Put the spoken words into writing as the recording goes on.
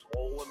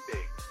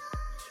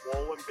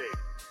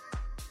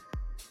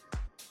date.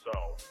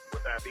 So,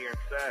 with that being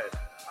said,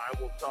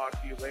 I will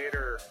talk to you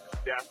later.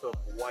 Death of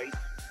White.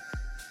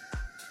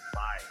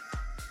 Bye.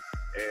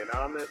 And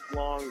on this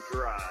long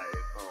drive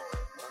home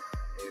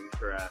in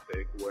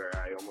traffic where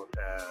I almost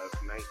have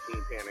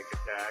 19 panic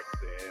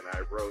attacks and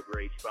I road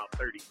rage about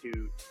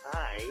 32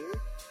 times,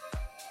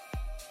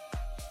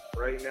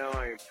 right now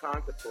I am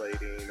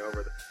contemplating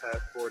over the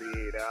past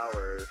 48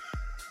 hours,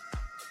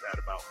 I've had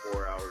about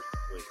 4 hours of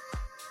sleep.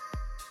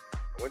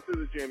 I went to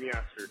the gym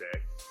yesterday,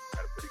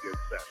 had a pretty good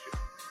session.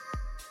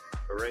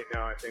 But right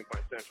now I think my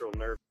central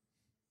nerve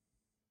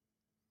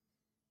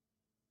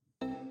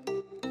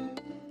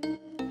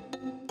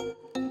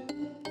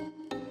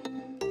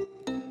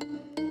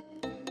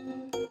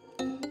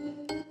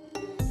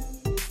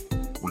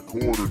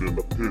Recorded in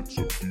the pits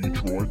of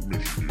Detroit,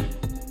 Michigan.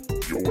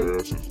 Your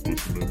ass is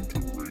listening to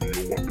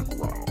Radio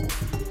Underground.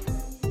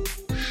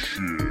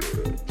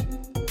 Shit.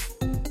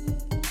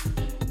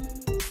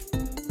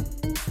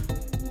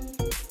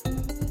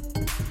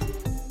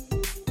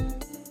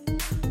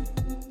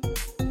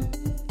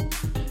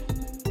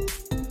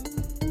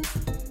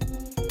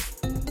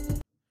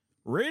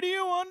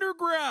 Radio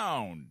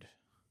Underground,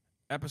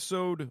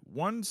 episode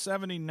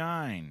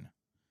 179.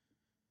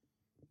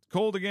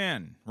 Cold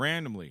again,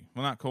 randomly.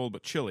 Well, not cold,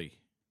 but chilly.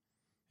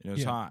 It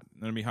was hot. It's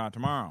going to be hot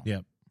tomorrow.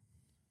 Yep.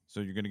 So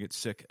you're going to get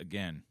sick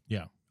again.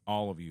 Yeah.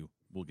 All of you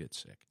will get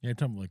sick. Yeah, you're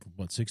talking like,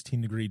 what,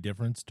 16-degree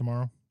difference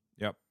tomorrow?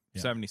 Yep.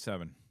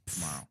 77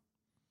 tomorrow.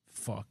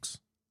 Fucks.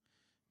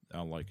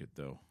 I'll like it,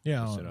 though.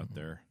 Yeah. I'll sit out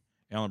there.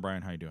 Alan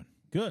Bryan, how you doing?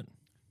 Good.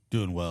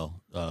 Doing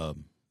well.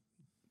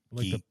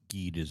 Like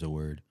Geed is a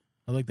word.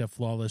 I like that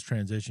flawless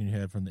transition you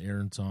had from the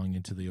Aaron song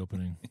into the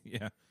opening.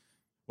 Yeah.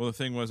 Well, the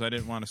thing was, I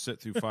didn't want to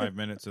sit through 5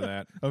 minutes of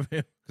that. Of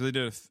him. Because I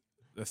did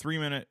a 3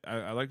 minute.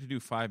 I like to do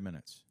 5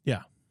 minutes.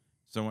 Yeah.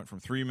 So I went from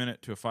 3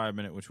 minute to a 5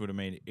 minute, which would have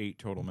made 8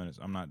 total minutes.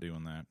 I'm not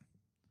doing that.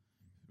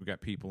 We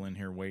got people in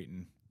here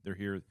waiting. They're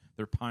here.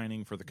 They're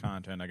pining for the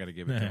content. I got to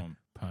give it to them.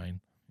 Pine.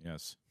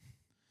 Yes.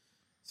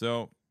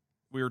 So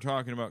we were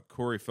talking about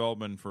Corey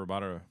Feldman for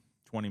about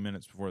 20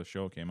 minutes before the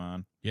show came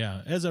on.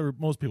 Yeah, as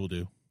most people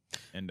do.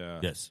 And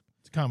Yes.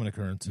 It's a common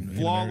occurrence in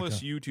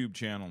flawless America. YouTube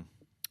channel.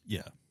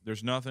 Yeah.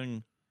 There's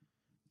nothing.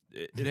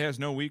 It has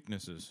no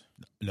weaknesses.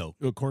 No.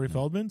 Corey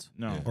Feldman's?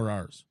 No. Or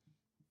ours?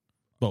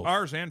 Both.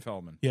 Ours and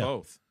Feldman. Yeah.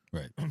 Both.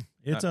 Right.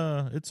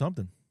 It's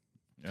something.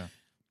 Yeah.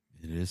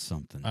 It is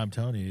something. I'm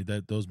telling you,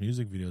 that those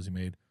music videos he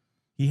made,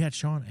 he had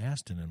Sean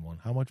Astin in one.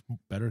 How much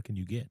better can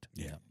you get?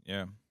 Yeah.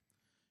 Yeah.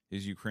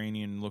 His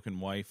Ukrainian-looking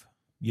wife.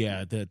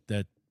 Yeah,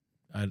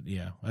 I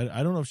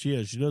don't know if she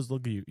is. She does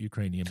look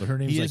Ukrainian, but her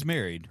name's He is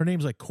married. Her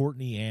name's like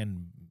Courtney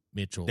Ann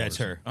Mitchell. That's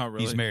her. Oh,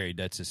 really? He's married.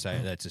 That's his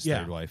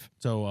third wife.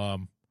 So,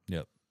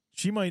 Yep.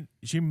 she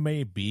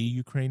may be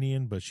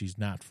Ukrainian, but she's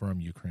not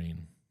from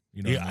Ukraine.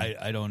 You know? Yeah, what I mean?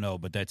 I don't know,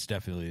 but that's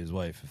definitely his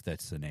wife, if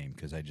that's the name,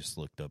 because I just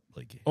looked up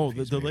like. Oh, if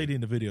he's the married. lady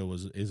in the video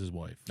is his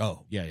wife.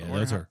 Oh, yeah, I wonder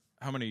that's her.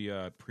 How many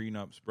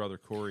prenups Brother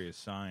Corey has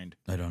signed?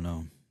 I don't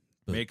know.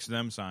 But, Makes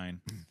them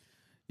sign.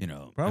 you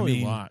know, Probably I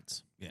mean,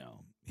 lots. You know,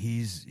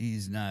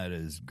 he's not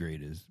as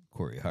great as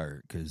Corey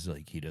Hart because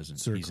like he doesn't.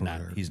 Sir he's Corey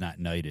not. Hart. He's not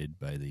knighted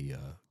by the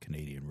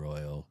Canadian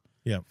royal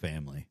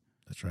family.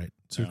 That's right.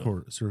 Sir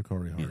Corey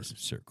Hart. Yes,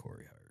 Sir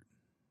Corey Hart.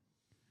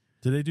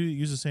 Do they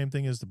use the same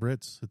thing as the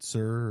Brits? It's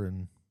Sir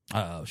and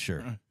Oh,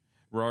 sure.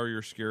 Raw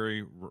Your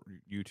Scary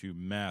YouTube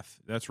meth.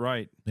 That's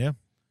right. yeah,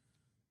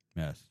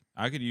 Yes,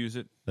 I could use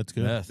it. that's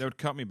good. Meth. That would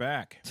cut me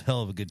back. it's a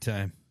hell of a good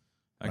time.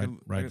 I Ride, could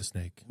ride the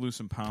snake. lose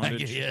some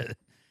poundage.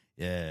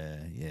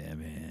 yeah,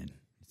 man.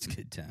 It's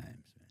good times,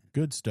 man.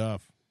 Good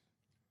stuff.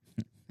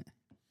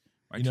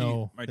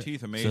 My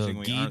teeth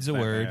amazingly so aren't geed's a that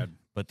word, bad.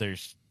 but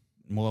there's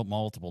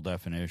multiple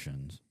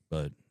definitions.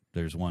 But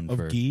there's one Of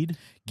for Geed?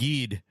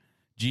 Geed,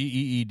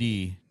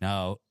 Geed.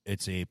 Now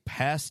it's a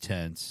past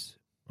tense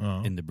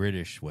in the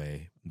British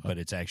way, but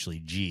it's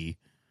actually G,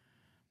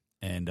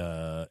 and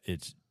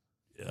it's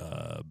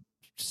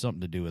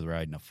something to do with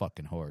riding a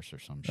fucking horse or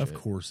some shit. Of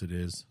course it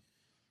is.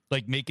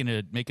 Like making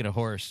a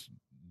horse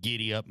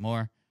giddy up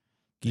more.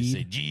 They Geed?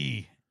 say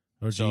G.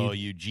 Or So Geed?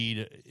 you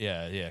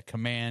G'd,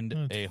 command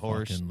That's a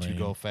horse fucking to lame.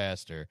 go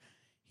faster.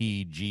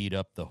 He G'd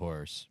up the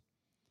horse.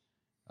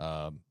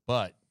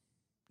 But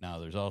now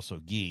there's also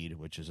Geed,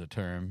 which is a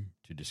term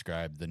to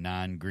describe the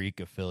non-Greek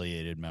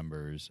affiliated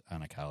members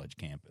on a college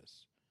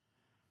campus.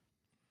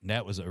 And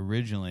that was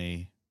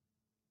originally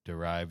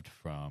derived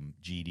from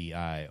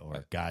GDI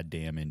or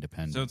goddamn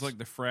independence. So it's like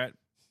the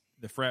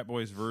frat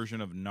boys version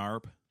of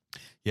NARP.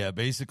 Yeah,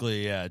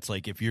 basically, yeah. It's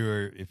like if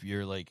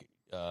you're like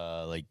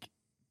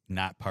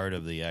not part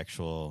of the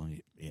actual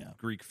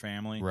Greek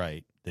family,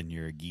 right, then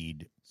you're a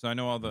Geed. So I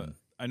know all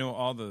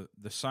the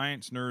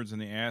science nerds and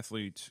the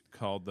athletes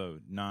called the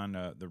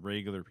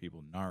regular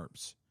people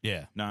NARPs.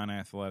 Yeah,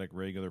 Non-athletic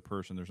regular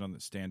person. There's nothing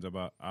that stands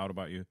out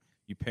about you.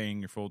 You paying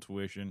your full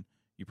tuition.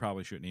 You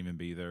probably shouldn't even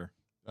be there.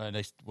 they That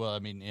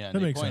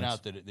point makes sense.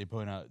 out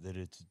that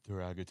it's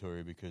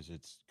derogatory because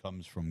it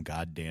comes from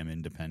goddamn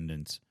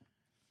independence.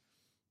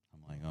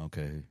 I'm like,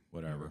 okay,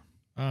 Whatever.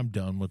 I'm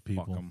done with Fuck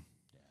people. 'em.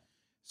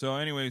 So,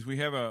 anyways, we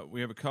have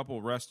a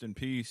couple rest in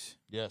peace.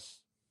 Yes.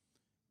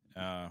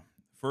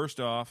 First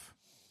off,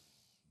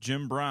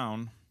 Jim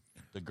Brown,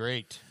 The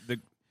great.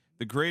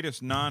 the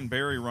greatest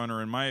non-Barry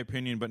runner in my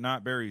opinion, but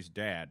not Barry's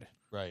dad.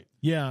 Right.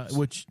 Yeah,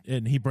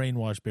 and he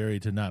brainwashed Barry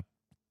to not.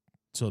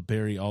 So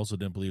Barry also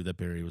didn't believe that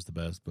Barry was the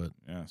best, but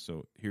Yeah.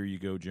 So here you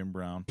go, Jim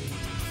Brown.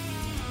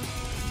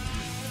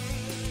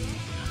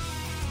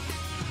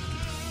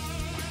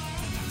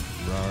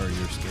 Rar,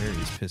 you're scary.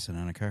 He's pissing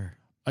on a car.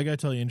 I got to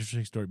tell you an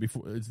interesting story.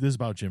 This is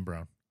about Jim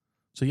Brown.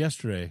 So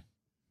yesterday,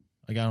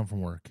 I got home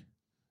from work.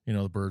 You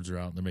know, the birds are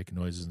out and they're making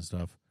noises and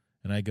stuff.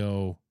 And I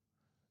go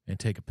and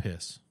take a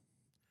piss.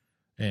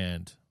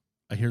 And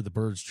I hear the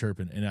birds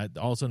chirping. And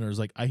all of a sudden, there's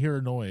I hear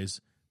a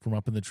noise from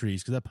up in the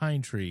trees. Because that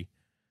pine tree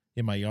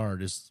in my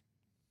yard is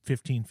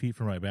 15 feet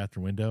from my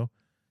bathroom window.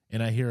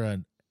 And I hear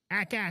an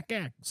ack, ack,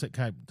 ack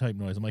type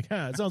noise. I'm like,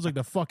 it sounds like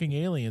the fucking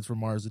aliens from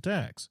Mars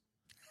Attacks.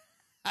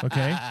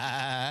 Okay?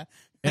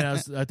 And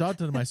I thought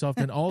to myself,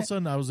 then all of a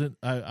sudden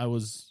I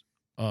was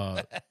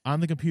on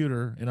the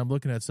computer and I'm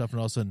looking at stuff, and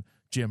all of a sudden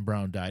Jim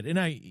Brown died. And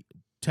I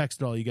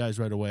texted all you guys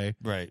right away.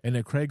 Right. And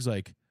then Craig's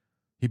like,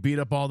 he beat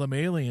up all them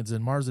aliens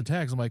in Mars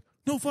Attacks. I'm like,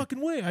 no fucking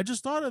way. I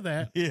just thought of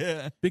that.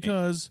 Yeah.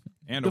 Because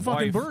And the a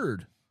fucking wife.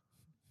 bird.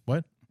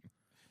 What?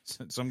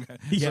 Some guy.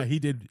 Yeah, he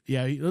did.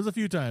 Yeah, there was a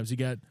few times he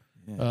got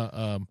in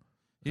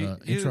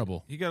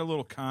trouble. He got a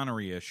little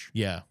Connery-ish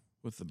Yeah.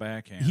 with the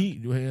backhand. I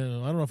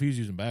don't know if he was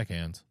using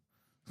backhands.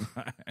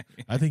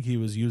 I think he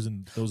was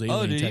using those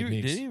alien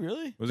techniques. Did he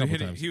really? Was couple he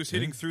hitting? times. He was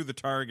hitting through the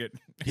target.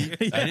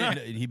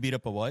 He beat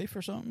up a wife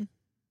or something?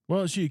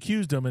 Well, she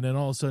accused him, and then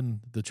all of a sudden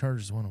the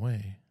charges went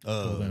away.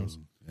 Oh, times.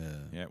 yeah.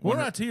 Yeah, We're when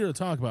not here to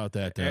talk about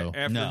that, though.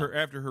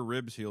 after her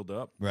ribs healed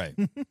up. Right.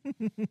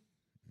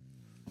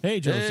 Hey,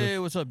 Joseph. Hey,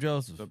 what's up,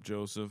 Joseph? What's up,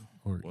 Joseph?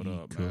 Or What E.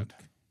 up, Cook. Matt?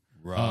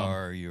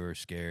 Rar, you're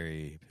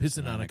scary.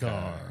 Pissing on a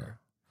car.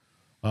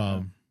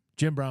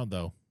 Jim Brown,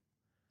 though,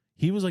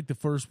 he was like the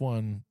first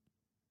one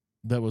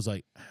that was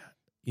like,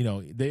 you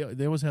know, they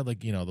always had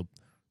like, you know,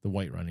 the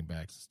white running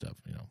backs and stuff,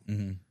 you know.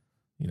 Mm-hmm.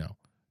 You know,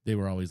 they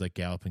were always like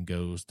Galloping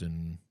Ghost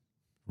and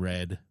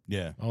Red.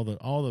 Yeah. All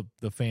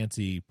the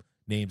fancy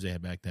names they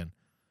had back then.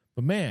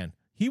 But man,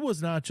 he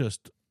was not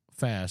just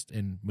fast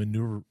and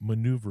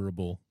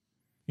maneuverable,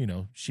 you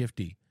know,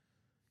 shifty.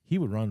 He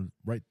would run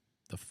right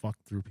the fuck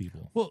through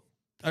people. Well,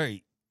 all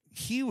right.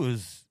 He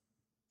was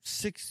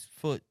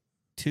 6'2".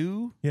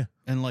 Yeah.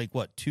 And like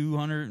what,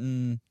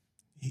 230,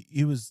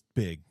 He was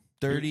big.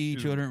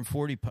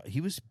 240 pounds.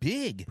 He was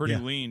big. Pretty Yeah.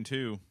 lean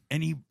too.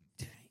 And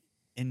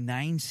in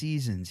 9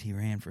 seasons, he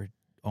ran for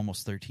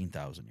almost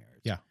 13,000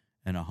 yards. Yeah.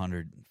 And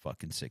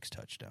 106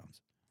 touchdowns.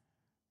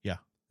 Yeah.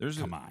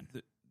 Come on.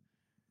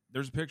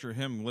 There's a picture of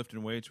him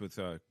lifting weights with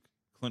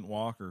Clint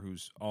Walker,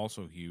 who's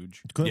also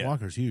huge. Clint Yeah.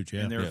 Walker's huge,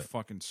 yeah. And they're Yeah.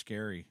 fucking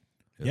scary.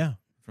 Yeah.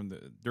 From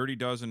the Dirty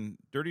Dozen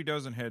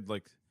had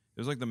like it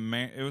was like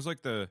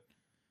the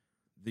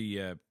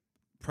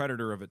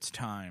Predator of its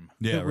time.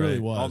 Yeah, It really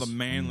right. was. All the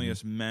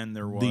manliest men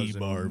there was. The and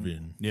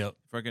Marvin. Yep.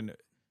 Fucking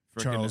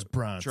Charles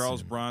Bronson.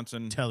 Charles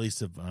Bronson. Telly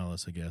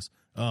Savalas, I guess.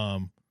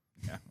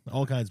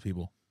 All kinds of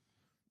people.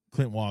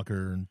 Clint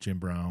Walker and Jim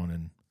Brown.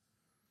 And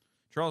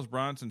Charles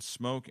Bronson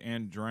smoked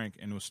and drank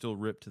and was still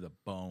ripped to the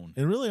bone.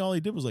 really all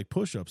he did was like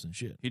push-ups and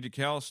shit. He did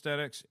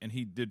calisthenics and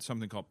he did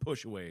something called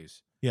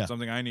push-aways. Yeah.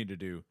 Something I need to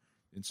do.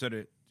 Instead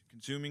of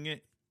consuming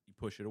it, you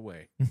push it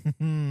away.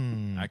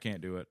 I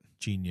can't do it.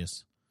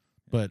 Genius.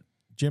 But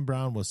Jim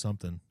Brown was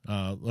something.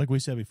 Like we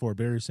said before,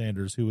 Barry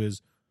Sanders, who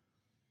is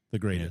the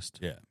greatest.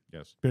 Yeah.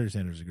 Yes. Barry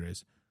Sanders is the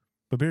greatest.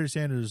 But Barry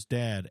Sanders'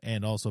 dad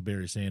and also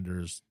Barry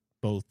Sanders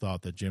both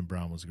thought that Jim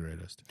Brown was the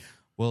greatest.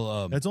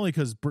 Well, That's only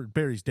because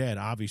Barry's dad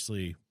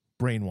obviously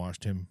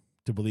brainwashed him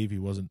to believe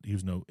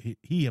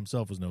he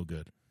himself was no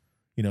good.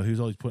 You know, he was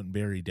always putting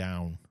Barry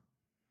down.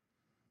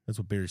 That's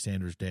what Barry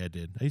Sanders' dad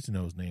did. I used to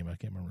know his name. I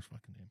can't remember his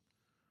fucking name.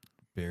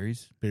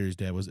 Barry's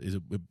dad is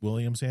it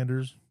William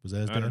Sanders? Was that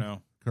his dad? I don't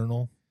know.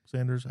 Colonel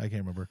Sanders? I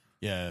can't remember.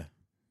 Yeah.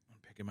 I'm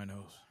picking my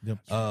nose.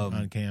 Yep. Um,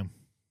 On cam.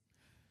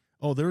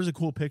 Oh, there was a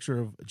cool picture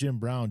of Jim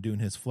Brown doing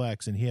his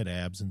flex, and he had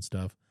abs and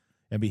stuff.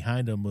 And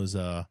behind him was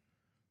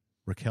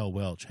Raquel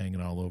Welch hanging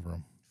all over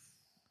him.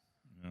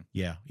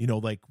 Yeah. You know,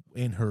 like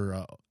in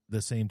her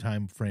the same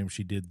time frame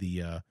she did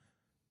the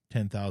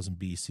 10,000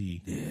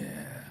 BC.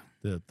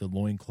 Yeah. The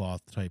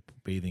loincloth type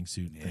bathing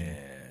suit thing.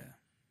 Yeah.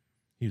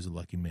 He was a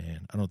lucky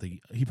man. I don't think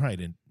he probably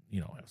didn't,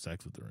 you know, have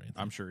sex with her or anything.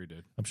 I'm sure he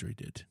did. I'm sure he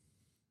did.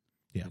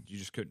 Yeah. You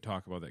just couldn't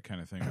talk about that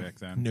kind of thing back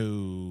then.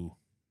 No.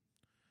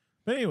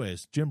 But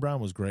anyways, Jim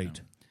Brown was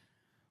great.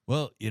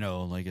 Well, you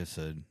know, like I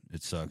said,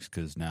 it sucks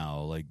because now,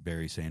 like,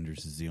 Barry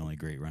Sanders is the only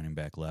great running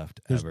back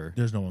left ever.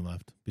 There's no one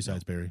left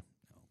besides Barry.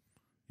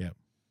 Yeah.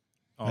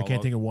 I All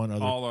can't think of one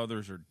other. All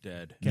others are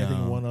dead. Can't think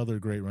of No. one other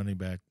great running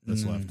back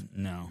that's left.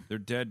 No. They're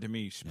dead to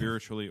me,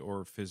 spiritually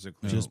or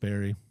physically. Just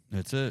Barry.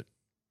 That's it.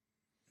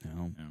 You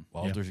know, Yeah.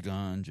 Walter's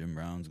gone. Jim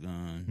Brown's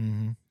gone.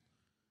 Mm-hmm.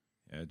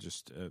 Yeah,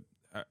 just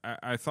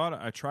I thought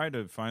I tried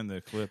to find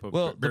the clip of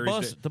Well,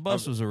 Barry's the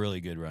bus was a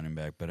really good running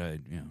back, but I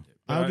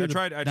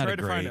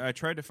I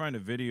tried to find a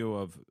video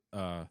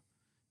of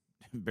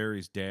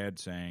Barry's dad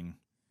saying,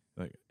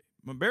 like,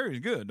 well, Barry's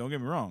good, don't get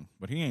me wrong,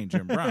 but he ain't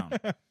Jim Brown.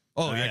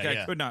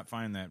 I could not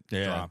find that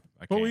drop.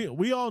 But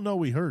we all know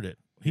we heard it.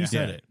 He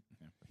said it.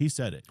 Yeah. He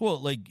said it. Well,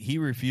 like, he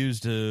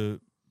refused to.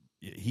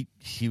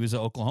 He was an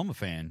Oklahoma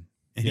fan,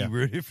 and he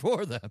rooted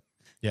for them.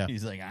 Yeah,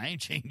 he's like, I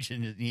ain't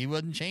changing it. He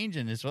wasn't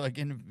changing his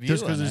fucking view.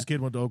 Just because his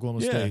kid went to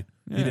Oklahoma State,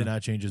 he did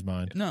not change his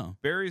mind. No,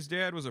 Barry's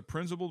dad was a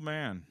principled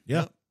man.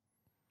 Yeah.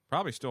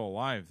 Probably still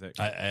alive.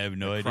 I have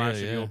no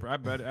idea. I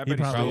bet he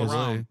he's still is.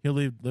 around. He'll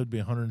live to be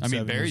 107. I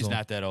mean, Barry's years old.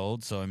 not that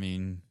old, so I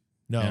mean,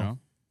 no. You know?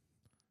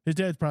 His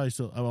dad's probably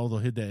still. Although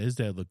his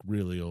dad looked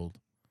really old,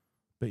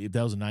 but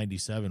that was in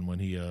 '97 when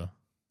he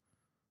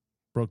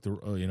broke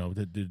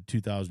the did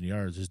 2,000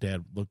 yards. His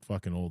dad looked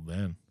fucking old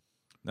then.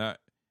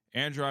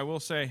 Andrew, I will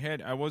say,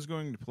 I was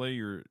going to play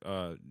your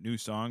new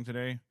song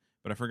today,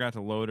 but I forgot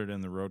to load it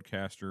in the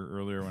Roadcaster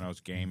earlier when I was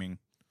gaming.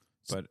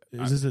 But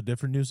is this a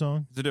different new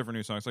song? It's a different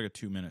new song. It's like a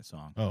 2-minute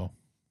song. Oh,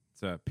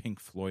 it's Pink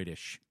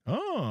Floyd-ish.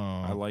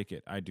 Oh, I like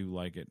it. I do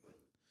like it.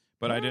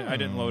 But I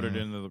didn't load it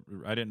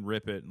I didn't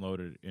rip it and load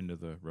it into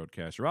the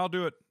Roadcaster. I'll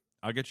do it.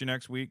 I'll get you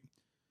next week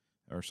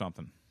or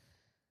something.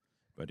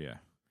 But yeah.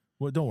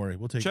 Well, don't worry.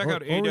 We'll take. Check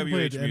out AWH AWH at the end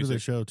of the music.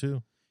 show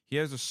too. He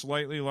has a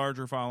slightly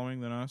larger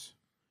following than us,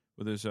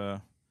 with his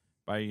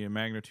by a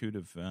magnitude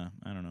of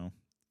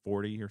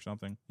 40 or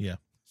something. Yeah.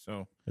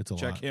 So it's a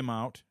check lot. him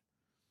out.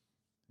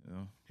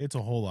 It's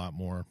a whole lot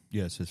more.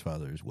 Yes, his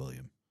father is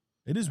William.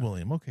 It is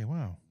William. Okay,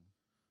 wow.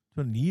 It's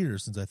been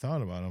years since I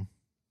thought about him.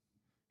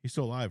 He's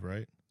still alive,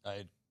 right?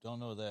 I don't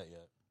know that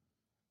yet.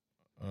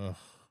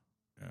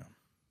 Yeah.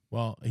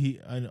 Well,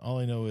 all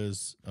I know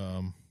is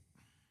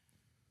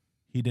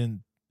he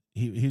didn't.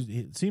 He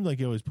it seemed like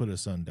he always put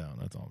his son down.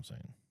 That's all I'm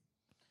saying.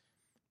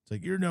 It's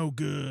like, you're no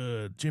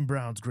good. Jim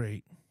Brown's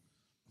great.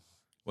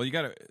 Well, you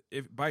got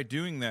to by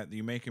doing that,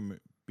 you make him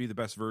be the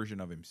best version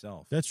of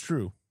himself. That's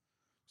true.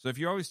 So if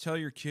you always tell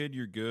your kid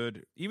you're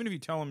good, even if you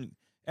tell them,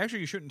 actually,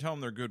 you shouldn't tell them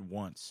they're good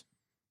once,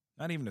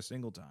 not even a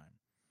single time.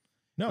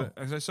 No, but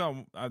as I saw,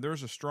 there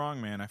was a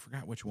strong man. I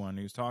forgot which one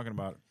he was talking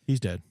about.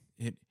 He's dead.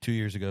 2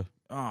 years ago.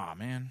 Oh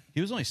man,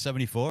 he was only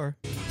 74.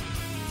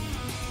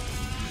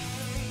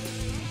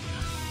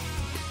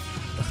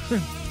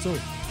 So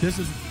this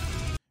is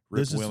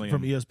William.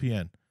 from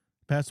ESPN.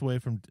 Passed away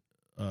from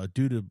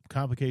due to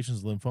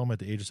complications of lymphoma at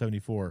the age of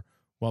 74.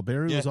 While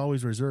Barry was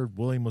always reserved,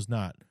 William was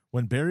not.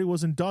 When Barry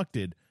was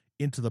inducted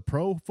into the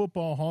Pro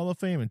Football Hall of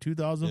Fame in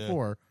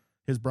 2004,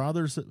 his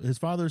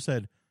father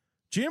said,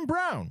 Jim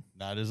Brown,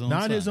 not his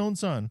own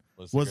son,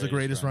 was the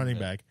greatest running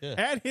back. Yeah.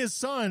 At his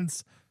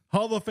son's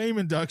Hall of Fame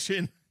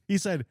induction, he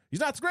said, he's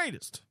not the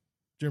greatest.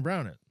 Jim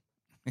Brown is.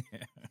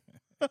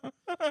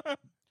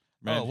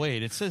 Oh,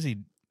 wait, it says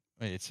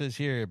it says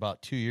here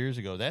about 2 years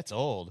ago. That's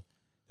old.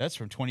 That's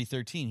from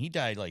 2013. He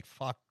died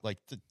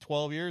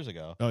 12 years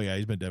ago. Oh yeah,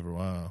 he's been dead for a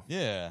while.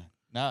 Yeah.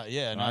 Now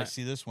I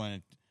see this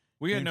one.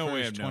 We had no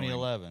way of knowing.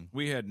 2011.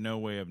 We had no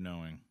way of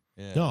knowing.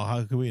 Yeah. No,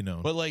 how could we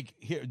know? But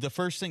here, the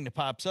first thing that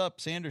pops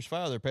up, Sanders'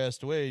 father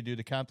passed away due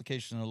to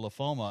complications of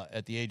lymphoma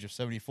at the age of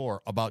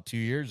 74 about 2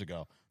 years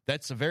ago.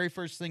 That's the very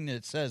first thing that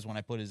it says when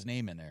I put his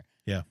name in there.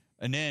 Yeah.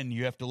 And then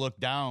you have to look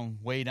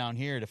way down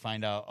here to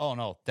find out, oh,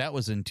 no, that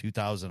was in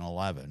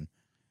 2011.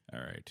 All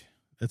right.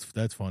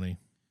 That's funny.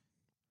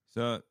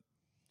 So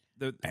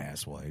the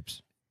ass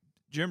wipes.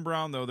 Jim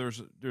Brown, though,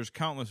 there's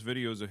countless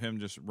videos of him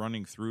just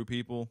running through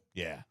people.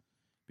 Yeah.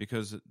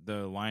 Because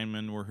the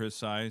linemen were his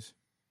size.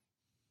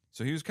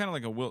 So he was kind of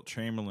like a Wilt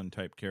Chamberlain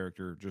type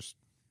character, just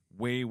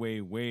way,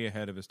 way, way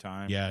ahead of his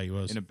time. Yeah, he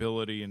was. In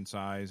ability and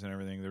size and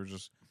everything. There was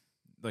just,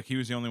 he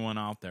was the only one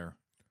out there.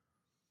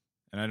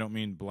 And I don't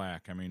mean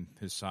black. I mean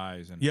his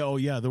size. And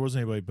yeah, there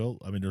wasn't anybody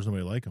built. I mean, there was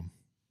nobody like him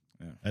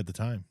at the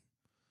time.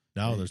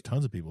 Now there's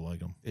tons of people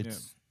like him.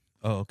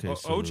 Oh, okay. Well,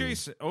 so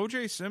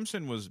O.J.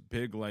 Simpson was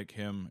big like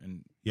him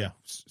and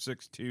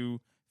 6'2",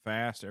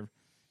 fast.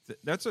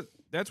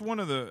 That's one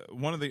of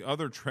the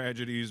other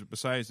tragedies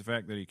besides the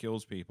fact that he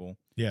kills people.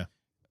 Yeah.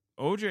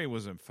 O.J.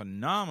 was a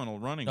phenomenal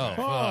running back.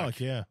 Fuck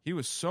yeah. He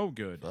was so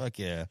good. Fuck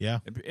yeah. Yeah.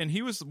 And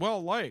he was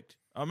well liked.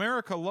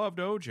 America loved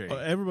O.J.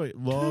 Everybody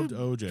loved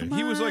O.J.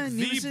 He was like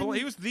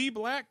he was the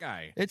black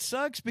guy. It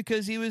sucks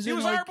because he was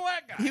our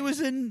black guy. He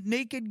was in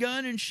Naked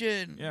Gun and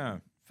shit. Yeah.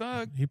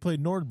 Fuck. He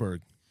played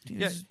Nordberg. He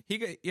got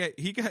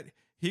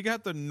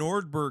the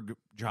Nordberg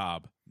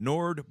job.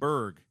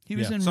 Nordberg. He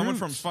was in someone Roots.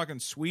 from fucking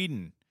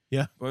Sweden.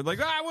 Yeah. But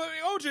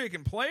OJ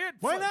can play it.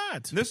 Why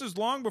not? This is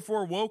long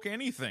before woke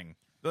anything.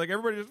 Like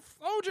everybody just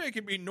OJ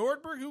can be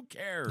Nordberg. Who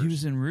cares? He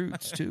was in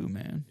Roots too,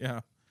 man.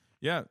 Yeah.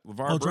 Yeah.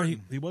 LeVar That's right.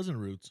 Burton. He was in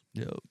Roots.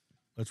 Yep.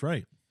 That's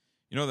right.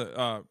 You know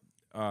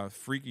the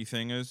freaky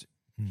thing is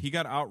he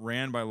got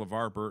outran by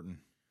LeVar Burton.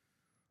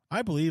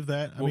 I believe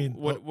that. I mean,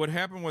 what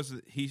happened was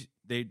that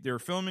they were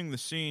filming the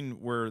scene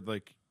where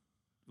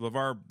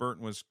LeVar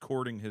Burton was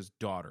courting his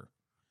daughter.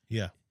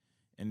 Yeah.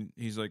 And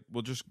he's like,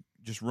 "Well, just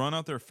run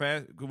out there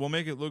fast. We'll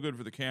make it look good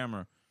for the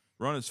camera.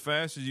 Run as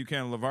fast as you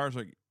can." LeVar's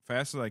like,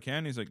 "Fast as I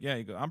can." He's like, "Yeah."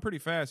 He goes, "I'm pretty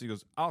fast." He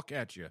goes, "I'll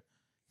catch you."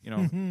 You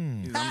know,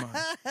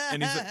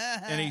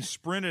 and he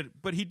sprinted,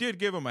 but he did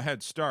give him a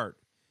head start.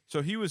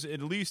 So he was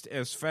at least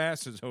as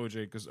fast as OJ,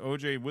 because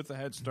OJ with the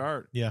head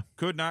start,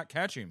 could not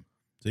catch him.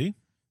 See,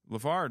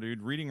 LeVar,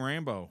 dude, reading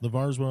Rambo.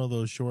 LeVar's one of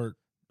those short,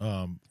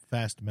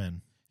 fast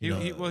men.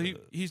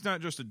 He's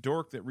not just a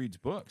dork that reads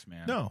books,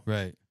 man. No,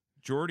 right.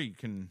 Jordy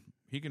can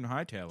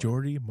hightail it.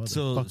 Jordy,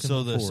 so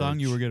the song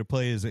you were going to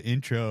play is the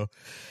intro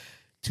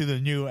to the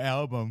new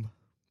album.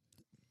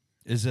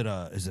 Is it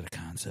a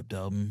concept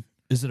album?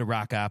 Is it a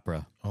rock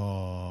opera?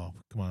 Oh,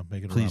 come on,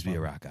 make it. Please be a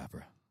rock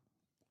opera.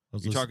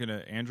 You talking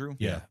to Andrew?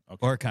 Yeah. Okay.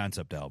 Or a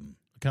concept album.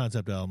 A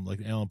concept album, like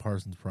Alan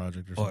Parsons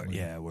Project or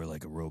something. Where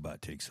like a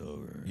robot takes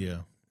over. Yeah.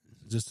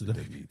 Just a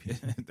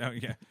WP. Oh,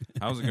 yeah.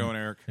 How's it going,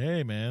 Eric?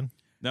 Hey, man.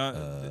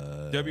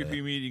 No,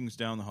 WP meetings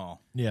down the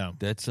hall. Yeah.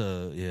 That's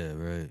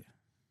right.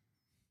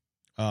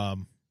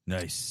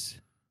 Nice.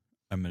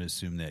 I'm going to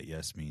assume that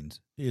yes means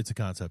it's a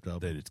concept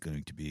album. that it's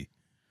going to be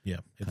Yeah,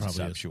 it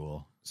conceptual.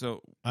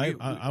 probably is.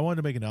 So I wanted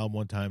to make an album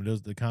one time.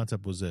 The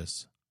concept was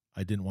this.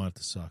 I didn't want it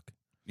to suck.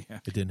 Yeah.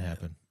 It didn't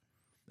happen.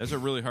 That's a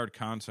really hard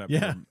concept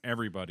Yeah. for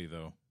everybody,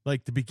 though.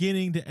 Like the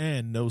beginning to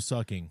end, no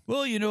sucking.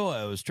 Well,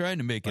 I was trying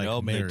to make an Like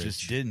album marriage. that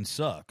just didn't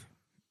suck.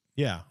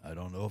 Yeah. I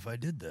don't know if I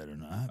did that or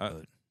not,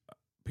 but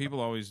People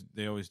always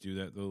do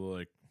that. They'll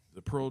like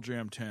the Pearl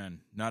Jam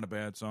 10, not a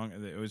bad song.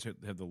 And they always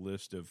have the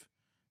list of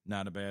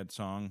not a bad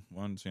song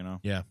ones,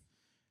 Yeah.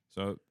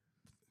 So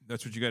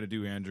that's what you got to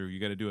do, Andrew. You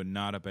got to do a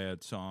not a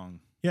bad song.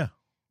 Yeah.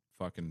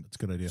 Fucking That's a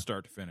good idea.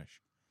 start to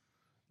finish.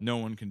 No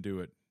one can do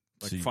it.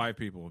 Like 5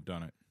 people have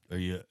done it.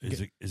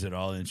 is it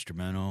all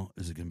instrumental?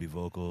 Is it going to be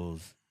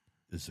vocals?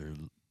 Is there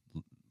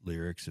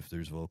lyrics if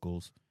there's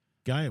vocals?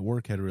 Guy at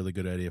work had a really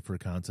good idea for a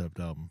concept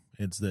album.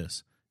 It's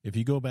this. If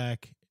you go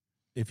back,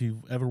 if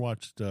you've ever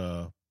watched,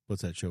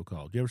 what's that show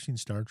called? You ever seen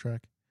Star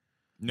Trek?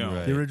 No.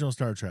 Right. The original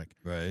Star Trek.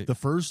 Right. The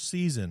first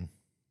season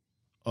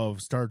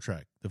of Star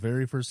Trek, the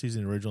very first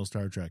season of the original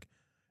Star Trek,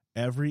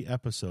 every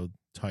episode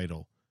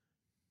title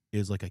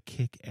is like a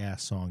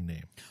kick-ass song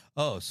name.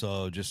 Oh,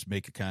 so just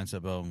make a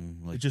concept album.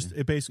 Like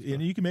It basically,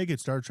 and you can make it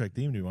Star Trek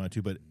themed if you want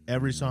to, but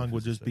every song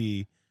would just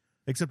be,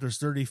 except there's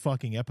 30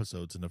 fucking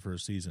episodes in the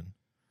first season.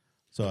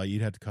 So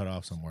you'd have to cut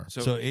off somewhere.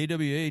 So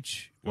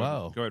AWH,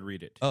 wow. Go ahead,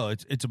 read it. Oh,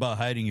 it's about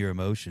hiding your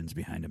emotions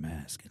behind a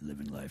mask and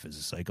living life as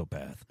a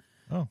psychopath.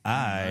 Oh,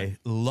 I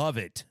love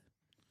it.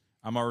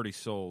 I'm already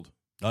sold.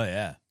 Oh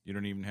yeah, You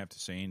don't even have to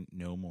say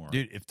no more.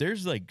 dude. If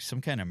there's like some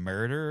kind of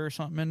murder or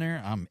something in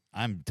there,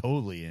 I'm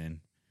totally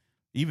in.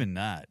 Even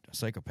not a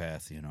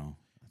psychopath,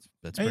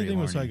 that's pretty anything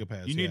with horny.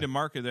 psychopaths. You need to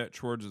market that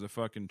towards the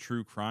fucking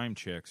true crime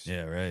chicks.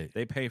 Yeah, right.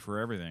 They pay for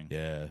everything.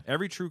 Yeah,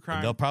 Every true and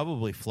crime. they'll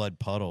probably flood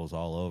puddles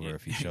all over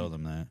if you show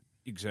them that.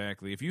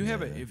 Exactly. If you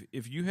have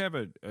if you have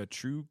a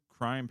true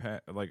crime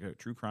like a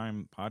true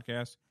crime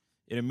podcast,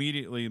 it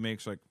immediately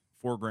makes like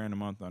 $4,000 a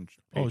month on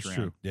Patreon. Oh, it's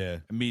true. Yeah,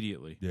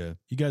 Immediately. yeah.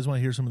 You guys want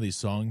to hear some of these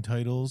song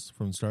titles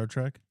from Star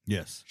Trek?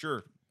 Yes.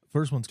 Sure.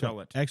 First one's Tell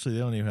called, it. Actually, they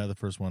don't even have the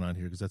first one on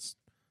here because this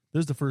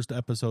is the first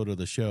episode of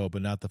the show,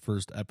 but not the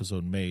first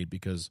episode made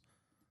because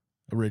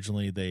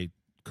originally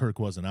Kirk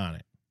wasn't on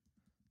it.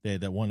 They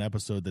had that one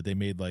episode that they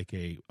made like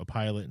a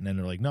pilot, and then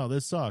they're like, "No,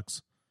 this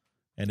sucks,"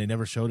 and they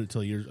never showed it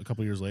till a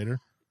couple years later.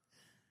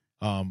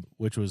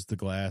 Which was the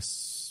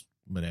Glass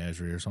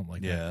Menagerie or something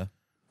like that. Yeah.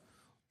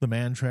 The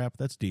Man Trap,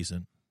 that's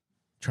decent.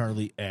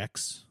 Charlie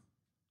X,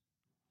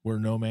 Where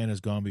No Man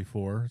Has Gone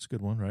Before. It's a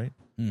good one, right?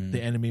 Mhm.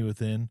 The Enemy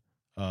Within.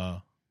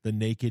 The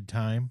Naked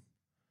Time.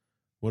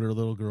 What Are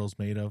Little Girls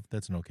Made Of?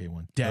 That's an okay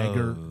one.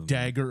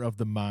 Dagger of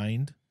the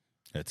Mind.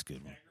 That's a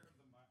good one.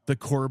 The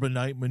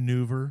Corbinite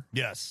Maneuver.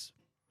 Yes.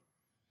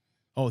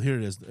 Oh, here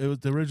it is. The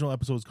original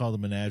episode was called The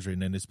Menagerie,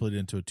 and then they split it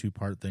into a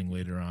 2-part thing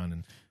later on.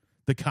 And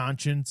The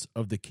Conscience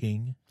of the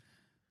King.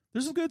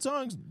 There's some good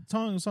song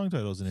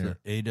titles in here.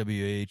 So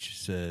AWH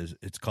says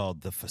it's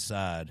called The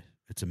Facade.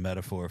 It's a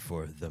metaphor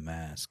for the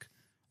mask.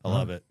 I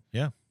love it.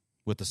 Yeah.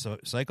 With the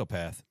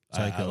psychopath. I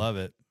Psycho. love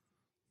it.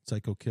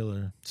 Psycho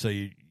Killer. So are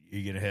you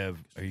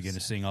gonna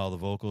sing all the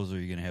vocals, or are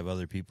you gonna have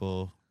other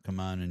people come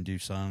on and do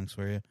songs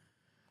for you?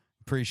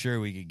 I'm pretty sure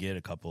we could get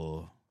a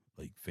couple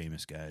like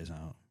famous guys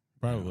out.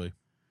 Probably.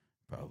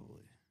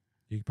 Probably.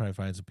 You could probably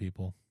find some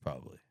people.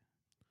 Probably.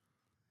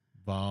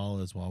 Vol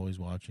is always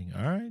watching.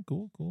 All right,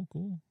 cool.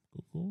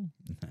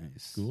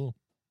 Nice. Cool.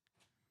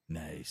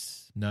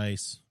 Nice.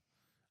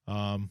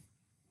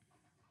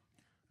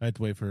 I have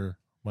to wait for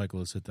Michael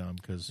to sit down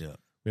because Yeah.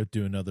 we have to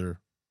do another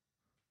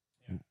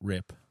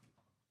rip.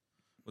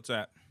 What's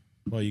that?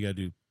 Well, you got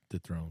to do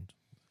Dethroned.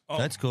 Oh,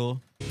 That's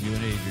cool. You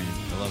and Adrian.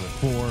 I love it.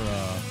 For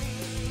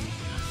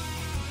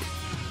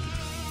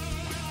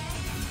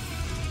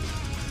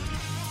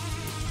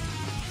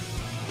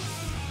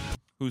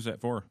who's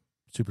that for?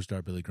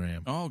 Superstar Billy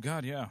Graham. Oh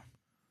God, yeah.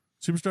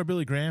 Superstar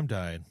Billy Graham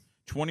died.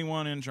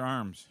 21-inch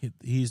arms.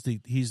 He's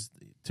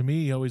to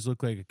me, he always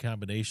looked like a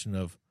combination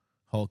of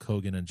Hulk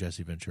Hogan and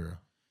Jesse Ventura.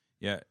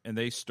 Yeah, and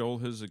they stole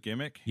his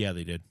gimmick. Yeah,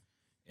 they did.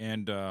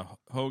 And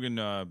Hogan,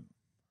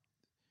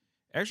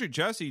 actually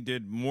Jesse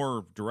did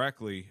more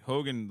directly.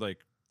 Hogan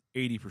like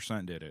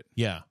 80% did it.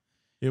 Yeah.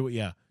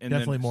 Yeah, And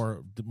definitely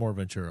then more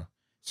Ventura.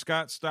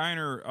 Scott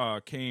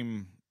Steiner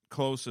came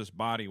closest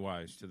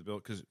body-wise to the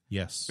build because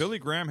Yes. Billy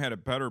Graham had a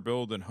better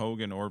build than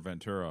Hogan or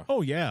Ventura.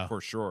 Oh, yeah.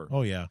 For sure.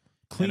 Oh, yeah.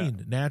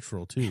 Clean,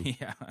 natural, too.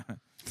 Yeah.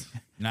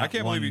 Not I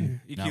can't one,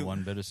 believe not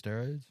one bit of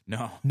steroids.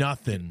 No.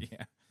 Nothing.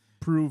 Yeah.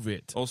 Prove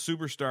it. Old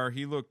Superstar,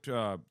 he looked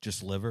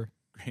Just liver.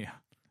 yeah.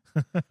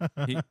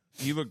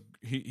 he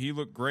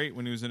looked great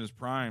when he was in his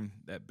prime,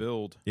 that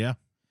build. Yeah.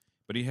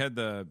 But he had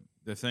the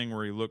thing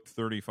where he looked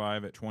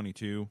 35 at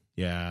 22.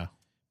 Yeah.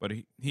 But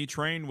he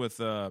trained with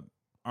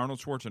Arnold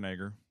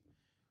Schwarzenegger,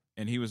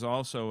 and he was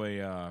also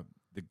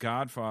the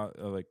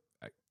Godfather.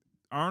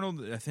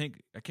 Arnold, I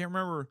think I can't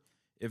remember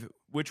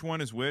which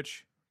one is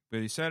which, but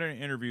he said in an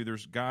interview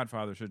there's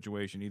Godfather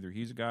situation. Either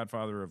he's a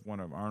Godfather of one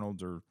of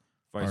Arnold's or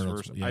vice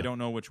versa. Yeah. I don't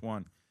know which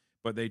one,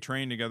 but they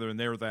trained together and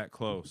they were that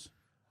close.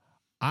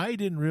 I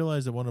didn't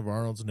realize that one of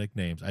Arnold's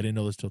nicknames, I didn't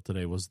know this till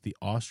today, was the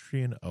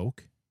Austrian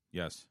Oak.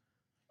 Yes,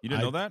 you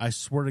didn't know that? I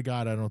swear to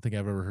God, I don't think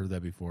I've ever heard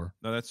that before.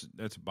 No,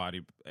 that's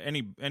body.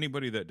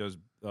 Anybody that does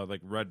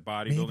red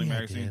bodybuilding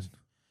magazines.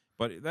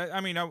 But that,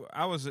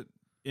 I was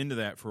into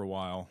that for a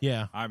while.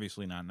 Yeah,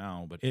 obviously not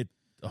now. But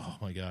oh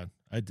my God,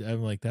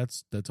 I'm like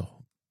that's a.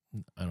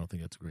 I don't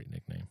think that's a great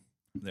nickname.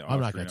 I'm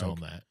not going to tell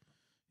him that.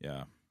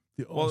 Yeah,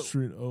 the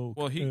Austrian Oak.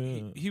 Well,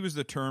 he was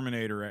the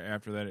Terminator.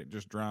 After that, it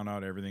just drowned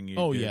out everything he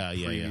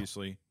did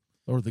previously.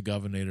 Yeah. Or the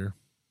Governor.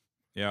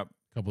 Yep,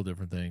 a couple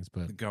different things,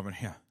 but the Governor.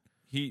 Yeah,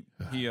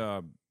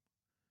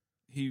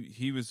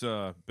 he was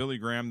Billy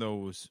Graham though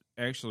was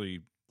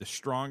actually the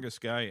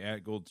strongest guy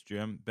at Gold's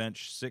Gym,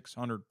 benched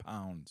 600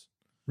 pounds.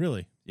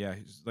 Really? Yeah,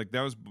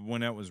 that was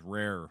when that was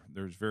rare.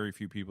 There's very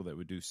few people that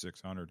would do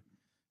 600.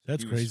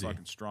 That's he crazy. Was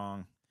fucking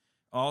strong.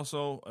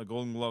 Also, a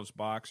Golden Gloves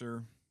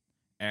boxer,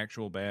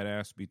 actual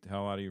badass, beat the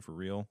hell out of you for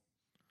real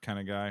kind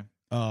of guy.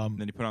 And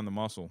then he put on the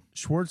muscle.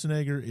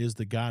 Schwarzenegger is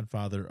the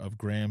godfather of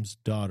Graham's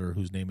daughter,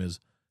 whose name is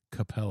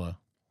Capella,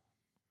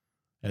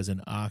 as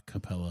in a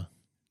cappella.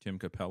 Tim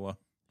Capella.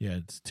 Yeah,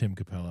 it's Tim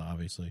Capella,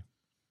 obviously.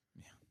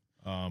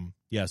 Yeah.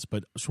 Yes,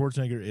 but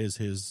Schwarzenegger is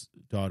his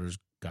daughter's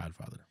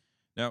godfather.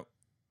 Now,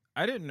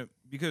 I didn't,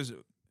 because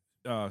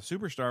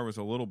Superstar was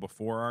a little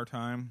before our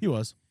time. He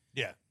was.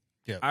 Yeah.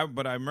 Yeah.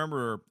 But I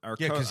remember our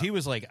because he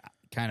was like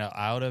kind of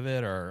out of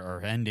it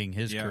or ending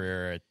his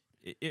career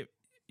at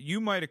you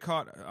might have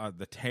caught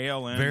the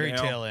tail end. Very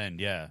tail end,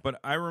 yeah. But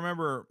I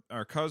remember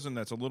our cousin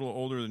that's a little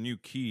older than you,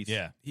 Keith.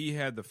 Yeah. He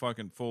had the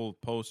fucking full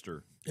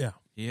poster. Yeah.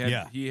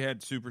 He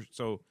had super.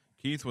 So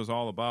Keith was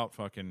all about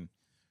fucking.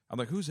 I'm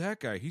like, who's that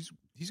guy? He's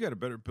got a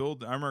better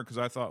build. I remember because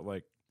I thought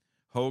like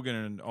Hogan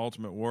and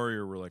Ultimate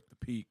Warrior were like the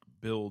peak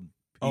build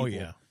people. Oh,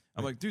 yeah.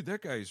 I'm like, dude,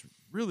 that guy's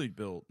really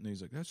built. And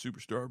he's like, that's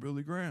Superstar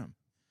Billy Graham.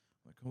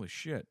 I'm like, holy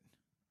shit.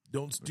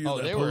 Don't steal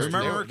that.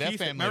 Remember that Keith,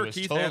 family was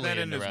Keith totally had that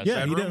in into his wrestling.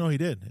 Yeah, bedroom? he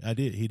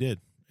did. He did.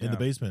 In the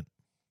basement.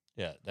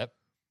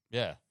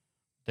 Yeah.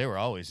 They were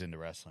always into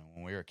wrestling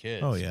when we were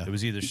kids. Oh, yeah. It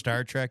was either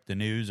Star Trek, the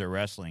news, or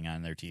wrestling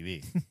on their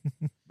TV.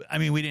 I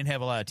mean, we didn't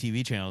have a lot of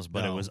TV channels,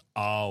 but it was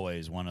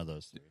always one of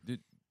those three.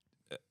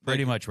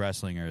 Pretty much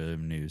wrestling or the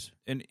news.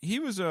 And he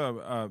was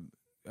a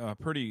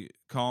pretty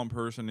calm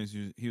person.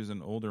 He was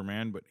an older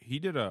man, but he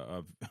did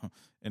an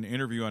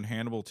interview on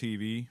Hannibal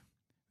TV.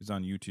 It's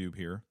on YouTube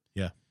here.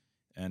 Yeah.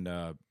 And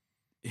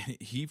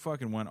he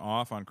fucking went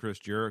off on Chris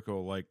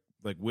Jericho, like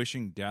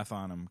wishing death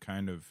on him,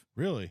 kind of.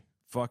 Really?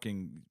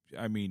 Fucking,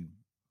 I mean,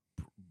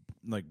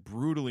 like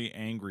brutally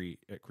angry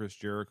at Chris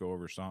Jericho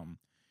over something.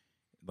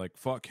 Like,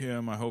 fuck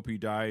him, I hope he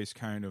dies,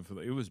 kind of.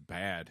 It was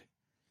bad.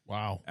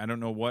 Wow. I don't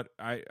know what,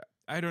 I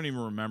don't even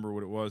remember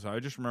what it was. I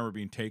just remember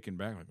being taken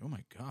back, like, oh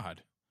my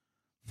God.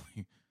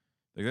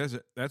 Like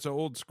that's an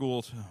old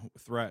school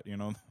threat, you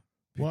know?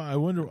 Well, I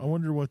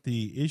wonder what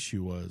the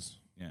issue was.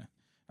 Yeah.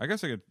 I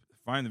guess I could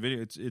find the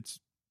video. It's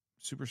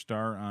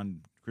Superstar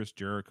on Chris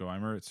Jericho. I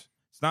remember it's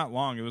not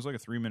long. It was like a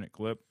 3-minute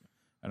clip.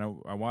 And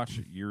I watched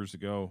it years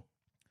ago.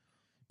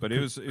 But it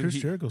was Chris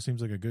Jericho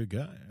seems like a good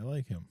guy. I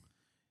like him.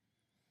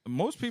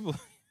 Most people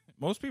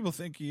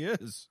think he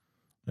is.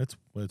 That's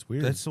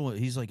weird.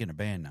 He's like in a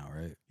band now,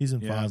 right? He's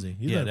in Fozzy.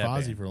 He's been in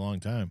Fozzy band for a long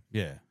time.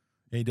 Yeah.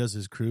 And he does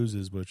his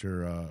cruises, which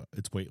are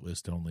it's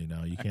waitlist only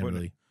now. You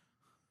can't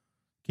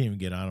even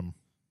get on them.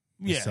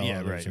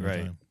 Right.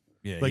 Time.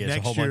 Yeah, like he has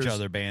a whole bunch year's- of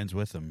other bands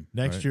with him.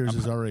 Next year's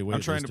is already waitlisted.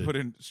 I'm trying to put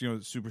in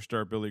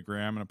Superstar Billy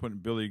Graham, and I'm putting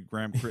Billy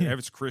Graham.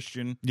 It's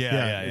Christian.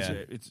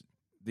 Yeah. It's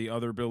the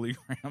other Billy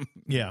Graham.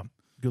 Yeah.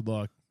 Good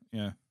luck.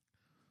 Yeah.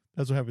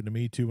 That's what happened to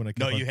me too when I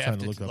kept you trying have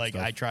to look up like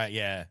stuff. I tried.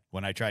 Yeah,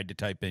 when I tried to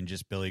type in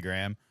just Billy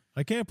Graham,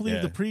 I can't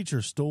believe the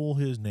preacher stole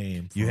his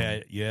name. You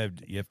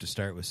have to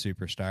start with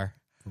Superstar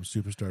from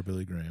Superstar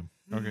Billy Graham.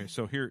 Okay,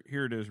 so here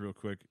it is, real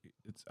quick.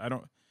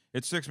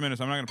 It's 6 minutes.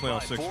 I'm not going to play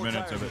all 6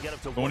 minutes of it.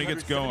 But when he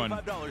gets going,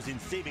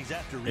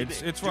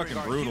 it's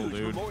fucking brutal,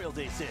 dude.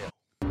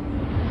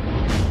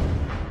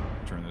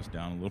 Turn this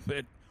down a little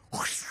bit.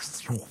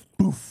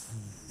 Boof,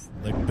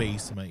 like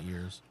bass in my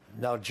ears.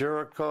 Now,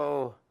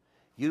 Jericho,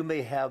 you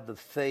may have the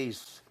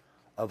face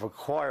of a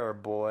choir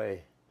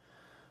boy,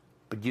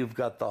 but you've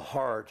got the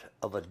heart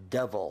of a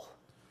devil.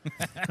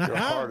 Your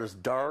heart is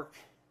dark,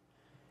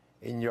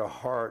 and your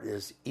heart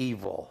is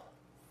evil.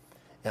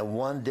 And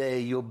one day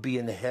you'll be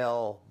in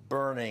hell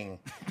burning,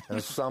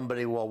 and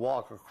somebody will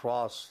walk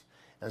across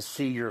and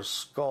see your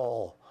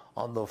skull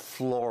on the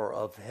floor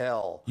of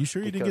hell. You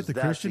sure you didn't get the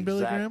Christian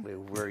Billy Graham? That's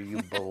exactly where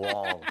you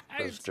belong,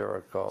 Chris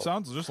Jericho.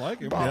 Sounds just like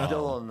him. Bob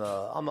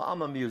Dylan,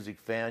 I'm a music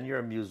fan. You're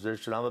a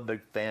musician. I'm a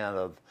big fan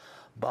of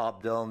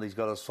Bob Dylan. He's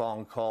got a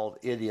song called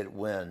Idiot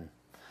Win.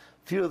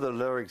 Few of the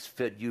lyrics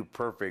fit you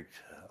perfect.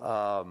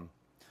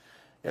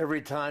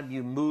 Every time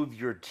you move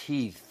your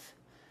teeth,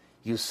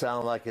 you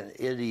sound like an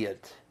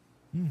idiot.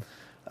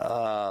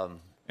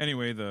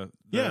 Anyway,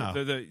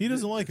 he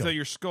doesn't like him. So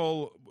your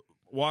skull,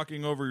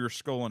 walking over your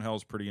skull in hell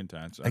is pretty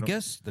intense. I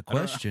guess the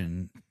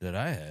question that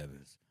I have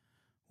is,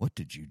 what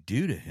did you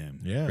do to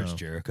him, Chris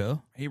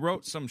Jericho? He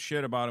wrote some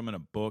shit about him in a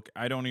book.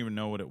 I don't even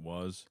know what it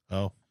was.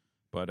 Oh.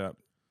 But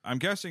I'm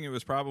guessing it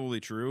was probably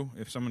true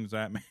if someone's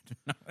that mad.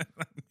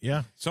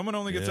 Yeah. Someone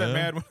only gets that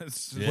mad when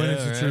it's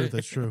the truth.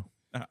 That's true.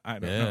 I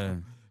don't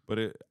know.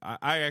 But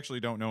I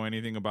actually don't know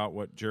anything about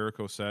what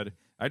Jericho said.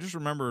 I just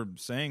remember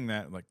saying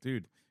that, like,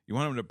 dude, you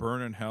want him to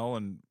burn in hell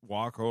and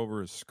walk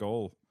over his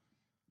skull?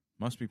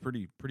 Must be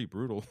pretty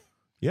brutal.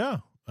 Yeah,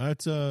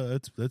 that's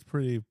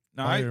pretty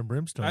fire and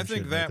brimstone. I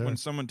think shit that right when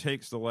someone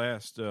takes the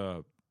last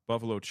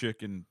buffalo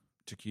chicken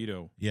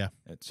taquito, yeah,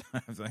 it's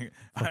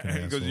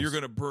because you're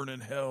going to burn in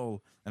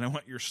hell, and I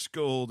want your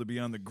skull to be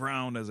on the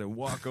ground as I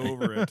walk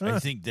over it. I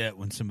think that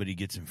when somebody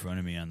gets in front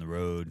of me on the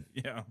road,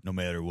 no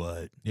matter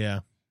what,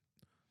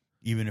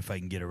 even if I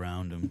can get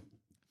around them.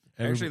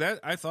 Actually, that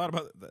I thought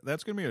about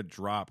that's going to be a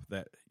drop,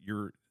 that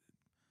your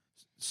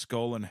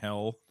skull in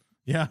hell.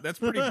 Yeah, that's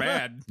pretty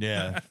bad.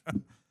 Yeah,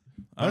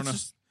 I don't know.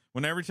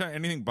 When every time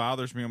anything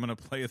bothers me, I'm going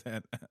to play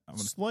that.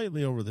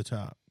 Slightly over the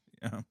top.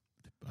 Yeah,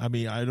 I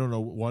mean, I don't know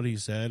what he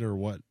said or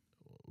what.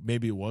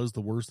 Maybe it was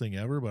the worst thing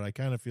ever, but I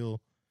kind of feel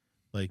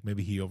like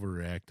maybe he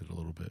overreacted a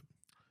little bit.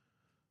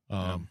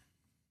 But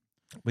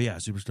yeah,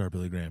 Superstar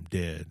Billy Graham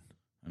dead.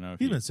 I know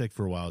he's been sick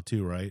for a while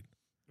too, right?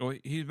 Well,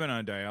 he's been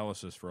on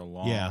dialysis for a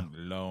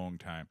long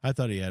time. I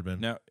thought he had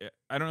been. Now,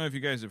 I don't know if you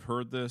guys have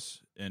heard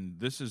this, and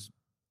this is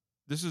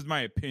my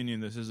opinion.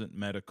 This isn't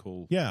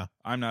medical. Yeah.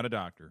 I'm not a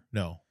doctor.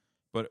 No.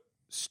 But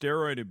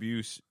steroid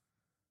abuse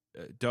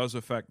does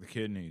affect the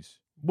kidneys.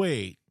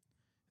 Wait.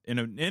 In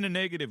a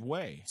negative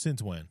way.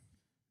 Since when?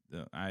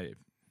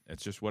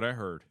 That's just what I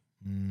heard.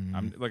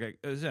 I'm like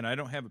I said, I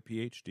don't have a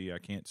PhD. I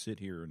can't sit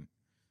here and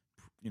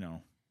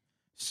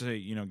say,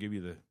 give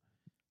you the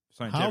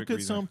scientific How could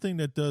reason. something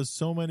that does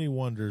so many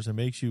wonders and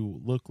makes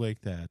you look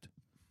like that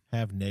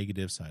have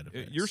negative side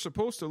effects? You're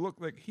supposed to look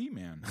like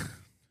He-Man.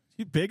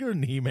 He's bigger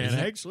than He-Man,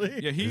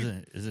 actually. Yeah,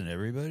 isn't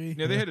everybody?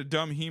 Yeah, they had to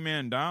dumb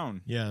He-Man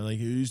down. Yeah, like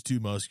he's too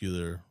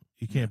muscular.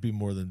 He can't be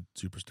more than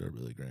Superstar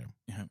Billy Graham.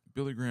 Yeah,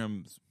 Billy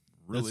Graham's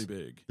really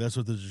big. That's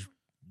what the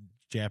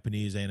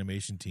Japanese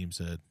animation team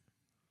said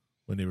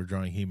when they were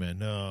drawing He-Man.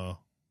 No,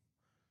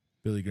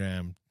 Billy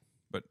Graham.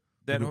 But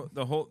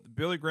the whole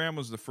Billy Graham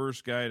was the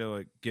first guy to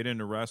like get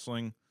into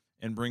wrestling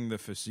and bring the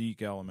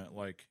physique element,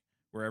 like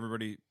where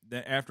everybody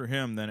after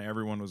him, then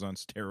everyone was on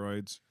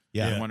steroids.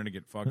 Yeah, and wanted to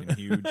get fucking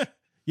huge.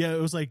 Yeah,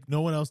 it was like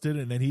no one else did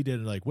it, and then he did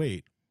it. Like,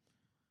 wait,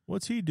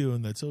 what's he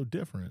doing that's so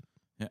different?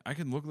 Yeah, I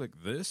can look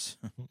like this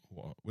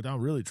without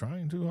really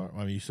trying too hard. I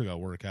mean, you still got to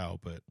work out,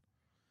 but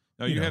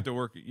no, you have to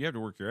work. You have to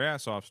work your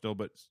ass off still,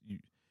 but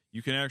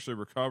you can actually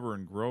recover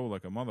and grow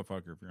like a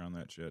motherfucker if you're on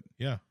that shit.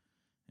 Yeah,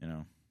 I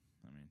mean,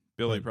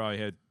 Billy probably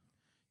had,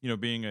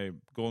 being a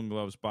Golden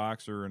Gloves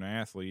boxer and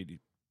athlete,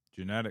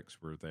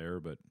 genetics were there,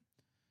 but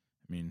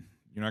I mean,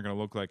 you're not going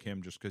to look like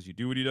him just because you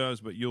do what he does,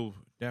 but you'll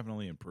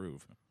definitely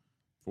improve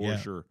for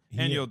sure,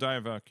 and you'll die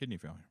of kidney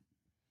failure.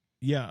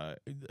 Yeah,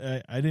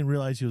 I didn't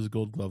realize he was a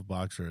Gold Glove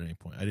boxer at any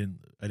point. I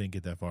didn't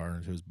get that far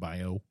into his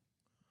bio,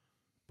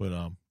 but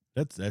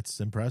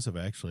that's impressive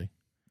actually.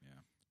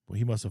 Yeah, well,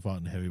 he must have fought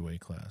in heavyweight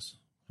class,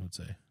 I would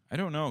say. I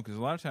don't know, because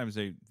a lot of times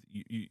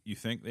you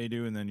think they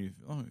do, and then he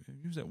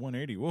was at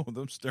 180. Whoa,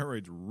 those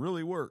steroids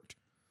really worked.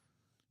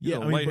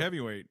 Light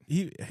heavyweight.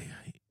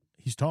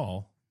 He's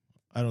tall.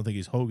 I don't think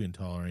he's Hogan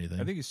tall or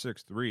anything. I think he's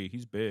 6'3".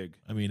 He's big.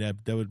 I mean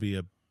that would be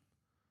a.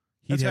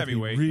 That's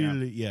heavyweight.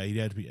 He'd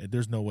have to be.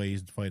 There's no way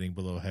he's fighting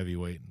below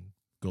heavyweight and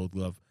Gold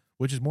Glove,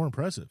 which is more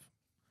impressive.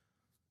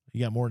 He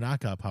got more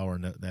knockout power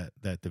in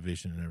that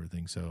division and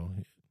everything. So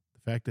the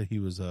fact that he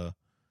was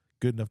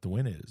good enough to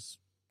win it is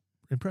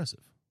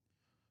impressive.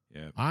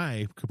 Yeah,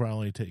 I could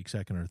probably take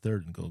second or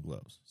third in Gold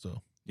Gloves.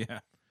 So yeah,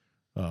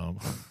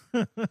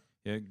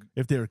 yeah.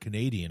 If they were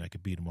Canadian, I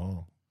could beat them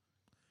all.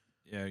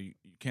 Yeah, you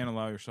can't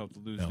allow yourself to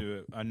lose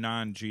to a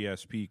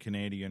non-GSP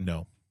Canadian.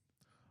 No.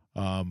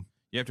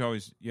 You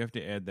have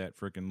to add that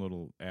freaking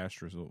little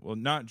asterisk. Well,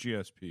 not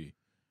GSP,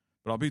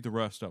 but I'll beat the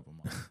rest of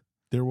them.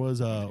 There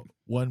was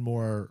one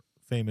more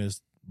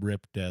famous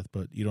Rip death,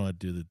 but you don't have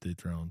to do the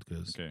dethroned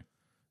because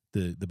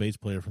the bass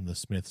player from the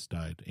Smiths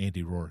died,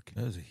 Andy Rourke.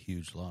 That was a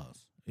huge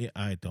loss. Yeah,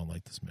 I don't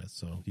like the Smiths,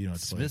 so you don't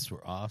have to Smiths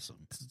were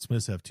awesome.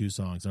 Smiths have 2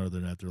 songs. Other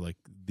than that, they're like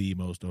the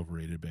most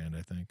overrated band,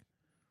 I think.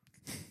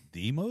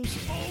 The most?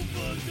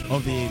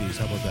 of the 80s.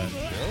 How about that?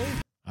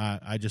 Really?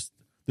 I just,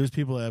 there's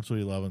people that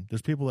absolutely love him.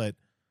 There's people that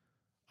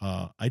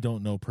I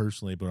don't know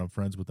personally, but I'm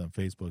friends with on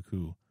Facebook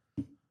who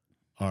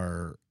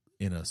are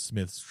in a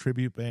Smiths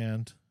tribute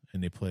band,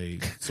 and they play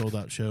sold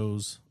out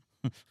shows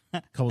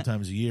a couple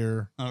times a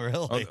year. Oh,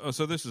 really? Oh,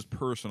 so this is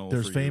personal.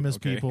 There's for famous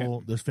you, okay?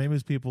 people. There's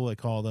famous people that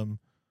call them.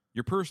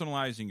 You're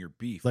personalizing your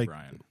beef, Like-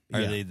 Brian. Are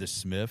yeah. they the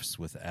Smiths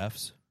with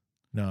F's?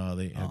 No,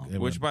 they. Oh. they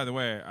Which, wouldn't. by the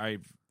way, I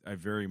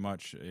very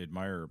much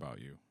admire about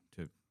you.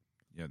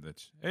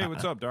 That's hey,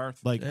 what's up, Darth?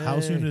 Like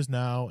How Soon Hey. Is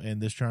Now and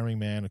This Charming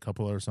Man. A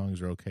couple other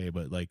songs are okay,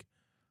 but like,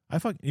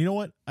 you know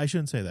what? I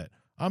shouldn't say that.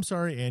 I'm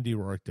sorry, Andy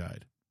Rourke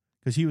died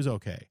because he was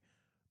okay.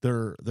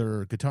 Their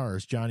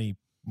guitarist Johnny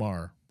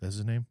Marr, that's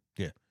his name.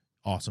 Yeah.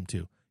 Awesome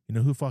too. You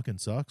know who fucking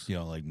sucks? You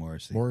don't like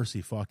Morrissey?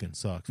 Morrissey fucking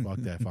sucks. Fuck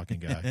that fucking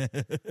guy.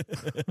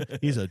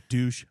 He's a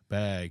douche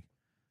bag.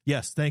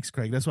 Yes, thanks,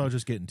 Craig. That's what I was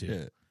just getting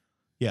to.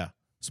 Yeah.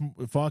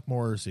 Fuck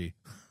Morrissey.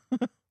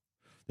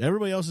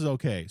 Everybody else is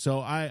okay. So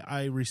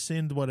I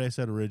rescind what I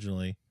said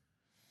originally.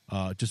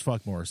 Just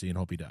fuck Morrissey and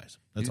hope he dies.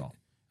 That's all.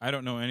 I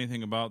don't know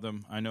anything about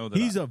them. I know that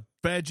He's a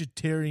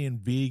vegetarian,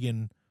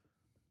 vegan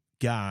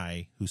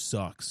guy who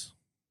sucks.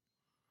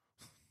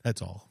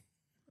 That's all.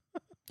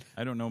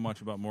 I don't know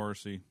much about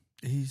Morrissey.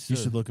 You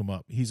should look him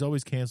up. He's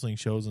always canceling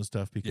shows and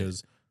stuff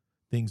because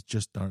things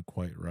just aren't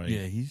quite right.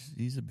 Yeah,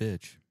 he's a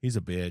bitch. He's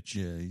a bitch.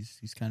 Yeah,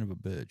 he's kind of a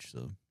bitch.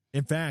 So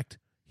In fact,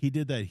 he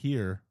did that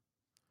here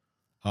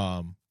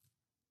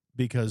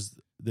because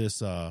this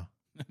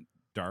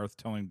Darth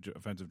telling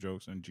offensive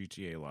jokes in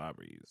GTA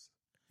lobbies.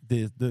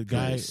 the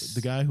guy Chris.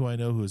 the guy who I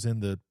know who is in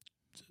the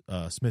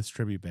Smiths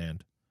tribute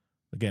band.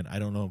 Again, I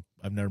don't know.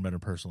 I've never met him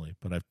personally,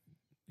 but I've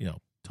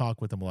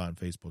talked with him a lot on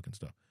Facebook and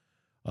stuff.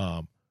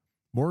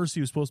 Morrissey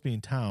was supposed to be in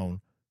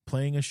town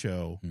playing a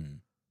show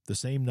the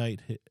same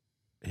night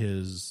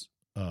his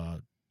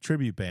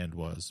tribute band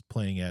was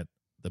playing at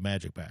the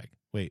Magic Bag.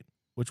 Wait,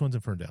 which one's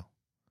in Ferndale?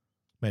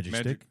 Magic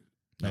Stick?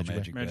 No,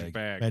 Magic Magic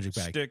Bag. Magic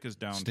Bag. Stick is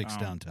downtown. Sticks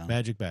downtown.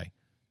 Magic Bag.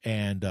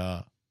 And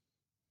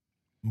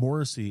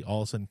Morrissey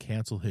all of a sudden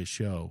canceled his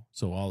show.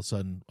 So all of a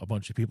sudden, a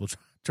bunch of people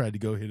tried to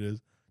go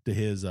to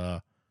his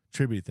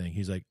tribute thing.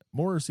 He's like,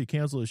 Morrissey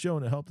canceled his show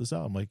and it helped us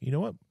out. I'm like, you know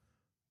what?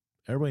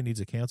 Everybody needs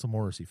to cancel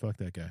Morrissey. Fuck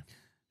that guy.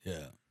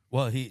 Yeah.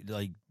 Well,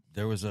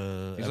 there was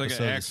a He's like episode an of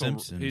The Axel.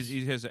 Simpsons.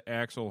 He has an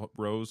Axl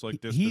Rose like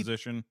He-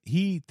 disposition.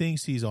 He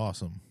thinks he's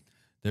awesome,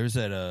 There's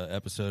that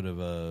episode of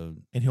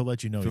and he'll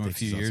let you know from he a thinks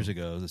few he's years awesome.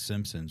 ago, The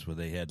Simpsons, where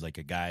they had like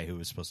a guy who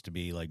was supposed to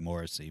be like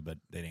Morrissey, but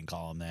they didn't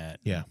call him that.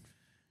 Yeah.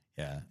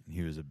 Yeah.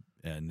 He was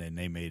and then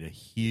they made a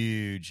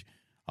huge.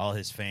 All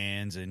his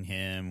fans and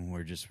him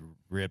were just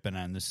ripping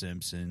on The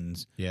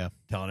Simpsons, Yeah.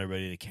 telling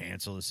everybody to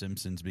cancel The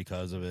Simpsons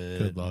because of it.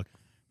 Good luck.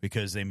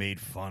 Because they made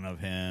fun of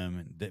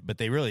him, but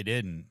they really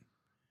didn't.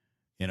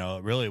 It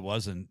really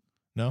wasn't.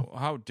 No.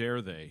 How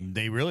dare they?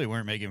 They really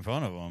weren't making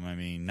fun of him. I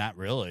mean, not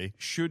really.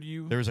 Should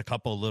you? There was a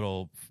couple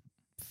little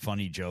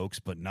funny jokes,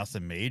 but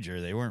nothing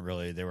major. They weren't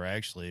really. They were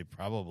actually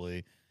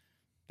probably.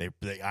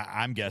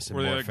 I'm guessing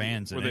Were they more like,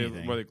 fans were than they,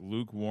 anything. Were like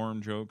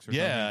lukewarm jokes? Or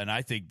Yeah,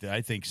 something? and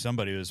I think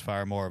somebody was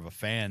far more of a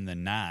fan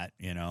than not.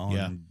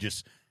 Yeah. And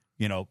just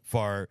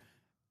for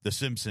The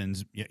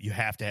Simpsons, you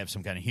have to have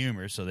some kind of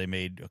humor. So they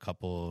made a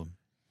couple.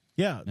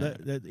 Yeah.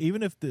 That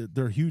even if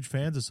they're huge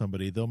fans of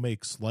somebody, they'll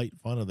make slight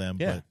fun of them.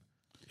 Yeah.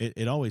 But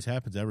it always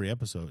happens every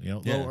episode.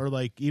 Yeah. Or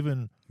like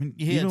even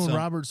He had when some-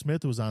 Robert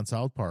Smith was on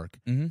South Park,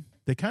 Mhm.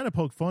 they kind of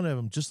poke fun at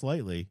him just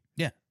slightly.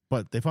 Yeah.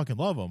 But they fucking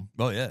love him.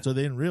 Oh yeah. So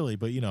they didn't really.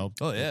 But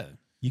Oh yeah.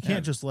 you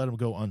can't just let him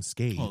go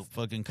unscathed. Well,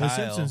 fucking The Kyle.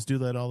 Simpsons do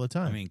that all the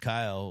time. I mean,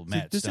 Kyle,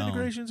 Matt Stone.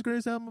 Disintegration's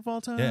greatest album of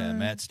all time. Yeah,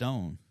 Matt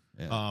Stone.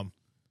 Yeah.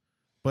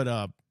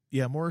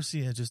 Yeah,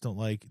 Morrissey I just don't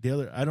like the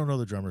other. I don't know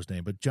the drummer's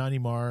name, but Johnny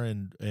Marr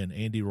and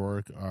Andy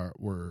Rourke are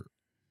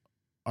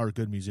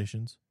good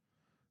musicians.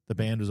 The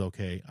band is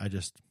okay. I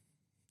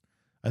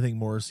think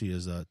Morrissey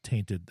has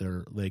tainted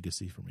their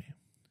legacy for me.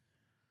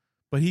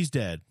 But he's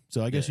dead,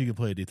 so I guess you can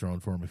play a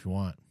Dethroned for him if you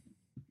want.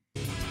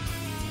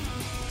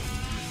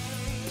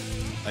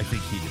 I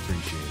think he'd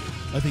appreciate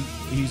it. I think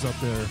he's up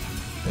there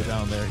or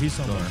down there. He's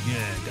somewhere.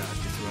 Yeah, God,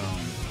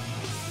 Dethroned.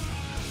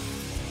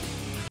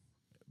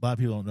 A lot of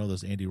people don't know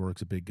this. Andy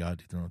Rourke's a big God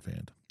Dethroned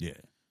fan. Yeah.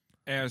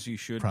 As you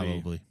should be.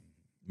 Probably.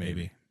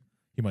 Maybe.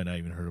 He might not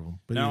even heard of him.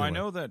 But Now either I way.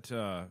 know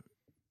that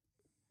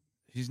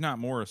he's not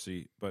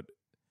Morrissey, but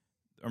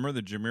I remember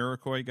the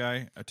Jamiroquai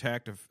guy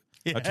attacked a.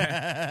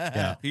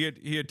 Yeah.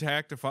 He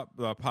attacked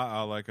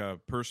like a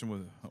person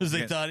with. Because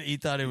he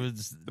thought it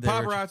was The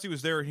paparazzi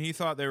was there, and he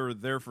thought they were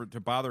there to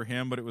bother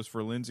him, but it was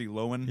for Lindsay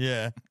Lohan.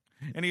 Yeah.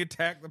 And he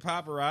attacked the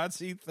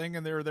paparazzi,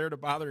 thinking they were there to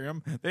bother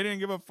him. They didn't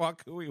give a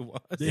fuck who he was.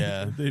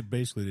 Yeah. They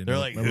basically didn't They're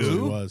know- like, remember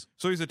who? he was.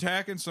 So he's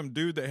attacking some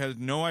dude that has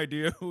no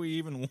idea who he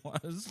even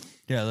was.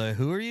 Yeah, like,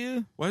 who are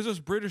you? Why is this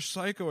British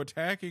psycho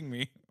attacking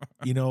me?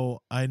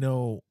 I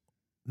know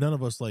none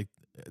of us like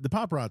the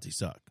paparazzi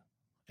suck,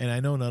 and I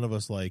know none of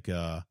us like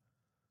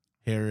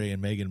Harry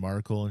and Meghan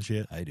Markle and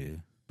shit. I do.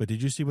 But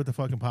did you see what the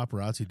fucking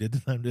paparazzi did to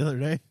them the other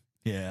day?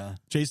 Yeah.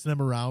 chasing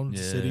them around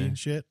the city and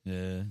shit.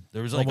 Yeah.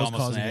 There was like Almost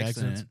almost an causing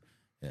accident.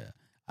 Yeah.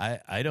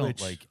 I don't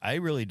Which- I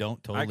really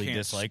don't totally can't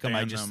dislike them.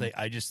 stand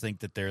I just think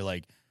that they're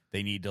like,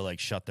 they need to like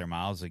shut their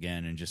mouths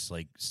again and just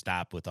like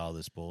stop with all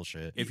this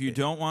bullshit. If you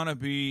don't want to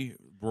be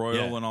royal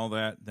Yeah. and all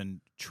that, then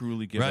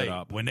truly give right. it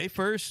up. When they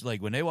first,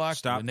 like when they walked,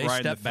 Stop when they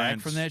riding stepped the back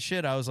fence. from that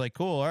shit, I was like,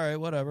 cool, all right,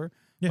 whatever.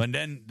 Yeah. But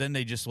then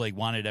they just like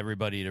wanted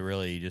everybody to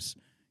really just,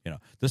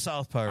 the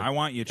South Park. I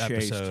want you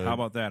chased. episode- How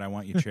about that? I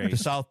want you the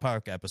chased. South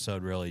Park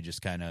episode really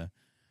just kind of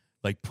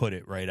like put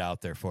it right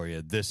out there for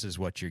you. This is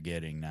what you're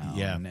getting now.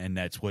 Yeah. And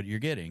that's what you're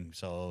getting.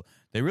 So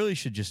they really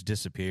should just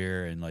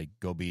disappear and like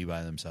go be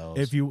by themselves.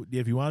 If you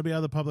want to be out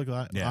of the public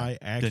eye, then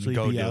actually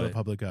go be do out of it. the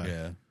public eye.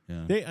 Yeah.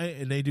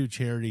 Yeah. They do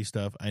charity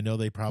stuff. I know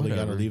they probably got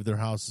to Whatever. leave their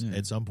house Yeah.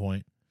 at some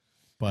point,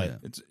 but Yeah.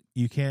 It's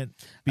you can't.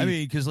 Be, I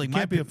mean, because like you my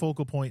can't be a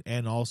focal point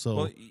and also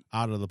Well,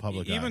 out of the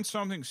public eye. even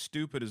something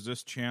stupid as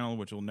this channel,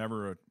 which will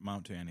never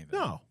amount to anything.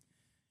 No,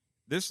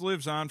 This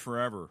lives on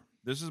forever.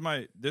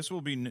 This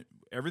will be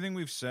everything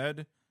we've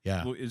said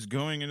yeah. is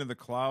going into the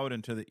cloud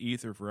and to the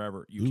ether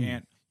forever. You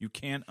Ooh.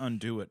 can't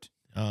undo it.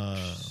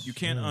 You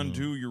can't oh.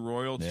 undo your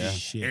royalty, Yeah.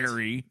 Shit.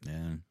 Harry. Yeah.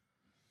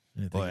 I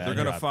didn't Boy, think- They're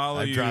gonna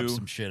follow I dropped you.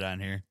 some shit on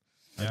here.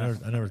 I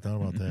never thought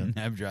about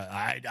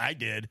that. I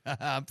did.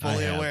 I'm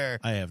fully aware.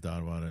 I have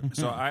thought about it.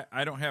 So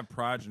I don't have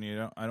progeny.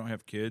 I don't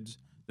have kids.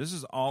 This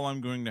is all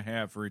I'm going to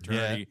have for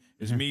eternity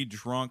is me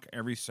drunk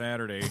every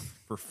Saturday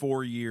for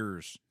 4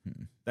 years.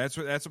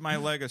 That's my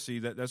legacy.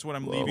 That's what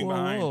I'm leaving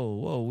behind.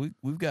 Whoa.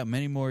 We've got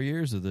many more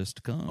years of this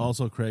to come.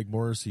 Also, Craig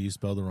Morrissey, you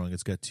spelled it wrong.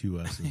 It's got 2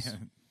 S's.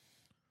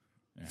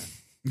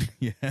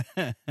 yeah.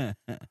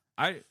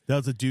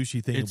 That's a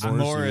douchey thing. It's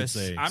Morrissey Morris.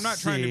 would say. I'm not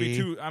trying to be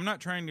See? too. I'm not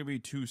trying to be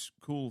too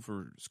cool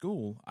for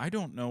school. I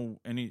don't know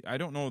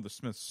the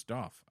Smiths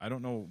stuff. I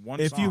don't know one.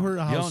 If song. you heard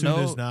You How don't Soon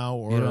know- Is Now,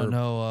 or You don't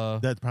know.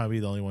 that's probably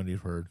the only one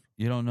you've heard.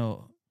 You don't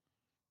know.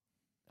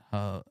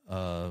 How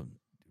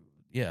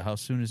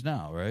soon is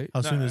now, right?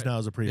 How No, Soon Is Now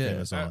is a pretty Yeah.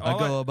 famous song. I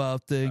go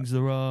about things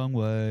the wrong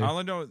way. all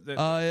I know that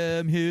I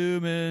am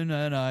human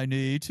and I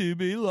need to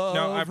be loved.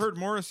 no, I've heard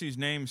Morrissey's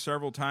name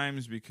several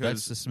times that's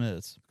because the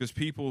Smiths.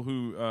 people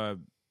who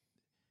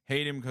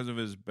hate him because of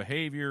his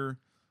behavior,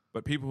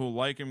 but people who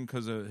like him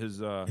because of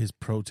His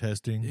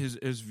protesting.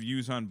 his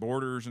views on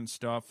borders and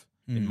stuff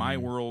in my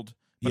world.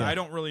 But Yeah. I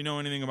don't really know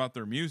anything about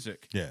their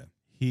music. Yeah.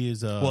 He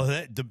is. Well,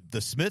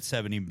 the Smiths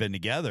haven't even been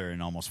together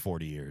in almost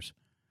 40 years.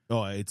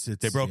 It's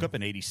They broke up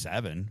in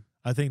 '87.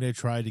 I think they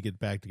tried to get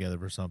back together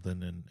for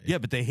something, and Yeah,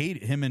 but they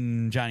hate him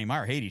and Johnny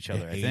Marr hate each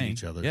other. They hate I think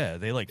each other. Yeah,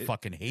 they like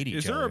fucking hate each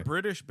Is other. there a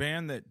British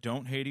band that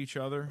don't hate each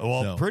other?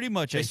 Well, No. pretty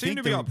much. They I seem think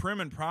to be the- all prim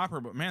and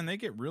proper, but man, they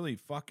get really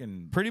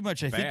fucking. Pretty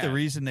much, I think the bad.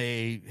 reason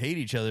they hate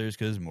each other is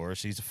because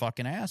Morrissey's a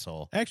fucking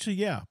asshole. actually,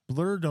 yeah,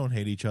 Blur don't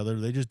hate each other.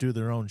 They just do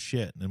their own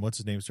shit. And what's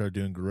his name started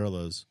doing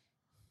Gorillas,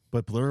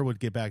 but Blur would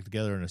get back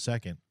together in a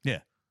second. Yeah.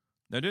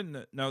 Now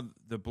didn't now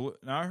the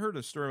now I heard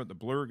a story about the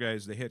Blur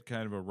guys. They had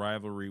kind of a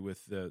rivalry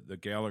with the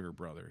Gallagher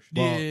brothers.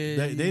 Well,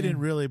 Yeah. they didn't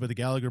really, but the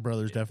Gallagher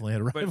brothers definitely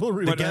had a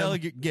rivalry. The with them.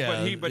 Gallagher,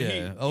 yeah, but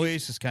he-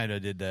 Oasis kind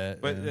of did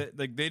that. But yeah.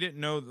 like they didn't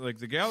know like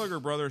the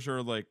Gallagher brothers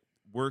are like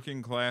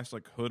working class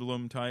like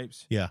hoodlum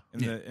types, Yeah,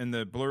 and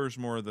the Blur's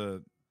more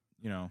the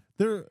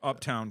they're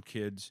uptown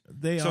kids.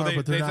 they So are,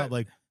 but they're they not thought-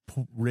 like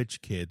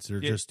rich kids.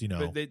 They're Yeah, just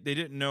But they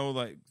didn't know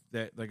like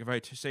that. Like if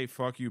I say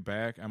 "fuck you"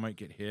 back, I might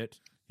get hit.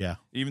 yeah.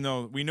 Even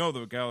though we know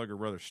the Gallagher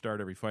brothers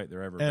start every fight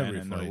they're ever Every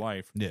been in their fight.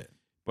 life. yeah.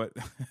 But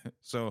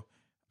so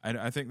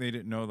I think they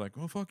didn't know like,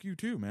 well, fuck you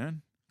too,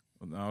 man.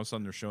 Well, all of a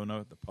sudden they're showing up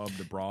at the pub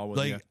to brawl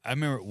with you. Like I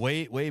remember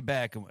way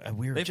back,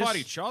 we were They just, fought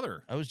each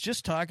other. I was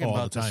just talking All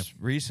about the this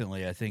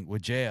recently. I think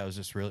with Jay, I was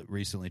just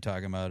recently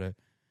talking about it.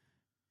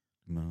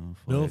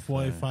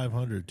 Milfoy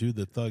 500, do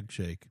the thug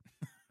shake.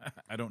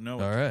 I don't know.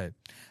 All right.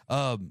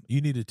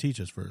 You need to teach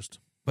us first.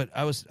 But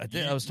I was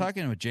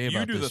talking with Jay you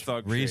about do the this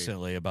thug shake.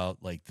 recently about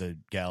like the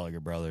Gallagher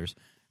brothers,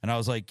 and I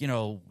was like,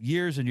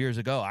 years and years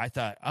ago, I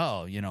thought,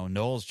 oh,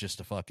 Noel's just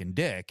a fucking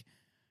dick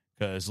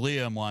because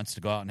Liam wants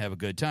to go out and have a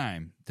good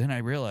time. Then I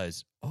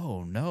realized,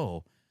 oh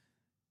no,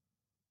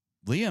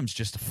 Liam's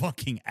just a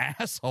fucking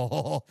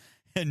asshole.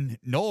 And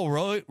Noel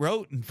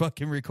wrote and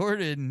fucking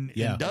recorded and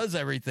does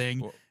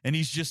everything, Well- and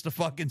he's just a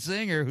fucking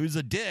singer who's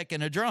a dick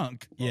and a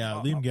drunk. Yeah,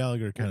 Liam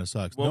Gallagher kind of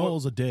sucks. well,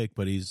 Noel's a dick,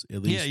 but he's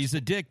at least Yeah, he's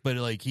a dick, but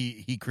like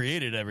he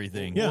created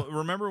everything. Yeah. Well,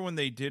 remember when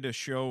they did a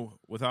show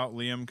without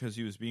Liam because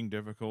he was being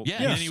difficult? Yeah,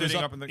 and and then he he was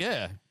sitting up- up in the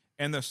yeah.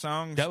 and the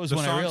songs That was the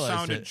when I songs realized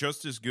sounded it.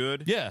 just as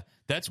good. Yeah,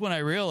 that's when I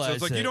realized. So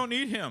it's like that- you don't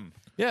need him.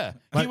 Yeah,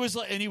 But- he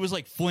was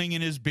like flinging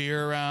his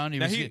beer around. He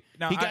Now was he-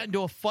 now he got I-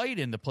 into a fight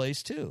in the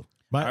place too.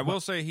 I will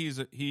say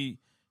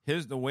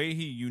the way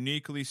he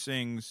uniquely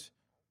sings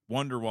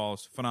Wonderwall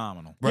is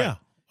phenomenal. Yeah.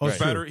 Oh, Right.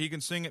 sure. Better, he can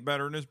sing it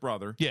better than his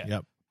brother. Yeah,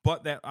 Yep.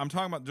 But that I'm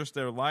talking about just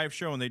their live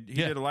show, and he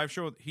Yeah. did a live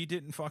show. He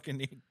didn't fucking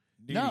need.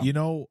 No. You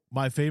know,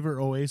 my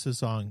favorite Oasis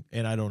song,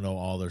 and I don't know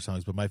all their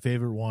songs, but my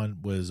favorite one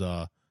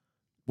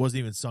wasn't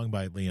even sung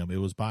by Liam. It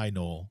was by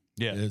Noel.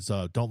 Yeah. It's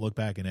 "Don't Look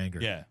Back in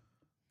Anger." yeah.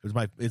 It was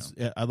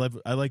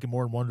I like it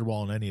more in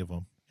Wonderwall than any of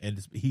them. and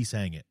he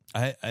sang it.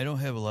 I don't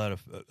have a lot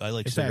of. I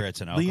like In cigarettes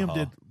fact, and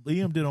alcohol.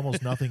 Liam did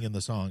almost nothing in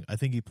the song. I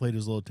think he played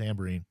his little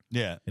tambourine,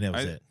 Yeah, and that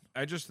was it.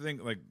 I just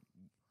think like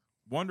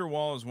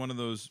Wonderwall is one of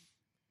those,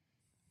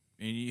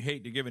 and you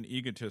hate to give an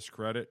egotist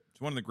credit. It's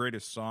one of the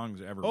greatest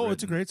songs ever. Oh,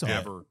 it's a written, great song.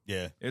 ever.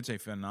 yeah. It's a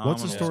phenomenal.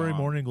 What's the story? Song.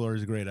 Morning Glory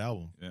is a great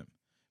album. Yeah,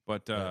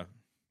 but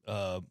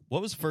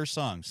What was the first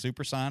song?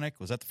 Supersonic?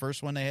 Was that the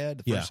first one they had?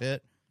 The first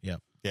hit? Yeah.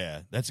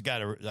 Yeah, that's got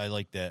to. I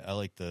like that. I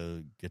like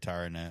the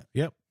guitar in that.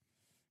 Yep.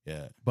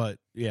 Yeah, But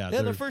yeah, yeah.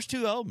 The they're- first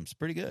two albums,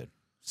 pretty good.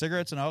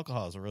 Cigarettes and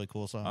Alcohol is a really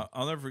cool song.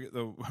 I'll never forget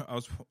though. I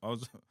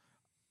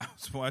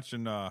was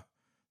watching.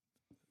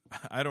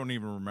 I don't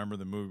even remember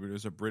the movie, but it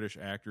was a British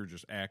actor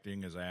just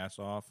acting his ass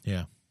off.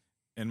 yeah.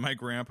 And my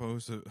grandpa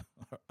was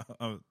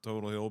a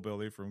total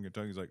hillbilly from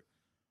Kentucky. He's like,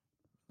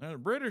 "The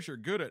British are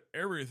good at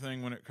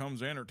everything when it comes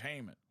to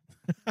entertainment."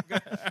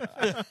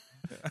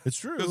 It's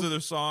true. Because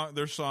of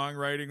their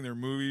songwriting, their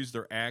movies,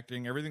 their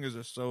acting, everything is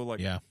just so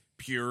like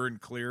pure and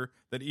clear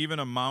that even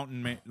a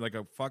mountain man, like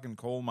a fucking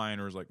coal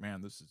miner is like,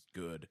 man, this is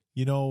good.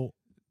 You know,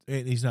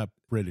 and he's not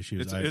British. He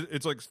was,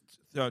 It's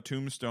like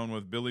Tombstone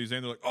with Billy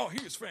Zane. They're like, oh,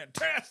 he is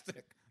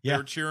fantastic. Yeah.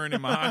 They're cheering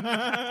him on.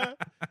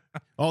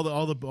 all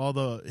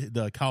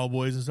the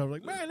cowboys and stuff are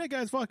like, man, that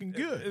guy's fucking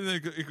good. And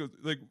then he goes,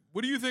 like,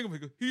 what do you think of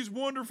him? He goes, he's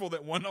wonderful.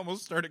 That one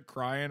almost started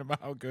crying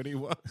about how good he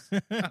was.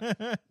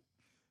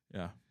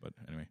 Yeah, but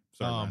anyway,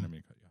 sorry, Ryan, I didn't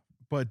mean to cut you off.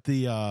 But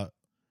the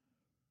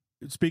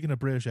speaking of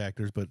British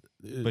actors, but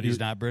he's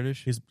not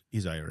British.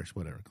 He's Irish,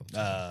 whatever.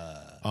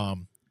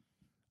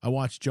 I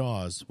watched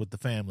Jaws with the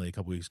family a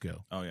couple weeks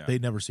ago. Oh yeah,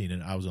 They'd never seen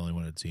it. I was the only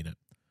one that had seen it.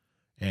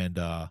 And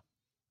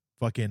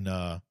fucking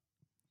the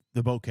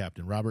boat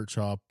captain, Robert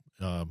Shaw.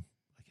 I can't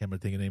remember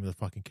the name of the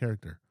fucking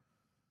character.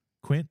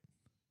 Quint,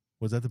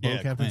 was that the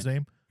boat captain's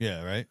name?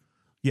 Yeah, right.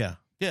 Yeah.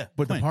 Yeah,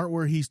 But Quint. the part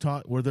where he's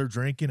taught, where they're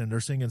drinking and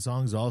they're singing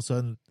songs, all of a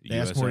sudden they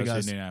ask him where he USS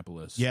goes.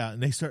 Indianapolis. Yeah,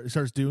 and they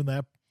starts doing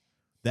that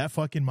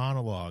fucking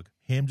monologue.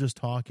 Him just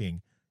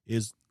talking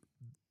is.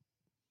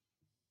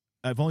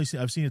 I've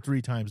seen it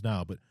 3 times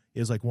now, but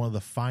is like one of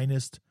the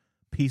finest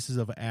pieces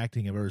of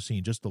acting I've ever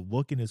seen. Just the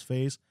look in his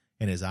face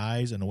and his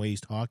eyes and the way he's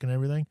talking and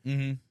everything.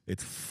 Mm-hmm.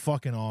 It's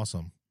fucking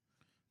awesome.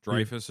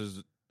 Dreyfus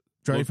is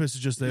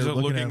just there he's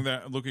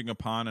looking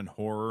upon in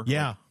horror.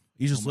 Yeah,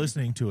 he's just Oh my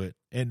listening to it.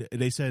 And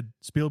they said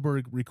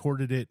Spielberg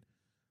recorded it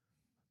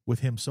with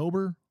him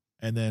sober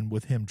and then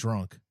with him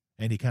drunk,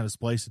 and he kind of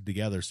spliced it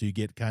together, so you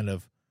get kind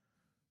of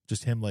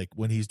just him like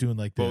when he's doing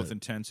like both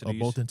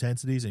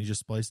intensities, and he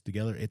just spliced it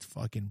together. It's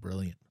fucking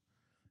brilliant.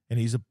 And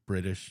he's a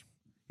British.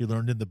 He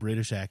learned in the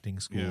British acting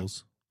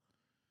schools.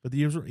 But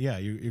your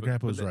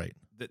grandpa was right.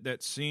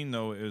 That scene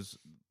though is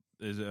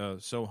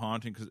so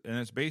haunting and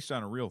it's based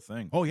on a real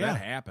thing. Oh yeah,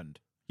 that happened.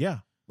 Yeah,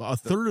 a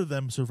third of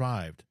them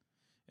survived.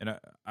 And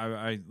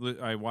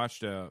I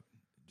watched a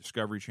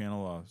Discovery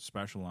Channel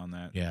special on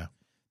that. Yeah,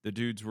 the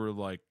dudes were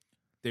like,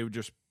 they would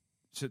just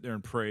sit there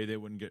and pray they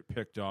wouldn't get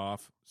picked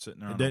off, sitting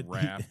there on a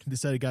raft. They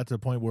said it got to the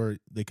point where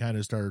they kind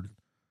of started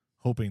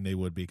hoping they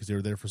would be because they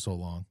were there for so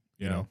long.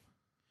 You know,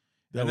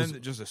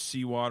 then just the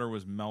seawater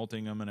was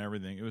melting them and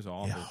everything. It was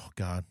awful. Yeah, oh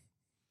God,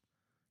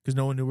 because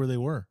no one knew where they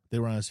were. They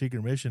were on a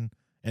secret mission,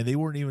 and they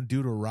weren't even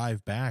due to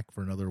arrive back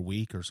for another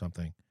week or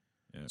something.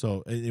 Yeah.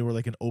 So they were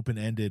like an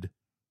open-ended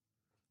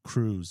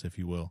cruise, if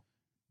you will.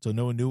 So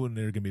no one knew when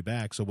they were going to be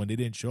back. So when they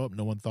didn't show up,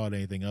 no one thought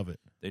anything of it.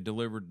 They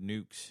delivered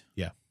nukes.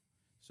 Yeah.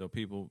 So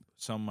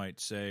some might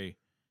say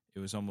it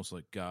was almost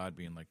like God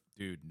being like,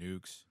 dude,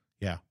 nukes.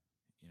 Yeah.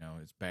 You know,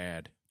 it's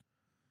bad.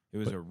 It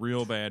was a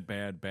real bad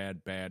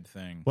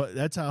thing. But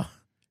that's how,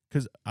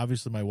 because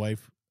obviously my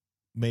wife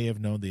may have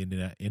known the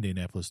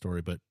Indianapolis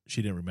story, but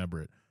she didn't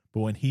remember it.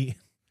 But when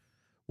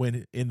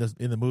in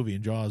the movie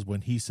in Jaws,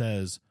 when he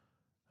says,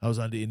 I was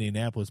on to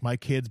Indianapolis, my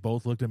kids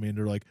both looked at me and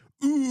they're like,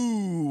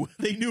 ooh,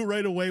 they knew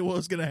right away what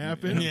was going to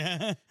happen.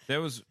 Yeah.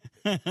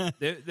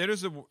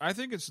 I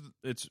think it's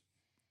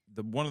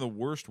one of the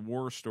worst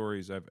war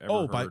stories I've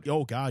ever heard.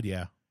 Oh God,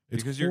 yeah.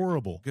 It's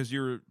horrible. Because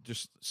you're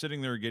just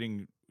sitting there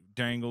getting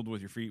dangled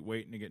with your feet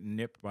waiting to get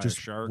nipped by just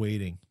a shark.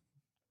 Waiting.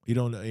 You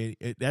don't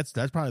that's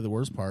probably the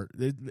worst part.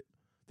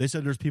 They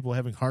said there's people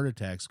having heart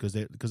attacks because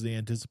of the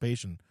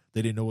anticipation.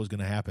 They didn't know what was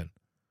going to happen.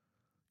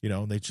 You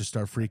know, and they just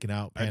start freaking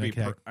out, panic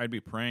attack. I'd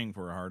be praying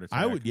for a heart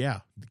attack. I would, yeah.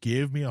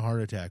 Give me a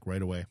heart attack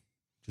right away.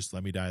 Just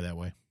let me die that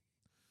way.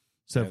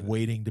 Instead of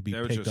waiting to be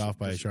picked off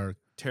by a shark.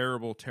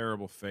 Terrible,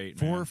 terrible fate.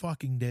 4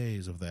 fucking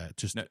days of that.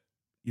 Just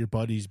your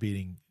buddies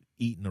being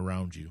eaten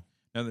around you.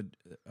 Now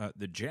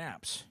the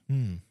Japs,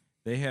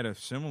 they had a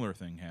similar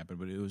thing happen,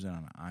 but it was on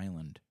an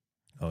island.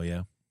 Oh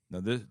yeah.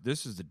 Now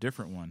this is the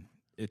different one.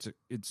 It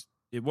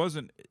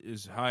wasn't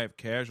as high of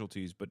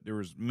casualties, but there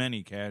was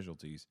many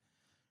casualties.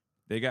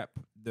 They got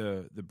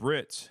the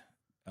Brits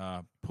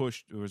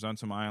pushed. It was on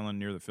some island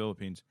near the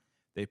Philippines.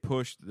 They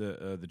pushed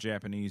the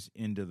Japanese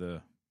into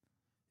the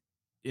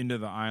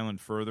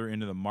island further,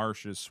 into the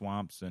marshes,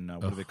 swamps, and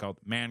what do they call it?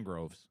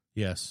 Mangroves.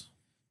 Yes.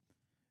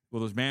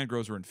 Well, those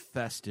mangroves were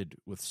infested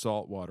with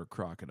saltwater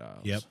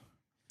crocodiles. Yep.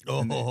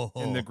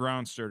 And the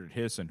ground started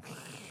hissing.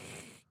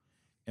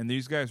 and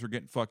these guys were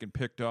getting fucking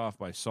picked off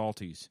by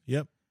salties,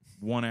 Yep.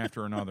 one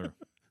after another.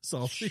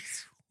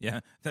 Salties.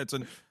 Yeah,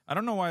 I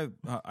don't know why.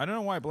 I don't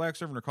know why Black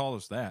Servant are called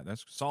us that.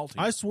 That's salty.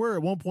 I swear,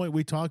 at one point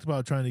we talked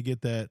about trying to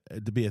get that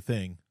to be a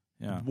thing.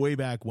 Yeah. Way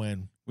back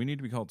when. We need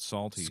to be called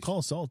salties. It's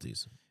called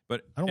salties.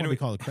 But I don't anyway, want to be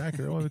called a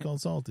cracker. I want to be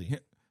called salty.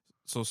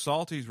 So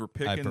salties were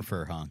picking. I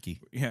prefer honky.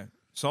 Yeah,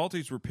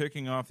 salties were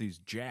picking off these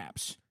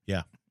Japs.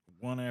 Yeah.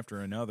 One after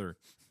another,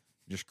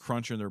 just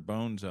crunching their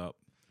bones up,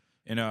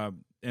 and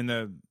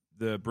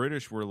the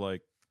British were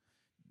like,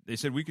 they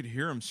said we could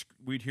hear them.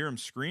 We'd hear them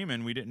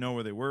screaming. We didn't know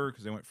where they were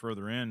because they went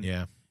further in.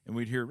 Yeah. And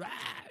we'd hear, "Rah!"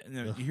 And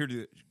then you hear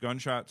the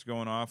gunshots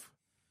going off.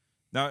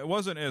 Now it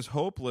wasn't as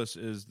hopeless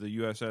as the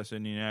USS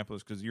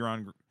Indianapolis because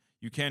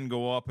you can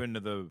go up into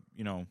the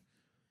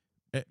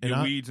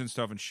the weeds and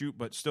stuff and shoot,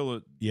 but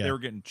still they were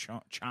getting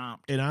chomped.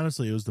 And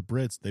honestly, it was the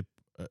Brits.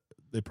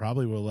 They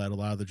probably would have let a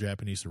lot of the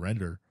Japanese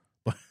surrender,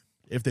 but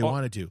if they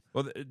wanted to.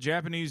 Well, the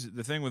Japanese,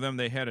 the thing with them,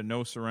 they had a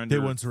no surrender. They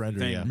wouldn't surrender.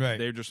 Thing. Yeah, right.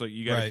 They're just like,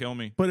 you got to Right. kill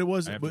me. but it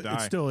wasn't. I have But to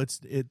die. it's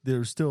still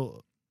there's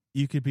still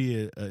you could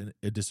be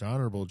a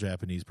dishonorable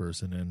Japanese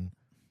person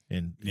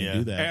and Yeah.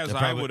 do that. As That I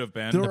probably- would have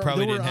been. There That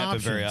probably were didn't happen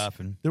very options.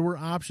 often. There were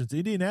options. The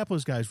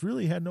Indianapolis guys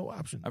really had no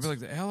options. I feel like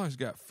the Allies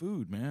got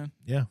food, man.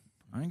 Yeah.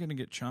 I ain't gonna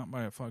get chomped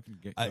by a fucking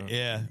get.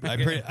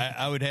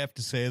 I would have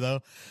to say though,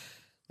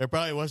 there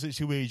probably wasn't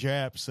too many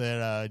Japs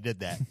that did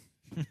that.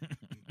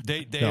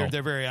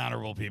 They're very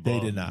honorable people. They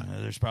did not.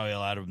 There's probably a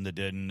lot of them that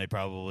didn't. They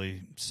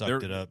probably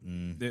sucked it up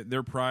and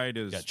Their pride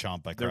is got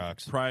chomped by their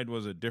crocs. pride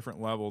was a different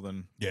level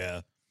than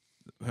Yeah,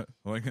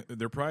 like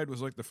their pride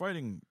was like the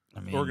fighting I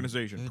mean,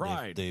 organization. dude,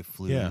 Pride. They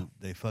flew. Yeah.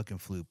 They fucking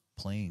flew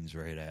planes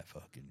right at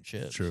fucking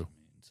ships. True. I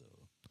mean, so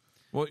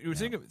Well, you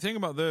think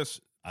about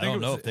this. I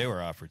don't know if they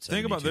were offered.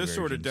 Think about 72 this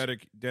sort of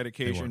versions.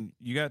 dedication.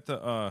 You got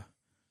the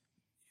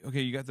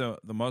you got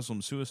the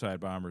Muslim suicide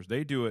bombers.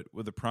 They do it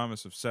with the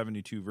promise of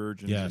 72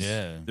 virgins. Yes.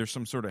 Yeah. There's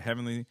some sort of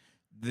heavenly.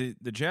 The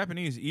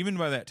Japanese, even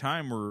by that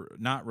time, were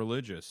not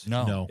religious.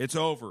 No. It's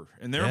over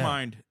in their Yeah.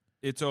 mind.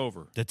 It's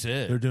over. That's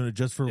it. They're doing it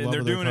just for And love they're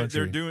of their doing it. country.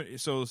 They're doing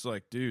it. So it's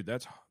like, dude,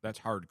 that's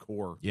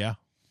hardcore. Yeah.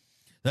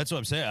 That's what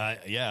I'm saying.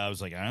 I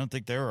was like, I don't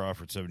think they were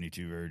offered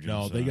 72 virgins.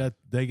 No,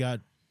 they got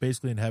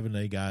basically in heaven.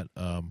 They got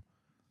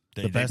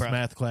the best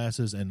math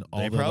classes and all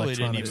They the probably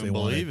didn't electronics even they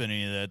wanted. believe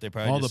any of that. They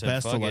probably All the just said,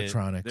 best "Fuck it."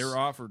 electronics. They were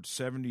offered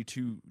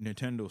 72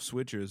 Nintendo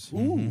Switches.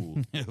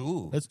 Ooh,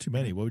 Ooh. that's too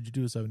many. What would you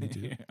do with 72?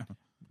 Yeah.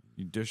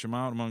 You dish them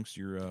out amongst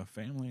your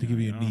family. To give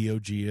you a know? Neo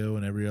Geo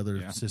and every other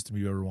Yeah. system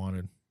you ever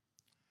wanted.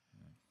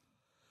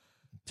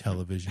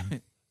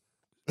 Television.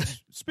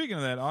 Speaking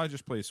of that, I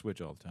just play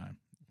Switch all the time.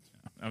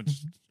 I'm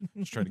just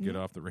trying to get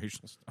off the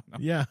racial stuff. No.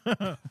 Yeah.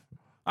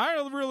 I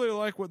really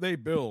like what they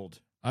build.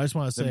 I just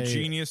want to Them say,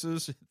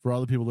 geniuses. for all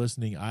the people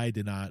listening, I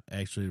did not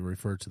actually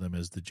refer to them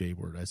as the J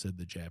word. I said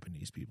the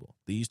Japanese people.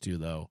 These two,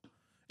 though.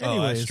 Oh, I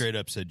Anyways, straight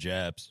up said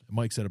Japs.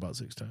 Mike said about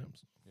 6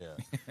 times. Yeah.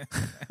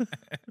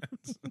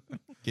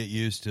 Get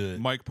used to it.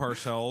 Mike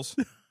Parcells.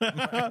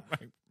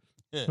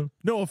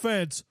 No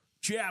offense.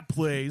 Jap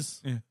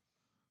plays. Yeah.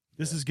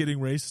 This is getting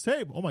racist.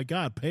 Hey, oh my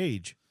God,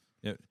 Paige.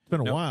 Yeah. It's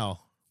been a No.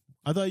 while.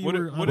 I thought you What-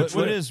 were what- on what- a what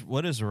trip.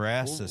 What is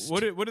racist?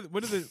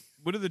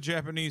 What do the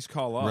Japanese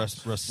call us?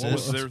 Racist. What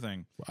was their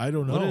thing? I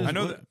don't know. What is- I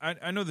know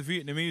I know the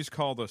Vietnamese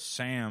call us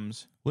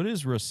Sams. What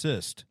is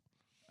racist?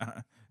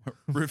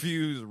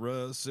 Refuse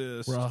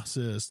racist.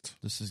 Racist.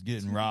 This is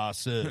getting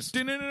racist.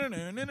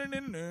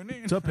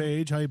 What's up,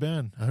 Paige? How you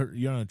been? I heard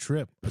you're on a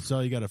trip. I saw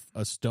you got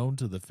a stone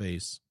to the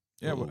face.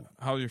 Yeah,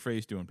 how's your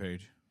face doing,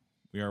 Paige?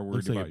 We are worried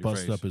Looks like about it your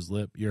busted face. up his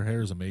lip. Your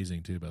hair is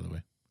amazing too, by the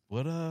way.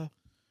 What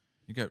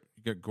You got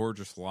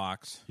gorgeous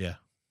locks. Yeah.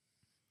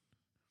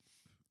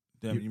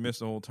 Damn, you missed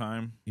the whole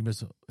time. You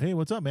missed. Hey,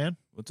 what's up, man?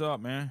 What's up,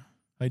 man?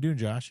 How you doing,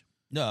 Josh?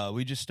 No,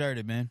 we just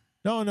started, man.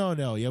 No.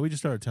 Yeah, we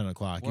just started at 10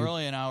 o'clock. We're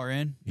only an hour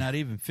in. Not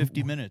even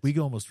 50 minutes. We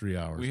go almost 3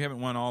 hours. We haven't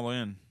went all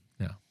in.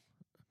 Yeah.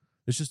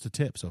 It's just a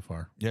tip so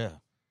far. Yeah.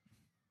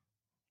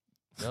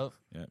 Yep.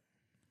 Yeah.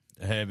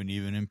 I haven't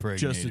even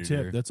impregnated Just a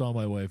tip. her. That's all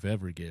my wife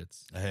ever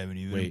gets. I haven't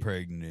even Wait.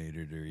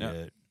 impregnated her Yeah.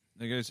 yet.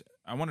 Hey guys,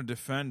 I want to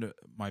defend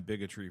my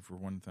bigotry for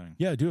one thing.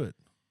 Yeah, do it.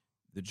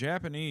 The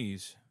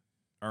Japanese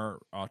are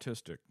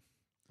autistic,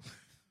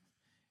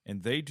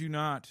 and they do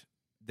not.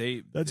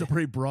 That's a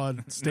pretty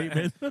broad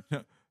statement.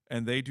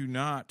 And they do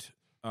not.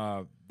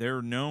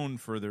 They're known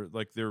for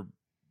their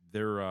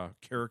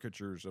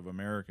caricatures of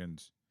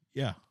Americans,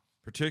 Yeah.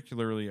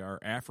 particularly our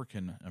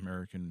African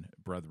American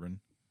brethren.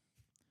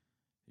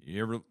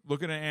 You ever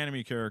look at an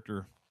anime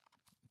character?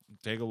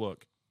 Take a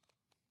look.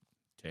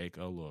 Take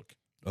a look.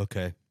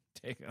 Okay.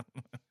 Take a.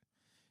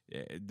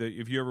 Yeah,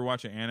 if you ever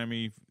watch an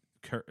anime,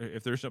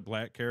 if there's a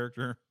black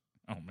character,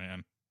 oh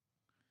man,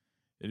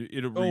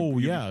 it'll.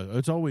 Yeah.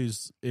 It's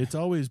always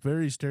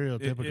very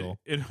stereotypical.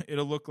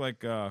 It'll look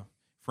like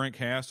Frank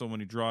Hassel when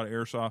he draw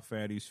Airsoft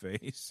Fatty's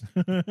face.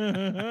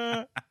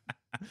 That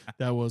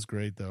was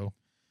great though.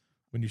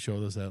 When you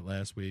showed us that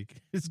last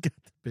week, it's got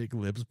the big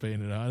lips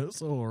painted on. It was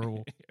so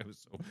horrible. It was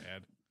so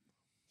bad.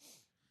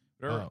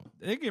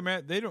 They get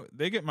mad.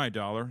 They get my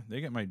dollar.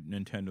 They get my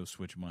Nintendo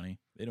Switch money.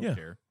 They don't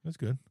care. That's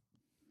good.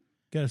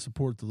 Got to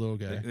support the little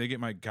guy. They get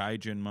my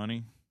gaijin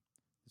money.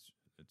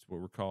 It's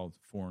what we're called,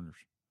 foreigners.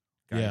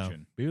 Gaijin. Yeah,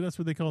 maybe that's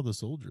what they call the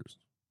soldiers.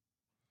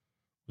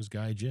 Was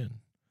gaijin.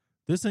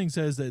 This thing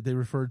says that they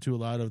referred to a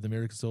lot of the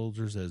American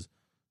soldiers as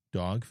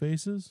dog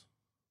faces.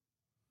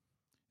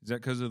 Is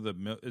that because of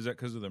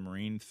the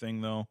Marine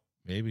thing though?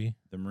 Maybe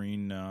the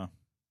Marine,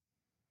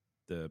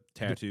 the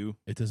tattoo.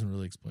 It doesn't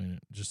really explain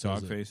it. It just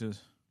dog says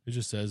faces. It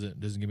just says it. It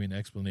doesn't give me an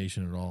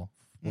explanation at all.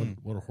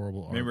 What a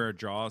horrible art. Maybe our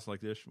jaws like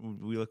this.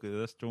 We look at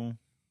this to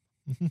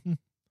them.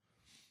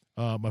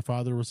 My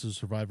father was a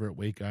survivor at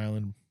Wake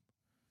Island.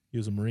 He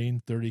was a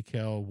Marine, 30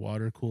 cal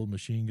water cooled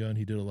machine gun.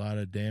 He did a lot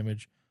of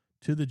damage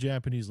to the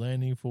Japanese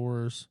landing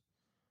force.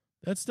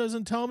 That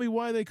doesn't tell me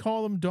why they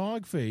call him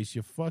Dogface.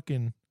 You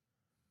fucking.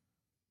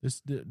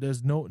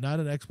 There's not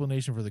an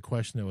explanation for the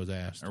question that was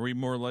asked. Are we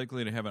more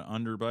likely to have an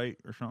underbite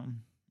or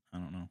something? I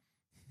don't know.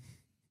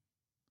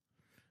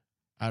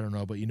 I don't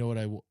know, but you know what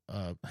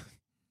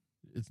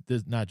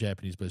it's not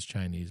Japanese, but it's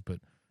Chinese. But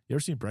you ever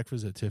seen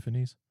Breakfast at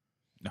Tiffany's?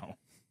 No.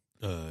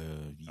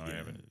 I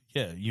haven't.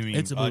 Yeah, you mean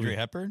It's a Audrey movie.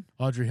 Hepburn?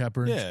 Audrey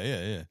Hepburn.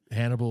 Yeah.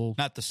 Hannibal.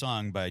 Not the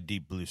song by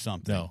Deep Blue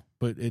something. No,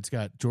 but it's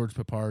got George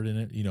Peppard in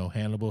it. You know,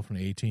 Hannibal from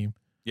the A-Team.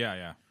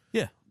 Yeah.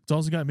 It's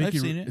also got Mickey.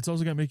 I've seen it. It's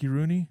also got Mickey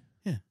Rooney.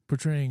 Yeah.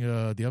 Portraying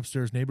the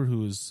upstairs neighbor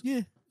who is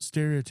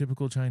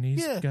stereotypical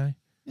Chinese guy.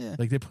 Yeah.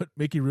 Like they put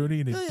Mickey Rooney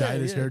and he dyed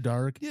his hair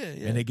dark. Yeah.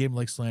 And they gave him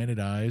like slanted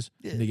eyes.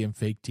 Yeah. And they gave him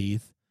fake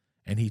teeth.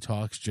 And he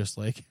talks just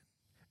like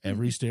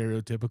every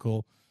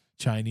stereotypical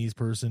Chinese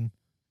person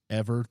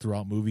ever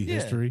throughout movie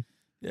history.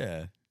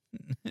 Yeah.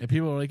 And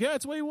people are like, yeah,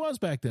 that's the way he was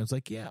back then. It's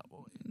like, yeah,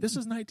 this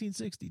is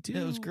 1962.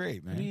 It was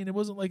great, man. I mean, it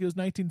wasn't like it was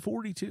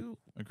 1942.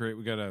 Great.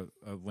 We got a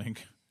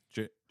link.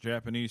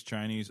 Japanese,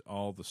 Chinese,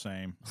 all the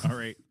same. All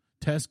right.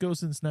 Tesco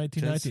since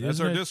 1919. That's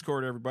our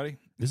Discord, everybody.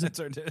 That's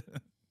our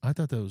I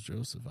thought that was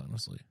Joseph,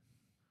 honestly.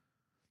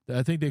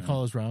 I think they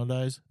call us Round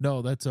Eyes.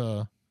 No, that's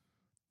the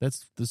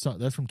song.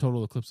 That's from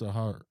Total Eclipse of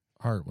the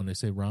Heart when they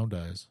say Round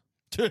Eyes.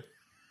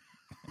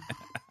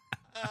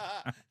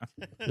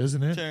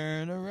 Isn't it?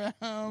 Turn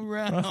around,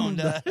 round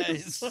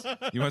eyes.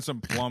 You want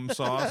some plum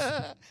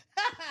sauce?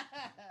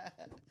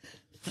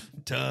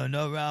 Turn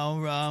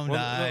around, round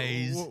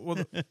eyes.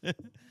 It's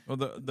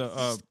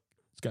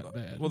got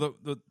bad. Well,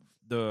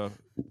 the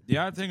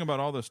odd thing about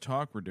all this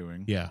talk we're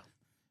doing,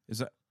 is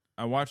that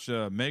I watched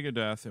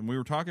Megadeth, and we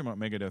were talking about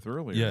Megadeth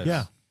earlier. Yes.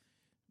 Yeah.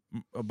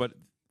 But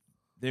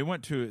they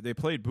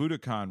played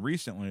Budokan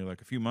recently,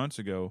 like a few months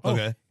ago.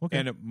 Okay.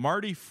 And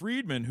Marty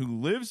Friedman, who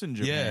lives in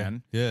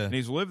Japan, and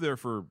he's lived there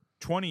for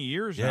 20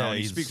 years now, and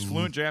he speaks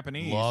fluent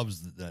Japanese.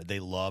 They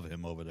love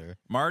him over there.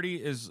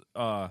 Marty is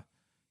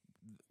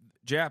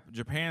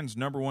Japan's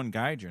 #1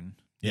 gaijin.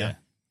 Yeah.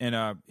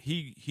 And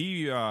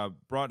he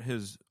brought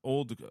his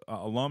old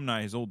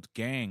alumni, his old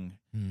gang.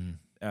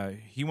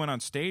 He went on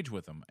stage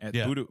with them at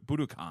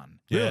Budokan.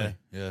 Yeah.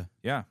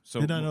 Yeah. So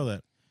Did not know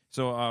that.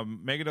 So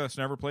Megadeth's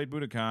never played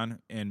Budokan,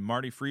 and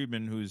Marty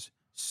Friedman, who's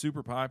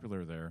super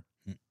popular there,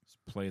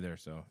 play there.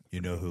 So You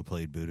know who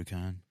played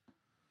Budokan?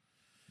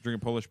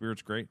 drinking Polish beer,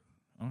 it's great.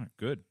 All right,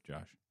 good,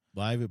 Josh.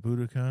 Live at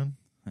Budokan.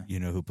 You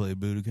know who played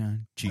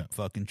Budokan? Cheap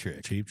fucking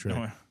Trick. Cheap Trick.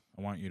 No,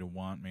 I want you to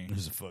want me. It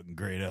was a fucking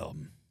great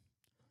album.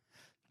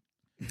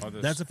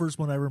 That's the first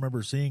one I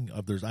remember seeing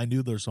of theirs. I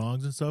knew their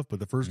songs and stuff, but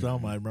the first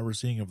album I remember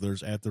seeing of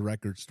theirs at the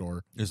record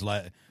store. It's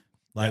Live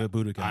at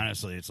Budokan.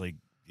 Honestly, it's like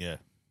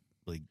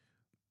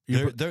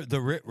the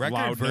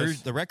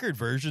record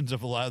versions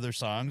of a lot of their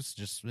songs.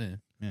 Just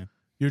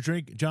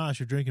Josh,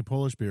 you're drinking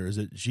Polish beer. Is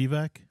it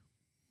Zivek?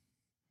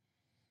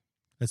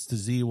 That's the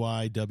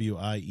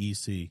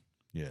Zywiec.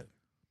 Yeah.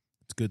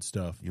 It's good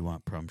stuff. You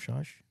want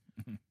Prumshosh?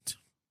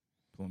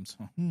 Plum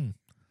song.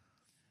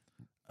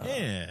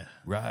 Yeah.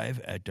 Arrive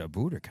at the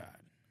Budokan.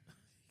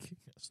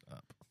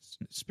 Stop.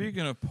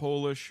 Speaking of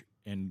Polish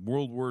and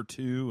World War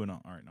II, and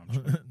all right, no,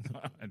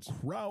 I'm just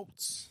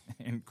Krauts.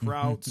 and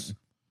Krauts,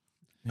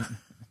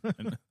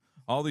 and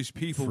all these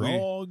people,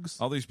 Frogs.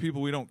 all these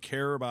people we don't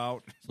care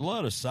about. There's a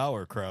lot of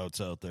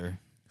sauerkrauts out there.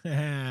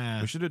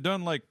 We should have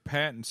done like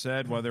Patton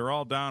said, while they're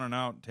all down and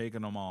out,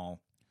 taking them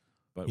all,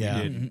 but we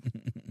didn't.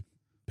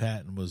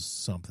 Patton was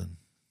something.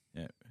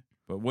 Yeah,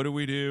 but what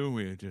do?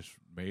 We just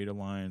made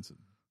alliance.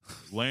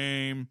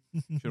 Lame.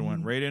 Should have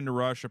went right into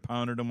Russia,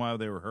 pounded them while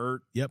they were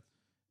hurt. Yep.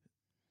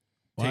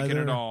 Taking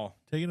it all.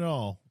 Taking it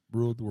all.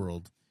 Ruled the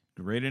world.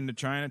 Right into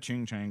China,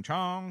 ching, chang,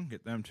 chong.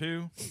 Get them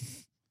too.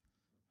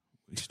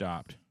 We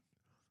stopped.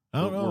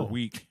 I don't know. We're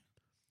weak.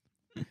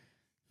 I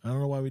don't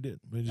know why we did.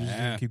 We just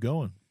didn't keep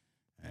going.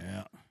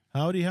 Yeah.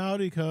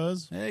 Howdy,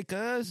 cuz. Hey,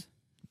 cuz.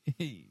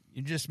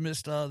 You just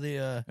missed all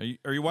the.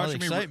 Are you watching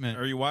me? excitement.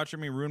 Are you watching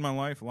me ruin my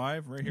life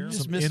live right here? You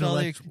just missed all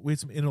the. We had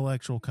some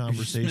intellectual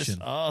conversation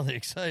Missed all the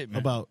excitement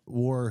about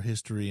war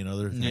history and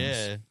other things.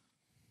 Yeah.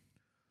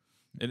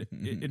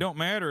 It don't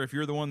matter if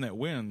you're the one that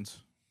wins.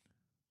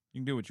 You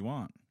can do what you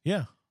want.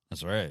 Yeah.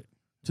 That's right.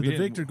 To the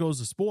victor goes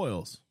the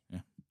spoils.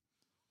 Yeah.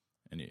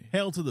 And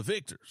Hail to the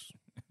victors.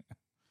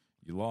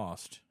 You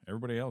lost.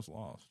 Everybody else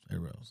lost.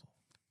 Everybody else.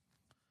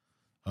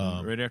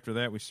 Right after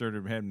that, we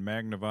started having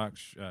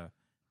Magnavox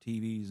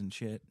TVs and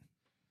shit.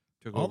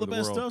 Took All over the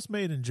best world. stuff's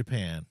made in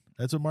Japan.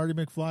 That's what Marty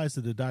McFly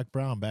said to Doc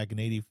Brown back in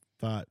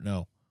 85.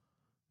 No,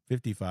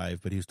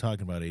 55, but he was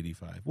talking about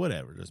 85.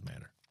 Whatever, doesn't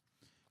matter.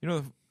 You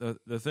know,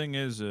 the thing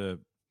is, a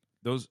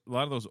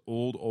lot of those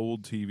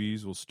old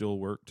TVs will still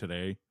work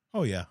today.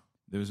 Oh, yeah.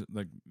 There's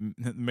like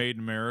made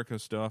in America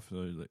stuff. So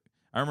like,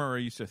 I remember I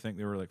used to think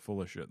they were like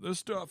full of shit. This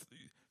stuff,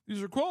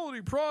 these are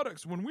quality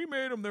products. When we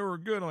made them, they were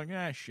good. I'm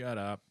like, shut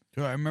up.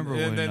 I remember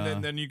And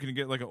when then you can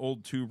get like an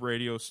old tube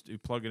radio, you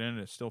plug it in, and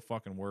it still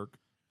fucking work.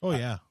 Oh,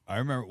 yeah. I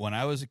remember when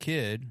I was a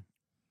kid.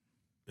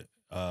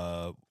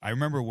 I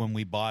remember when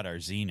we bought our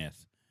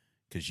Zenith,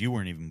 because you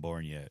weren't even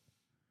born yet,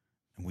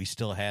 and we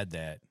still had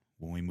that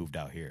when we moved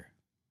out here.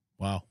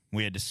 Wow.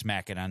 We had to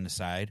smack it on the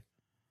side.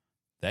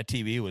 That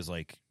TV was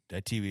like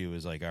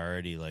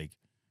already like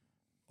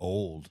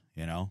old,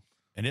 you know,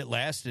 and it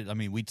lasted. I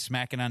mean, we'd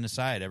smack it on the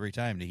side every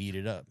time to heat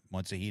it up.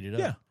 Once it heated up,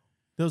 Yeah.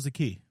 That was the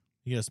key.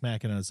 You got to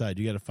smack it on the side.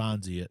 You got to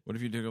Fonzie it. What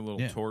if you took a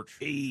little torch?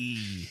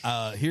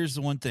 Here's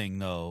the one thing,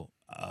 though.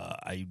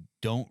 I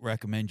don't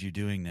recommend you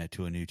doing that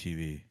to a new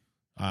TV.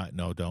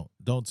 No,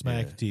 don't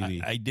smack the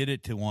TV. I did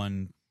it to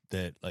one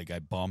that like I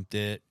bumped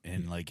it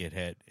and like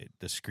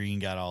the screen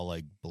got all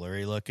like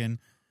blurry looking,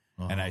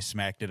 and I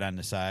smacked it on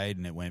the side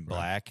and it went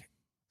black,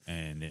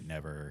 and it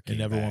never came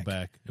back. Went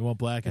back. It went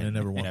black and it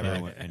never went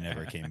back. It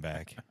never came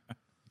back.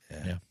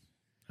 Yeah.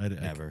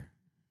 Never.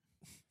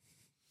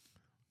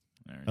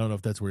 I don't know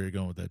if that's where you're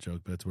going with that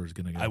joke, but that's where it's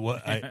going to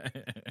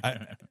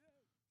go.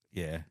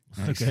 Yeah.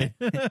 Okay.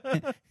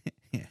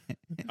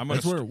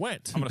 That's where it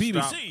went. I'm gonna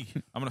BBC.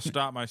 I'm going to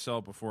stop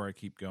myself before I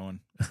keep going.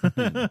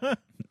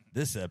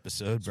 This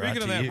episode brought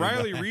Speaking of to that, you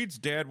Riley by- Reed's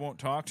dad won't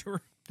talk to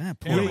her.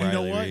 Poor Wait, you know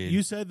Riley what? Reid.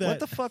 You said that. What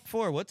the fuck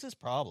for? What's his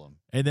problem?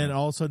 And then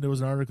all of a sudden there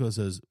was an article that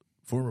says,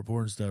 former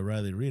porn star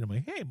Riley Reid. I'm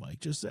like, hey, Mike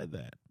just said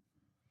that.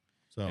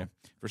 So Yeah.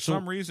 For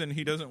some reason,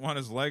 he doesn't want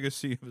his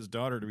legacy of his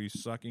daughter to be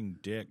sucking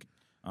dick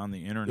on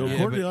the internet.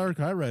 according to the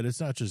article I read, it's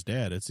not just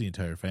dad, it's the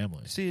entire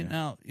family. See,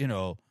 now, you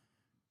know,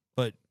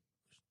 but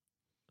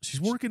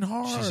She's working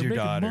hard. she's your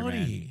making daughter, money.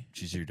 man.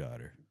 She's your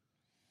daughter.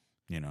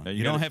 You know, Now, you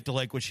you don't gotta- have to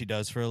like what she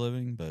does for a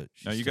living, but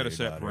she's Now, you got got to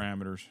set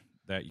parameters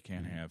that you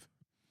can't have.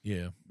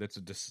 Yeah. That's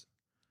a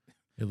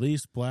At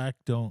least black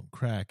don't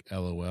crack,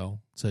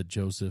 LOL, said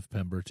Joseph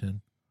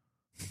Pemberton.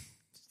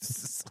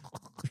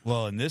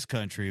 Well, in this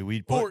country,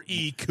 we put Or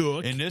E.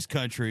 Cook. in this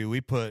country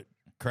we put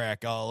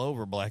crack all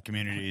over black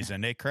communities,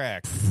 and they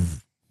crack.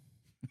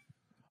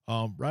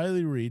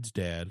 Riley Reid's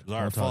dad. It's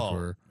our won't talk fault. to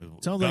her.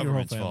 Sounds like her whole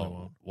Government's family fault.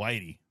 won't.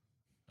 Whitey.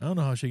 I don't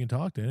know how she can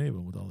talk to any of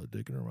them with all that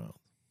dick in her mouth.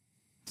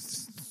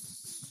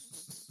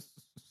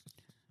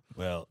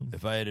 Well,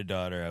 if I had a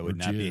daughter, I would Or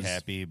not be jizz.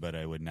 happy, but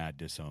I would not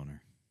disown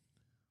her.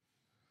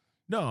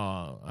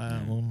 No,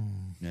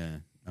 Yeah,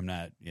 I'm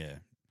not. Yeah,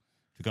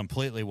 to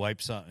completely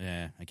wipe something.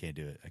 Yeah, I can't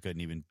do it. I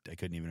couldn't even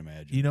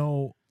imagine. you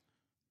know,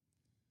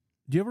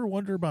 do you ever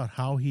wonder about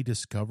how he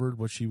discovered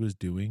what she was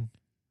doing?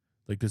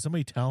 Like, did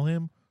somebody tell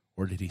him,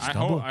 or did he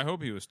stumble? I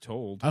hope he was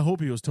told. I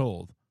hope he was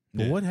told.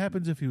 But Yeah. what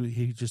happens if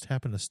he just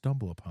happened to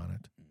stumble upon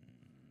it?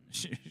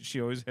 She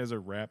always has a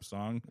rap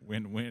song,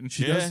 win-win.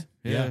 She Yeah, does.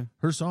 yeah.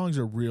 Her songs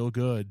are real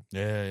good.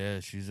 Yeah.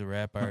 She's a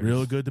rap artist.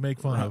 Real good to make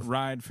fun of.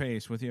 Ride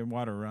face with your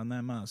water on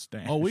that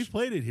mustache. Oh, we've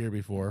played it here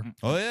before.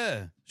 Oh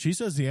yeah, She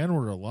says the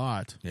N-word a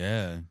lot.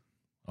 yeah.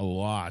 A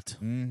lot.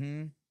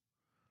 Mm-hmm.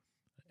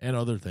 And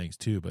other things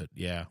too, but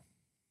yeah.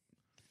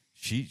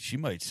 She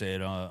might say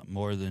it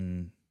more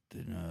than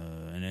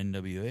an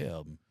NWA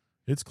album.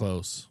 It's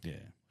close.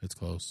 Yeah. It's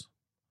close.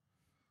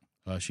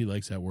 She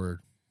likes that word.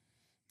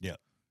 Yeah.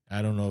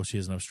 I don't know if she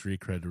has enough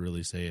street cred to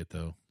really say it,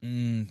 though.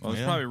 Well,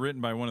 it's probably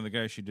written by one of the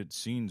guys she did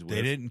scenes with.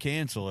 They didn't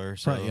cancel her,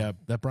 so Yeah,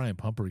 that Brian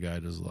Pumper guy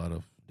does a lot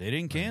of... they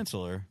didn't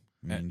cancel her.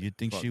 I mean, you'd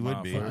think Fuck she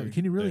would be. my fuck.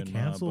 Can you really In my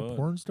cancel butt.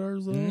 porn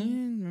stars, though? I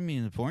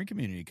mean, the porn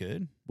community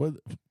could. What?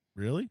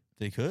 Really?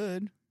 They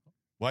could.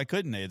 Why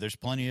couldn't they? There's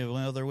plenty of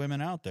other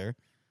women out there.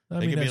 I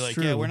They mean, could be that's like,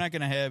 true. yeah, we're not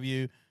going to have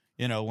you.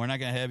 You know, we're not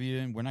going to have you,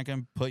 and we're not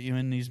going to put you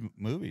in these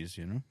movies.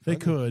 You know, They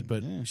Fuck it. could,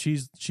 but Yeah.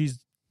 she's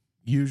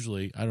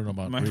usually, I don't know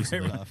about My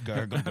recently. favorite-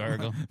 Cough,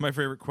 gargle. My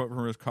favorite quote from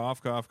her is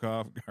cough, cough,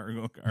 cough,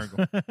 gargle,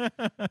 gargle.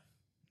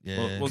 Yeah.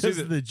 Well, Because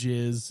see of the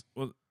jizz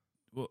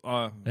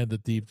well, and the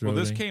deep throating.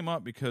 this came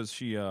up because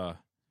she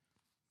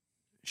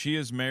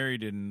is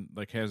married and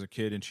like has a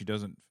kid and she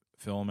doesn't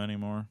film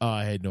anymore. Oh,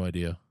 I had no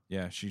idea.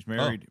 Yeah, she's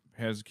married,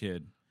 has a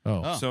kid.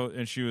 Oh. So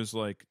and she was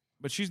like,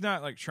 but she's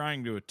not like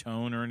trying to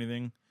atone or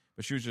anything.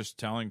 But she was just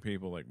telling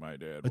people like, my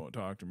dad won't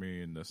talk to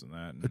me and this and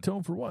that. And,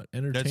 Atone for what?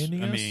 That's,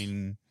 Entertaining I us?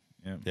 mean,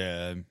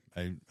 yeah.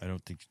 I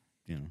don't think,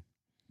 you know.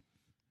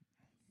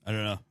 I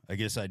don't know. I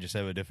guess I just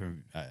have a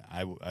different.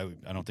 I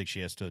don't think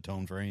she has to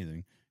atone for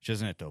anything. She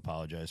doesn't have to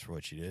apologize for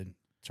what she did.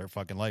 It's her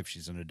fucking life.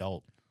 She's an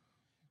adult.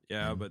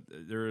 Yeah, but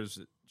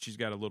she's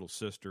got a little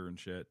sister and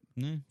shit.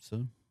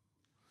 So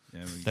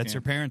Yeah, you that's her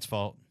can't- parents'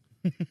 fault.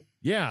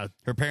 Yeah.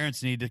 Her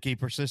parents need to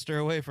keep her sister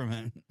away from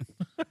him.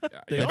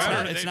 You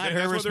better. It's not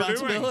her that's what they're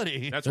doing.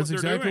 responsibility. That's That's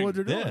what they're exactly doing. what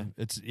they're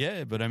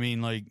doing. But I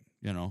mean, like,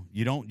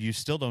 you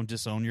still don't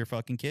disown your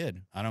fucking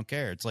kid. I don't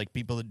care. It's like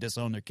people that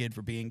disown their kid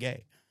for being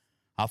gay.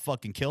 I'll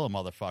fucking kill a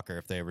motherfucker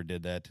if they ever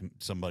did that to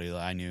somebody that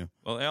I knew.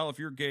 Well, Al, if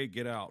you're gay,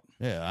 get out.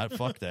 Yeah, I'd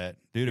fuck that,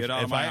 dude. Get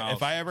out of my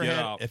house.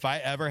 If I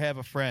ever have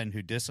a friend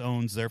who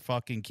disowns their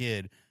fucking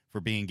kid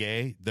for being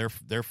gay,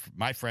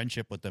 my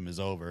friendship with them is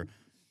over.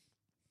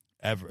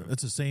 Ever.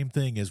 It's the same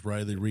thing as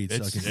Riley Reid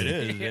sucking It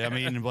dick. is. I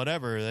mean,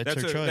 whatever.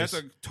 That's her choice. That's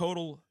a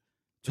total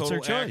her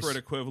choice. accurate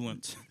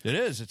equivalent. It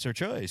is. It's her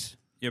choice.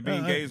 Yeah,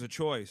 being gay is a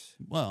choice.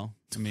 Well,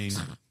 I mean,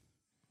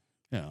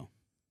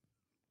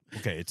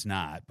 okay, it's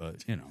not,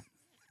 but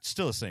it's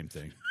still the same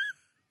thing.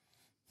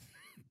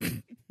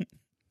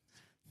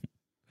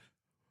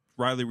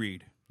 Riley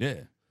Reid.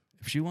 Yeah.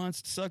 If she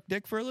wants to suck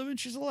dick for a living,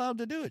 she's allowed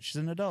to do it. She's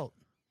an adult.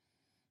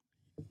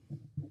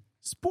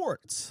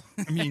 Sports.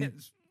 I mean,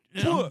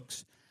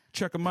 Books.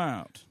 Check them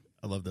out.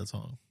 I love that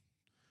song.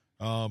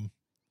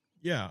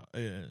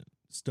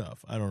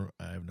 Stuff. I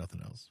have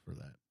nothing else for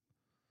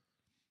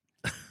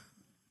that.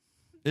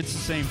 it's the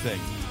same thing.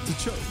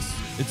 It's a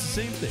choice. It's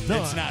the same thing.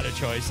 No, it's not a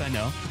choice, I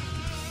know.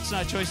 It's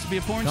not a choice to be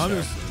a porn No,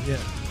 star.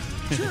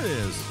 sure it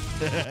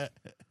is.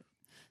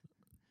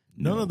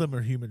 None of them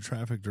are human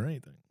trafficked or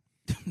anything.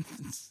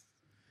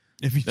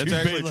 If you That's do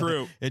actually pay-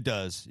 true. It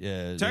does.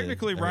 Yeah.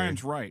 Technically, yeah.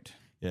 Ryan's right.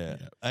 Yeah.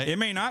 It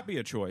may not be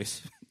a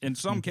choice in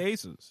some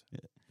cases.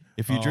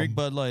 If you drink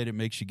Bud Light, it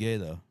makes you gay,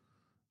 though.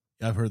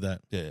 I've heard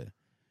that. Yeah.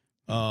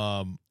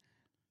 So,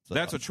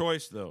 That's a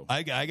choice, though.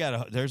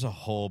 There's a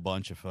whole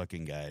bunch of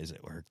fucking guys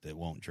at work that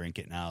won't drink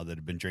it now that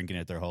have been drinking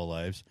it their whole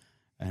lives,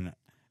 and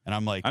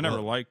I'm like, I never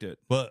liked it.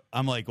 But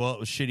I'm like, well, it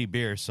was shitty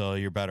beer, so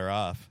you're better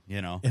off,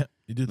 Yeah,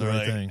 you did the They're right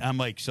like- thing. I'm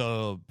like,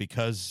 so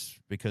because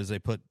they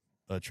put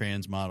a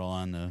trans model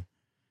on the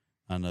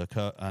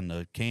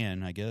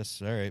can, I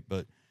guess. All right,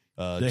 but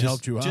They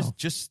helped you out.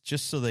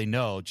 Just so they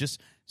know,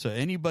 just so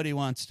anybody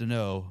wants to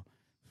know,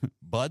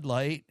 Bud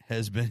Light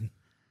has been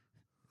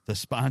the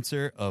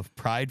sponsor of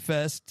Pride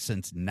Fest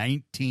since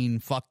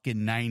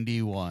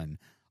 1991,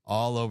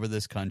 all over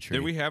this country.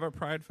 Did we have a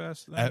Pride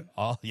Fest then?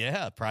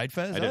 Pride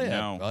Fest. I didn't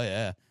know. Oh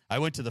yeah, I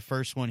went to the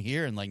first one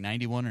here in like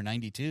 91 or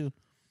 92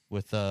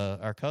 with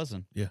our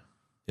cousin. Yeah.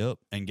 Yep.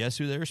 And guess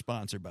who they were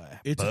sponsored by?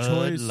 It's Bud a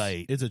choice.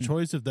 Light. It's a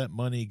choice of that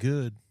money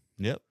good.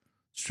 Yep.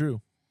 It's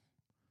true.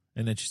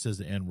 And then she says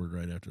the N word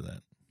right after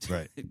that.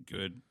 Right.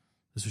 Good.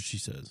 That's what she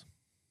says.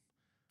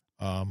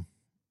 I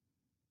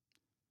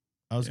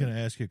was going to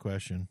ask you a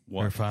question.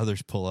 What? Our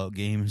father's pull-out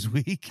game is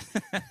weak.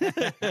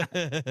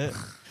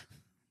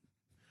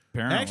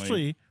 Apparently.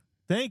 Actually,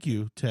 thank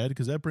you, Ted,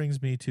 because that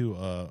brings me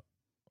to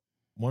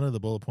one of the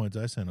bullet points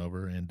I sent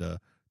over and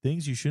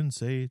things you shouldn't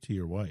say to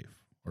your wife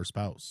or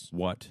spouse.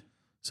 What?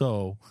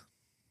 So,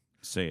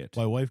 Say it.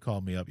 my wife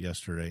called me up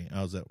yesterday.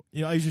 I was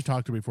I usually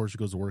talk to her before she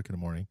goes to work in the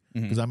morning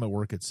because I'm at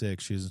work at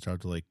 6. She doesn't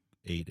start till like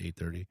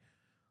 8:30.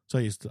 So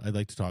I'd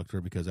like to talk to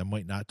her because I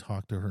might not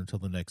talk to her until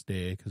the next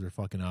day because her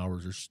fucking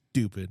hours are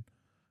stupid.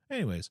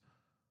 Anyways,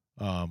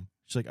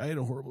 she's like, I had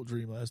a horrible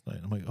dream last night.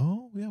 I'm like,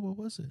 oh yeah, what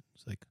was it?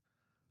 It's like,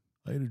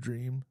 I had a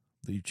dream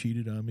that you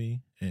cheated on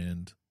me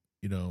and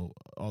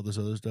all this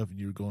other stuff, and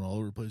you were going all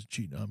over the place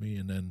cheating on me,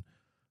 and then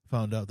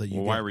found out that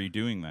why were you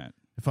doing that?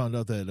 I found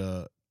out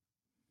that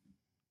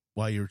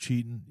while you were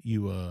cheating,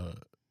 you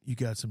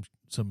got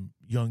some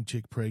young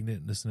chick pregnant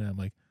and this and that. I'm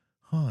like,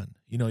 hon,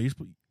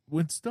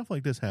 when stuff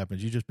like this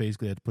happens, you just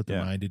basically have to put their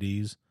Yeah. mind at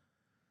ease,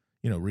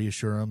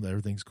 reassure them that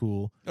everything's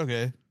cool.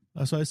 Okay.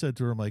 So I said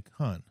to her, I'm like,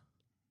 hon,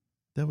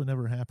 that would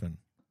never happen.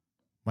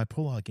 My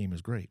pull-out game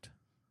is great.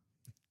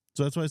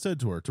 So that's what I said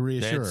to her, to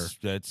reassure her.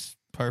 That's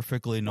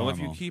perfectly normal.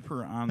 Well, if you keep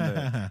her on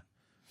the...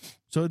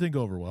 So it didn't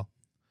go over well.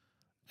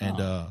 And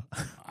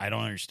I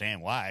don't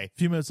understand why. a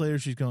few minutes later,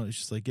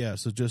 she's like, yeah,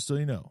 so just so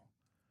you know,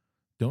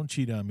 don't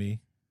cheat on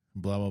me,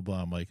 blah, blah,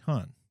 blah. I'm like,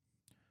 hon,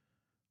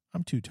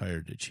 I'm too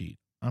tired to cheat.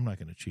 I'm not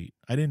going to cheat.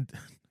 I didn't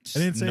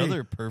say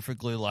Another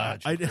perfectly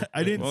logical.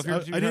 I didn't. Well, if you're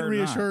too I didn't tired,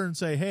 reassure not. her and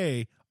say,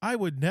 "Hey, I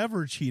would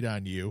never cheat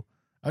on you."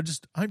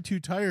 I'm too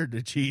tired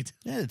to cheat,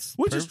 Yeah, it's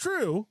which is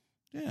true.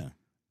 Yeah.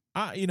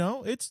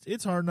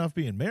 It's hard enough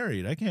being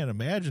married. I can't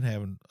imagine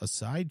having a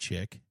side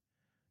chick.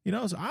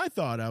 So I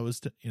thought I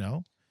was,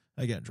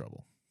 I got in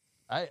trouble.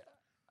 I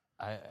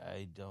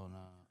don't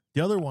know.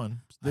 The other one,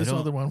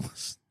 other one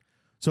was,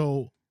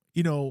 so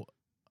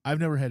I've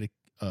never had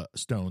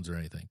stones or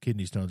anything,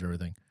 kidney stones or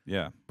anything.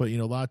 Yeah. But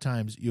a lot of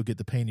times you'll get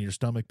the pain in your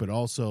stomach, but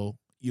also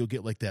you'll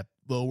get like that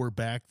lower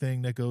back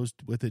thing that goes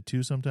with it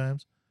too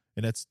sometimes,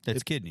 and that's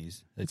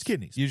kidneys. It's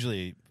kidneys.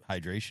 Usually a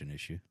hydration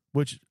issue.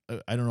 Which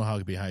I don't know how it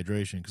could be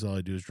hydration because all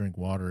I do is drink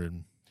water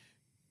and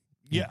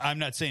Yeah, I'm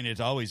not saying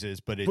it always is,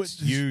 but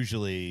it's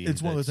usually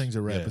it's one of the things I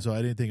read. yeah. But so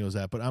I didn't think it was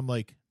that. But I'm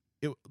like,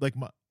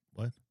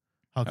 what?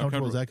 How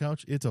comfortable is that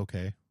couch? It's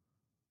okay.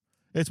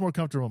 It's more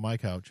comfortable on my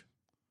couch.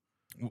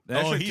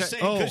 He's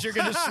saying because you're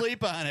going to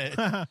sleep on it.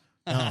 No,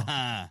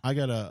 I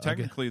gotta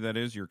Technically, that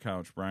is your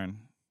couch, Brian.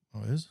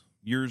 Oh, it is?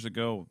 Years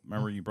ago,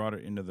 remember you brought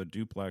it into the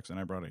duplex and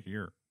I brought it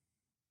here.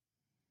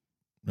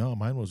 No,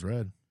 mine was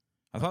red.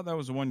 I thought that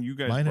was the one you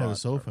guys Mine brought. had a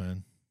sofa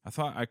in. I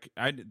thought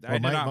I did Well,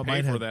 not pay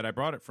mine for had- that. I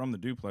brought it from the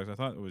duplex. I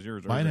thought it was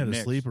yours. Or Mine was it had a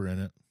Nick's? sleeper in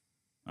it.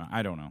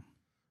 I don't know.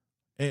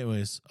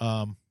 Anyways,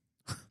 how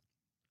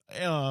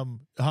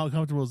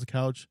comfortable is the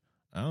couch?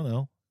 I don't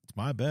know. It's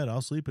my bed.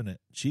 I'll sleep in it.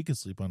 She can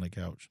sleep on the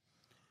couch.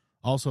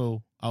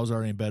 Also, I was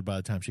already in bed by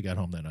the time she got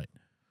home that night,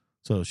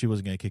 so she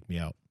wasn't going to kick me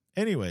out.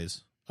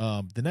 Anyways,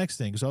 the next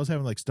thing, so I was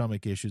having like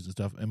stomach issues and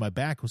stuff, and my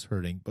back was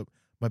hurting, but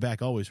my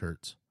back always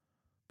hurts.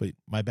 But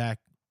my back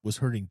was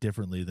hurting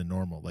differently than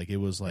normal. Like it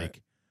was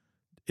like,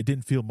 it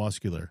didn't feel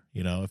muscular,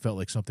 you know, it felt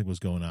like something was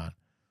going on.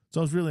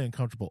 So I was really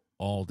uncomfortable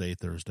all day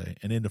Thursday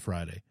and into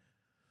Friday.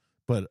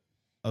 But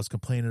I was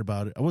complaining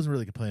about it. I wasn't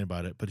really complaining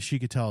about it, but she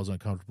could tell I was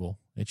uncomfortable.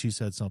 And she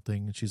said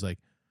something, and she's like,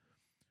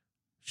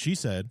 she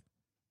said,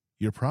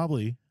 "You're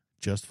probably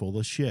just full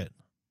of shit."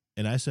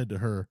 And I said to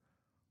her,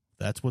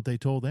 "That's what they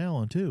told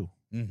Alan too."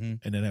 Mm-hmm.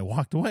 And then I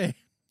walked away.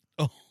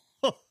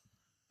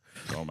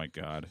 Oh my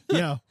God.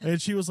 Yeah.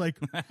 And she was like,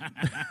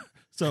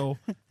 so,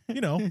 you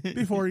know,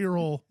 before your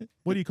whole,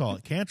 what do you call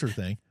it? Cancer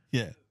thing.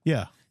 Yeah.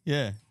 Yeah.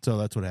 Yeah. So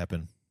that's what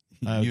happened.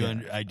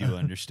 I do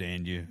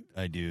understand you.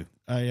 I do.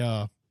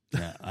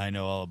 I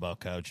know all about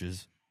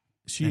couches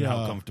she, and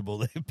how comfortable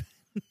they've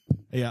been.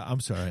 yeah, I'm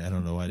sorry. I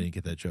don't know why I didn't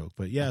get that joke,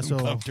 but yeah. So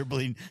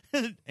Comfortably.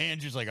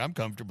 Andrew's like, I'm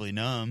comfortably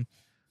numb.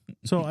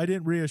 So I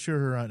didn't reassure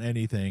her on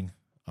anything,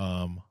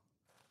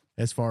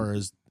 as far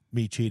as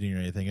me cheating or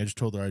anything. I just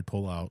told her I'd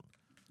pull out.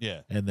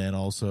 Yeah. And then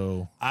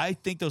also, I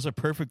think those are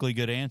perfectly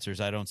good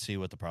answers. I don't see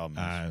what the problem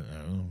is. I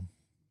don't know.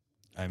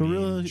 I But mean,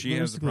 really, She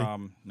has the realistically,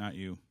 problem, not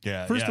you.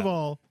 yeah. First yeah. of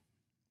all,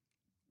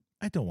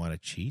 I don't want to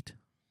cheat.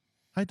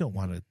 I don't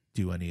want to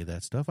do any of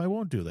that stuff. I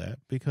won't do that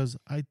because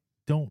I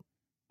don't.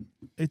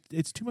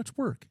 It's too much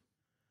work.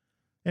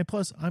 And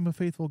plus, I'm a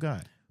faithful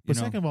guy. But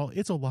You know- second of all,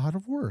 it's a lot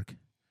of work.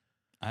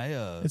 I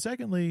And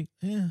secondly,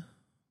 I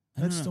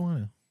just don't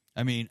want to.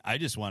 I mean, I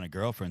just want a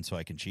girlfriend so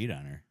I can cheat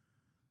on her.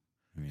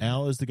 I mean,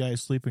 Al is the guy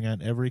sleeping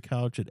on every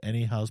couch at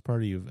any house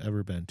party you've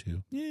ever been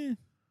to. yeah.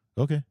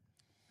 Okay.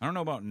 I don't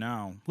know about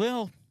now.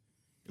 Well,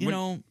 you When-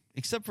 know,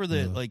 except for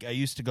the like, I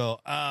used to go.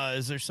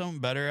 Is there something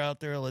better out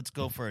there? Let's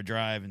go for a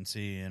drive and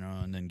see, you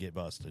know, and then get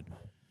busted.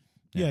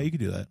 Yeah, you could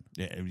do that.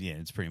 Yeah,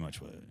 it's pretty much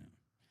what.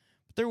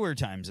 But there were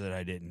times that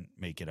I didn't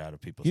make it out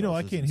of people's. You know, I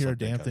houses can't and hear a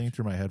slept on damn couch. thing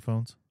through my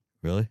headphones.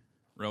 Really?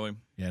 Really?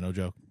 Yeah, no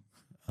joke.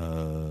 There's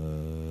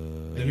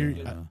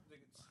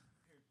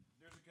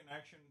a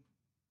connection.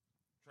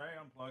 Try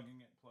unplugging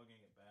it, plugging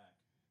it back.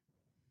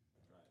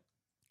 Try it.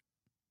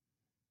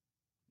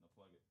 Now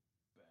plug it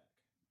back.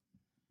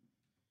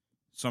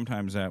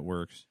 Sometimes that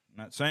works.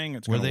 I'm not saying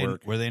it's going to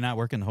work. Were they not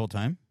working the whole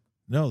time?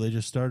 No, they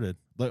just started.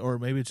 Like, or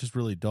maybe it's just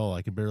really dull.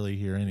 I can barely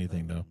hear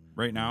anything though.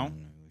 Right now?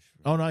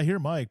 Oh no, I hear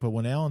Mike, but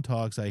when Alan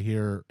talks, I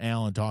hear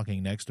Alan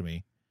talking next to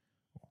me.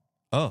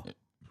 Oh,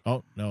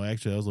 Oh no,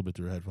 actually, that was a little bit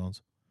through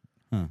headphones.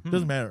 Huh.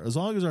 Doesn't matter as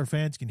long as our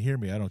fans can hear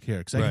me. I don't care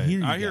because I Right. can hear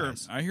you I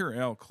guys. hear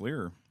Al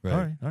clear.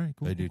 right. All right,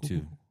 cool. I do cool,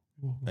 too.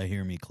 cool. I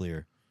hear me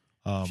clear.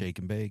 Shake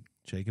and bake.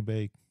 Shake and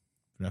bake.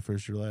 You're not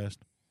first, you're last.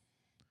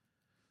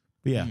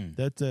 But yeah,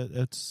 that's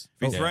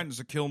If he threatens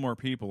to kill more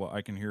people,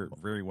 I can hear it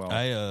very well.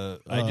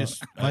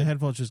 my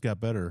headphones just got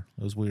better.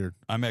 It was weird.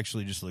 I'm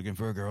actually just looking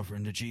for a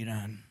girlfriend to cheat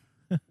on.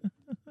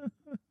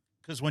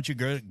 Because once you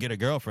get a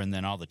girlfriend,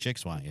 then all the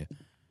chicks want you.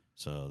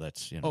 So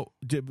that's, you know. Oh,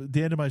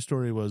 the end of my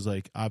story was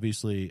like,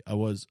 obviously,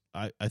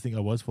 I think I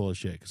was full of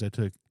shit because I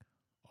took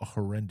a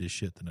horrendous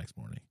shit the next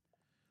morning.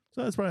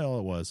 So that's probably all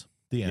it was.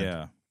 The end.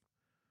 Yeah.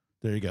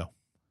 There you go.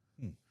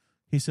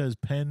 He says,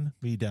 "Pen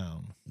me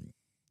down."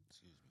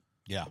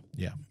 Yeah.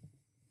 Yeah,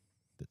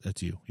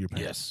 that's you. You're Pen.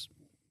 Yes.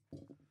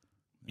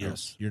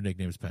 Yes. Your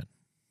nickname is Pen.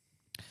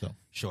 So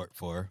Short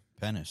for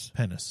penis.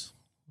 Penis.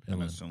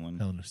 Penicillin.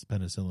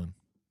 Penicillin.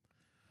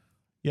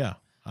 Yeah,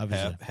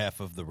 obviously. Half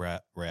of the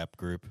rap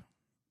group.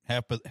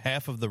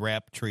 Half of the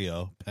rap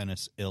trio,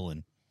 penis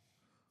illin.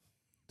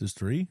 There's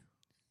 3?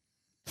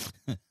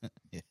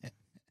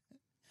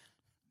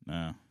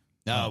 No.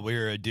 No,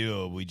 we're a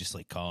duo. We just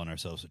like calling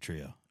ourselves a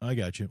trio. I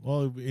got you.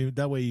 Well,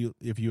 that way,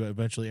 if you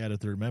eventually add a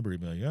third member,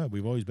 you'd be like, yeah,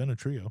 we've always been a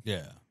trio.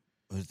 Yeah.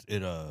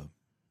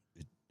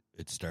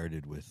 It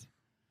started with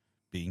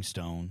being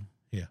stoned.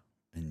 Yeah.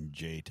 And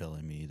Jay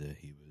telling me that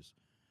he was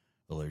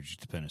allergic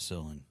to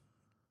penicillin.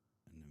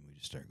 And then we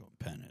just started going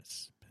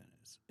penis,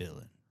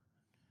 illin.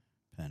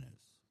 Penis,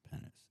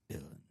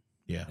 illin.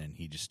 Yeah. And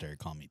he just started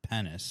calling me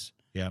penis.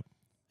 Yep.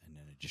 And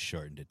then it just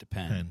shortened it to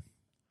pen. Pen.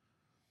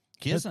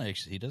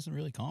 He doesn't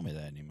really call me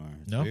that anymore.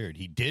 It's No? weird.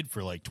 He did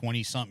for like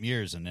 20-something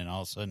years, and then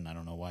all of a sudden, I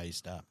don't know why he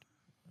stopped.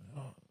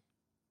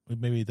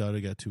 Maybe he thought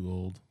it got too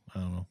old. I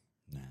don't know.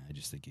 Nah, I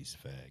just think he's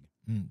a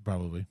fag.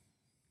 Probably.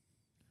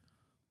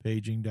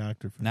 Paging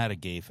Dr. Not a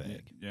gay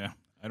fag. Yeah.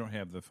 I don't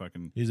have the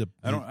fucking. He's a.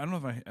 I don't know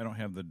if I don't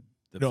have the.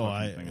 No,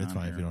 fucking thing it's on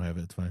fine here. if you don't have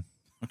it. It's fine.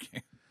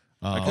 Okay.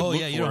 Oh, look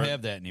yeah, you for don't it.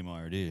 have that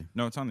anymore, do you?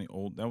 No, it's on the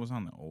old. That was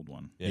on the old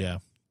one. Yeah.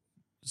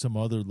 Some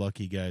other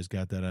lucky guys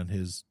got that on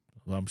his.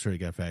 Well, I'm sure he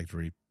got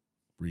factory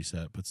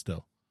reset, but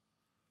still.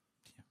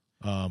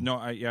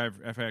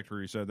 I've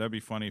factory said that'd be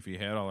funny if he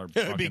had all our.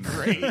 That'd be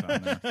fucking great.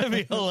 on there. That'd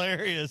be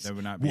hilarious. That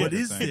would not be. What a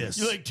is thing. this?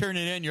 You like turn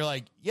it in. You're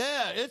like,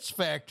 yeah, it's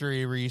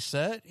factory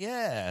reset.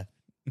 Yeah.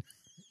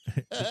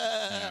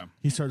 Yeah.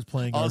 He starts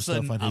playing All our of a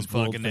sudden, stuff on I'm his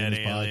world fucking that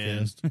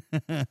famous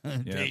alien.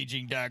 podcast. Yeah.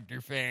 Paging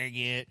Dr.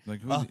 Faggot.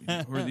 Like who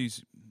are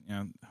these?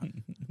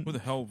 Who the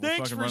hell will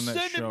Thanks fucking for run that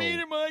sending show? me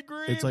to my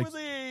grave It's like with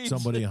AIDS.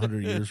 somebody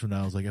 100 years from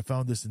now is like, I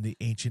found this in the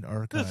ancient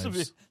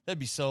archives. That'd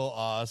be so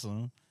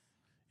awesome.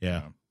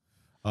 Yeah.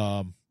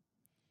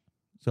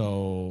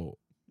 So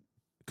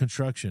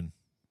construction.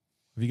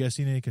 Have you guys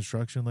seen any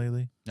construction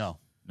lately? No.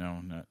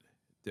 No, not.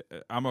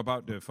 I'm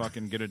about to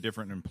fucking get a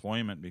different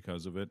employment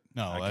because of it.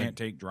 No, I can't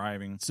take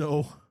driving.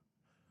 So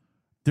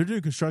they're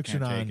doing construction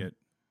Can't take on it.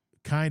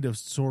 kind of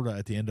sort of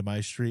at the end of my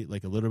street,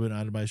 like a little bit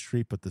out of my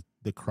street, but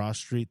the cross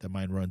street that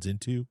mine runs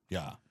into,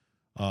 Yeah.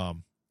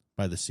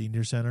 by the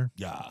senior center,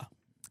 Yeah.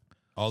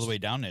 All the way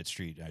down that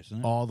street, isn't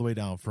it? all the way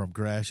down from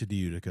Gratiot to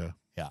Utica.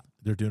 Yeah.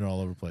 They're doing it all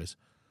over the place.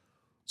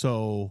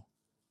 So,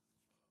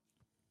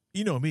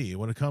 you know me,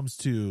 when it comes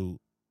to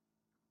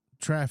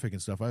traffic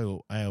and stuff,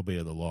 I obey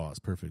the laws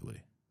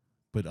perfectly.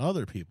 But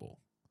other people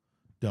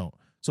don't.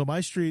 So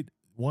my street,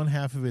 one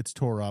half of it's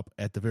tore up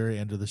at the very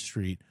end of the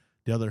street.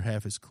 The other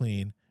half is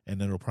clean, and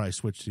then it'll probably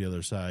switch to the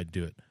other side,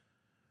 do it.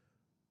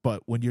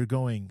 But when you're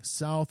going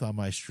south on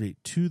my street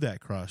to that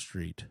cross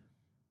street,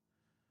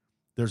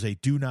 there's a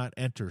do not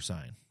enter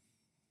sign.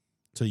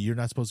 So you're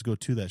not supposed to go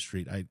to that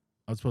street.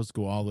 I'm supposed to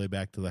go all the way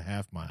back to the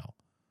half mile.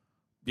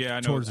 Yeah, I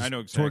know. Towards the- I know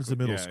exactly. towards the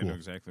middle I school. know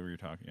exactly where you're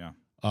talking.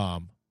 Yeah.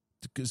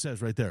 It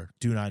says right there,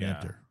 do not Yeah.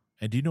 enter.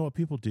 And do you know what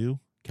people do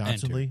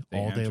constantly, They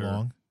all day enter.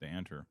 long? They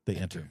enter. They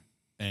enter.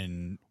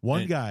 And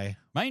One and- guy,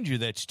 mind you,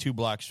 that's 2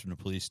 blocks from the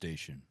police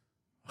station.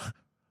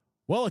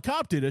 well, a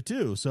cop did it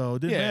too, so it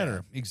didn't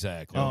matter.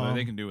 Exactly. Well,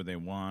 they can do what they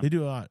want. They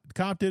do a lot. The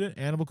cop did it.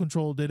 Animal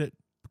control did it.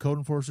 Code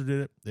enforcer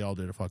did it. They all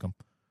did it. Fuck them.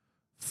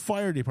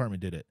 Fire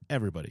department did it.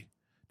 Everybody.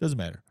 Doesn't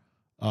matter.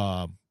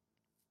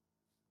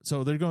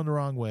 So they're going the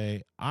wrong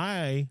way.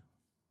 I,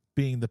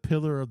 being the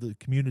pillar of the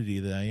community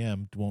that I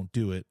am, won't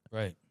do it,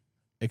 Right.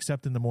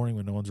 except in the morning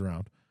when no one's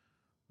around.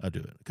 I'll do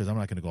it because I'm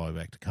not going to go all the way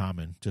back to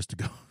Common just to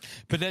go.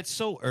 But that's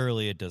so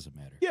early, it doesn't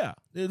matter. Yeah,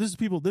 this is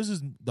people. This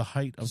is the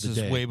height of This the is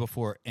day. way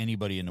before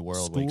anybody in the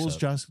world School's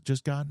wakes up.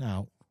 just gotten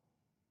out,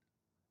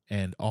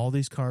 and all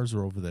these cars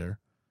are over there.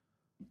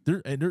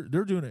 They're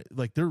doing it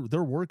like they're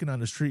working on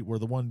the street where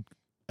the one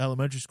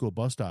elementary school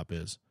bus stop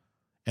is,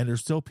 and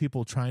there's still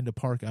people trying to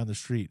park on the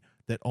street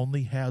that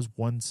only has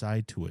one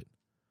side to it.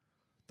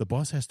 The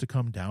bus has to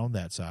come down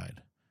that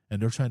side, and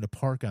they're trying to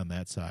park on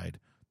that side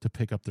to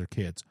pick up their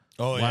kids,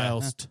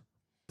 whilst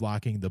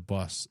blocking the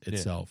bus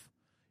itself.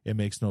 It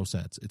makes no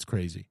sense. It's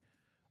crazy.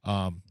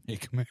 Hey,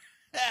 come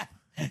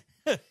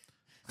here.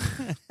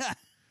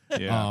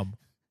 Yeah.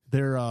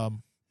 They're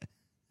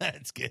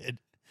That's good.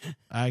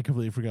 I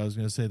completely forgot I was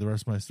going to say the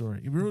rest of my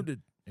story. You ruined it.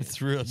 It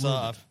threw us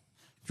off.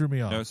 Threw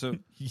me off. No,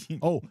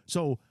 so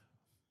So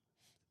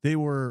they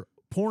were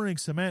pouring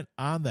cement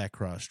on that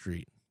cross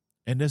street,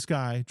 and this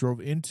guy drove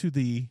into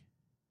the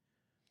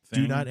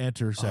do thing- not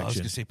enter Oh, I was section.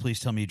 going to say, please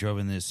tell me you drove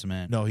in this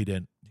cement. No, he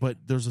didn't. But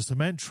there's a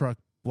cement truck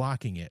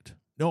blocking it.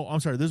 No, I'm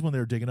sorry. This is when they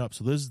were digging up.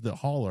 So this is the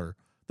hauler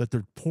that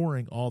they're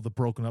pouring all the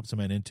broken up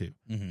cement into,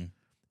 Mm-hmm.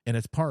 and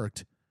it's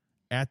parked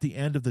at the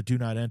end of the do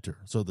not enter.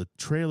 So the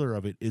trailer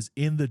of it is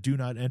in the do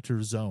not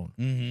enter zone.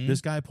 Mm-hmm.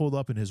 This guy pulled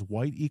up in his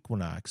white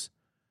Equinox,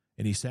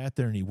 and he sat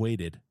there and he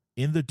waited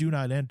in the do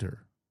not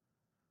enter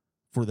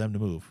for them to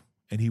move.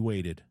 And he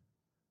waited,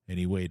 and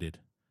he waited.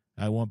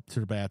 I went to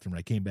the bathroom, and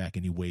I came back,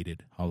 and he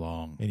waited. how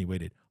long? And he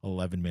waited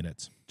 11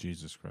 minutes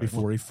Jesus Christ.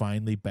 before he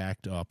finally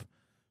backed up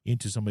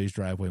into somebody's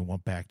driveway and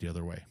went back the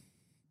other way.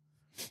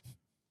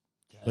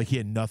 Like he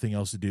had nothing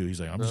else to do. He's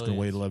like, I'm just going to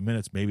wait 11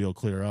 minutes. Maybe it'll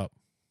clear up.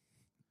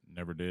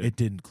 Never did. It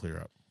didn't clear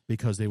up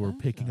because they were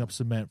picking up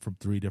cement from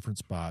 3 different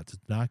spots.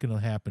 It's not going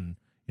to happen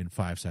in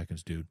 5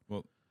 seconds, dude.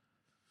 Well,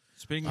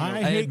 speaking I of,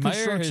 I hate admire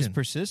his construction.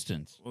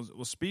 persistence.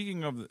 well,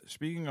 speaking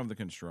of the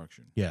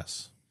construction.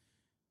 Yes.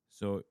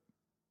 So,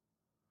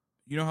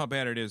 you know how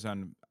bad it is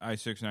on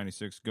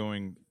I-696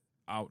 going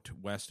out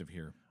west of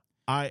here.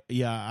 I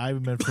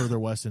haven't been further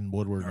west in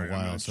Woodward in All a right, I'm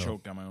while. gonna So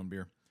choke on my own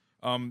beer.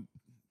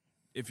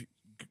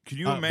 Could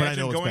you But I imagine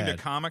know it's going to bad.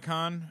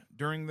 Comic-Con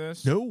during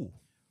this? no,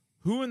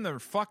 Who in their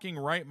fucking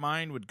right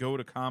mind would go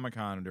to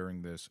Comic-Con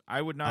during this?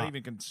 I would not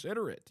even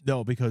consider it.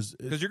 because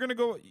Because you're going to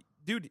go,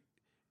 dude,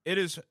 it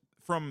is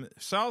from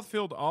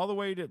Southfield all the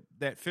way to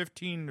that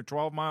 15 to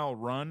 12 mile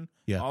run,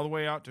 Yeah. all the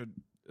way out to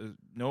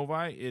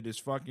Novi. It is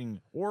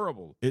fucking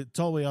horrible. it's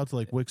all the way out to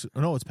like Wicks.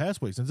 No, it's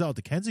past Wicks. It's out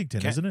to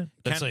Kensington, isn't it?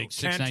 That's Kent- like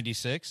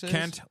 696?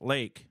 Kent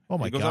Lake. Oh,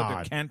 my it goes out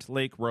God. to Kent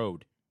Lake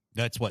Road.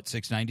 That's what,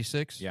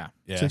 696? Yeah.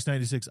 Yeah.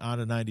 696 on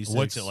to 96.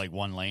 What's it, like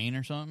one lane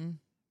or something?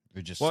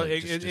 Or just Well,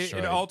 like, it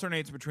destroyed?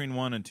 alternates between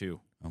 1 and 2.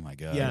 Oh, my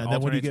God. Yeah, and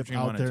then when you alternates get between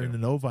out 1 and there in 2. the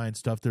Novi and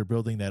stuff, they're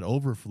building that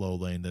overflow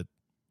lane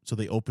so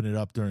they open it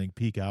up during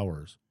peak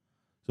hours.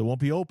 So it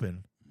won't be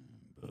open.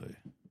 Boy.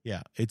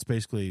 Yeah, it's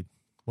basically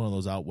one of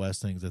those out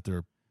west things that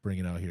they're bring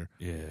it out here.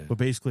 Yeah. But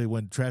basically,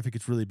 when traffic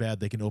gets really bad,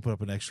 they can open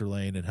up an extra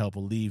lane and help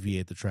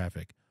alleviate the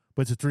traffic.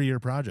 But it's a 3-year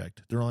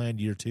project. They're only on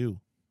year 2.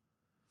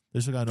 They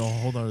still got a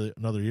whole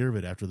another year of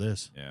it after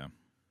this. Yeah.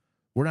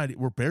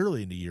 We're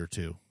barely into year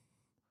 2.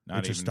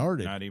 Not just even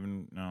started. Not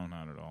even. No,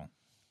 not at all.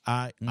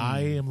 I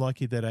am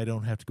lucky that I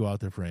don't have to go out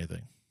there for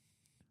anything,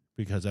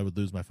 because I would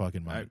lose my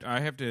fucking mind. I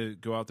have to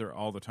go out there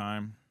all the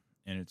time,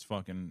 and it's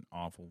fucking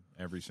awful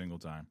every single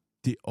time.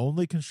 The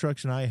only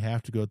construction I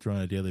have to go through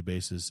on a daily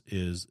basis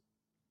is,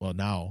 well,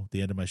 now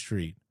the end of my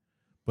street,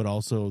 but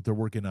also they're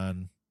working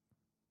on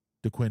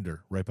DeQuinder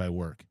right by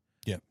work.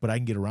 Yeah. But I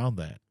can get around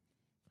that.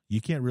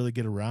 You can't really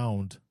get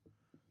around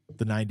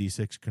the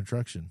 96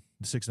 construction,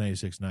 the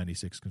 696,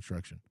 96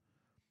 construction.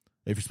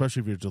 Especially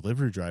if you're a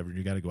delivery driver and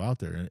you got to go out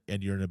there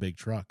and you're in a big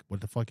truck.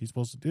 What the fuck are you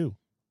supposed to do?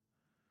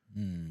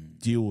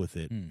 Deal with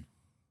it.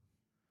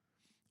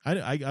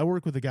 I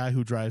work with a guy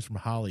who drives from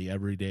Holly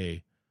every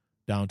day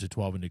down to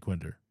 12 and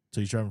DeQuinder.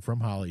 So he's driving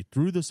from Holly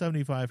through the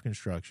 75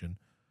 construction,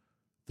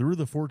 through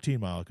the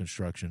 14-mile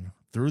construction,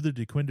 through the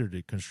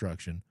DeQuinder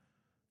construction,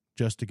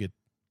 just to get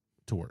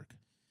to work.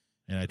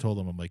 And I told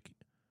him, I'm like,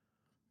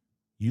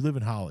 you live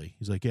in Holly?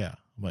 He's like, yeah.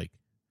 I'm like,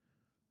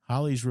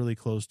 Holly's really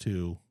close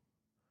to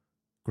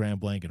Grand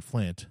Blanc and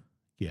Flint.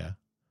 Yeah.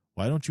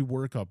 Why don't you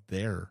work up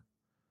there?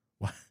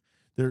 Why?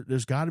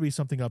 There's got to be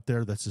something up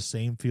there that's the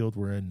same field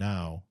we're in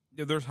now.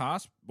 Yeah, there's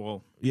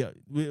hospital. Yeah,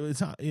 it's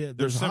not. Yeah,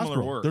 there's a similar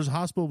hospital. work. There's a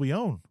hospital we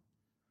own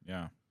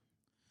Yeah.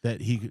 that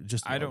he could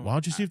just. I don't- Why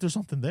don't you see if there's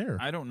something there?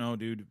 I don't know,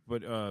 dude.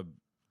 But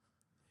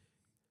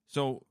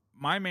so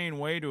my main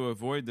way to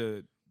avoid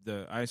the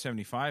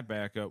I-75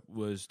 backup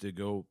was to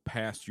go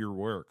past your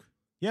work,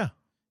 yeah,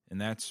 and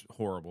that's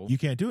horrible. you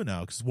can't do it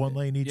now because one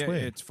lane each yeah,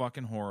 way. it's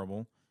fucking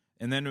horrible.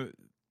 And then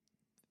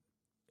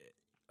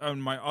on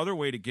my other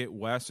way to get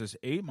west is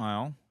 8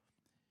 Mile.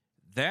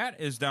 That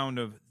is down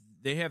to.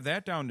 They have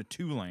that down to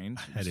 2 lanes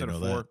I instead didn't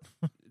of know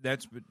 4.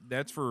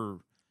 That's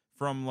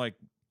from like,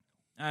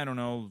 I don't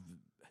know,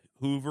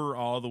 Hoover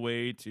all the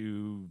way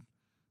to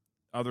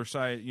other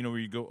side. You know, where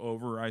you go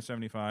over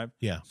I-75.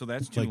 Yeah, So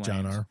that's 2 like lanes.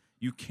 John R.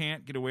 You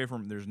can't get away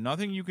from it. There's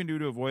nothing you can do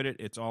to avoid it.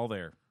 It's all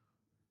there.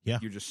 Yeah.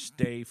 You just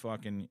stay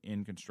fucking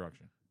in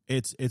construction.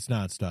 It's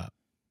nonstop.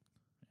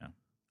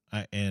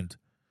 Yeah. And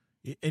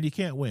you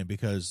can't win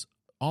because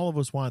all of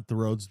us want the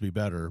roads to be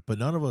better, but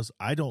none of us.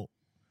 I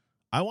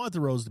want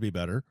the roads to be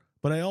better,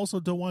 but I also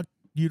don't want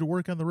you to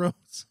work on the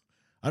roads.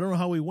 I don't know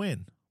how we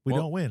win. We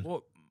don't win.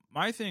 Well,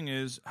 my thing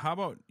is, how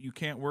about you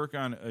can't work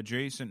on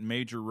adjacent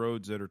major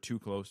roads that are too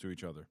close to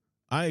each other?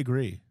 I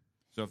agree.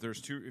 So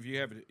if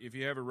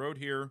you have a road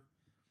here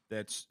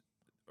that's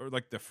or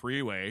like the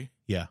freeway,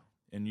 Yeah.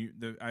 and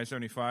the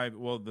I-75,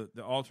 well, the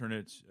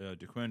alternate's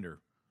DeQuinder. You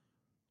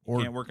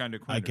Or can't work on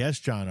DeQuinder. I guess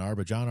John R.,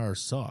 but John R.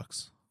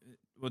 sucks.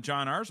 Well,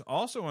 John R's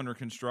also under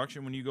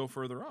construction when you go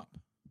further up.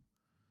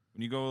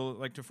 When you go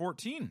like to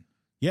 14.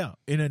 Yeah,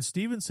 and in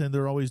Stevenson,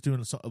 they're always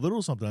doing a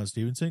little something on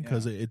Stevenson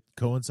because it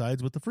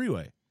coincides with the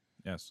freeway.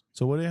 Yes.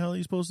 So what the hell are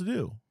you supposed to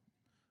do?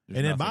 There's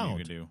and nothing inbound.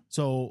 you can do.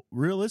 So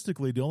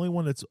realistically, the only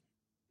one that's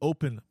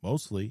open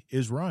mostly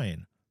is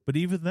Ryan. But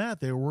even that,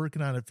 they were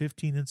working on at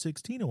 15 and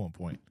 16 at one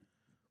point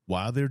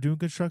while they're doing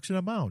construction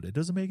on Mound. It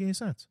doesn't make any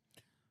sense.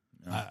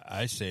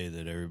 I say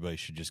that everybody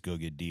should just go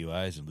get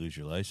DUIs and lose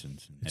your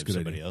license and It's a have good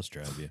somebody idea. else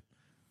drive you.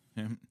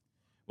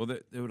 Well,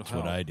 that would That's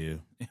help. what I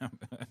do.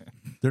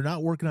 They're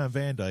not working on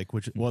Van Dyke,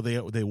 which, well,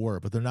 they were,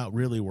 but they're not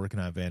really working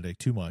on Van Dyke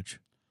too much.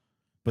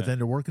 But then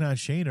they're working on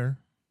Shaner,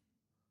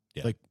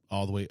 Yeah. like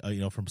all the way,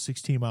 from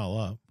 16 Mile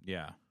up.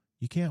 Yeah.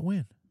 You can't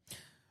win.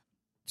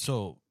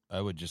 So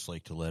I would just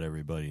like to let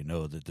everybody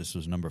know that this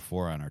was number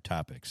 4 on our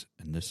topics,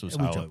 and this was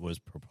And we how jumped- it was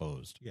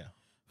proposed. Yeah.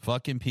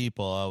 Fucking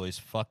people always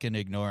fucking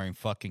ignoring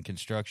fucking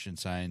construction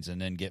signs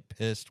and then get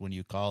pissed when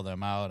you call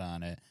them out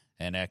on it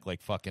and act like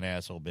fucking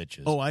asshole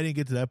bitches. Oh, I didn't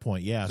get to that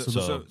point. Yeah.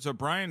 So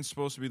Brian's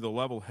supposed to be the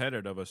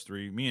level-headed of us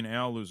three. Me and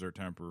Al lose our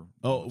temper.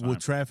 all the with time.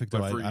 traffic, though,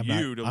 But for I'm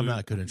you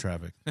not good in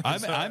traffic.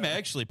 I'm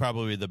actually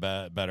probably the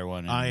better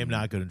one. I am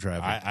not good in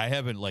traffic. I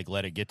haven't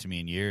let it get to me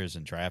in years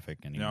in traffic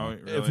anymore.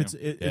 No, really? If it's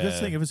this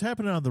thing, if it's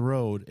happening on the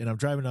road and I'm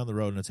driving down the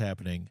road and it's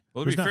happening,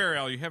 Well, to be there's not- fair,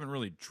 Al, you haven't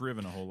really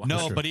driven a whole lot.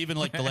 No, but even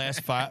like the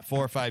last 4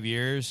 or 5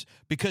 years,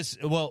 because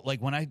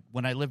like when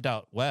I lived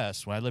out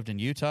west, when I lived in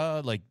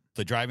Utah, like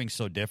the driving's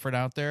so different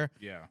out there.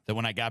 Yeah. That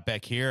when I got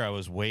back here, I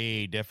was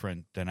way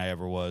different than I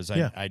ever was.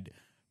 Yeah.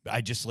 I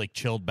just like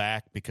chilled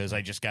back because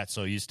I just got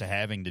so used to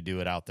having to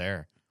do it out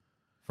there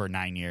for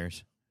 9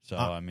 years. So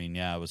I mean,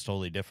 yeah, I was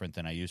totally different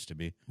than I used to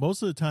be.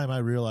 most of the time I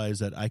realize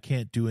that I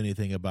can't do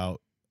anything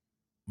about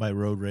my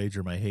road rage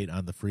or my hate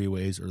on the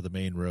freeways or the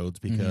main roads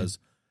because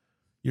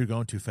you're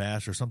going too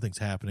fast or something's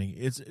happening.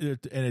 And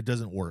it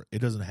doesn't work. It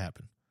doesn't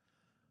happen.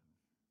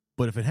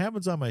 But if it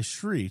happens on my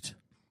street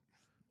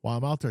while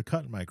I'm out there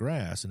cutting my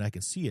grass and I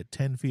can see it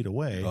 10 feet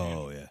away,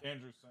 Oh yeah.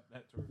 Andrew sent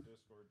that to our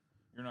Discord.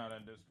 You're not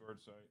on Discord,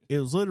 so it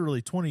was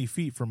literally 20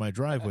 feet from my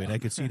driveway and I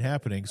could see it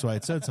happening. So I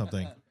had said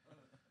something.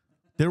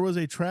 There was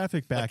a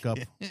traffic backup.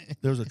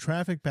 There was a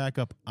traffic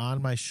backup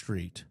on my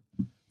street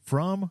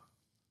from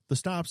the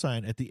stop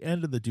sign at the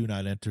end of the do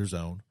not enter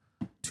zone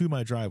to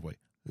my driveway.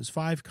 There's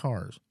 5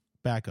 cars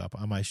back up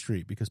on my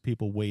street because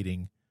people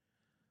waiting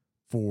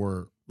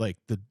for like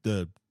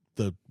the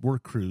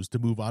work crews to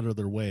move out of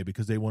their way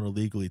because they went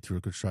illegally through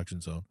a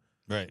construction zone.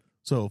 Right.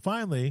 So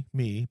finally,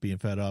 me being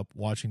fed up,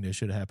 watching this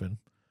shit happen,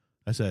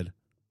 I said,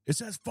 it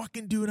says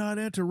fucking do not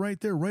enter right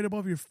there, right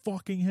above your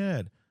fucking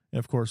head. And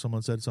of course,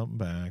 someone said something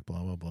back,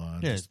 blah, blah, blah.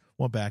 And just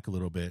went back a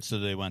little bit. So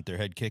they want their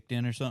head kicked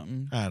in or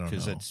something? I don't know.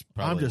 Because that's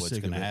probably what's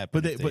going to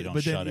happen but if they don't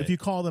but shut then it. if you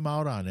call them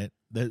out on it,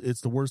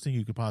 it's the worst thing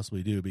you could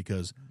possibly do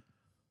because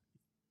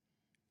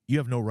you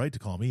have no right to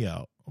call me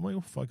out. I'm like,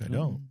 oh, fuck, I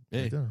don't.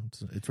 Hey. Right there.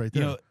 It's right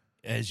there. You know,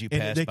 as you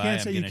pass and they by,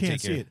 can't say I'm you gonna can't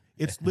take see it.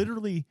 It's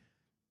literally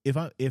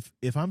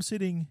if I'm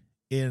sitting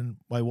in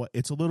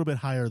it's a little bit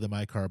higher than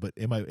my car, but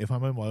if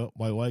I'm in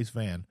my wife's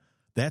van,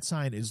 that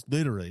sign is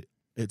literally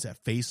it's at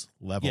face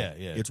level. Yeah.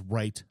 It's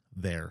right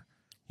there.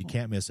 You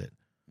can't miss it.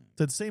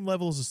 It's at the same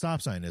level as the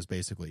stop sign is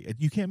basically.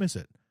 You can't miss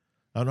it.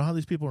 I don't know how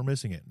these people are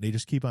missing it. They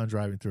just keep on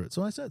driving through it.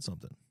 So I said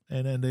something,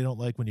 and then they don't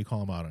like when you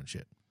call them out on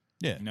shit.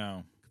 Yeah.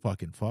 No.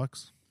 Fucking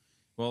fucks.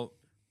 Well,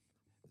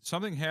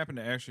 something happened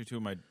actually to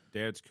my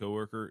dad's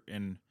coworker,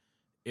 and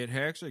it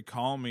actually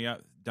calmed me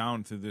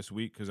down through this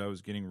week because I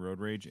was getting road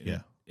rage. And Yeah.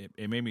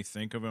 It made me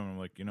think of him. I'm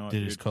like, you know what,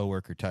 Did his dude?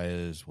 coworker tie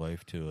his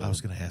wife to a... I was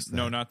going to ask that.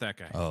 No, not that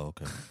guy. Oh,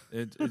 okay.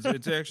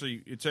 It's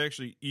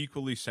actually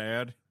equally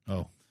sad.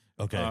 Oh,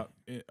 Okay.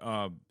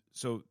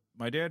 So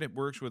my dad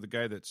works with a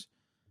guy that's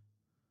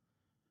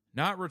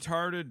not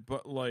retarded,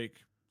 but like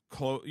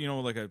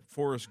like a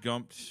Forrest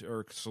Gump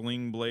or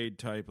Sling Blade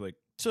type, like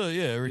So,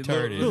 yeah, it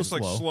retarded. looks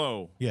like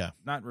slow. yeah.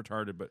 Not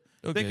retarded, but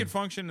Okay. they can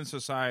function in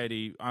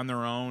society on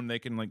their own. They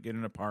can like get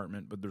an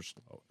apartment, but they're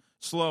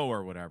slow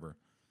or whatever.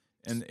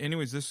 And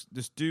anyways, this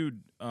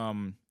dude,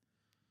 my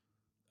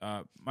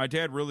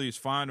dad really is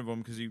fond of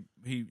him because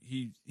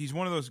he's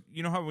one of those.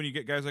 You know how when you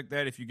get guys like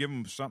that, if you give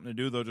them something to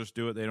do, they'll just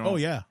do it. They don't. Oh,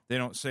 yeah. They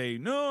don't say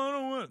no. I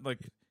don't want like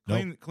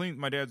clean.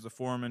 My dad's the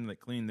foreman. Like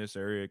clean this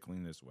area,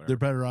 clean this whatever. They're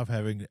better off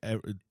having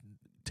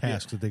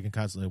tasks that they can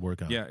constantly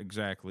work on. Yeah,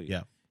 exactly.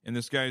 Yeah. And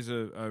this guy's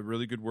a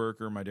really good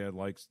worker. My dad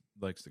likes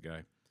the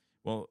guy.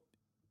 Well,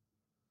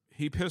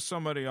 he pissed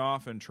somebody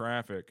off in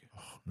traffic.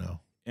 Oh, no.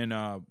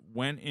 And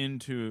went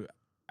into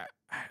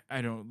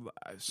I don't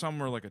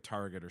somewhere like a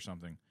Target or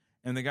something,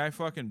 and the guy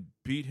fucking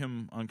beat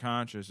him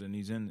unconscious, and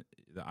he's in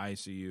the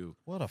ICU.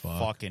 What a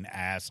fucking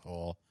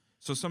asshole.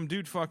 So some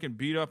dude fucking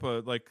beat up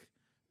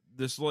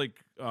this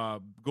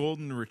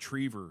golden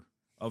retriever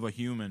of a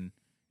human,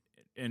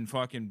 and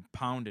fucking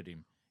pounded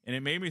him, and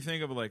it made me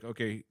think of like,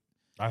 okay.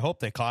 I hope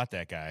they caught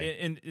that guy.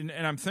 And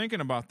I'm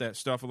thinking about that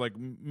stuff, like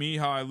me,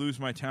 how I lose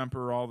my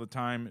temper all the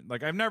time.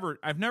 Like I've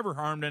never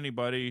harmed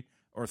anybody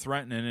or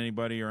threatened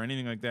anybody or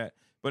anything like that.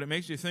 But it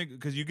makes you think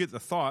because you get the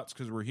thoughts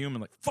because we're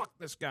human, like fuck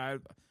this guy,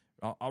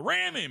 I'll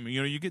ram him. You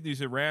know, you get these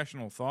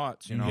irrational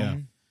thoughts. You know, Yeah.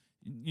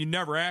 You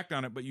never act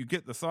on it, but you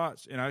get the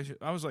thoughts. And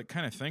I was like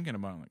kind of thinking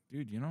about it, like,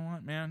 dude, you know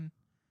what, man?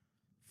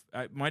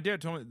 My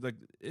dad told me like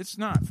it's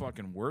not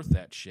fucking worth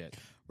that shit.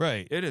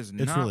 Right. It is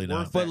It's not really not.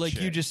 worth But that like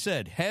shit. you just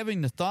said,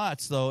 having the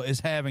thoughts, though,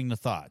 is having the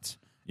thoughts.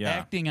 Yeah.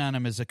 Acting on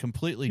them is a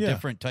completely Yeah.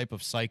 different type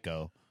of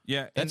psycho.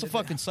 Yeah, That's a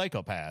fucking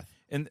psychopath.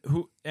 And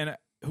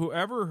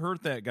whoever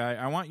hurt that guy,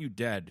 I want you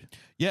dead.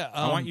 Yeah.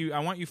 I want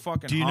you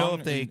fucking. Do you know hung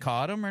if they and-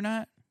 caught him or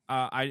not?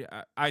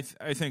 I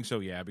think so.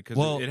 Yeah, because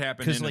Well, it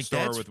happened 'cause, in a like, store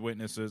that's- with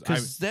witnesses.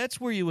 Because that's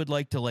where you would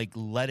like to like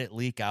let it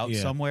leak out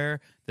Yeah. somewhere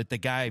that the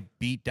guy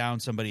beat down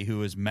somebody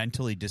who is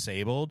mentally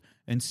disabled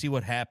and see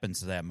what happens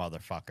to that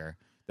motherfucker.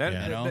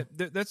 Yeah. You know?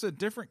 That's a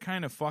different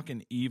kind of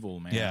fucking evil,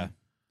 man. Yeah.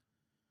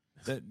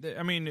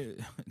 I mean,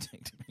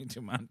 take me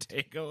to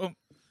Montego.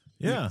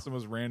 Yeah. It's the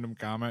most random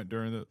comment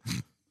during the.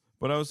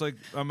 But I was like,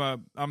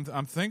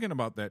 I'm thinking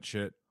about that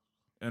shit,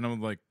 and I'm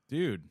like,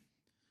 dude,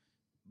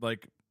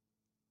 like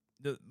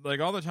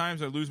all the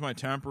times I lose my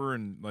temper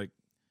and like,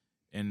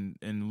 and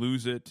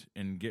lose it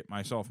and get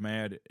myself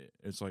mad,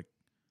 it's like,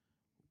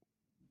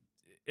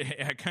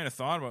 I kind of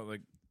thought about it,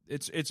 like.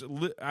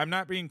 I'm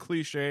not being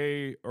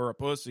cliche or a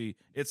pussy.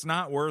 It's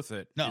not worth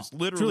it. No, it's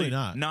literally really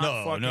not.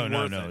 fucking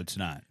worth it. it's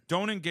not.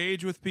 Don't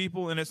engage with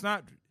people, and it's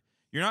not.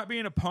 You're not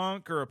being a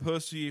punk or a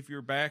pussy if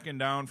you're backing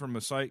down from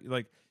a site.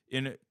 Like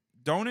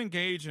don't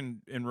engage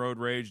in road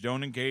rage.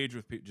 Don't engage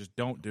with people. Just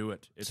don't do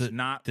it. It's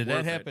not. Did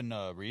worth that it. happen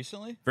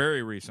recently?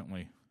 Very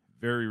recently,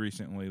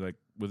 like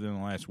within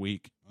the last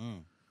week.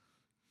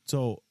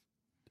 So,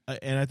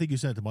 and I think you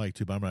sent it to Mike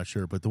too, but I'm not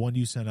sure. But the one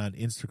you sent on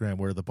Instagram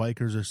where the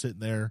bikers are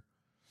sitting there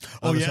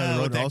on the side of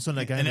the road, and all of a sudden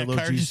that guy in a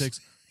little G6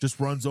 just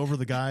runs over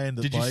the guy and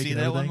the Did bike. you see and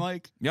that one, everything.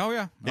 Mike? Oh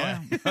yeah. Yeah.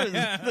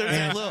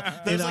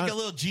 There's like a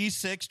little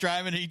G6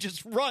 driving, and he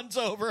just runs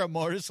over a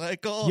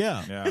motorcycle.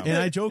 Yeah. Yeah. And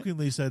I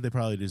jokingly said they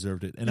probably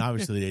deserved it, and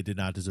obviously they did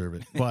not deserve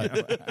it.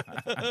 But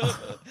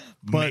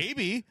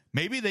maybe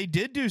they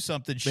did do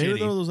something maybe shitty.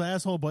 they're those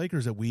asshole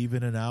bikers that weave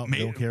in and out and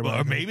don't care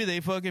about. Or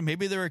anything.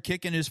 maybe they were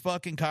kicking his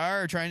fucking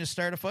car or trying to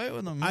start a fight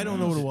with him. I don't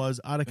know what it was.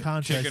 Out of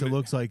context, Chicken- it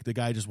looks like the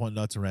guy just went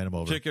nuts and ran him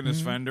over. Kicking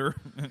his fender.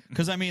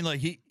 Because I mean, like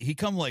he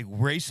come like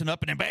racing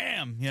up and then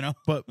bam, you know.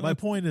 But my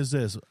point is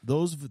this: the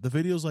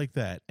videos like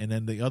that, and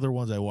then the other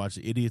ones I watch,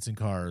 the idiots in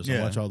cars. I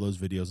Yeah. watch all those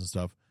videos and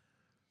stuff.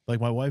 Like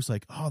my wife's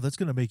like, "Oh, that's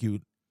gonna make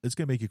you. It's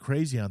gonna make you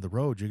crazy on the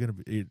road. You're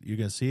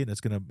gonna see it, and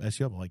it's gonna mess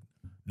you up." I'm like,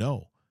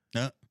 no.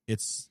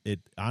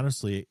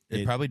 Honestly,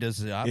 It probably does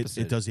the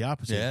opposite. It does the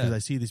opposite Yeah. because I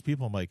see these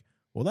people. I'm like,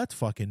 well, that's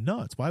fucking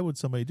nuts. Why would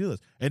somebody do this?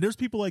 And there's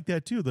people like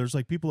that too. There's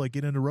like people like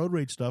get into road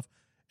rage stuff,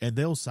 and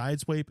they'll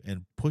sideswipe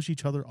and push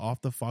each other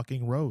off the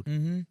fucking road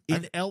in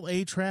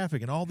L.A.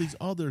 traffic and all these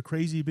other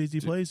crazy busy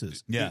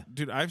places. Yeah.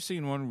 Dude, I've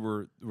seen one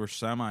where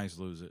semis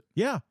lose it.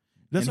 Yeah,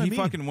 that's and what he I mean.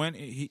 fucking went.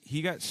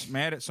 He got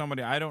mad at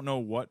somebody. I don't know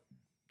what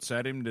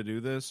set him to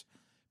do this,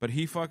 but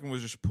he fucking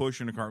was just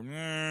pushing the car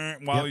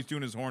while he's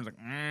doing his horns like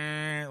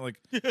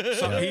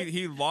so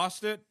he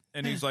lost it,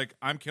 and he's like,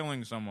 "I'm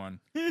killing someone."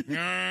 He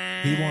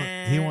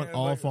went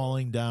all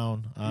falling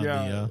down on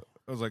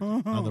I was like,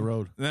 on the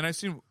road. And then I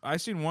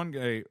seen one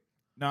guy.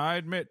 Now I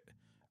admit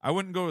I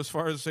wouldn't go as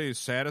far as to say it's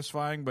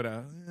satisfying, but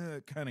I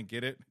kind of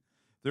get it.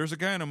 There's a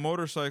guy on a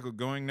motorcycle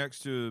going next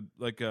to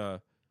like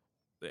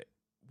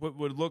what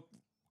would look.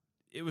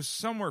 It was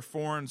somewhere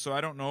foreign, so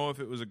I don't know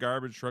if it was a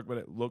garbage truck, but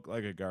it looked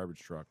like a garbage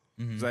truck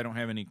because I don't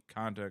have any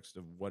context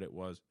of what it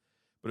was.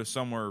 But it's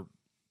somewhere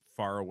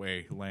far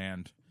away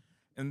land,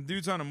 and the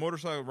dude's on a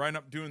motorcycle riding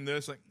up doing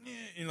this, like,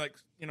 and like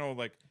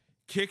like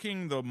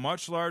kicking the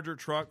much larger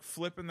truck,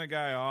 flipping the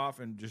guy off,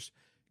 and just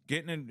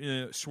getting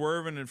in,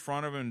 swerving in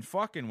front of him and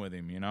fucking with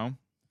him.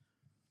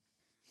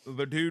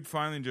 The dude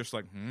finally just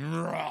like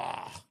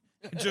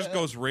it just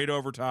goes right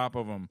over top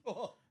of him,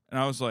 and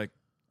I was like,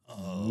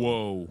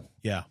 whoa.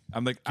 Yeah.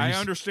 I'm like, I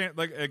understand.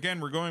 Like, again,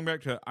 we're going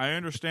back to, I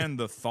understand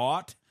the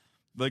thought,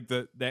 like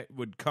that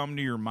would come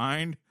to your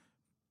mind,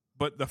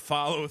 but the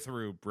follow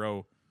through,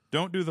 bro.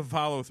 Don't do the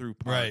follow through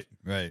part.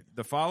 Right.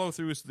 The follow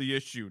through is the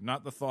issue,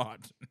 not the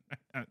thought.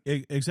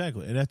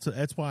 Exactly, and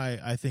that's why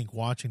I think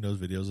watching those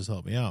videos has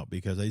helped me out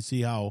because I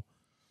see how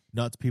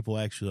nuts people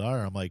actually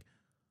are. I'm like,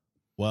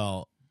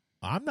 well,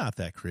 I'm not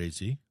that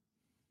crazy,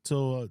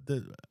 so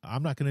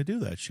I'm not going to do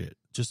that shit.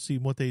 Just see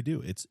what they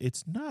do. It's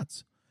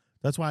nuts.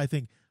 That's why I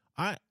think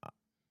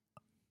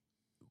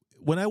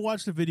when I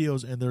watch the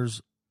videos and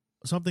there's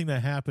something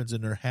that happens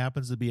and there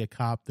happens to be a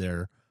cop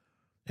there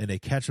and they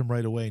catch him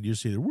right away and you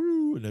see the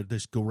woo and they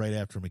just go right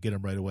after him and get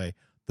him right away.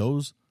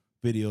 Those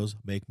videos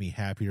make me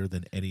happier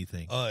than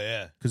anything. Oh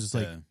yeah, because it's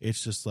like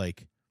it's just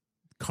like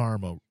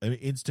karma. I mean,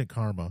 instant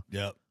karma.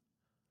 Yep.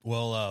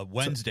 Well,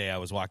 Wednesday I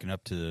was walking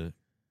up to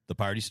the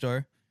party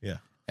store. Yeah.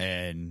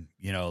 And,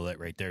 that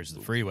right there's the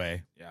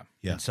freeway. Yeah.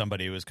 Yeah. And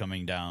somebody was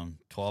coming down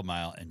 12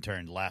 Mile and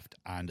turned left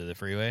onto the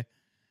freeway.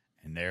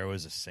 And there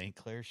was a St.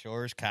 Clair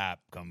Shores cop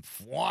come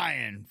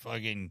flying,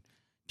 fucking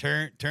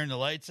turn the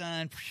lights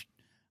on.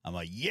 I'm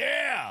like,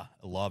 yeah.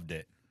 I loved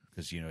it.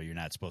 Because, you're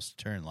not supposed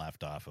to turn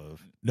left off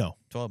of 12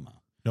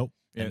 Mile. Nope.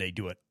 And they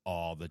do it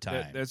all the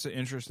time. That's an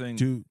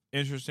interesting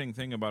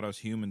thing about us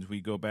humans. We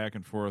go back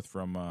and forth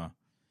from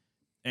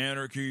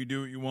anarchy, you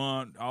do what you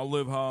want, I'll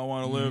live how I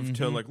want to live,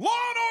 to like law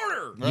and order.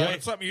 Right.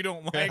 That's something you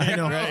don't like. I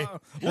know. Right.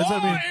 Law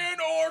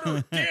and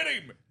order. Get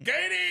him.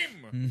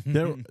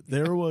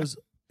 There was,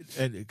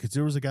 because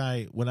there was a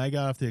guy when I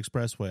got off the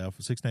expressway off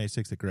of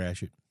 696 at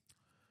Gratiot.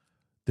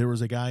 There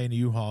was a guy in a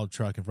U-Haul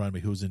truck in front of me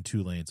who was in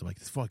 2 lanes. I'm like,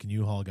 this fucking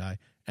U-Haul guy.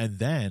 And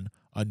then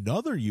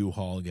another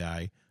U-Haul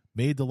guy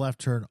made the left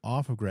turn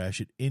off of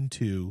Gratiot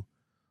into,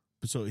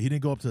 so he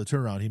didn't go up to the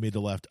turnaround. He made the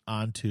left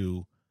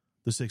onto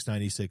the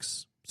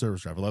 696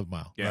 service drive, 11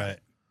 Mile. Yeah. Right.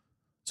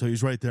 So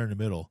he's right there in the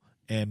middle.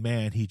 And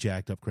man, he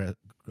jacked up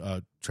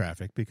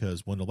traffic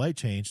because when the light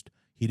changed,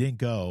 he didn't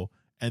go.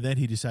 And then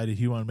he decided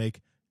he wanted to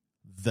make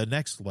the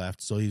next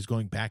left. So he's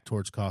going back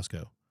towards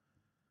Costco.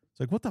 It's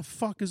like, what the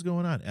fuck is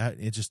going on?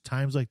 It's just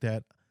times like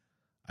that.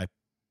 I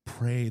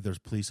pray there's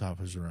police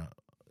officers around,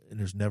 and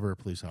there's never a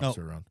police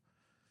officer around.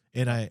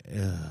 And it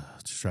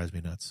just drives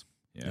me nuts.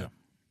 Yeah.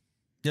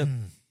 Yep.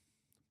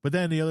 But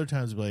then the other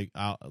times,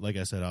 I'll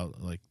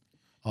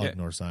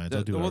ignore signs.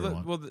 I'll do whatever I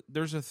want. Well,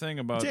 there's a thing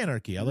about It's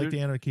anarchy. I like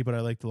the anarchy, but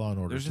I like the law and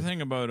order. There's too. a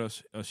thing about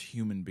us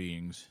human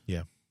beings.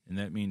 Yeah. And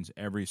that means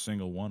every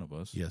single one of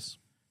us. Yes.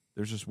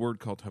 There's this word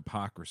called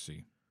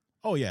hypocrisy.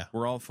 Oh, yeah.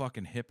 We're all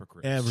fucking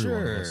hypocrites. Every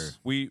one of Sure. us.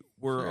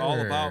 We're all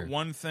about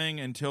one thing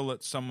until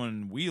it's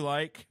someone we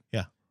like.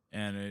 Yeah.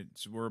 And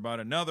we're about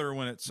another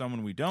when it's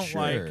someone we don't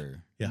Sure. like.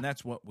 Yeah. And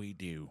that's what we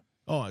do.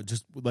 Oh, I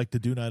just would like the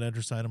do not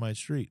enter sign on my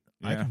street.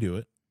 I Yeah. can do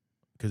it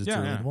because it's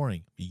early in the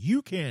morning.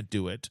 You can't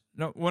do it.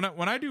 No, when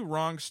I do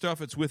wrong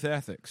stuff, it's with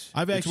ethics.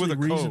 I've It's actually with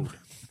a reasoned. code.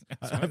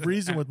 I've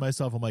reasoned with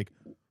myself. I'm like,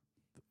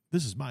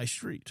 this is my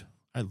street.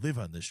 I live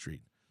on this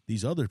street.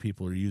 These other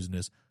people are using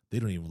this. They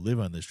don't even live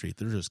on this street.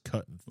 They're just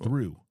cutting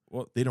through.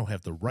 Well, They don't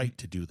have the right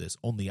to do this.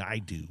 Only I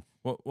do.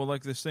 well,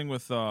 like this thing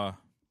with Frank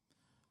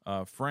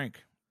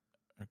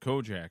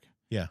Kojak.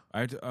 Yeah.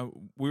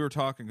 We were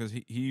talking because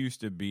he used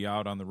to be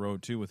out on the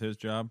road too with his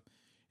job,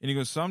 and he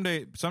goes,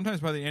 sometimes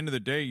by the end of the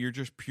day, you're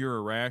just pure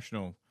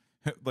irrational.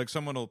 Like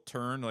someone will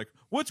turn, like,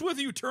 what's with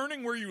you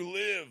turning where you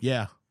live?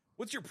 Yeah.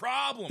 What's your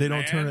problem? They don't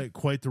man? turn at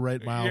quite the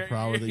right mile per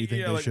hour that you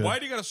think they like, should. why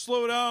do you got to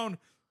slow down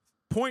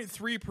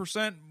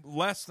 0.3%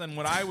 less than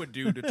what I would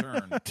do to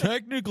turn.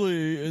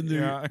 Technically, in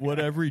the what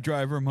every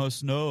driver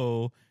must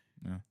know,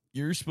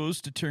 you're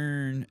supposed to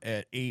turn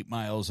at 8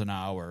 miles an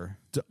hour.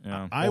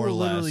 I will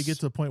literally less. get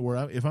to the point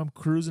where if I'm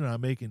cruising and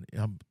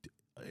I'm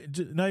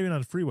not even on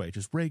the freeway,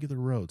 just regular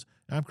roads.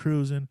 I'm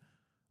cruising,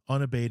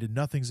 unabated,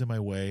 nothing's in my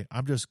way.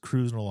 I'm just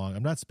cruising along.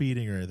 I'm not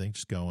speeding or anything,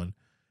 just going.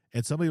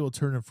 And somebody will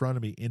turn in front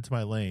of me into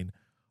my lane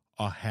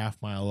a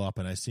half mile up,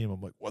 and I see them.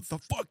 I'm like, what the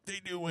fuck they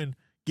doing?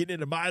 Getting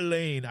into my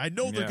lane. I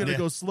know they're going to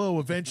go slow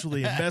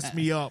eventually and mess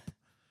me up.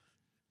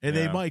 And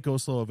they might go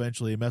slow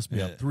eventually and mess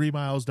me up 3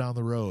 miles down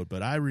the road.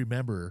 But I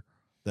remember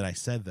that I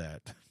said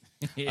that.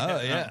 Oh,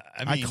 yeah.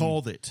 I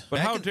called it. But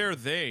how dare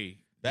they?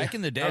 Back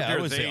in the day, How dare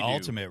I was they the do?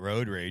 ultimate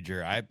road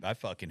rager. I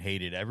fucking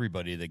hated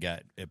everybody that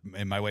got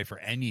in my way for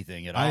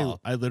anything at all.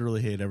 I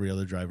literally hate every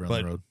other driver on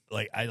the road.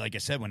 Like I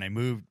said, when I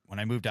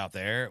moved out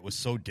there, it was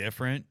so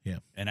different. Yeah.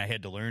 And I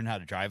had to learn how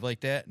to drive like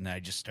that, and I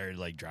just started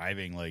like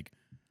driving like.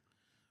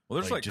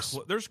 Well, there's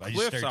there's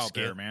cliffs out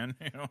there, man.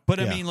 You know? But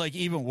I mean, like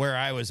even where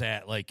I was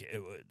at, like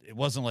it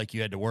wasn't like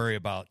you had to worry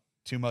about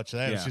too much of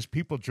that. It was just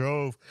people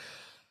drove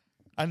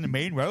on the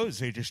main roads.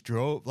 They just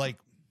drove they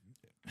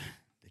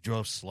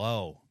drove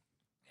slow,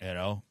 you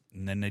know.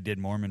 And then they did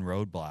Mormon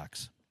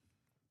roadblocks.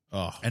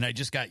 Oh, and I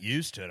just got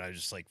used to it. I was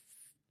just like,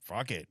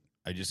 fuck it.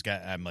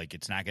 I'm like,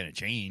 it's not going to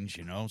change,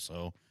 you know.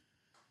 So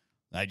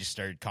I just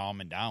started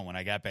calming down. When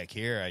I got back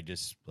here, I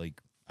just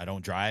I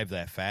don't drive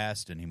that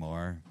fast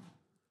anymore.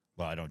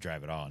 Well, I don't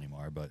drive at all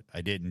anymore, but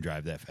I didn't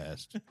drive that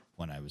fast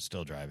when I was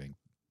still driving.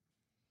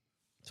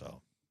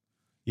 So,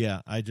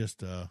 yeah, I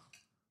just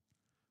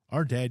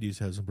our dad used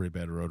to have some pretty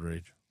bad road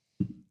rage.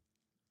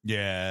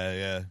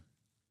 Yeah.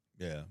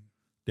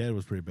 Dad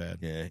was pretty bad.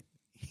 Yeah.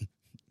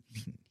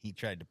 He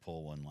tried to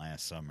pull one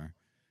last summer.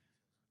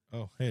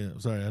 Oh, hey,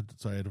 sorry,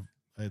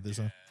 I had this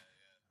on.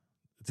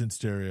 It's in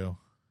stereo.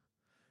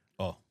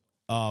 Oh.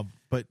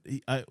 But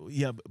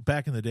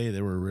back in the day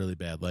they were really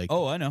bad. Like,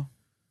 oh, I know.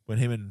 When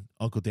him and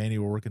Uncle Danny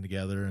were working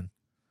together, and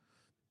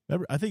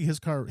remember, I think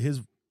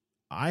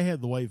I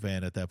had the white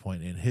van at that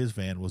point, and his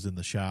van was in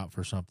the shop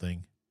for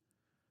something,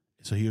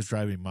 so he was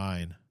driving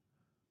mine,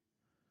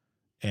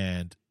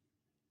 and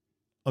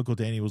Uncle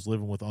Danny was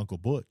living with Uncle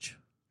Butch,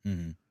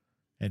 and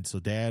so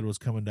Dad was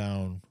coming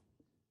down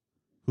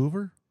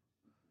Hoover,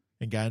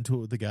 and got into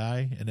it with the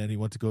guy, and then he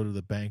went to go to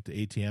the bank,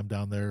 the ATM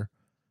down there.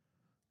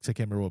 I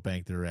can't remember what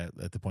bank they were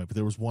at the point, but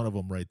there was one of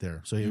them right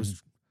there. So he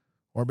was.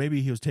 Or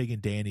maybe he was taking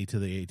Danny to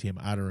the ATM.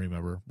 I don't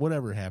remember.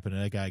 Whatever happened,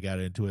 and that guy got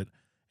into it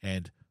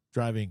and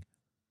driving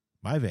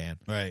my van,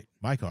 right,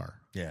 my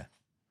car. Yeah.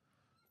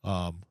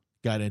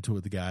 Got into it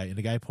with the guy, and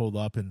the guy pulled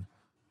up and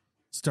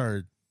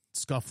started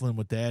scuffling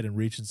with Dad and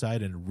reached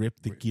inside and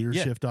ripped the gear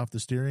shift off the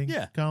steering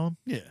column.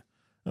 Yeah.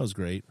 That was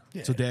great.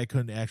 Yeah. So Dad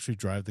couldn't actually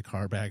drive the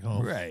car back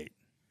home. Right.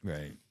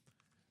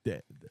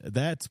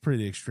 That's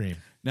pretty extreme.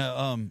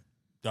 No,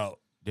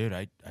 dude,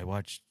 I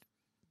watched.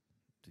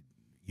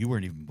 You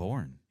weren't even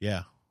born.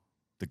 Yeah.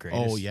 The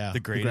greatest. Oh, yeah.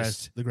 The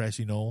greatest. The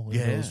grassy knoll in the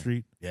middle of the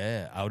street.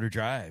 Yeah. Outer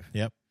Drive.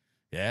 Yep.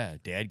 Yeah.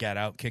 Dad got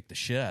out and kicked the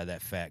shit out of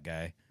that fat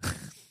guy.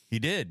 He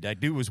did.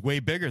 That dude was way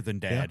bigger than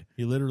Dad. Yeah,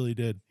 he literally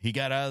did. He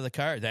got out of the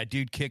car. That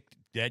dude kicked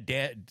that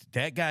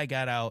guy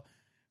got out.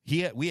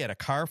 We had a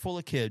car full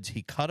of kids.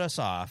 He cut us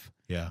off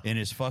in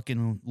his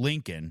fucking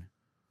Lincoln.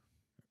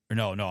 Or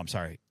no, I'm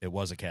sorry. It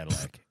was a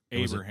Cadillac.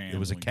 It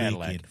was a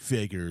Cadillac. Lincoln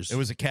figures. It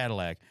was a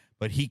Cadillac.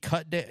 But he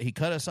cut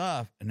us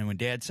off, and then when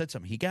Dad said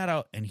something, he got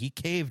out and he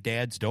caved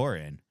Dad's door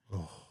in.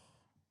 Oh.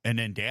 And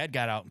then Dad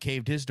got out and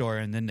caved his door,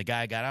 and then the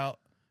guy got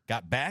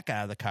back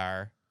out of the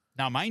car.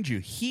 Now, mind you,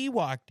 he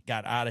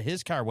got out of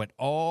his car, went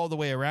all the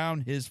way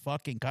around his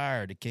fucking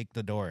car to kick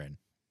the door in.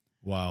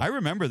 Wow. I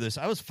remember this.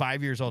 I was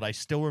 5 years old. I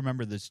still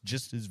remember this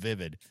just as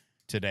vivid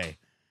today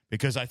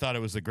because I thought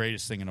it was the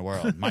greatest thing in the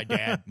world.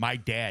 My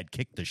dad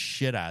kicked the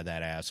shit out of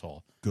that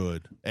asshole.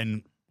 Good.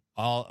 And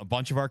a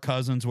bunch of our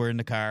cousins were in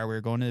the car. We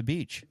were going to the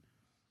beach.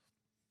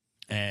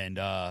 And,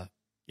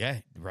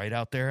 right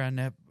out there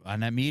on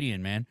that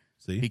median, man.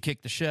 See? He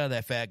kicked the shit out of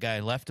that fat guy,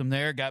 left him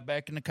there, got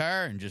back in the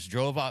car, and just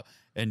drove off.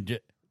 And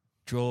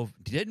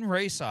didn't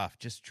race off,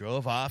 just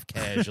drove off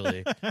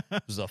casually.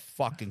 It was the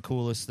fucking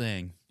coolest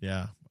thing.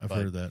 Yeah, I've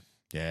heard that.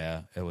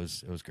 Yeah, it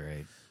was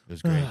great. It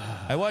was great.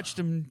 I watched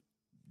him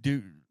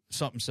do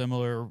something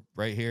similar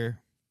right here,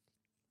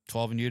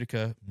 12 in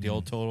Utica, the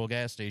old Total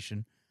gas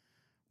station,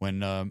 when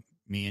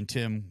me and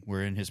Tim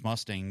were in his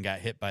Mustang and got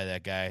hit by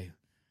that guy.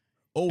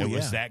 It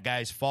was that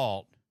guy's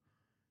fault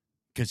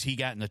because he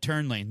got in the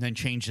turn lane, then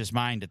changed his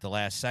mind at the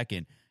last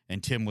second,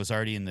 and Tim was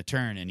already in the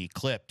turn, and he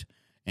clipped,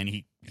 and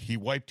he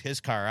wiped his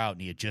car out,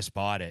 and he had just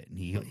bought it, and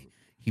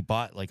he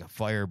bought like a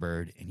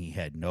Firebird, and he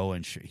had no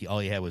insurance. All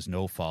he had was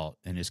no fault,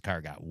 and his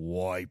car got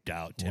wiped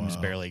out. Tim's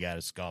barely got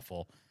a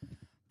scuffle,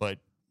 but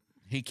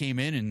he came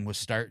in and was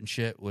starting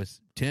shit with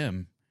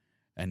Tim,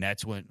 and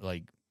that's when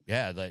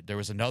there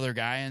was another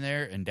guy in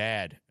there and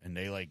Dad, and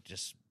they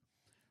just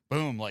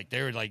boom,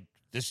 they were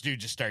this dude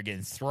just started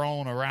getting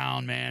thrown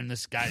around, man.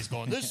 This guy's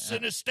going, this is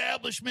an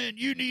establishment.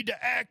 You need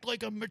to act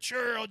like a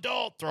mature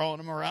adult, throwing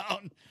him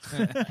around.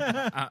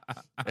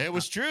 It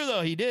was true,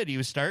 though. He did. He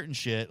was starting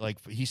shit. Like,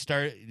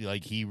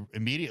 he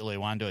immediately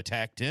wanted to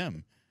attack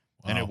Tim.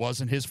 And it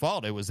wasn't his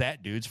fault. It was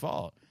that dude's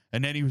fault.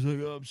 And then he was like,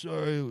 oh, I'm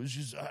sorry. It was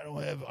just, I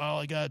don't have, all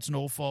I got is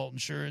no-fault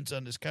insurance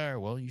on this car.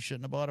 Well, you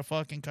shouldn't have bought a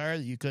fucking car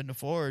that you couldn't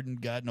afford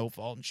and got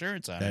no-fault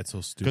insurance on it. That's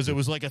so stupid. Because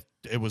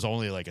it was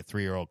only like a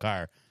 3-year-old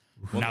car.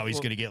 Now he's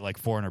going to get like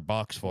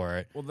 $400 for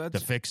it to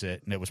fix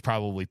it. And it was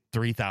probably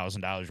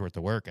 $3,000 worth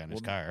of work on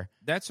his car.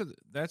 That's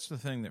the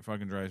thing that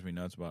fucking drives me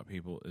nuts about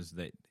people is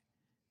that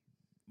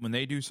when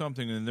they do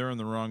something and they're in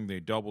the wrong, they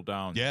double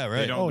down. Yeah,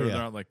 right. They're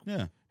not like,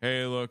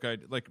 hey, look,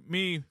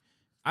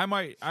 I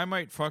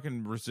might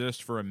fucking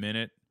resist for a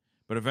minute,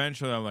 but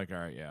eventually I'm like, all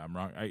right, yeah, I'm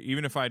wrong.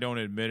 Even if I don't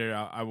admit it,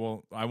 I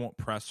won't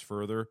press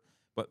further.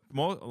 But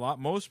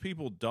most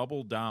people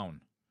double down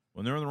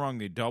when they're in the wrong.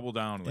 They double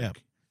down.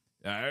 Like,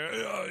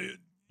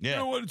 you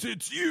know what?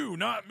 It's you,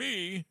 not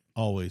me.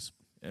 Always.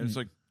 And it's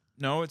like,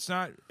 no, it's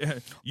not.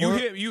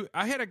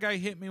 I had a guy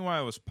hit me while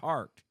I was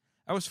parked.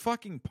 I was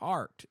fucking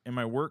parked in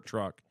my work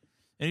truck,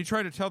 and he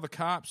tried to tell the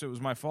cops it was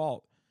my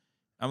fault.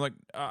 I'm like,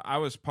 I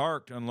was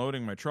parked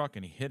unloading my truck,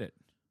 and he hit it.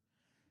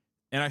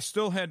 And I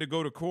still had to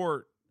go to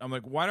court. I'm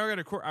like, why do I go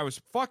to court? I was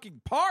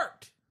fucking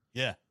parked.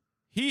 Yeah.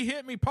 He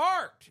hit me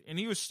parked. And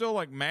he was still,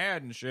 like,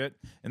 mad and shit.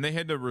 And they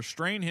had to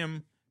restrain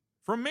him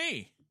from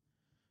me.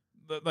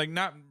 Like,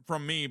 not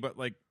from me, but,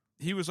 like,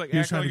 he was, like,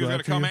 acting like he was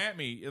going to come at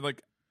me.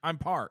 Like, I'm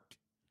parked.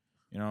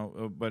 You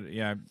know, but,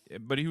 yeah.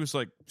 But he was,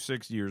 like,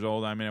 60 years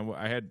old. I mean,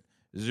 I had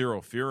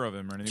zero fear of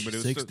him or anything. But it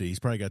was 60. He's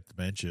probably got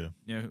dementia.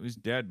 Yeah, he's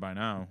dead by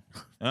now.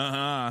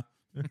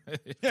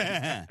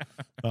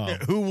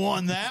 Who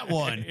won that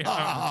one?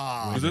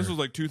 Because this was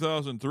like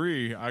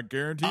 2003. I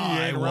guarantee you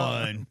I ain't around.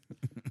 won.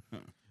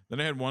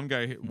 Then I had one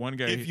guy.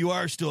 If you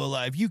are still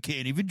alive, you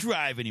can't even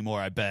drive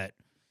anymore, I bet.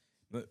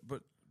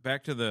 But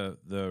back to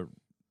the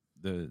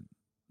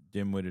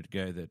dim-witted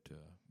guy that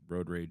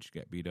road rage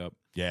got beat up.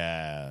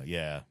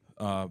 Yeah.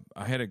 I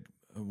had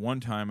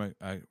one time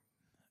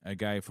a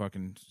guy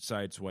fucking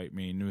sideswiped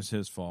me, and it was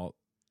his fault.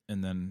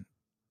 And then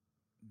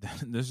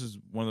this is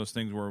one of those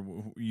things where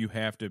you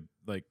have to,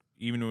 like,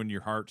 even when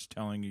your heart's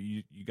telling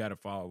you got to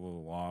follow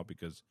the law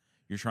because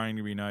you're trying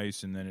to be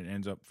nice, and then it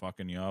ends up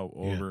fucking you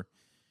over. Yeah.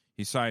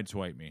 He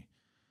sideswiped me,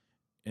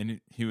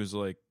 and he was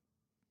like,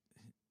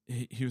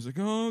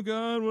 "Oh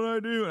God, what do I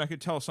do?" And I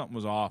could tell something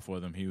was off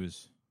with him. He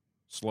was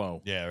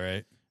slow. Yeah,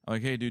 right. I'm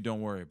like, hey, dude,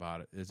 don't worry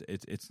about it.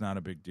 It's not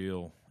a big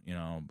deal, you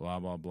know. Blah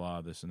blah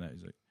blah. This and that.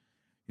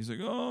 He's like,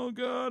 oh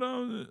God,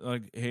 I'm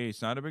like, hey,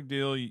 it's not a big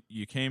deal.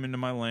 You came into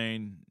my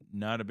lane,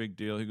 not a big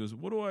deal. He goes,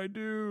 what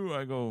do?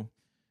 I go,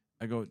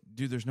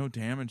 dude, there's no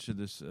damage to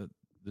this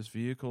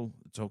vehicle.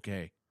 It's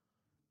okay.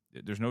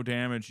 There's no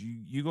damage.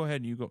 You go ahead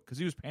and you go, because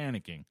he was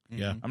panicking.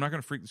 Yeah, I'm not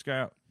gonna freak this guy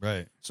out.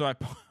 Right. So I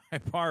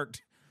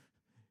parked.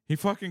 He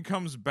fucking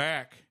comes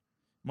back.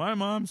 My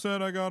mom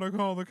said I gotta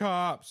call the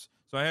cops,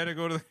 so I had to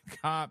go to the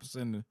cops,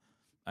 and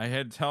I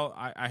had to tell.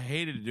 I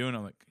hated doing it.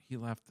 I'm like, he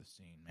left the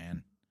scene,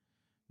 man.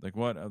 Like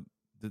what?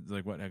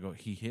 Like what? I go.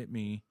 He hit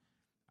me.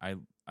 I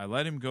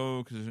let him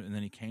go and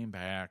then he came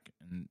back,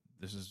 and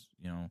this is,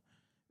 you know,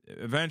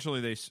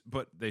 eventually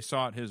they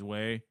saw it his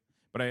way.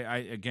 But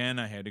I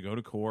had to go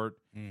to court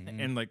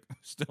and like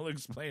still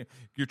explain.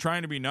 You're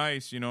trying to be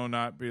nice, you know,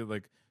 not be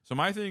like. So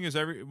my thing is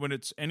when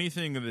it's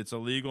anything that's a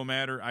legal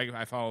matter,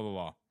 I follow the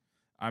law.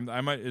 I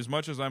might, as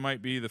much as I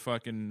might be the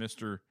fucking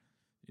Mr.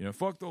 You know,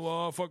 fuck the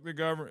law, fuck the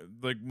government.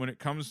 Like when it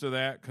comes to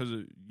that, because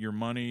of your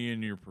money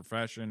and your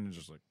profession, it's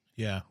just like.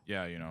 Yeah,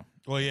 you know.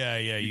 Well, yeah.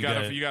 You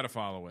gotta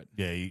follow it.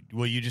 Yeah.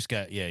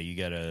 You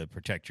gotta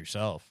protect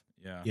yourself.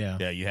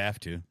 Yeah. You have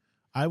to.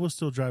 I was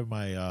still driving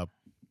my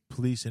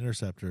police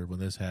interceptor when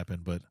this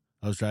happened, but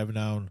I was driving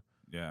down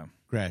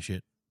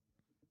Gratiot,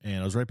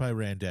 and I was right by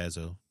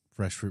Randazzo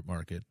Fresh Fruit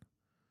Market,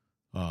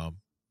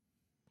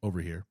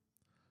 over here,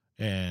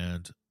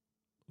 and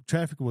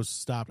traffic was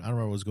stopped. I don't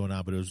know what was going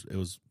on, but it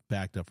was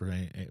backed up for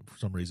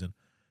some reason,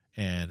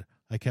 and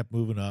I kept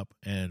moving up,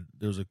 and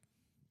there was a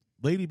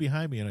lady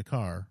behind me in a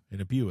car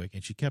in a Buick,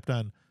 and she kept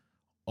on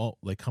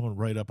coming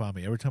right up on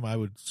me. Every time I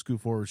would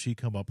scoot forward, she'd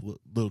come up a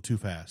little too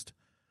fast.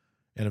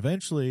 And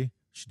eventually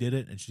she did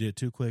it, and she did it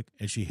too quick,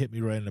 and she hit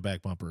me right in the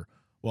back bumper.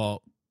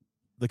 Well,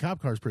 the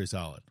cop car is pretty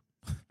solid,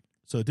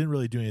 so it didn't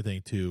really do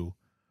anything to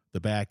the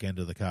back end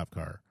of the cop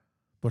car.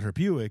 But her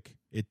Buick,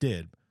 it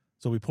did.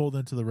 So we pulled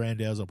into the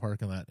Randazzo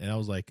parking lot, and I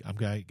was like, I'm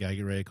gotta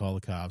get ready to call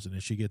the cops. And then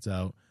she gets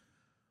out,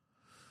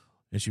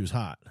 and she was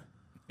hot.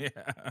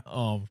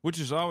 Yeah, which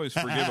is always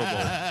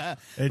forgivable.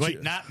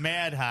 Wait, not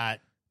mad hot.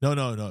 No.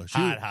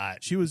 Hot.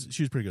 She was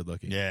pretty good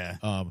looking. Yeah,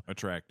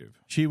 attractive.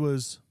 She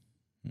was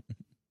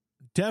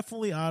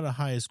definitely out of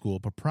high school,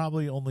 but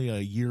probably only a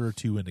year or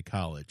two into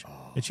college.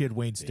 And she had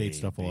Wayne State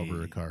stuff all over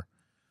her car.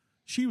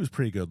 She was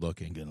pretty good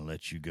looking. I'm gonna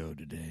let you go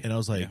today. And I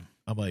was like,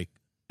 I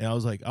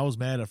was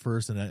mad at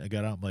first, and I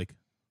got out. I'm like,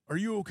 "Are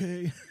you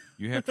okay?"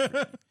 You have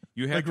to,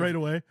 you have Like to, right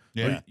away.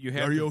 Yeah. You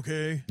have Are to, you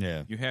okay?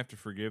 Yeah. You have to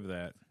forgive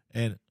that.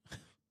 And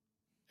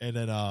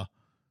then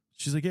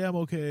she's like, "Yeah, I'm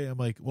okay." I'm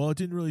like, "Well, it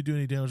didn't really do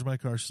any damage to my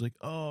car." She's like,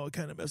 "Oh, it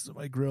kind of messed up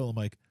my grill." I'm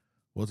like,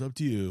 "Well, it's up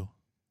to you,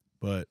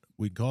 but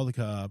we can call the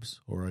cops,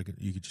 or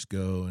you could just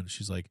go." And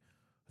she's like,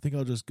 "I think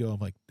I'll just go." I'm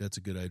like, "That's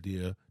a good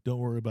idea. Don't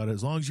worry about it.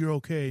 As long as you're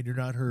okay and you're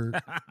not hurt."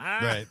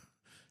 Right.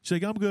 She's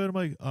like, "I'm good." I'm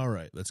like, "All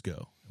right, let's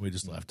go." We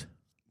just left.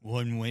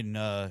 When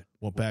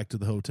Went back to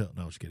the hotel.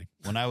 No, I was kidding.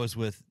 when I was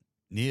with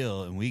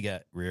Neil and we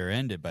got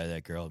rear-ended by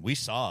that girl, we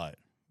saw it.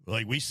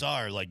 Like, we saw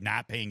her, like,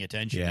 not paying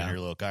attention in Yeah. her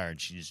little car, and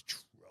she just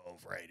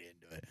drove right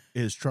into it.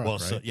 His truck, Well,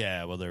 right? so,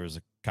 yeah, well, there was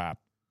a cop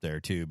there,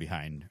 too,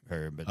 behind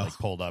her, but, like,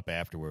 pulled up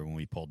afterward when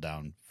we pulled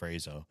down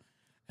Frazo.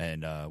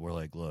 And we're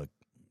like, look,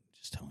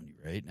 just telling you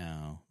right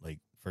now, like,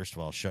 first of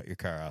all, shut your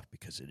car off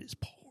because it is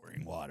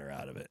pouring water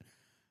out of it.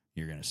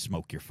 You're going to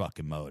smoke your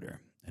fucking motor.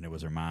 And it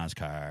was her mom's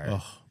car.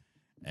 Oh,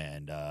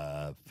 And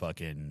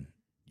fucking,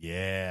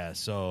 yeah,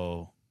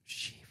 so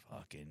she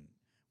fucking,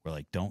 we're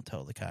like, don't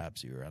tell the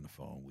cops you were on the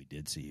phone. We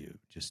did see you.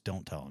 Just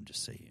don't tell them.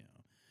 Just say, you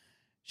know.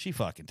 She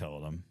fucking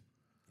told them,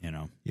 you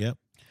know. yep.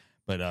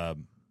 But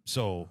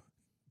so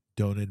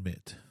Don't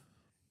admit.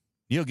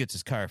 Neil gets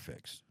his car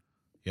fixed.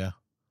 Yeah.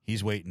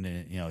 He's waiting to,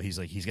 you know, he's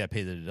like, he's got to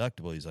pay the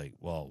deductible. He's like,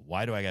 well,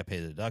 why do I got to pay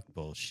the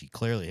deductible? She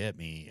clearly hit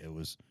me. It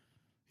was,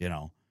 you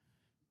know,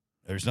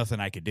 there's nothing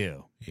I could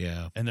do.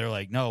 Yeah. And they're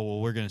like, no, well,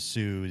 we're going to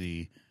sue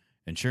the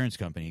insurance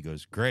company. He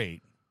goes,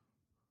 great.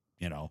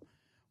 You know,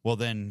 well,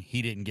 then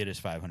he didn't get his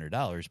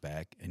 $500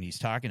 back. And he's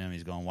talking to him.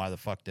 He's going, why the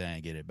fuck did I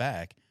get it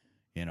back?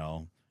 You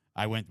know,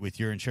 I went with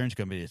your insurance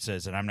company that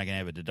says that I'm not going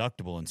to have a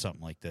deductible in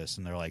something like this.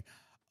 And they're like,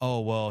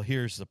 oh, well,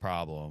 here's the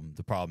problem.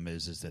 The problem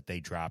is that they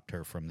dropped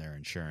her from their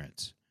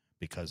insurance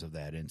because of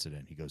that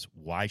incident. He goes,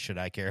 why should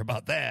I care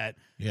about that?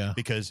 Yeah.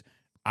 Because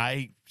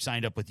I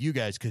signed up with you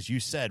guys because you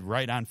said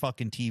right on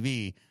fucking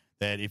TV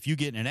that if you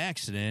get in an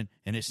accident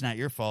and it's not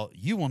your fault,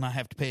 you will not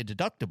have to pay a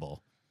deductible,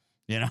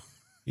 you know?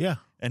 Yeah.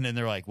 And then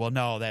they're like, well,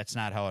 no, that's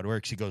not how it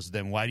works. He goes,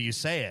 then why do you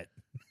say it?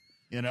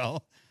 You know?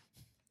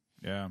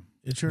 Yeah.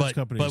 Insurance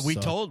companies. But we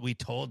suck.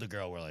 told the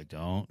girl, we're like,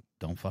 don't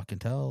fucking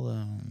tell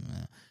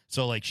them.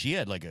 So like she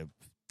had like a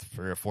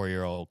 3 or 4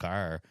 year old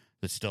car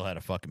that still had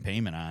a fucking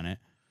payment on it.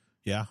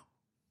 Yeah.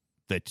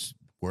 That's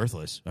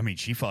worthless. I mean,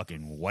 she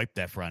fucking wiped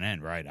that front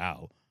end right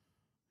out.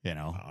 You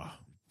know,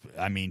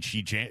 I mean, she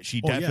Yeah,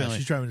 definitely.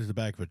 she's driving to the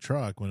back of a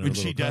truck when But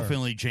she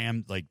definitely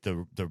jammed, like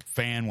the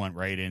fan went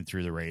right in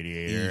through the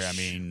radiator. Eesh. I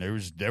mean,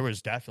 there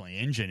was definitely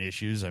engine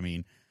issues. I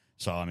mean,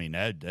 so I mean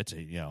that's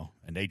a, you know,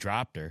 and they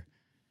dropped her.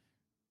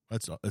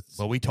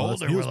 But we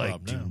told her, we're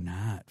like, do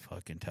not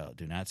fucking tell,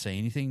 do not say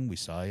anything. We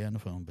saw you on the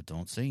phone, but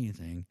don't say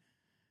anything.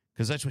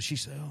 Because that's what she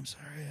said. Oh, I'm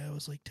sorry, I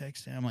was like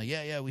texting. I'm like,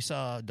 yeah, we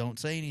saw. Don't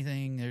say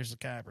anything. There's a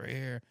cop right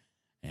here,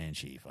 and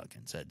she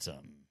fucking said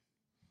something.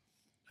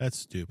 That's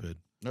stupid.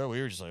 No,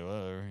 we were just like,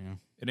 whatever, you know.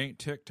 It ain't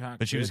TikTok.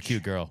 But she was a bitch.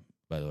 cute girl,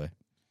 by the way.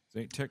 It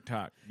ain't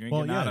TikTok. You ain't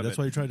Well, getting yeah, out of that's it.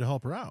 why you tried to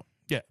help her out.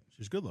 Yeah,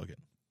 She's good looking.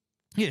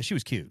 yeah, she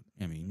was cute.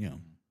 I mean, you know.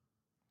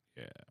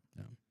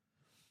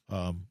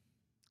 Yeah.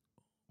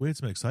 We had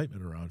some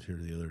excitement around here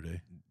the other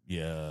day.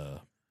 Yeah.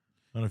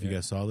 I don't know if you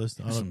guys saw this.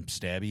 Some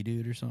stabby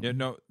dude or something. Yeah.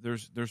 No.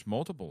 There's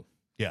multiple.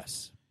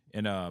 Yes.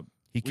 And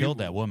He killed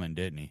that woman,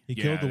 didn't he? He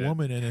Yeah, killed the that-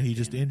 woman and then he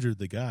just injured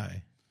the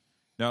guy.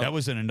 no. That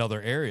was in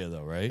another area,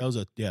 though, right? That was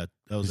that was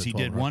Because a he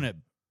 12 did one at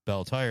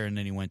Bell Tire, and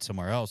then he went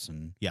somewhere else.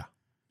 And Yeah.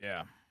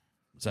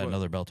 is that What?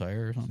 another Bell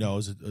Tire or something? No, it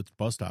was a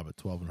bus stop at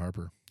 12 and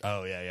Harper.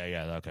 Oh,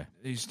 yeah. Okay.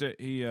 He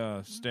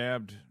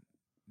stabbed.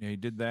 Yeah, he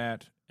did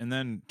that, and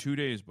then 2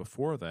 days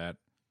before that,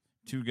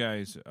 2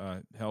 guys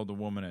held a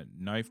woman at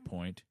knife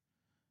point,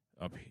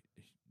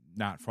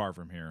 not far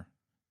from here,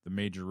 the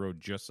major road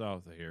just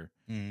south of here.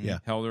 Mm. Yeah.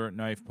 Held her at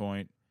knife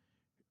point.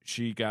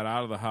 She got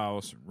out of the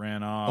house,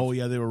 ran off. Oh,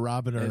 yeah, they were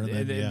robbing her. And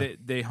then,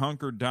 They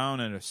hunkered down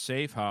in a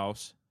safe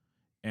house,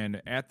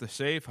 and at the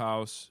safe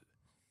house,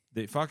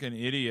 the fucking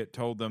idiot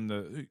told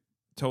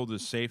the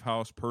safe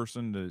house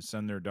person to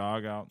send their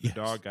dog out. The Yes.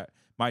 dog got.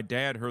 My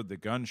dad heard the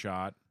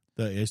gunshot.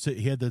 he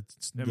had the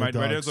And my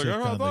dog dad's like, sick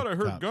oh, I on thought the I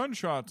heard cops.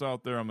 gunshots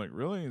out there. I'm like,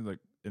 really? Like,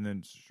 and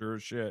then sure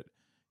as shit,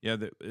 yeah,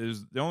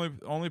 the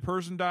only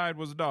person died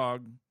was a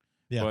dog.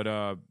 Yeah.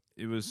 But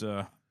it was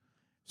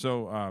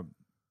so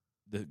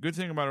the good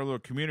thing about our little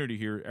community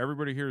here,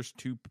 everybody here is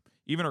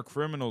even our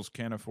criminals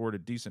can't afford a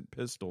decent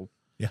pistol.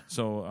 Yeah.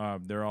 So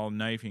they're all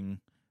knifing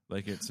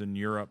like it's in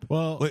Europe.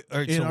 Well, Wait, all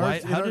right, in so our-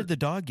 in how our- did the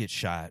dog get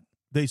shot?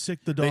 they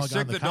sicked the dog They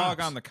sicked on the dog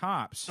on the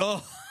cops.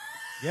 Oh,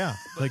 Yeah.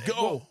 Like,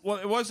 Well,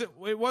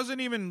 it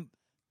wasn't even.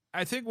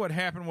 I think what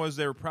happened was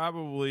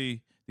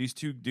these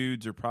 2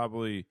 dudes are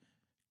probably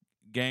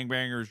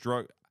gangbangers,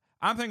 drug.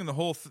 I'm thinking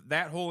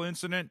that whole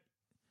incident.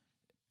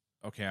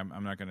 Okay,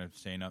 I'm not going to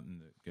say nothing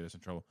to get us in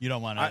trouble. you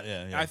don't want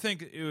to. I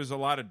think it was a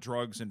lot of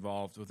drugs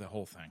involved with the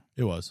whole thing,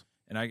 it was.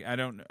 and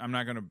I'm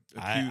not going to.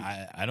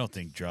 I don't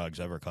think drugs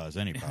ever cause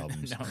any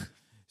problems. No.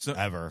 So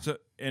Ever.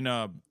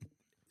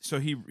 So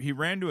he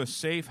ran to a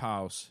safe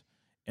house,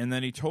 and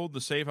then he told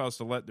the safe house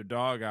to let their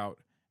dog out,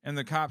 And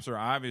the cops are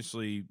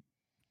obviously,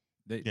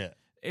 Yeah.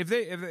 If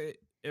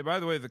by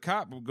the way, if the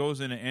cop goes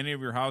into any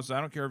of your houses,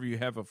 I don't care if you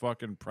have a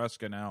fucking press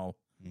canal,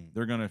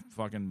 they're gonna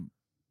fucking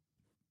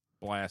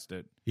blast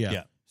it.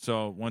 Yeah.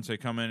 So once they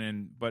come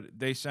in but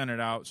they sent it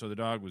out, so the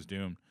dog was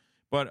doomed.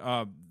 But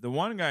the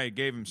one guy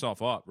gave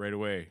himself up right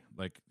away.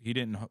 Like he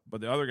didn't,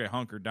 but the other guy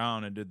hunkered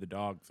down and did the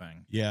dog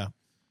thing. Yeah.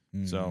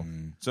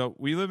 So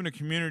we live in a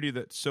community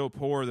that's so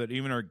poor that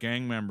even our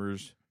gang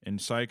members and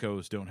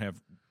psychos don't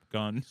have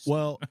guns.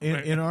 Well,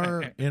 in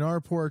our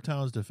poor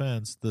town's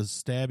defense, the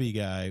stabby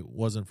guy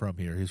wasn't from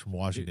here. He's from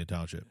Washington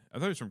Township. I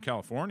thought he was from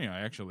California,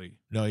 actually.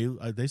 No,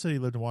 they said he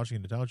lived in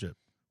Washington Township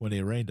when they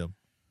arraigned him.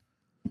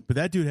 But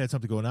that dude had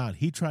something going on.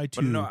 He tried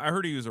to. But no, I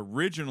heard he was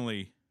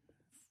originally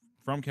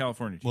from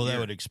California. Well, that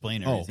would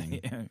explain everything.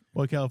 Yeah.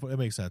 Well, California, it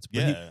makes sense. But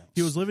Yeah.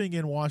 he was living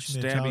in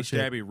Washington Township.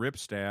 Stabby, rip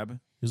stab.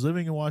 He was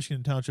living in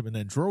Washington Township and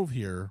then drove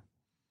here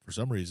for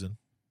some reason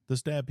to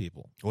stab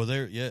people Well,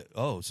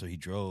 so he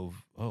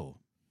drove. Oh.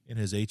 in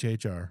his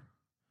HHR.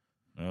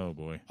 Oh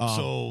boy.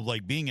 So,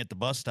 like, being at the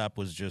bus stop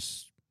was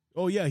just.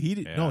 Oh yeah, he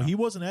did. No, Yeah. he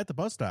wasn't at the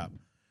bus stop.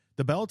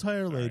 The bell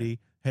tire lady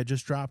had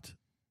just dropped.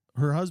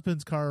 Her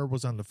husband's car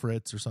was on the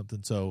fritz or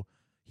something, so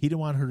he didn't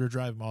want her to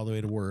drive him all the way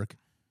to work.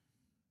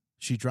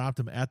 She dropped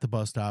him at the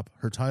bus stop.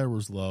 Her tire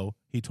was low.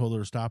 He told her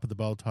to stop at the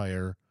bell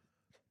tire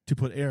to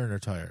put air in her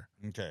tire,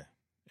 Okay.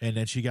 and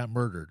then she got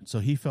murdered. So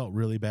he felt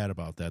really bad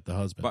about that. The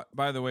husband. But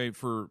by the way,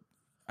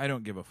 I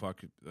don't give a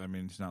fuck. I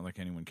mean, it's not like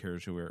anyone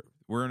cares who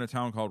we're in a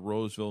town called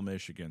Roseville,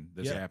 Michigan.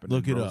 This Yeah, happened.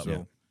 look in it up.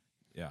 Roseville.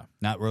 Yeah.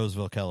 Not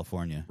Roseville,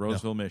 California.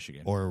 Roseville,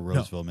 Michigan. Or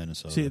Roseville,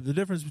 Minnesota. See, the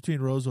difference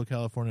between Roseville,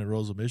 California, and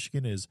Roseville,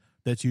 Michigan is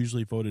that's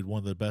usually voted one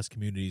of the best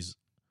communities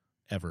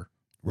ever.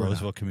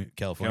 Roseville,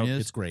 California.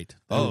 It's great.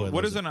 Oh, Everybody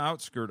What loves is an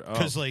outskirt of?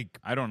 Because, like.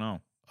 I don't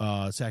know.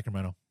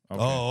 Sacramento. Okay.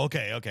 Oh,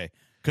 okay.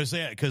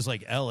 Because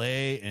like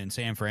L.A. and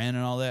San Fran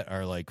and all that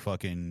are like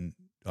fucking.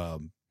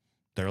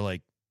 They're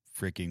like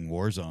freaking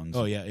war zones.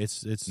 Oh yeah,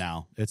 it's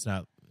now. It's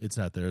not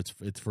there.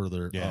 It's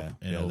further Yeah, up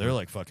and over. they're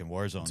like fucking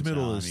war zones. It's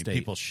middle now. of the state.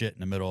 People shit in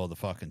the middle of the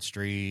fucking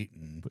street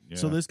and Yeah.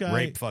 So this guy,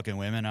 rape fucking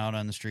women out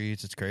on the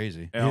streets. It's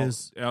crazy.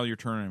 Al, you're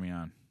turning me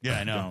on. Yeah,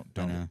 I know.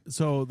 Don't. I know.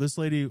 so this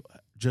lady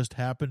just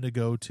happened to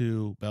go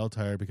to Bell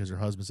Tire because her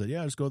husband said,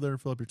 "Yeah, just go there and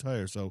fill up your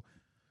tire." So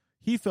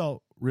he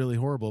felt really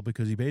horrible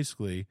because he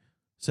basically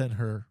sent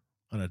her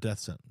on a death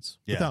sentence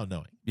without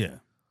knowing. Yeah.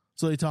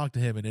 So they talked to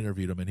him and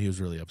interviewed him, and he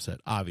was really upset.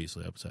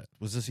 Obviously upset.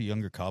 Was this a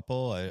younger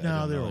couple? I No,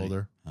 don't they were know any-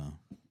 older.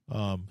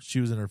 Oh. She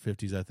was in her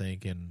 50s, I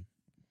think, and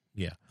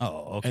yeah.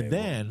 Oh, okay. And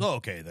then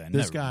then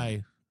this never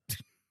guy,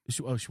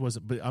 she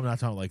wasn't. But I'm not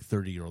talking like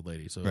 30-year-old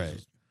lady. So it was Right.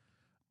 just-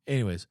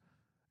 anyways,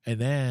 and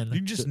then You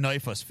can just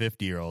knife us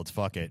 50-year-olds.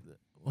 Fuck it.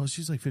 well,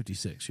 she's like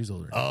 56. She's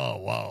older. Oh,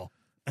 wow.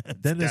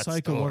 Then the That's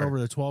cycle went store. over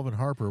to 12 and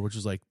Harper, which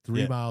is like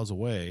 3 Yeah. miles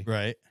away,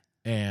 Right.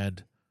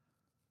 and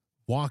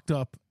walked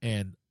up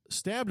and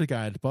stabbed a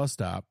guy at the bus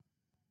stop.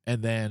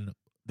 And then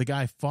the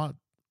guy fought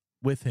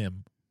with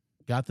him,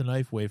 got the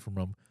knife away from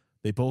him.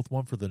 They both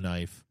went for the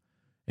knife,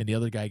 and the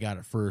other guy got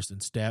it first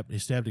and stabbed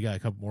the guy a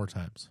couple more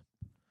times.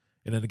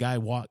 And then the guy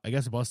walked. I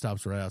guess the bus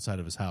stop's right outside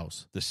of his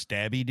house. The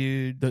stabby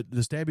dude. The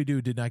stabby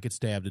dude did not get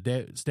stabbed.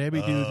 The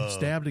stabby dude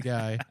stabbed a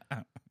guy.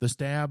 The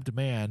stabbed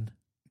man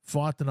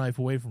fought the knife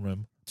away from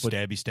him.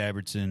 Stabby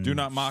Stabbertson. Do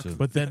not mock.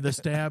 But then the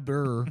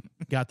stabber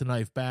got the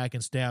knife back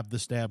and stabbed the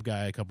stab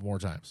guy a couple more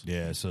times.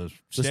 Yeah, so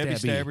The Stabby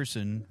stabby.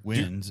 Stabberson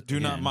wins. Do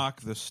not again.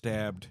 mock the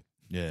stabbed.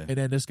 Yeah. And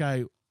then this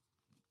guy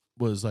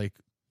was like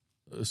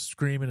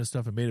screaming and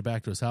stuff and made it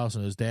back to his house,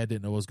 and his dad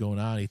didn't know what was going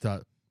on. He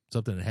thought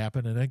something had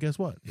happened, and then guess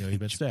what? He'd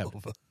been stabbed.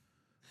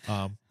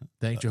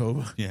 Thank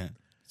Jehovah. Yeah.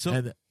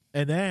 So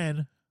And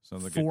then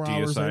Sounds like 4 a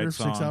hours deicide later,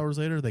 song. 6 hours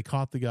later, they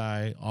caught the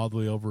guy all the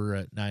way over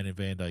at 9 and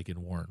Van Dyke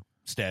in Warren.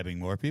 stabbing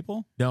more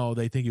people. No,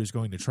 they think he was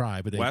going to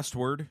try, but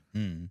Westward.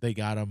 they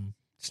got him.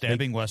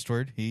 Stabbing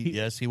westward. He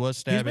was He's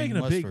stabbing making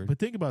a westward. big, but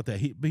think about that.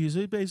 He's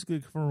basically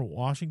from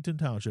Washington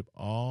Township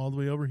all the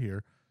way over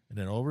here, and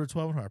then over to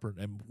 12 and Harper,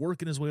 and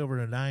working his way over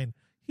to 9.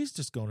 He's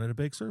just going in a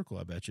big circle.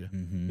 I bet you.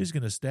 He's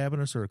going to stab in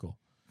a circle.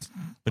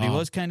 But he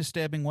was kind of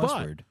stabbing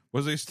westward.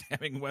 Was he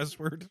stabbing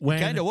westward? When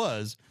Kind of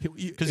was.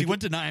 Because he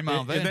went to 9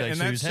 Mile Van Dyke, In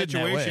so he that was heading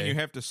that situation, way. you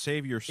have to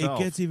save It yourself.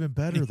 gets even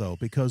better though,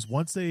 because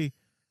once they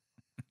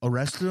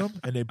arrested him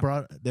and they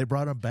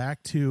brought him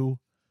back to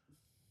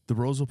the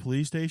Roseville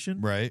police station,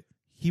 Right.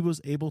 he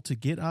was able to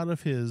get out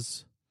of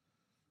his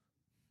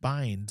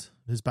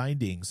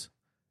bindings,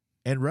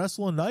 and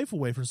wrestle a knife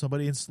away from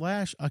somebody and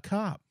slash a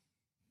cop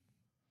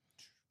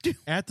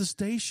at the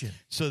station.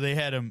 So they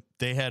had him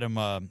They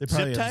probably zip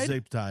had tied?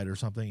 zip tied or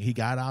something. He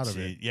got out of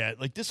it. Yeah,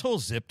 like this whole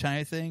zip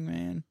tie thing,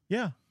 man.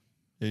 Yeah.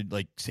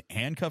 Like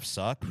handcuffs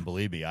suck. And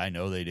believe me, I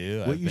know they do.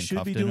 What I've you been should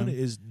cuffed be in doing them.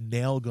 is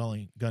nail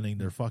gunning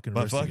their fucking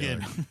But wrists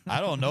fucking, together.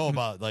 I don't know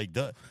about like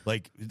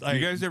you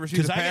guys ever see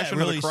The 'cause I got Passion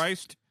really, of the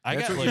Christ? I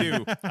That's got what you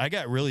do. I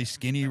got really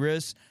skinny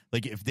wrists.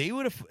 Like if they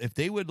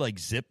would like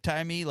zip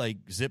tie me, like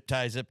zip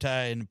tie,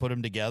 and put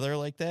them together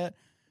like that,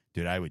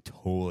 dude, I would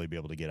totally be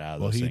able to get out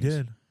of Well, those he things.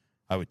 did.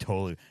 I would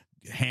totally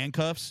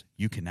handcuffs.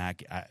 You cannot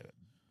get.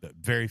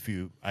 very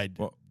few.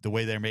 The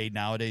way they're made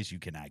nowadays, you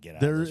cannot get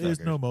out. There of those is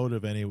fuckers. no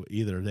motive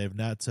either. They've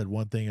not said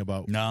one thing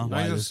about No.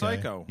 why He's a this guy-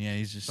 psycho. Yeah,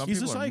 he's just He's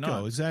a people are psycho,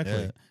 nuts. exactly.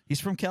 yeah. He's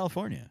from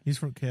California. He's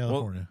from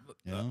California.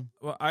 You know?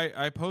 Well,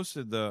 I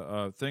posted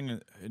the thing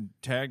and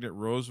tagged it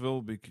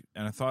Roseville,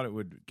 and I thought it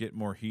would get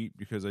more heat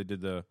because I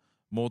did the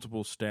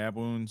multiple stab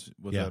wounds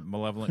with Yeah. a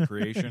malevolent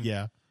creation.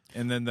 Yeah.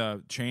 And then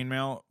the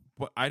chainmail.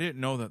 But I didn't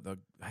know the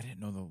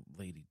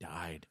lady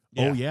died.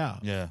 Oh yeah.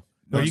 Yeah.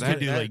 No, Or you that- could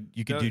do that- like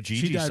you could that- do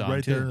Gigi She died song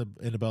right too. there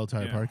in the Bell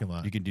Tire Yeah. parking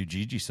lot. You can do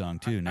Gigi song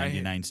too.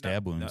 99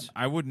 stab wounds.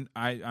 I wouldn't.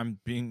 I'm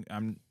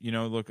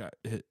look.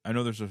 I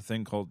know there's a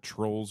thing called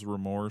trolls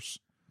remorse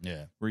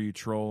Yeah. where you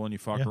troll and you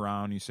fuck Yeah.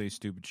 around, you say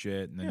stupid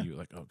shit, and then Yeah. you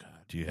like, oh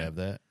god. Do you have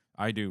that?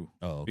 I do.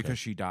 Oh, okay. Because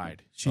she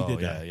died. She Oh,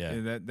 did yeah, die. yeah.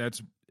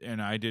 And and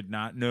I did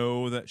not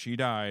know that she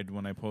died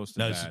when I posted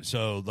No, that.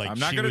 so like I'm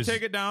not she going to was-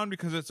 take it down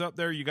because it's up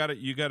there. You got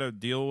to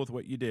deal with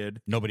what you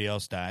did. Nobody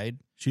else died.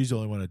 She's the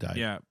only one that died.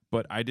 Yeah,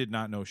 but I did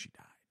not know she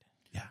died.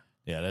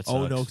 Yeah, that's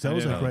Oh no, because that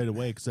was Yeah. like right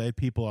away. Because I had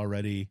people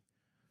already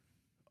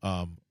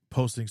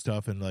posting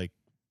stuff, and like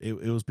it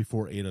was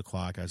before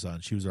 8:00. I saw,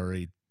 and she was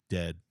already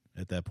dead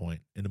at that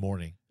point in the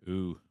morning.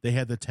 Ooh. They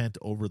had the tent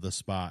over the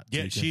spot. so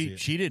Yeah, you couldn't see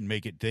she it. didn't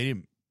make it.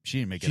 She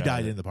didn't make it. She out died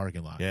of in it. the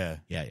parking lot. Yeah,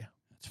 yeah.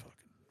 that's fucking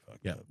fucked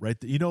Yeah, up. right.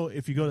 You know,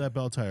 if you go to that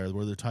Bell Tire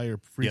where the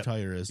free Yep.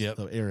 tire is, Yep.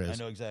 the air I is,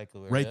 know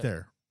exactly where. right yep.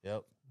 there,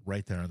 Yep.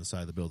 right there on the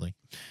side of the building.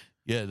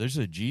 Yeah, there's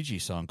a Gigi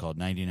song called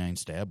 99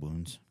 Stab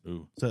Wounds.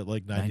 Ooh. Is that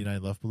like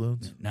 99 left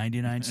balloons?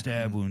 99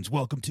 Stab Wounds.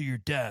 Welcome to your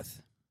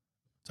death.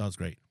 Sounds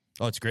great.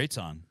 Oh, it's a great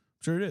song.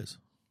 Sure, it is.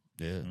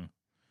 Yeah.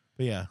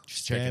 But yeah,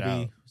 Just check it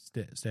stabby,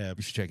 out. stab.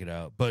 You should check it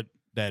out. But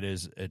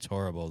it's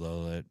horrible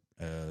though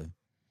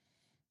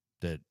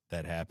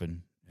that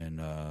happened,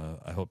 and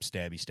I hope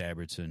Stabby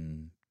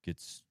Stabbertson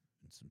gets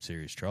in some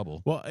serious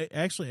trouble. Well,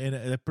 actually, and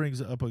that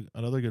brings up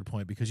another good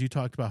point because you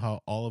talked about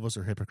how all of us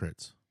are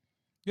hypocrites.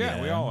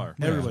 Yeah, we all are.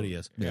 Yeah. Everybody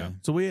is. Yeah.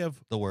 So we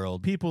have The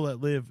world. people that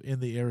live in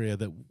the area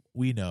that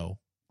we know.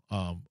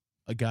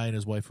 A guy and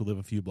his wife who live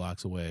a few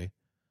blocks away,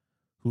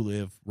 who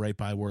live right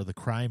by where the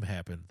crime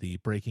happened, the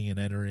breaking and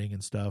entering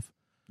and stuff.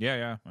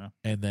 Yeah.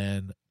 And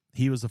then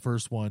he was the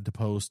first one to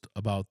post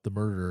about the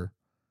murder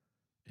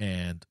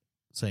and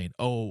saying,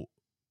 "Oh,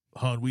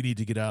 hon, we need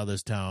to get out of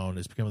this town.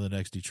 It's becoming the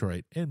next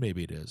Detroit." And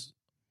maybe it is.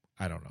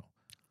 I don't know.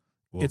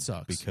 Well, it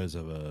sucks. because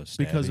of a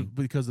Because stabbing.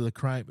 of the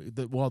crime.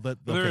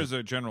 But there is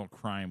a general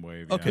crime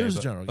wave. Okay, There's a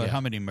but, general, but yeah.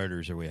 how many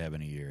murders are we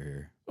having a year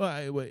here?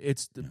 Well,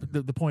 it's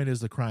the point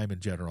is the crime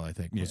in general. I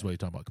think was Yeah. what you're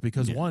talking about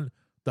because Yeah. one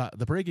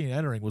the breaking and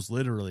entering was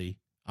literally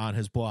on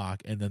his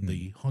block, and then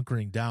the Mm-hmm.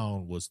 hunkering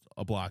down was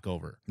a block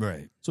over.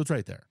 Right. So it's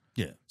right there.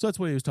 Yeah. So that's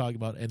what he was talking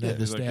about, and then Yeah, the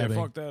He's like, yeah, stabbing.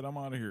 fuck that. I'm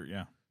out of here.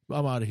 Yeah.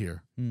 I'm out of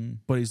here.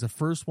 But he's the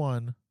first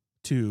one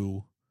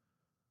to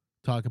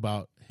talk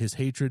about his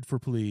hatred for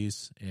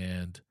police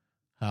and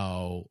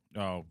how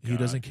Oh, he God.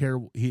 doesn't care.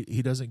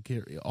 He doesn't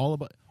care all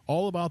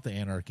about the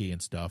anarchy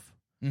and stuff.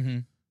 Mm-hmm.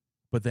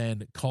 But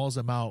then calls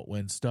him out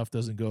when stuff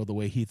doesn't go the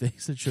way he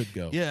thinks it should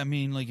go. Yeah, I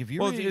mean, like if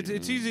you Well, read,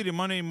 it's easy to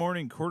Monday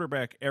morning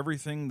quarterback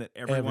everything that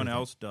everyone Everything.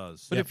 else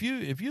does. But if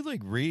you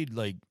like read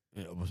like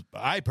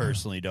I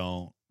personally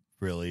don't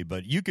really,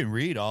 but you can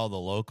read all the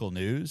local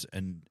news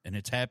and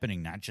it's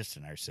happening not just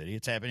in our city.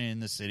 It's happening in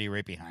the city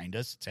right behind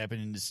us. It's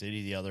happening in the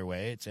city the other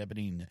way. It's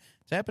happening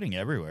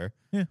everywhere.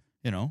 Yeah.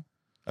 You know?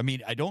 I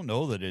mean, I don't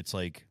know that it's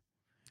like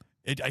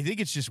I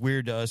think it's just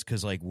weird to us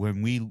cuz like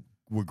when we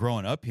were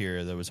growing up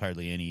here there was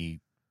hardly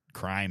any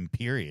crime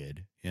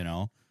period, you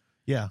know?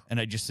 Yeah. And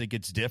I just think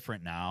it's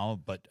different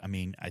now, but I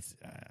mean,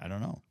 I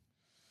don't know.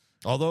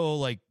 Although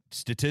like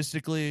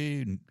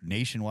statistically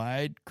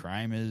nationwide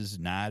crime is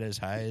not as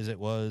high as it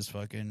was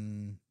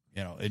fucking,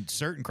 you know, and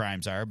certain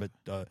crimes are, but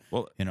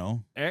Well, you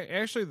know,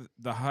 actually,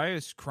 the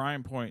highest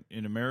crime point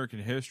in American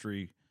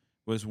history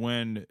was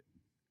when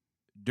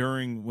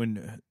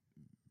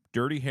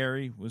Dirty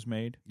Harry was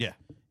made. Yeah.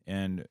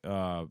 And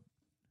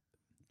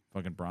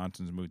fucking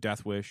Bronson's movie,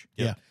 Death Wish.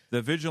 Yeah.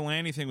 The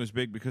vigilante thing was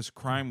big because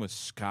crime was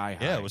sky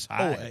high. Yeah, it was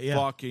high. Oh, yeah.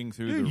 Fucking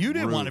through Dude, the you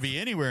didn't roof. want to be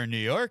anywhere in New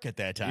York at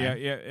that time.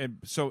 Yeah. And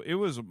so it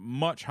was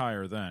much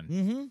higher then.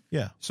 Mm-hmm.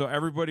 Yeah. So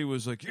everybody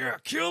was like, "Yeah,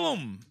 kill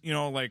him!" You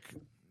know, like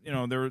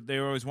they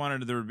always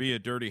wanted there to be a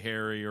Dirty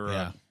Harry or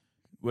Yeah. a,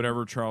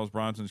 whatever Charles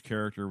Bronson's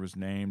character was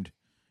named,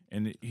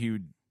 and he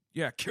would,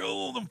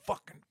 kill them,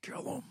 fucking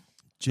kill them.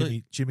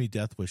 Jimmy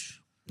Deathwish.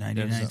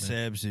 99 Yeah.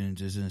 stabs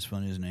isn't as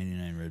funny as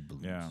 99 red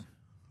balloons. Yeah.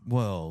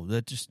 Well,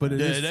 that just But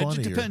it is that just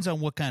funnier. depends on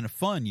what kind of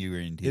fun you're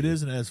into. It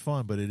isn't as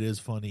fun, but it is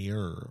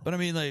funnier. But I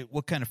mean, like,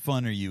 what kind of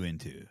fun are you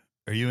into?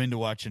 Are you into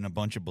watching a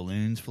bunch of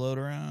balloons float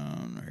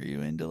around? Or are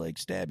you into like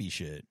stabby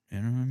shit? You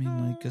know what I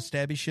mean? Like, a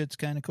stabby shit's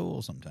kind of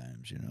cool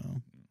sometimes. You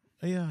know.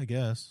 Yeah, I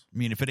guess. I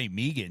mean, if it ain't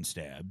me getting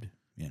stabbed,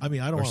 you know, I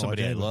mean, I don't or want to watch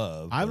somebody I anyone.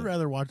 love. I would but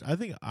rather watch. I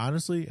think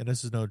honestly, and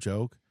this is no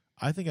joke.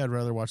 I think I'd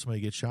rather watch somebody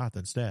get shot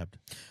than stabbed.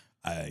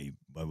 I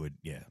would,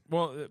 yeah.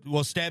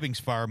 Well, Stabbing's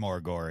far more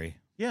gory.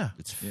 Yeah,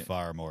 It's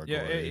far more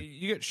yeah, gory.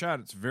 you get shot.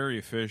 It's very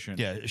efficient.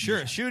 Yeah,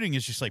 sure. Shooting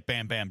is just like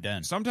bam, bam,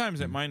 done.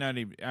 Sometimes it might not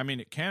even. I mean,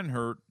 it can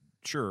hurt,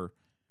 sure,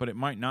 but it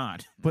might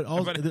not. But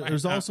also, But it might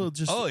there's not. also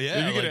just Oh yeah,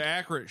 If you get like- an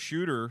accurate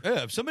shooter,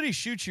 yeah. If somebody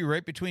shoots you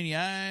right between the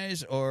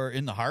eyes or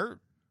in the heart,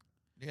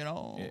 you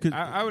know,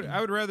 I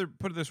would rather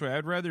put it this way.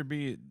 I'd rather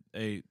be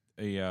a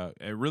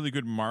really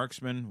good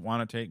marksman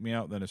want to take me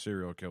out than a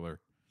serial killer.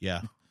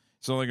 yeah.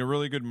 So like a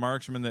really good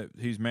marksman that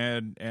he's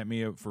mad at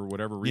me for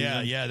whatever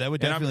reason. yeah, that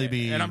would And definitely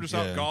be. And I'm just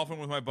yeah. out golfing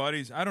with my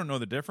buddies. I don't know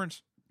the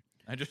difference.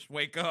 I just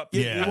wake up.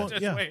 Yeah. I Well,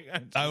 just yeah.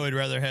 I would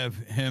rather have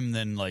him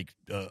than like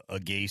a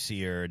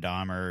Gacy or a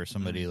Dahmer or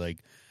somebody like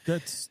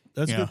That's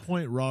Yeah. a good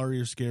point. Raw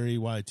or scary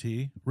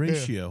YT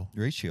ratio.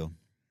 Ratio.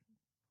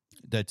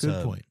 That's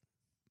Good point.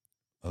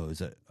 Oh, is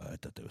that? I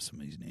thought that was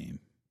somebody's name.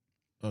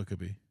 Oh, it could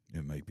be.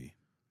 It might be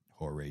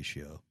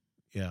Horatio.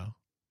 Yeah,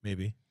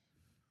 maybe.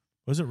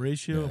 Was it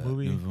ratio a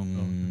movie?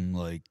 Nivum,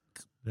 like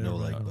Never no,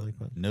 mind, like I like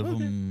that.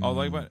 Nivum. Oh,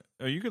 like, but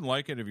you can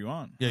like it if you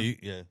want. Yeah,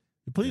 yeah,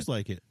 Please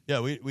like it. yeah.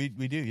 We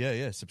do.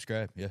 Yeah.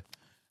 Subscribe. Yeah.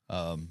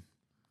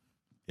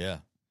 Yeah.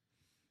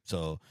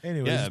 So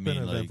Anyway, yeah, it's been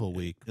an eventful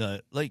week.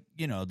 Like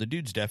the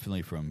dude's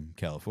definitely from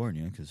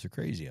California because they're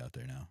crazy out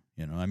there now.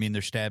 I mean,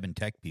 they're stabbing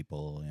tech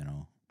people.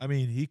 I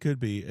mean, he could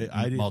be.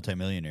 I didn't.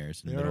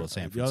 Multimillionaires in the middle of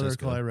San Francisco. The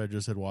article I read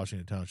just said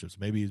Washington Townships.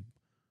 Maybe he's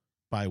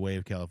by way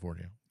of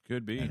California.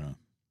 Could be. I don't know.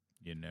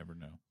 You never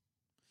know.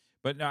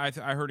 But no, I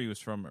heard he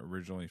was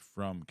originally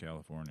from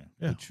California.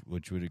 Yeah.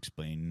 Which would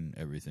explain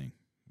everything.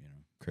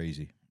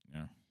 Crazy.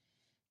 Yeah.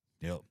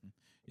 Yep.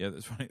 Yeah,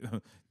 that's funny.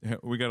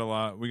 We got a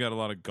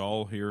lot of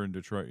gall here in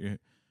Detroit.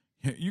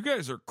 You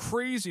guys are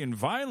crazy and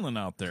violent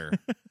out there.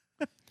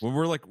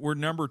 Well, we're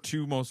number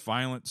 2 most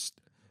violent.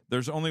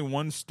 There's only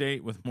one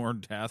state with more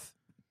death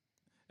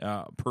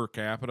per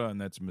capita,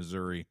 and that's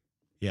Missouri.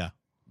 Yeah.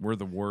 We're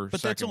the worst.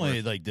 But that's second only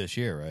worst. like this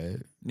year, right?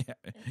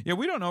 Yeah.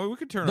 We don't know. We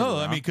could turn. No, it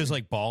I around. mean because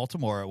like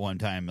Baltimore at one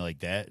time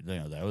like that.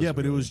 That was Yeah,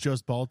 but it really- was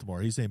just Baltimore.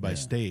 He's saying by Yeah.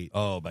 state.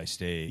 Oh, by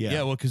state. Yeah.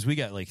 Yeah, well, because we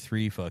got like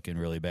 3 fucking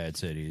really bad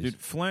cities.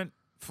 Dude,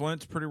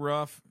 Flint's pretty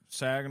rough.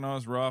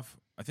 Saginaw's rough.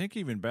 I think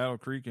even Battle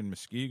Creek and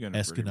Muskegon.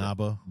 Are pretty rough.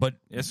 Escanaba. but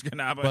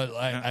Escanaba. but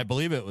I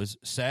believe it was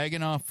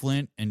Saginaw,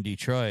 Flint, and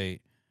Detroit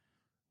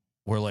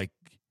were like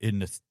in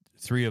the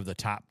 3 of the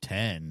top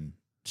 10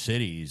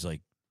 cities,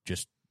 like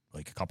just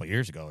like a couple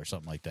years ago or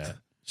something like that.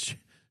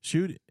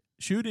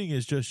 Shooting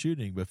is just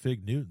shooting, but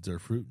fig Newtons are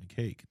fruit and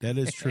cake. That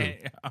is true.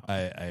 I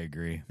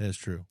agree. That is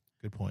true.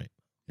 Good point.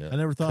 Yeah. I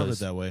never thought of it 'Cause-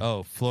 that way.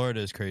 Oh, Florida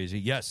is crazy.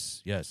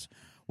 Yes.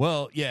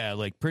 Well, yeah,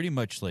 like pretty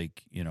much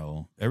like,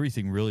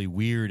 everything really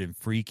weird and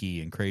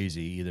freaky and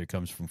crazy either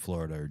comes from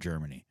Florida or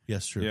Germany.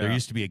 Yes, true. Yeah. There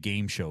used to be a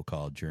game show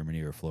called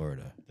Germany or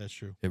Florida. That's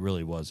true. It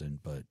really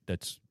wasn't, but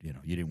that's, you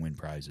didn't win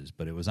prizes,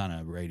 but it was on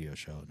a radio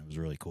show and it was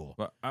really cool.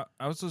 But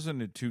I was listening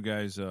to 2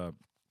 guys.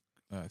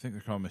 I think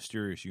they're called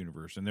Mysterious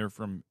Universe, and they're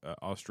from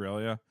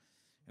Australia,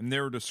 and they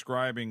were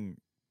describing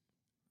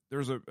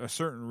there's a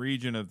certain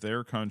region of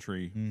their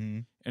country, Mm-hmm.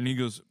 and he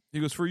goes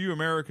for you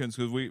Americans,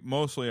 because we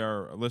mostly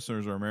our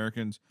listeners are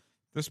Americans.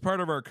 This part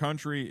of our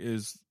country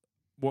is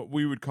what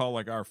we would call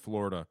like our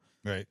Florida,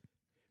 Right.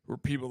 where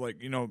people like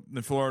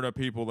the Florida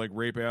people like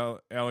rape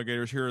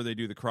alligators. Here they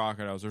do the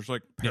crocodiles. There's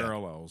like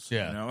parallels.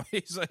 Yeah.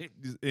 He's like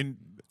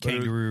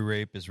Kangaroo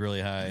rape is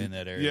really high in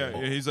that area.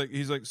 Yeah,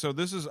 he's like, so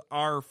this is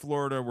our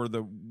Florida where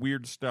the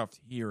weird stuff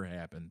here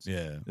happens.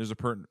 Yeah. There's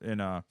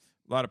a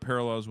lot of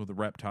parallels with the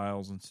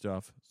reptiles and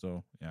stuff.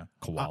 So yeah,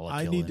 Koala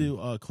I killing. need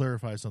to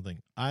clarify something.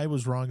 I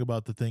was wrong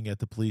about the thing at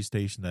the police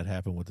station that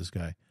happened with this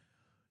guy.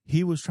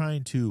 He was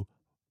trying to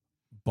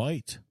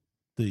bite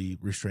the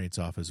restraints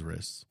off his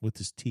wrists with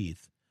his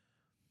teeth.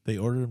 They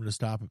ordered him to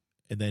stop,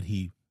 and then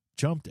he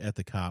jumped at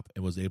the cop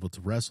and was able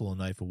to wrestle a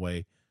knife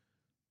away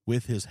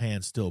with his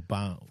hand still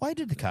bound. Why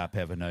did the cop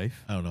have a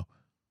knife? I don't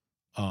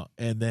know.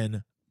 And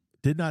then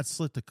did not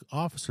slit the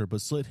officer,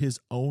 but slit his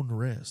own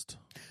wrist.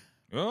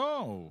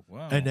 oh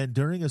wow, And then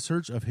during a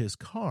search of his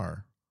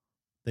car,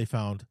 they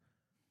found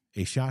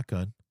a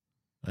shotgun,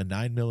 a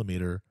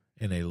 9mm,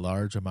 and a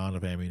large amount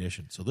of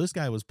ammunition. So this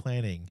guy was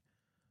planning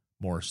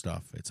more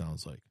stuff, it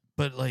sounds like.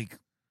 But like,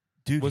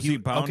 dude, was he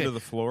bound to the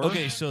floor?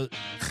 Okay, so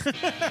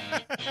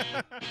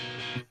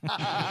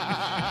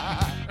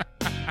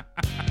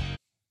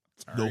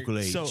Local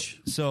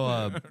age. so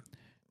all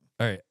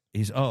right.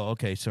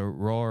 Okay. So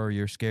Roar,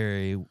 you're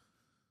scary,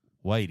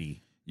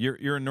 Whitey.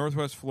 You're in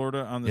Northwest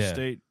Florida on the Yeah.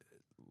 state.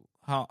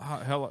 How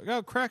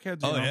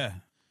crackheads? You know. yeah.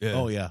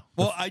 Oh, yeah.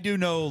 Well, I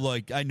know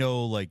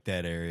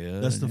that area.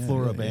 That's the Yeah,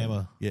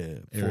 Florida-Bama yeah.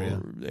 area.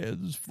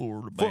 This is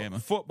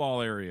Florida-Bama.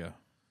 Football area,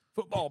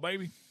 football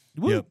baby.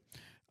 Yep.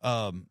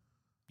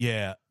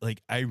 Yeah,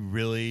 like I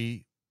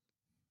really,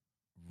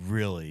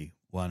 really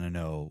want to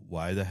know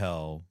why the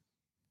hell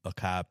a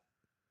cop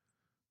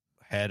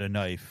had a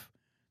knife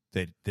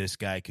that this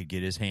guy could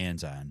get his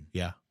hands on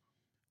Yeah.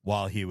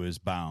 while he was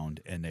bound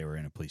and they were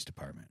in a police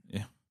department.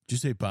 Yeah, Did you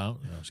say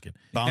bound? No, I was kidding.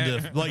 Bound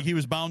to, like he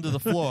was bound to the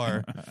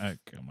floor.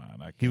 come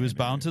on, He was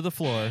bound to the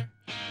floor.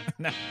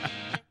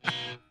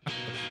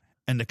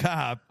 And the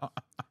cop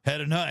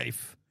had a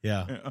knife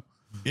Yeah.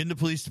 in the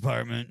police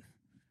department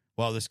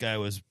while this guy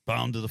was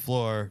bound to the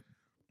floor,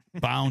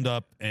 bound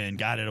up, and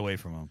got it away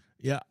from him.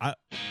 Yeah.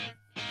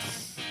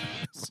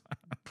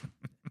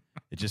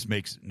 just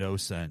makes no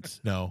sense.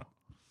 No.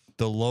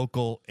 The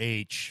local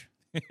H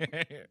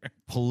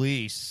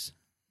police.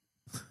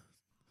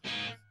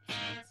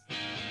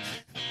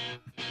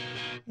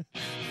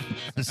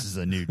 This is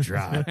a new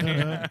drop.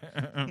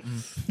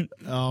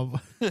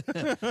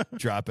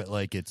 Drop it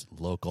like it's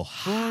local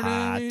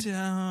hot.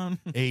 Down.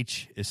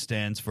 H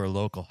stands for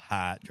local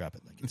hot. Drop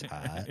it like it's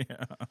hot.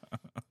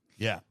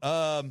 Yeah.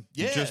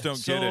 You just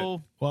don't get it.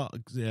 Well,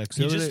 yeah, 'cause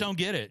You the other just day- don't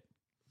get it.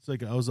 It's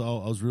like I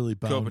was really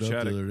bound up the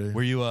Copacetic. other day.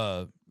 Were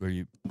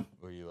you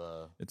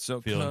It's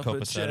so Feeling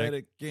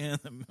copacetic.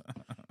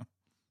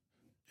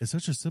 It's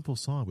such a simple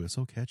song, but it's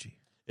so catchy.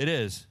 It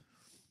is.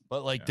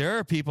 But like there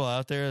are people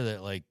out there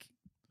that like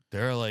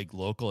they're like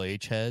local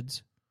H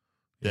heads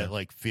that Yeah.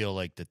 like feel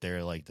like that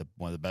they're like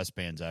one of the best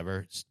bands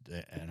ever,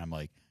 and I'm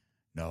like,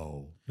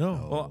 no.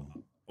 Well,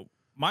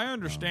 my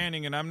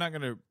understanding, and I'm not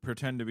going to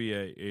pretend to be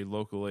a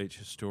local H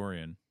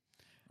historian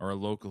or a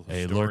local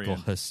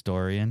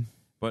historian.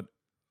 but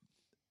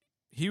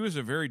he was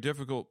a very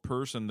difficult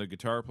person, the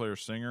guitar player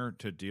singer,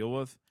 to deal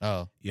with.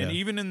 Oh, Yeah. And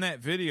even in that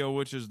video,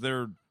 which is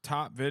their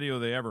top video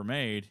they ever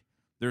made,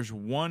 there's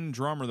one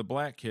drummer, the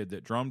black kid,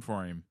 that drummed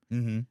for him.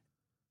 mm-hmm.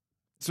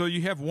 So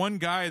you have one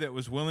guy that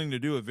was willing to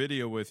do a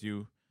video with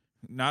you,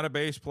 not a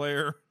bass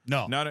player,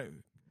 No, not a.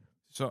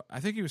 So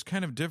I think he was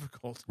kind of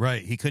difficult.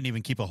 right. He couldn't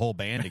even keep a whole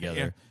band together.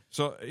 Yeah.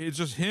 So it's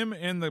just him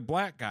and the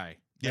black guy.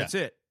 That's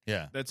it.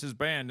 Yeah. That's his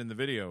band in the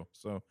video.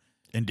 So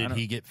And I did don't-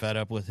 he get fed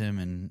up with him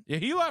and yeah,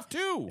 he left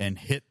too.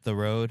 hit the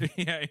road?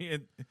 Yeah,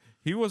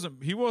 he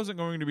wasn't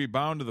going to be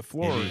bound to the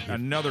floor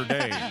another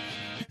day.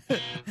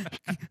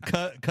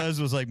 Cuz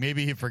was like,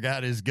 maybe he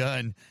forgot his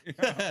gun.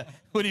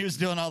 When he was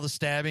doing all the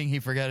stabbing, he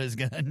forgot his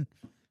gun.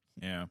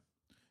 Yeah,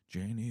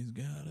 Janie's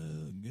got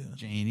a gun.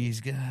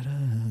 Janie's got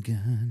a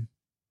gun.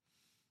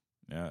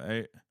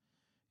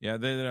 Yeah,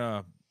 they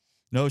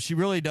No, she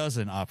really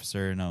doesn't,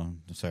 officer. No,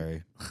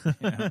 sorry.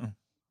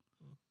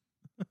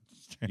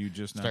 you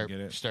just not get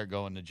it. Start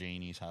going to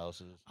Janie's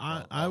houses.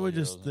 I would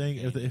just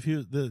think if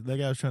the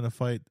guy was trying to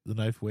fight the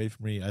knife away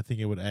from me, I think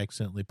it would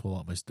accidentally pull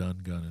out my stun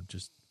gun and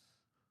just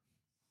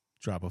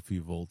drop a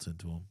few volts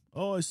into him.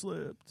 Oh, I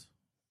slipped.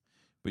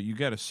 But you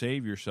got to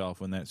save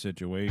yourself in that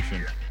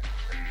situation.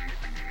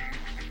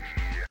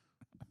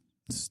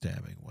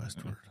 Stabbing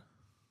westward.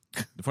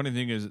 The funny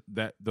thing is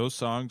that those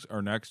songs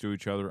are next to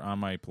each other on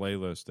my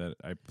playlist that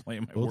I play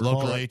in my Both work.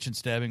 Local Paul- H and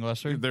Stabbing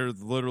Westward. They're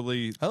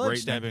literally I like right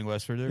Stabbing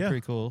Westward. They're Yeah.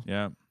 pretty cool.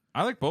 Yeah,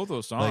 I like both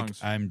those Like songs.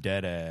 I'm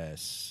dead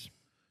ass.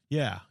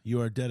 Yeah,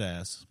 you are dead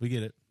ass. We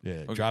get it. Yeah,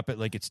 Okay. drop it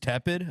like it's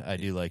tepid. I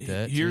do like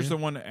that. Here's too. the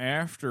one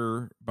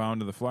after Bound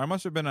to the Floor. I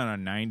must have been on a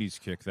 90s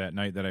kick that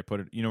night that I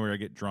put it, where I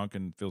get drunk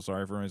and feel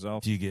sorry for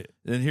myself. Do you get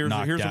And here's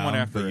knocked the down, one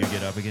after but it. you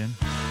get up again?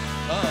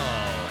 Oh,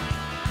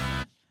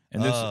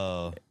 And this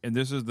oh. and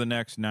this is the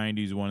next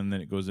 90s one, and then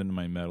it goes into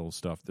my metal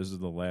stuff. This is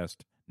the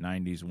last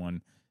 90s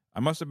one. I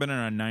must have been in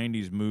a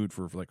 90s mood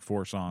for like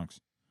 4 songs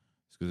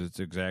because it's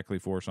exactly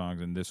 4 songs,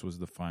 and this was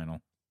the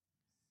final.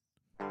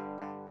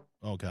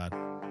 Oh God,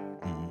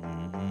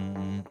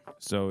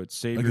 So it's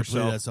I Save could play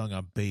Yourself. that song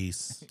on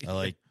bass. I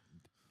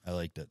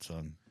like that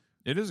song.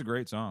 It is a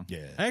great song.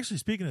 Yeah. Actually,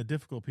 speaking of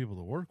difficult people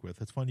to work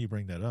with, it's funny you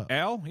bring that up.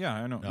 Al? Yeah,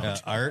 I know.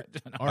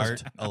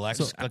 Art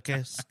Alexis.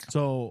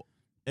 So,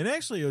 and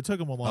actually, it took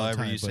him a long However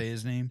time. you but say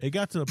his name. it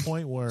got to the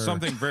point where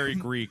Something very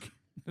Greek.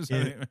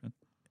 It-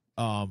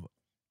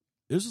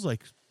 this is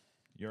like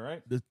You all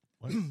right?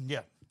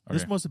 Yeah.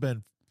 this Okay. must have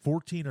been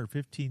 14 or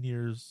 15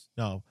 years.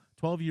 No,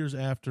 12 years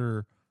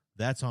after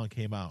that song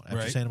came out. After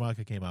Right. Santa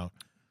Monica came out,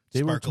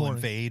 Sparkle and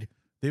touring. Fade.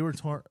 They were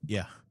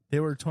they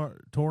were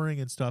touring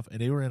and stuff, and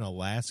they were in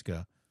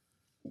Alaska,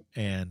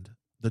 and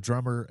the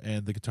drummer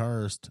and the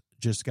guitarist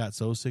just got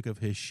so sick of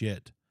his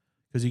shit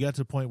because he got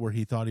to the point where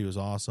he thought he was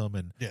awesome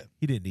and Yeah.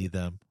 he didn't need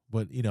them,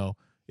 but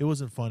it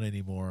wasn't fun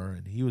anymore,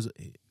 and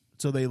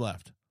so they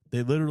left.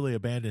 They literally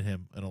abandoned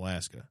him in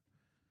Alaska.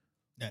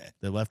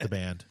 They left the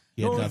band.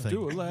 He had Going nothing.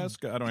 to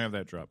Alaska. I don't have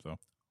that drop though.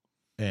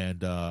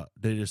 And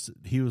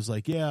he was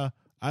like, yeah,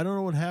 I don't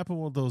know what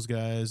happened with those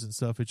guys and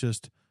stuff. It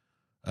just,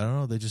 I don't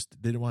know. They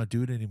didn't want to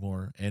do it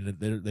anymore. And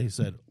they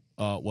said,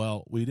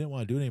 well, we didn't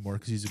want to do it anymore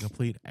because he's a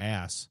complete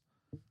ass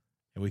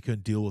and we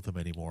couldn't deal with him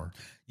anymore.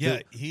 Yeah.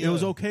 It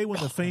was okay when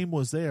the fame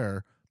was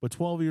there, but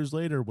 12 years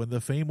later, when the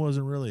fame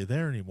wasn't really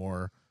there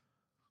anymore,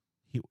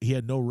 he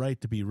had no right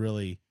to be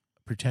really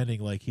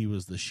pretending like he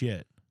was the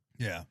shit.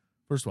 Yeah.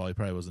 First of all, he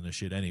probably wasn't the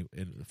shit in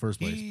the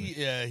first place.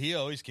 He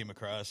always came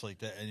across like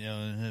that. And,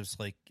 it was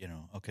like,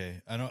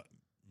 okay. I don't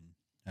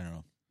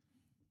know.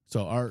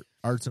 So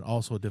Art's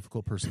also a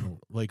difficult person,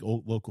 like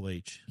local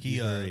H.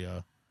 He's very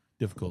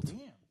difficult.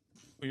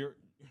 You're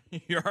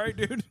all right,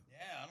 dude?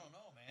 Yeah, I don't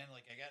know, man.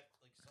 Like I got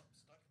like something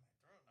stuck in my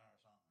throat now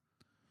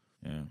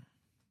or something. Yeah.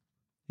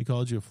 He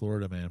called you a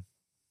Florida man,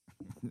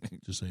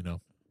 just so you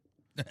know.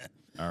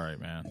 All right,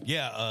 man.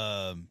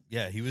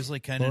 Yeah, he was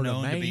like kind of Florida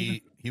known to Maine.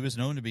 be. He was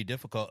known to be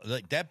difficult.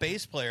 Like that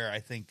bass player, I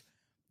think,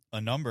 a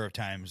number of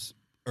times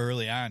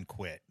early on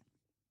quit.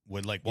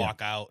 Would like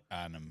walk out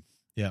on him.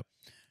 Yep.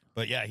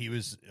 But yeah, he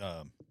was,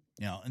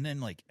 and then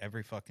like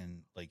every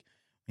fucking like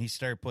he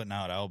started putting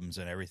out albums,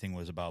 and everything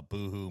was about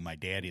Boo-hoo, my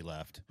daddy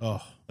left.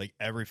 Oh, Like,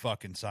 every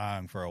fucking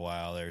song for a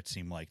while there, it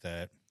seemed like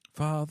that.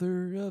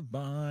 Father of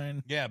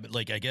mine. Yeah, but,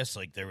 like, I guess,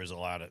 like, there was a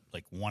lot of,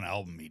 like, one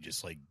album he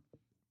just, like,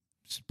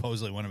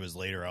 supposedly one of his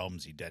later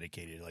albums he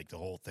dedicated, like, the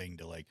whole thing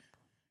to, like,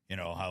 you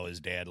know, how his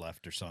dad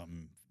left or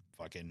something.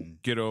 Fucking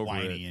Get over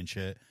whiny it. and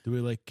shit. do we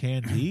like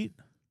canned heat?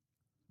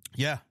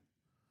 Yeah.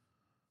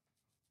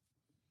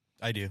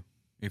 I do.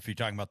 If you're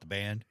talking about the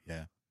band,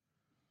 yeah.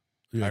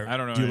 I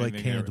don't know. Do you like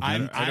anything canned?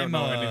 they've- I don't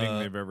know I'm, anything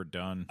they've ever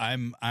done.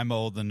 I'm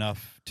old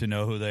enough to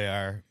know who they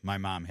are. My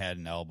mom had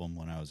an album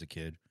when I was a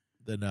kid.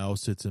 That now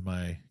sits in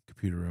my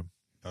computer room.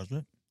 Does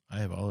it? I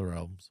have all their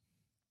albums.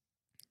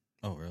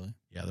 Oh, really?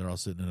 Yeah, they're all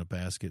sitting in a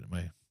basket in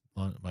my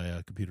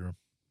computer room.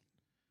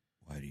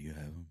 Why do you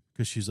have them?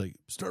 Because she's like,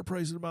 start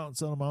pricing them out and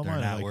sell them They're online.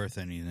 not I'm like, worth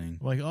anything.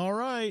 I'm like, all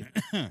right.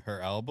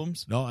 Her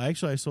albums? No,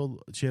 actually,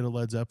 she had a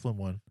Led Zeppelin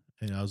one,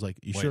 and I was like,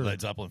 you Wait, sure? Led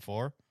Zeppelin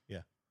 4? Yeah.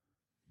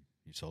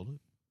 You sold it?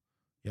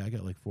 Yeah, I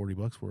got like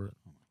 $40 for it.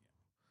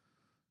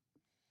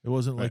 It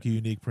wasn't like a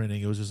unique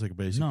printing. It was just like a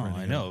basic No,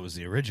 printing. I know. It was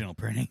the original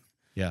printing.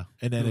 Yeah.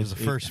 And then It was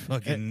the first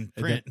fucking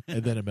print.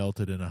 And then it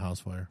melted in a house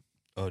fire.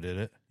 Oh, did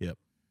it? Yep.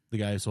 The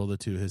guy who sold it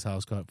to, his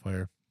house caught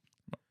fire.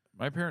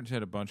 My parents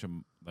had a bunch of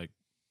like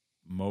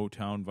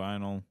Motown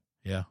vinyl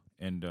Yeah.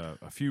 and a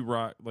few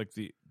rock, like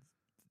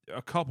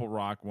a couple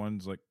rock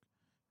ones like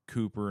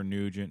Cooper and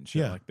Nugent and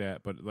shit Yeah. like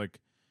that. But like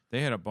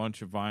they had a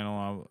bunch of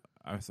vinyl.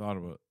 I thought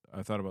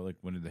about like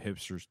when the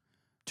hipsters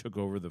took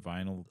over the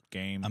vinyl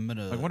game. I'm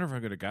gonna. I wonder if I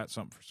could have got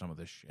something for some of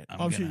this shit.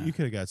 I'm sure you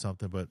could have got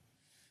something, but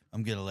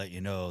I'm gonna let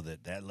you know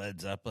that Led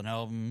Zeppelin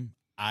album,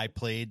 I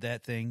played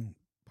that thing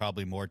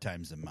probably more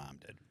times than Mom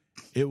did.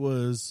 it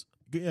was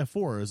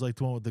 4. It was like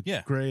the one with the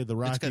Yeah. gray, the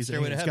It's got Rockies.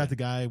 Stairway to It's Heaven. got the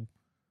guy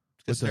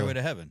It's the Stairway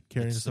to Heaven.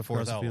 carrying It's the the stuff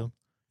fourth across the album. field.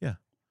 Yeah.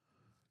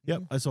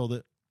 Yep, I sold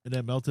it. And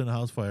then melted in a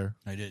house fire.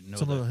 I didn't know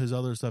Some that. of his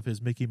other stuff,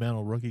 his Mickey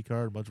Mantle rookie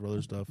card, a bunch of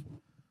other stuff.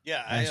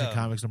 Yeah, Action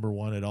Comics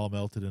 #1, it all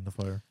melted in the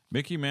fire.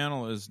 Mickey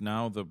Mantle is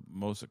now the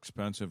most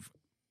expensive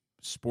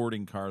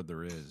sporting card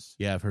there is.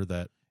 Yeah, I've heard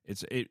that.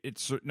 It's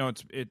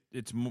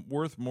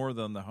worth more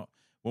than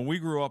when we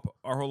grew up.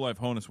 Our whole life,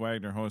 Honus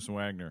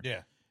Wagner.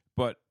 Yeah.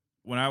 But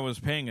when I was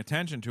paying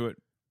attention to it,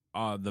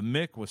 the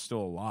Mick was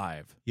still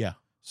alive. Yeah.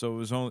 So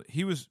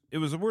it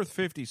was worth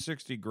 50,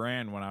 60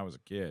 grand when I was a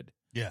kid.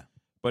 Yeah.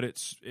 But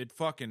it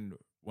fucking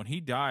when he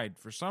died,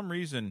 for some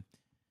reason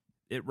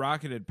it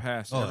rocketed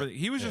past Oh, everything.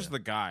 He was yeah. just the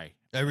guy.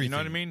 Everything. You know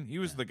what I mean? He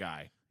was the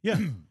guy. Yeah.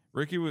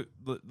 Ricky was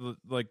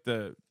like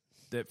that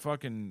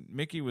fucking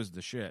Mickey was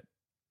the shit.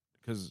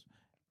 Cuz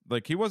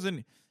like he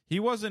wasn't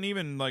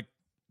even like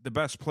the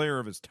best player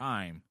of his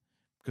time,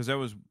 because that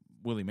was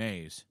Willie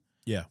Mays.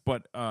 Yeah.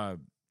 But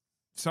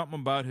something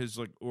about his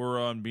like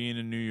aura and being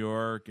in New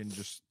York and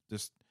just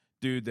this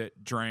dude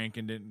that drank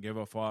and didn't give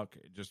a fuck,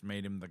 it just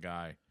made him the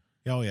guy.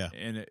 Oh, yeah.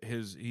 And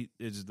he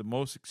is the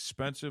most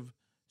expensive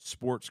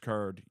sports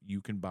card you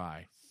can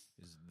buy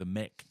is the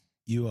Mick.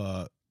 You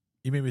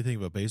made me think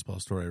of a baseball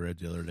story I read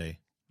the other day.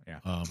 Yeah.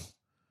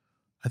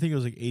 I think it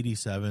was like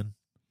 87.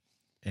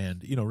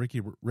 And,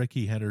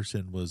 Ricky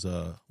Henderson was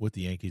with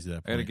the Yankees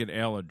at that I got to point. get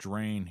Al a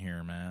drain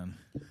here, man.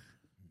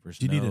 For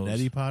Do you need a snows.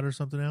 neti pot or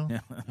something, Al?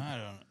 Yeah. I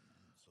don't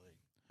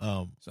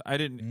know. So I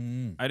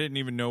didn't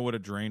even know what a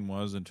drain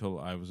was until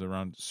I was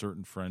around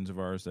certain friends of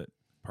ours that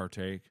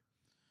partake.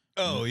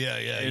 Oh, yeah,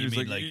 yeah. And You it's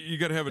mean like, you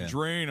got to have a yeah.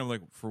 drain. I'm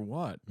like, for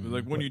what?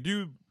 Like when you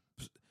do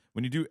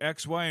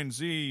X, Y, and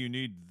Z, you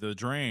need the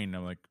drain.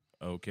 I'm like,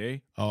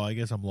 okay. Oh, I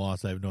guess I'm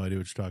lost. I have no idea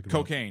what you're talking about.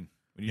 Cocaine.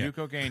 When you Yeah. do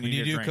cocaine, When you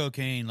you need a do drain.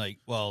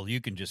 cocaine,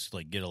 you can just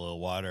get a little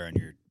water on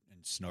and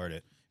snort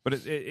it. But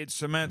it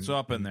cements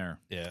up in there.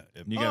 Yeah.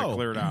 And you got to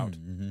clear it out.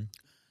 Mm-hmm.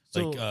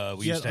 So, Like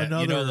we yet used to have,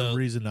 another the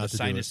reason not the to do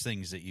sinus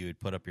things that you would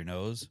put up your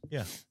nose.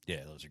 Yeah.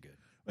 Yeah, those are good.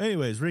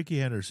 Anyways, Ricky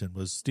Henderson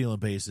was stealing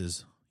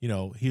bases. He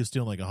was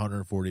stealing like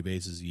 140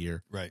 bases a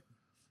year. Right.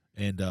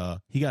 And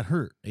he got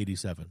hurt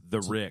 87.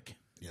 The Rick.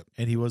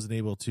 And he wasn't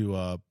able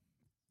to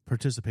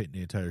participate in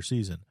the entire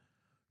season.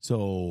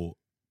 So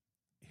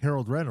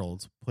Harold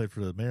Reynolds played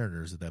for the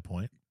Mariners at that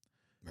point.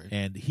 Right.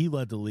 And he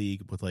led the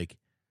league with like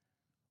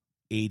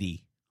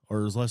 80,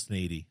 or it was less than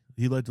 80.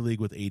 He led the league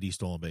with 80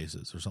 stolen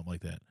bases or something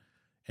like that.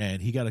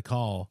 And he got a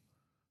call,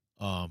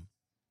 and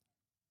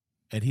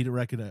he didn't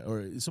recognize,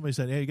 or somebody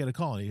said, "Hey, you got a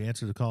call." And he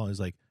answered the call, and he's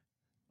like,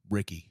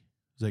 "Ricky."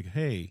 He's like,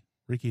 "Hey,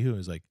 Ricky who?"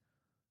 He's like,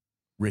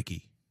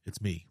 "Ricky,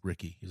 it's me,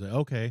 Ricky." He's like,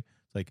 "Okay."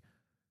 It's like,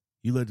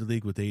 "You led the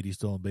league with 80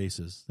 stolen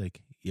bases."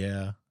 Like,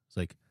 "Yeah." It's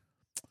like,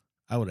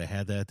 "I would have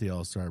had that at the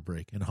All-Star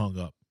break," and hung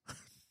up.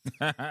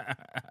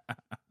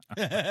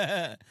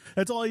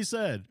 That's all he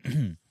said.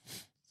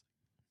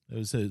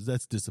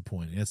 That's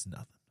disappointing. That's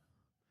nothing.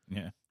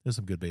 Yeah. There's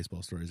some good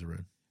baseball stories I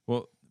read.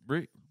 Well,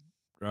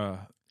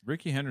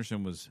 Ricky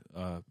Henderson was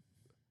a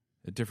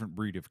different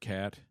breed of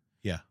cat.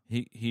 Yeah.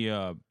 He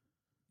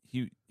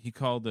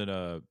called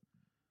it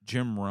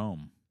Jim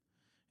Rome,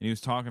 and he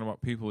was talking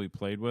about people he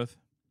played with,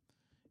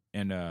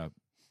 and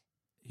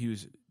he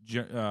was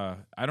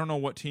I don't know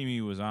what team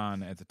he was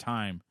on at the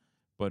time,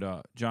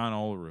 but John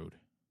Olerud,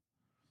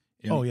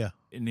 Oh yeah.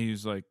 And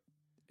he's like,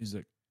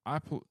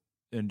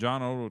 and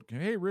John Old,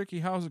 hey Ricky,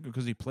 how's it going?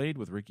 Because he played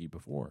with Ricky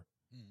before.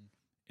 And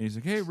he's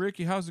like, hey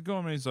Ricky, how's it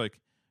going? And he's like,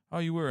 oh,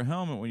 you wear a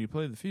helmet when you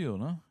play the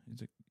field, huh?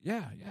 He's like,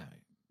 yeah.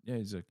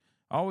 He's like,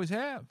 I always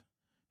have.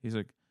 He's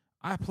like,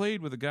 I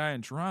played with a guy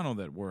in Toronto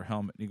that wore a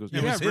helmet. And he goes,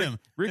 It was him.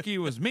 Ricky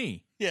was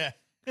me. Yeah.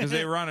 Because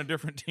they were on a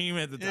different team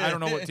at the time. I don't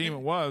know what team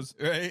it was.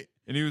 Right.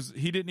 And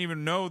he didn't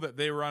even know that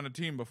they were on a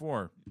team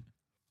before.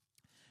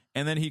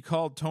 And then he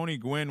called Tony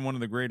Gwynn one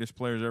of the greatest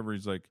players ever.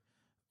 He's like,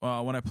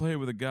 when I played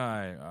with a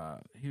guy,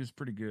 he was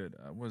pretty good.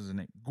 What was his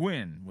name?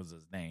 Gwynn was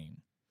his name.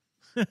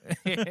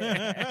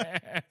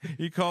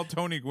 He called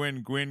Tony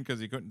Gwynn because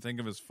he couldn't think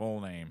of his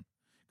full name.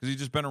 Because he'd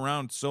just been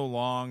around so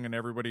long and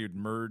everybody had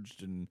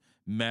merged and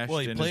meshed. Well,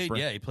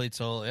 he played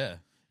solo, yeah.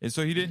 And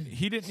so he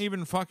didn't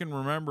even fucking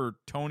remember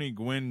Tony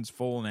Gwynn's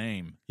full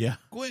name. Yeah.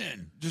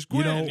 Gwynn. Just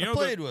Gwynn. I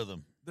played with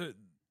him.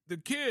 The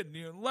kid,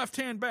 left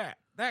hand back.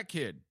 That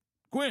kid.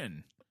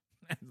 Gwynn.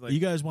 You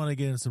guys want to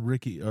get in some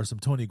Ricky or some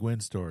Tony Gwynn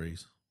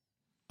stories?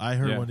 I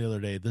heard one the other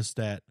day. This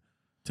stat,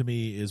 to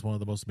me, is one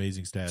of the most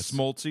amazing stats.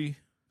 Smoltzy.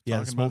 Yeah,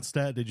 the Smoltz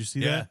stat. Did you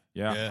see that?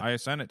 Yeah, I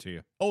sent it to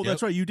you. Oh,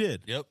 that's right. You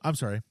did. Yep. I'm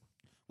sorry.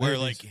 Where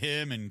like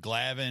him and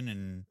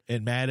Glavin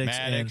and Maddox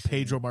and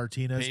Pedro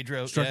Martinez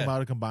struck him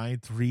out a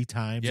combined 3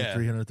 times in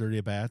 330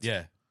 at bats.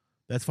 Yeah.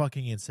 That's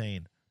fucking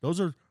insane.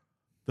 Those are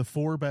the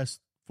four of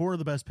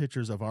the best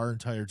pitchers of our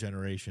entire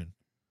generation.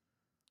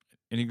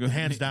 And he goes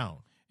hands down.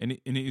 And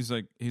he's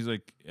like,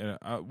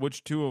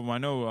 which two of them? I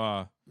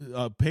know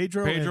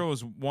Pedro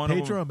was one of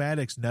them. Pedro and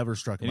Maddox never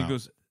struck him out. And he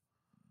goes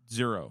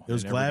 0. It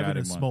was Glavin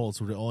and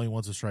Smoltz were the only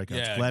ones with strikeouts.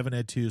 Yeah. Glavin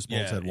had 2,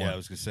 Smoltz had 1. Yeah, I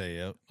was gonna say,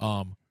 yep.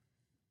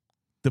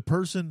 The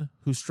person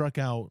who struck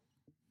out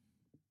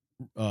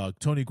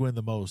Tony Gwynn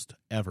the most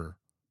ever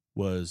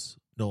was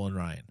Nolan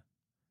Ryan,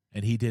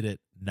 and he did it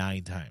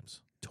 9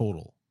 times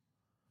total.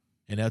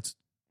 And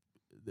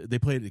they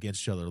played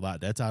against each other a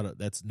lot.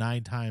 That's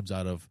 9 times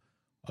out of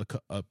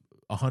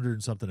 100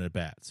 and something at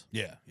bats.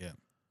 Yeah, yeah.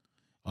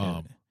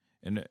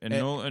 And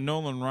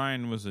Nolan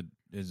Ryan is an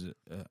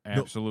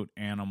absolute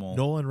animal.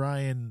 Nolan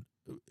Ryan,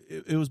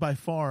 it was by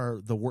far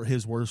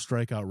his worst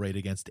strikeout rate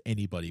against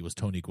anybody was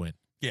Tony Gwynn.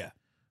 Yeah.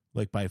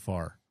 Like by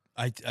far.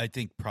 I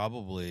think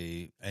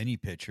probably any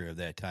pitcher of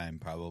that time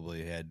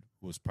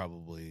was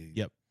probably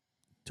Yep.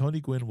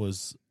 Tony Gwynn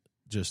was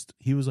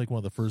he was like one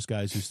of the first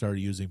guys who started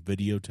using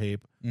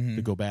videotape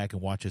to go back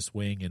and watch his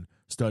swing and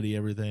study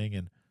everything,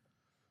 and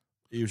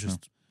it was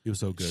it was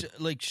so good.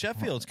 Like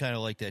Sheffield's kind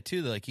of like that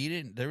too. Like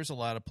there was a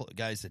lot of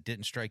guys that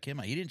didn't strike him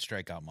out. He didn't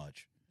strike out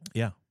much.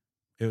 Yeah.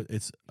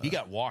 He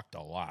got walked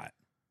a lot.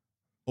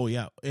 Oh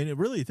yeah, and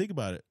really think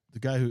about it. The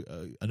guy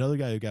another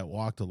guy who got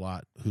walked a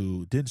lot,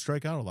 who didn't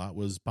strike out a lot,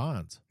 was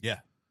Bonds.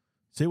 Yeah.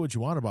 Say what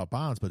you want about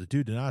Bonds, but the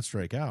dude did not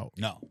strike out.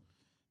 No.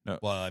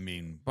 Well, I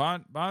mean,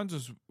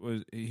 Bonds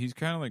he's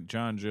kind of like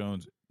John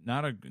Jones,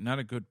 not a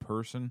good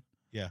person.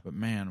 Yeah. But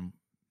man,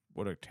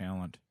 what a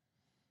talent!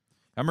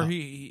 I remember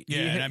I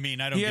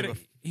don't give a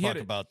fuck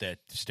about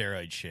that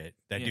steroid shit.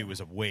 That dude was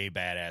a way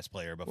badass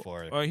player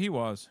before. Well, he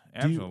was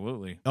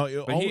absolutely.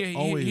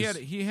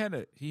 He had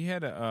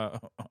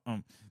a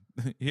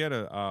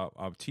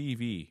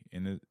TV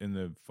in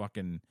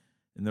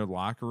their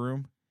locker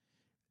room,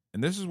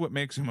 and this is what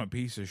makes him a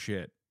piece of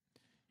shit.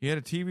 He had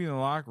a TV in the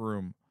locker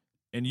room,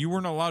 and you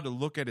weren't allowed to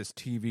look at his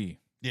TV.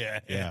 Yeah.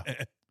 Yeah.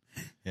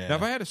 Now,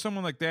 if I had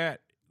someone like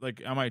that,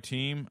 like on my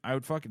team, I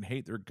would fucking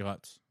hate their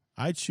guts.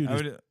 I'd shoot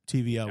his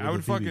TV out. I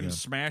would fucking gun.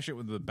 smash it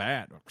with the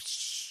bat.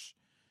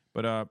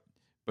 But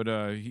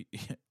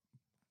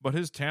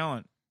his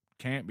talent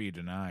can't be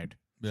denied.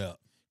 Yeah,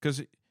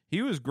 because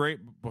he was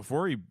great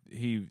before he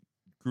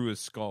grew his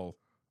skull.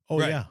 Oh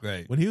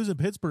right. When he was in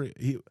Pittsburgh,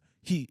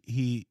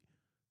 he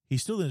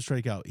still didn't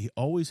strike out. He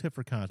always hit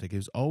for contact. He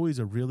was always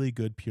a really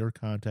good pure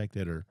contact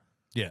hitter.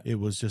 Yeah, it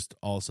was just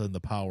all of a sudden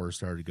the power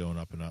started going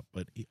up and up.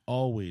 But he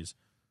always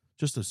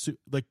he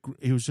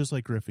was just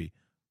like Griffey.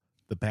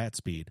 The bat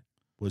speed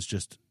was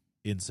just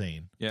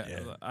insane.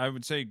 Yeah, I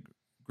would say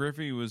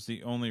Griffey was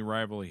the only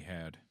rival he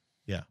had.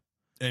 Yeah.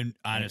 And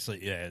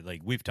honestly,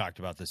 like we've talked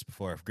about this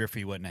before. If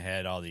Griffey wouldn't have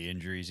had all the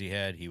injuries he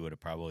had, he would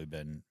have probably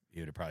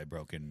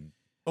broken.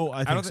 Oh,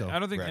 I think so. I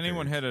don't think Record.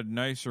 anyone had a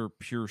nicer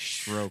pure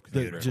stroke.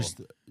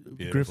 Beautiful.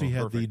 Griffey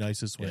had Perfect. the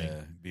nicest swing.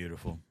 Yeah,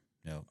 beautiful.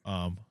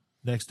 Yeah.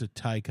 Next to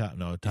Ty Cobb.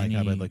 No, Ty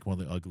Cobb had like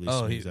one of the ugliest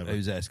swings ever. He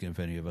was asking if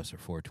any of us are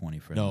 420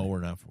 friendly. No, we're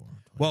not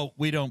 420. Well,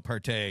 we don't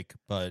partake,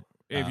 but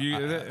If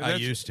I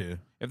used to.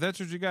 If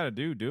that's what you got to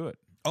do it.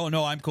 Oh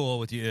no, I'm cool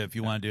with you. If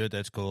you want to do it,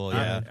 that's cool.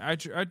 Yeah, I'm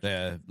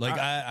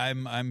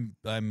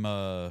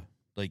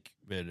like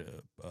at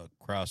a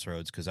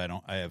crossroads because I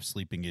have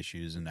sleeping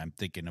issues, and I'm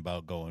thinking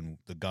about going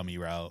the gummy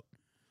route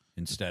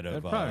instead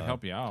of that'd probably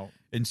help you out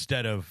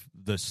instead of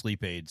the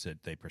sleep aids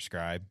that they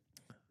prescribe.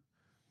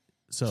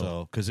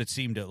 So because it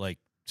seemed like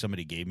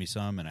somebody gave me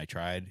some, and I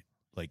tried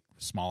like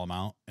a small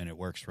amount, and it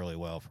works really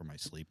well for my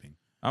sleeping.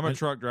 I'm a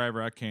truck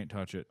driver. I can't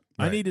touch it.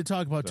 I need to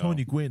talk about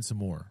Tony Gwynn some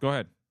more. Go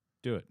ahead.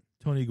 Do it.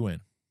 Tony Gwynn.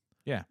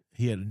 Yeah.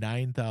 He had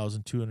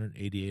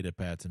 9,288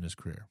 at-bats in his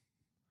career.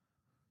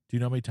 Do you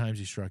know how many times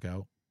he struck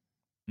out?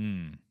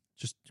 Mm.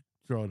 Just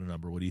throw out a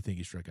number. What do you think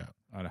he struck out?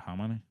 Out of how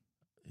many?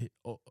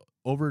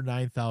 Over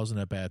 9,000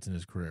 at bats in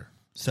his career.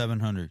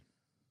 700.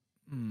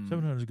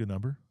 700 is a good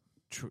number.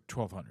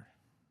 1,200.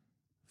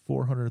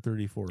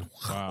 434.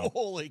 Wow.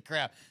 Holy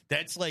crap.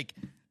 That's like,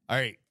 all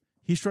right.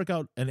 He struck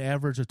out an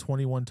average of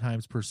 21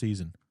 times per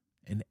season.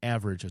 An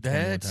average of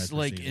 21 times That's per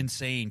like season.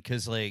 insane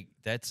because, like,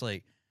 that's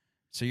like,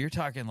 so you're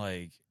talking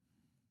like,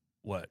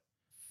 what,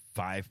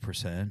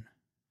 5%?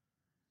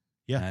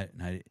 Yeah.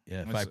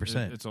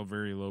 5%. It's a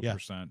very low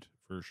percent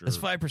for sure. That's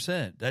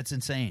 5%. That's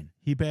insane.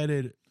 He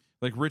batted.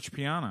 Like Rich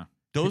Piana.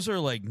 Those are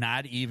like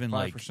not even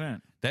 5%.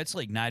 like, that's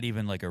like not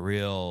even like a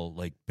real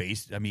like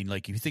base. I mean,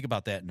 like if you think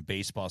about that in the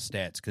baseball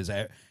stats, because,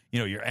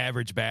 your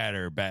average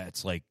batter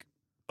bats like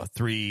a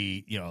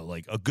 3,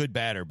 like a good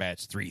batter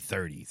bats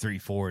 330,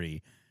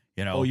 340,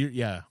 Oh,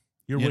 you're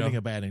winning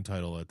a batting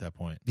title at that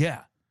point.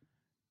 Yeah.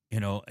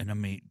 And I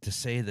mean, to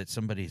say that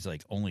somebody's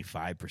like only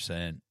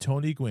 5%.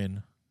 Tony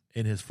Gwynn,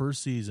 in his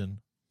first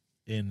season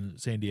in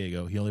San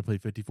Diego, he only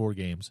played 54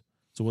 games,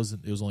 so it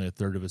was only a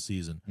third of a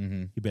season.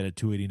 Mm-hmm. He batted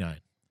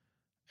 289.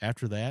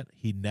 After that,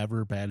 he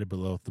never batted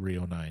below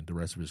 309 the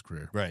rest of his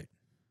career. Right.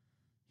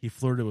 He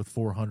flirted with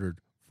 400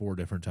 4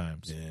 different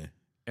times. Yeah.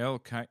 L.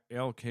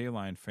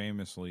 Kaline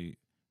famously,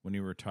 when he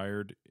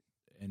retired,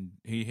 and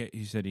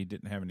he said he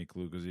didn't have any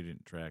clue because he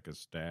didn't track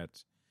his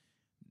stats.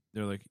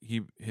 They're like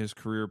his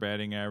career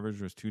batting average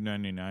was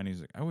 299.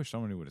 He's like, I wish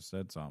somebody would have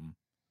said something.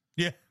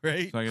 Yeah.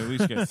 Right. So I can at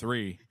least get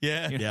 3.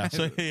 Yeah. You know? Yeah.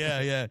 So,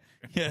 yeah.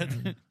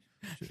 Can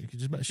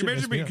you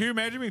imagine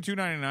being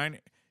 299?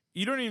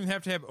 You don't even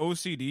have to have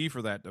OCD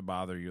for that to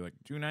bother you. Like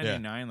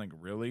 299, like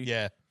really?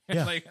 Yeah.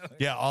 Yeah. like,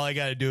 Yeah. All I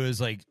got to do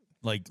is like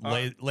lay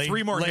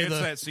 3 more lay hits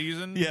the, that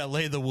season. Yeah,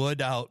 lay the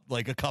wood out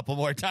like a couple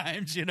more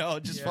times,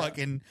 just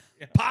fucking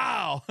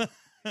pow.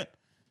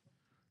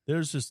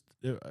 There's just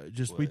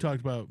we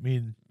talked about, me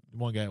and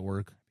one guy at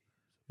work.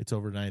 It's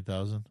over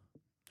 9,000.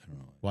 I don't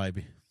know. Why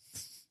be?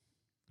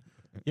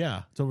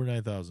 Yeah, it's over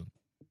 9,000.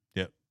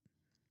 Yep.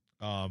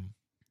 I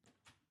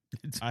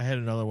had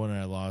another one and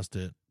I lost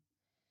it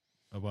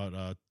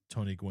about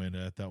Tony Gwynn.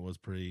 I thought was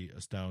pretty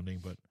astounding,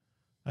 but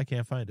I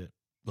can't find it.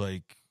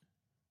 Like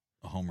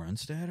a home run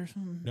stat or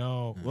something?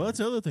 No. Well, that's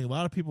the other thing. A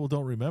lot of people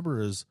don't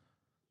remember is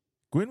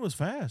Gwynn was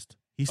fast.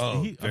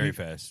 Very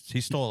fast.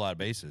 He stole a lot of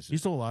bases. He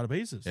stole a lot of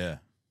bases. Yeah.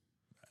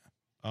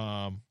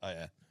 Oh,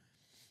 yeah.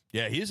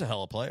 Yeah, he's a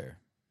hella player.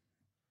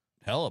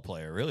 Hella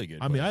player. Really good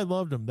I mean, player. I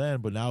loved him then,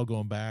 but now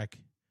going back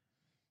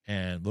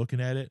and looking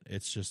at it,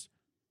 it's just,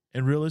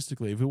 and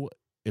realistically,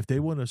 if they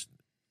won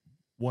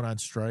on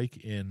strike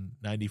in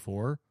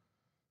 94,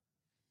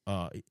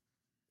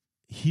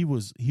 he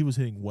was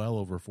hitting well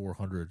over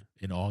 400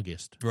 in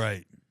August.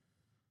 Right.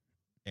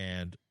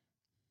 And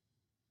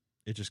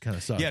it just kind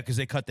of sucked. Yeah, because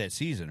they cut that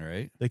season,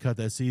 right? They cut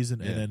that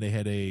season, and then they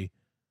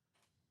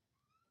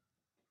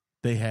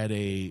had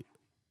a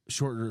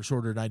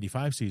shorter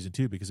 95 season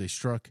too, because they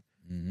struck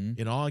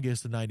in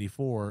August of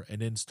 94 and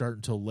didn't start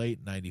until late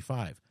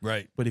 95.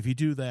 Right. But if you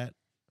do that,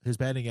 his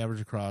batting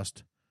average across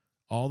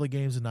all the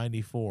games in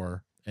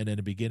 94 and in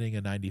the beginning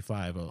of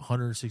 95,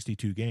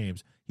 162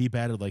 games, he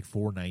batted like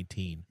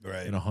 419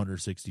 in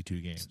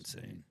 162 games. That's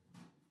insane.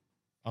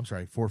 I'm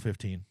sorry,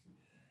 415.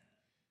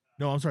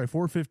 No, I'm sorry,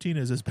 415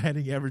 is his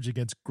batting average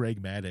against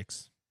Greg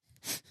Maddux.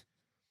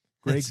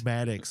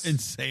 Maddux.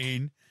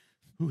 Insane.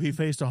 Who he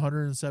faced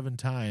 107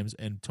 times,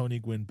 and Tony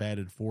Gwynn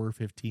batted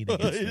 415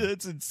 against him.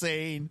 That's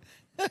insane.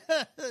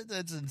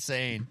 That's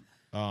insane.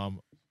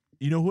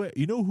 You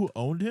know who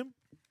owned him?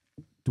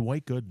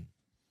 Dwight Gooden.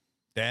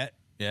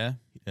 Yeah.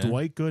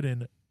 Dwight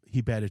Gooden,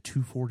 he batted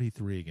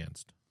 243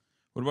 against.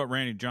 What about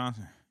Randy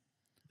Johnson?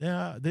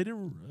 Yeah, they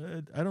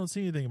didn't. I don't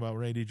see anything about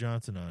Randy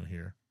Johnson on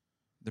here.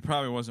 There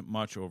probably wasn't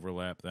much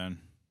overlap then.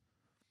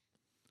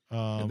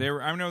 I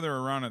know they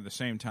were around at the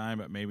same time,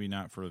 but maybe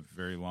not for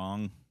very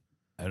long.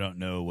 I don't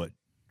know what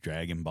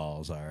Dragon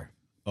Balls are.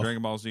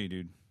 Dragon Ball Z,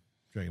 dude.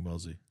 Dragon Ball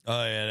Z.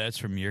 Oh, yeah, that's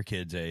from your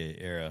kids'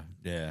 era.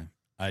 Yeah.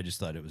 I just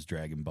thought it was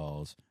Dragon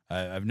Balls.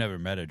 I've never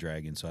met a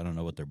dragon, so I don't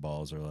know what their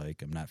balls are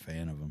like. I'm not a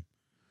fan of them.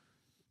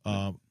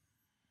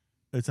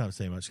 It's not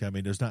saying much. I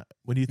mean, there's not.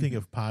 When you think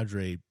of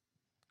Padre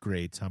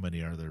greats, how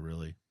many are there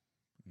really?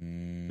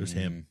 There's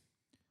him.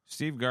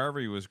 Steve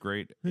Garvey was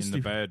great in the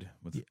bed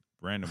with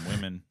random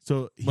women.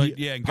 So,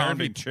 and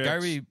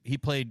Garvey, he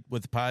played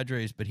with the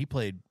Padres, but he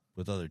played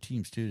with other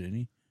teams too, didn't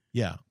he?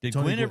 Yeah. Did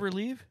Gwynn ever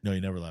leave? No,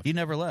 he never left. He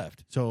never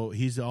left. So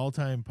he's the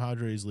all-time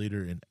Padres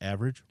leader in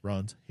average,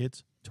 runs,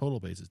 hits, total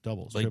bases,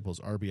 doubles,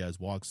 triples, RBIs,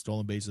 walks,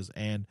 stolen bases,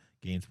 and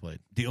games played.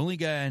 The only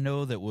guy I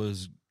know that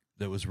was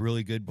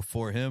really good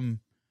before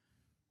him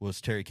was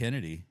Terry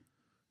Kennedy.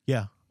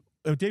 Yeah.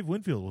 Dave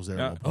Winfield was there.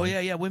 At one point. Oh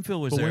yeah,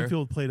 Winfield was but there.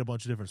 Winfield played a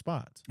bunch of different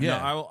spots. Yeah.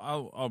 Now,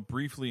 I'll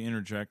briefly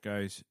interject,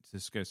 guys.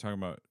 This guy's talking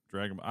about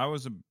Dragon Ball.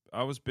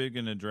 I was big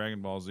into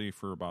Dragon Ball Z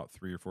for about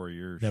 3 or 4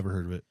 years. Never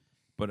heard of it.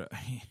 But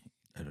I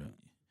don't.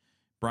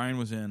 Brian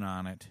was in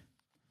on it.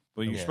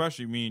 But you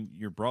especially mean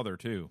your brother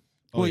too.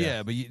 Well,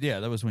 yeah, but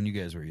that was when you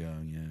guys were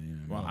young.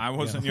 Yeah. Well, I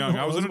wasn't young.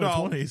 I was an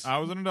adult. 20s. I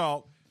was an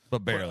adult.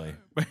 but barely.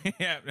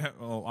 Yeah,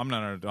 well, I'm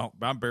not an adult.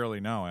 I'm barely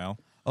now, Al.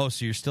 Oh,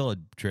 so you're still a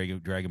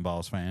Dragon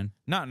Balls fan?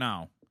 Not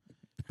now,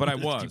 but I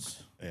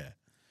was. Yeah.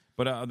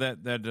 But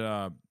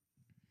I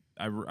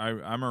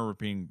remember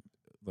being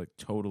like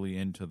totally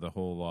into the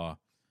whole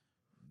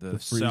the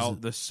cell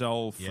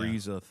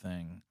Frieza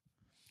thing.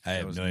 I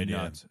have no idea.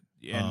 Nuts.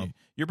 And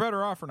you're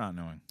better off for not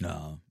knowing.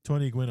 No.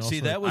 Tony Gwynn also.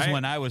 See, that was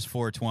when I was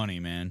 420,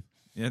 man.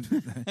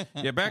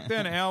 Yeah, back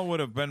then Al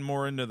would have been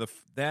more into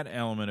that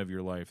element of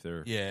your life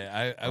there.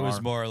 Yeah, I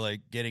was more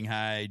like getting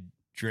high,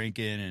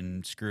 drinking,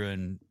 and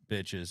screwing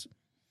bitches.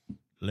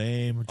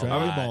 Lame.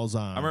 Dragon Balls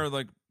on. I remember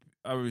like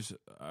I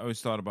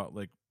always thought about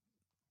like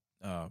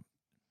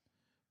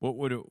what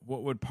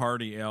would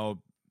Party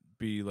Al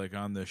be like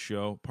on this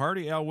show?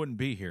 Party Al wouldn't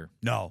be here.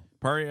 No.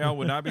 Party Al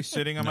would not be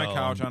sitting on my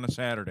couch on a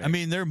Saturday. I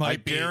mean, there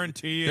might be.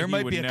 Guarantee you there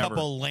might be a never.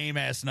 couple lame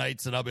ass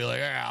nights that I'll be like,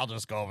 I'll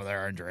just go over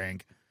there and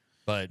drink.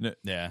 But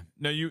yeah,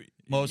 no,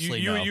 mostly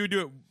you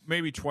do it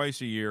maybe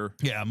twice a year.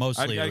 Yeah,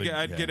 mostly.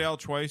 I'd get Al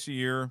twice a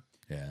year.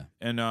 Yeah,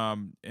 and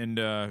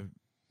that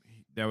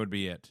would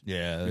be it.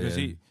 Yeah, because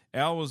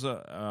Al was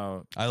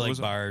a. I like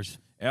bars.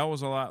 Al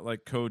was a lot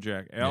like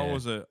Kojak. Al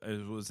was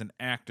an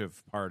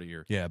active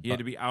partier. Yeah, he had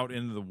to be out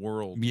into the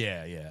world.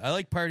 Yeah. I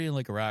like partying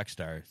like a rock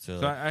star.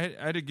 So I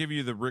had to give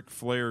you the Ric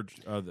Flair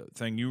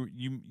thing.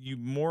 You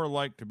more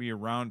like to be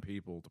around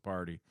people to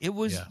party. It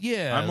was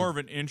I'm more of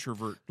an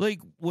introvert. Like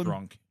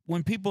drunk.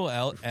 When people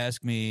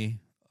ask me,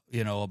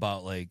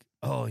 about like,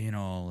 oh,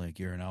 like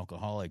you're an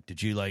alcoholic.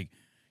 Did you like,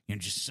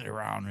 just sit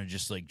around and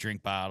just like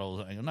drink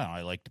bottles? I go, no,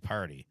 I like to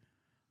party.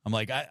 I'm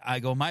like, I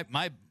go, my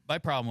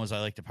problem was I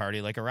like to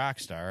party like a rock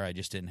star. I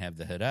just didn't have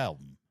the hit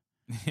album,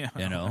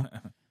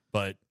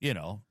 But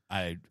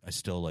I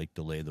still like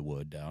to lay the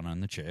wood down on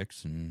the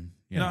chicks, and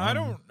I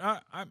don't.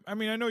 I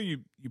mean, I know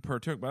you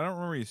partook, but I don't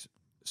remember you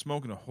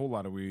smoking a whole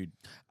lot of weed.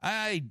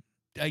 I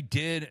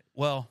did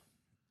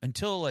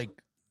until like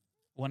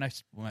when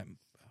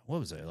what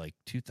was it, like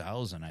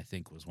 2000? I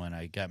think was when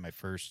I got my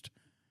first.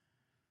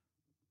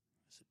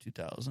 Was it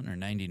 2000 or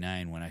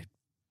 99 when I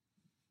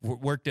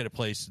worked at a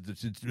place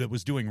that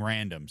was doing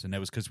randoms, and that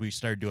was because we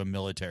started doing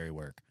military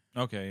work.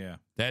 Okay, yeah.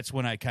 That's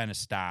when I kind of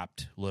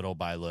stopped little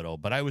by little,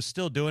 but I was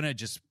still doing it,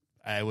 just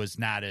I was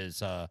not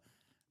as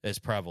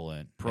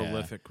prevalent.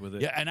 Prolific with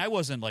it. Yeah, and I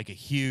wasn't like a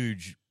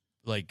huge,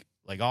 like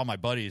all my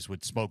buddies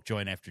would smoke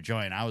joint after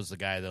joint. I was the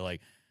guy that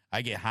like,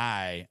 I get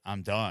high,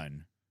 I'm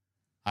done.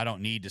 I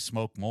don't need to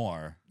smoke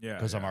more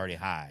because I'm already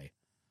high.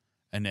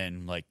 And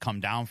then like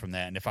come down from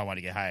that, and if I want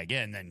to get high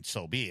again, then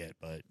so be it.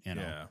 But,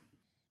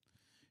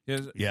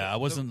 Yeah, I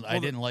wasn't. I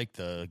didn't like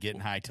the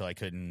getting high till I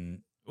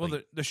couldn't. Well,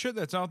 the shit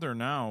that's out there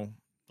now,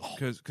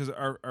 because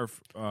our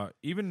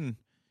even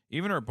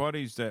our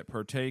buddies that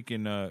partake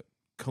in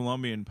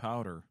Colombian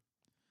powder,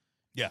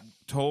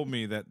 told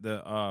me that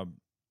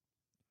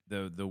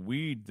the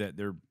weed that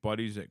their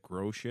buddies that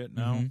grow shit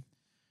now,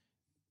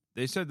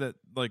 they said that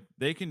like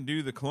they can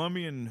do the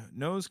Colombian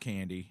nose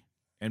candy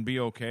and be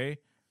okay,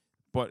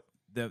 but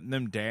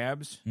them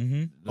dabs,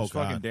 those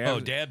fucking dabs. Oh,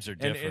 dabs are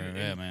different,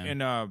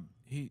 man. And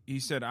he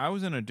said I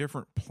was in a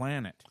different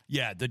planet.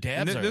 Yeah, the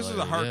dabs. This is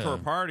a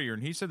hardcore partier,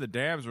 and he said the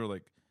dabs were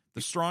like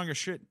the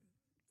strongest shit.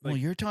 Well,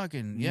 you're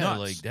talking, nuts.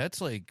 like that's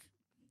like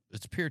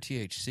it's pure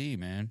THC,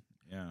 man.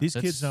 Yeah, these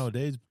kids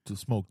nowadays to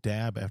smoke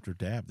dab after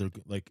dab. They're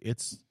like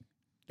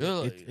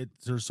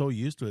they're so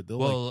used to it.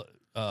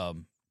 I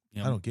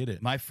don't get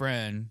it. My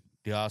friend,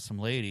 the awesome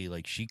lady,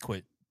 like she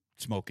quit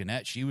smoking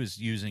that. She was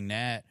using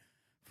that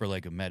for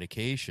like a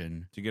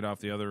medication to get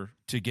off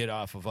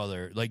of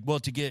other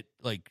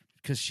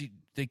because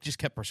they just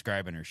kept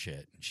prescribing her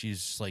shit.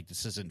 She's like,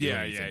 this isn't doing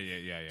anything.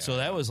 Yeah. So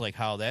that was like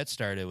how that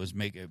started, was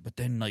but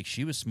then like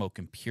she was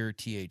smoking pure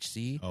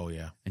THC. Oh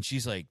yeah. And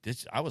she's like,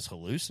 I was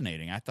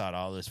hallucinating. I thought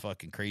all this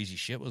fucking crazy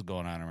shit was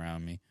going on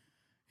around me,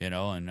 and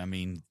I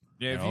mean,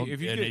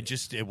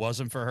 it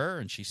wasn't for her,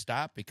 and she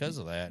stopped because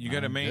of that. You got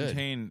to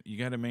maintain. You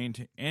got to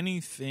maintain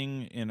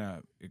anything in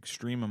a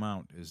extreme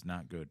amount is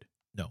not good.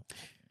 No.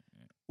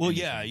 Well,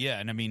 anything. yeah,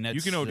 and I mean, that's,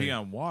 you can OD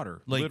on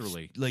water,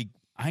 literally. Like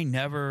I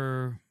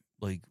never.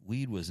 Like,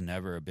 weed was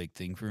never a big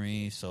thing for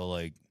me. So,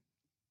 like,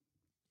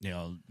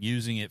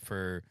 using it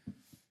for,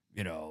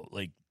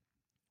 like,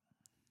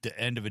 the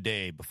end of a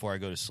day before I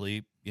go to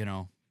sleep,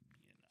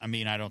 I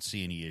mean, I don't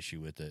see any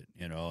issue with it,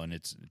 and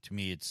it's, to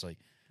me, it's like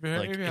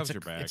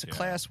it's a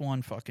class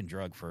 1 fucking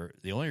drug for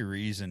the only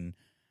reason.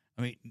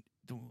 I mean,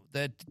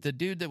 the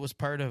dude that was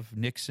part of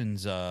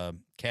Nixon's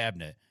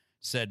cabinet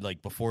said,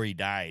 like, before he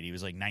died, he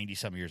was like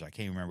 90-some years. I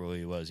can't remember who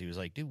he was. He was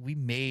like, dude, we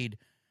made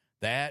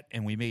that,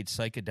 and we made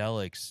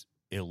psychedelics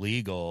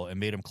illegal and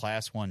made them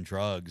class 1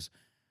 drugs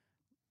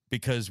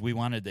because we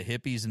wanted the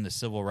hippies and the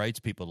civil rights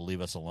people to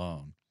leave us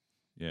alone.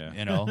 Yeah.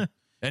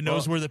 And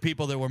those were the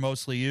people that were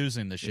mostly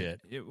using the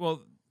shit.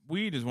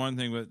 Weed is one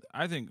thing, but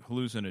I think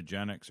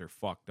hallucinogenics are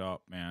fucked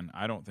up, man.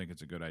 I don't think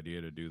it's a good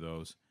idea to do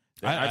those.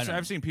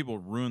 I've seen people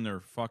ruin their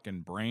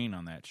fucking brain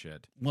on that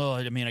shit. Well,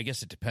 I mean, I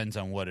guess it depends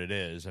on what it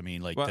is. I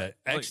mean, like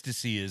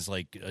ecstasy is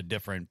like a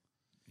different,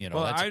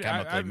 that's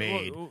chemically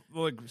made.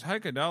 Like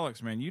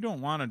psychedelics, man, you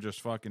don't want to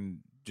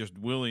just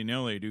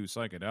willy-nilly do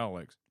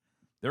psychedelics.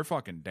 They're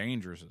fucking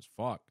dangerous as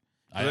fuck.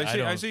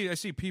 I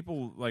see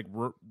people like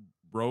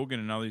Rogan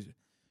and all these,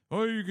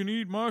 oh, you can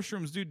eat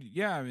mushrooms, dude.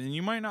 Yeah, and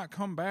you might not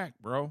come back,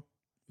 bro.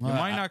 You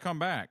might not come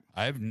back.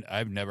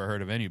 I've never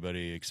heard of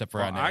anybody except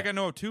for I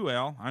know too,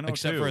 Al. I know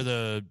except for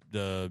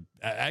the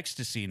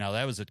ecstasy. Now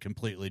that was a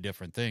completely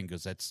different thing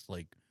because that's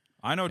like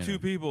I know two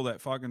people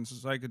that fucking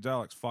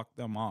psychedelics fucked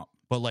them up.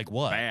 But like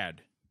what?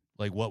 Bad.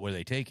 Like what were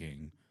they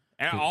taking?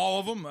 All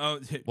of them.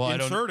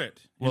 Insert it.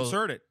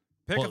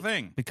 Pick a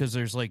thing because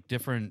there's like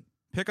different.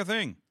 Pick a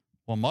thing.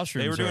 Well,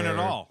 mushrooms. They were doing it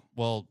all.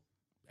 Well,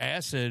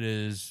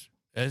 acid's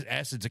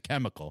a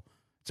chemical.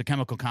 It's a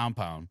chemical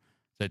compound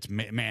that's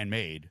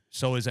man-made.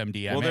 So is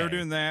MDMA. Well, they were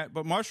doing that,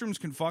 but mushrooms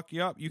can fuck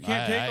you up. You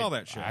can't take all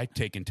that shit. I've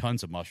taken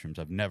tons of mushrooms.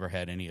 I've never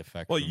had any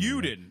effect. Well,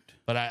 you didn't.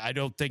 But I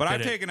don't think. But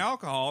I've taken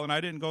alcohol, and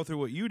I didn't go through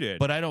what you did.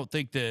 But I don't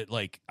think that.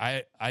 Like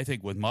I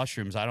think with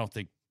mushrooms, I don't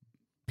think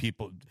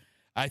people.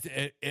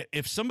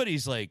 If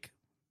somebody's like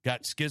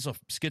got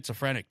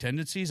schizophrenic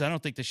tendencies, I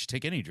don't think they should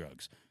take any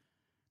drugs.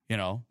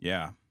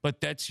 Yeah. But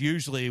that's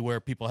usually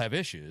where people have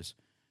issues.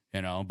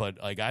 But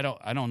like I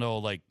don't know.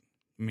 Like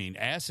I mean,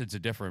 acid's a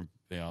different.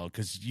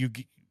 Because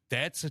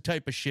that's the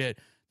type of shit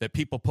that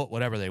people put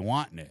whatever they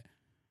want in it.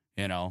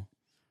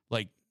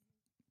 Like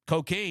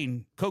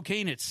cocaine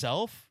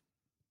itself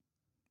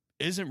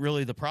isn't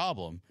really the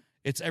problem.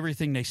 It's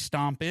everything they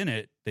stomp in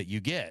it that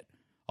you get.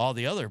 All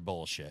the other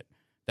bullshit.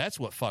 That's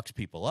what fucks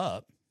people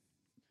up.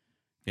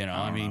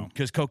 I mean,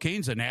 because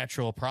cocaine's a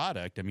natural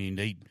product. I mean,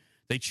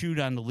 they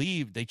chewed on the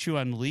leaf. They chew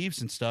on the leaves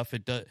and stuff.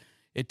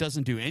 It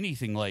doesn't do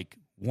anything like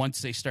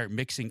once they start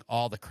mixing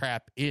all the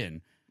crap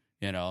in.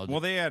 Well,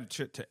 they add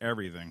shit to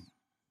everything.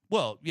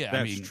 Well, yeah,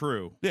 that's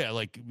true. Yeah,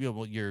 like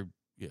your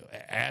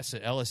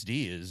acid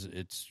LSD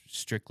it's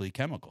strictly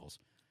chemicals.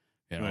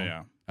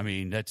 Yeah. I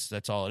mean, that's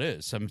all it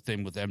is.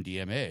 Something with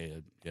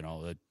MDMA.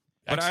 But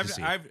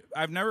ecstasy.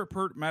 I've never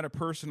met a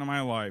person in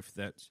my life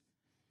that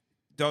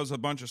does a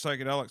bunch of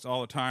psychedelics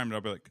all the time, and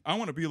I'll be like, I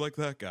want to be like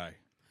that guy.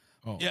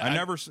 Oh, yeah,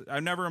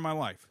 I've never in my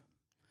life.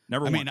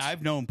 Never. I once. mean,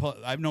 I've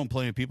known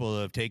plenty of people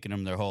that have taken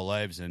them their whole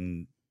lives,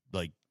 and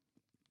like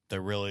they're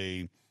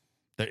really.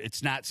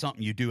 It's not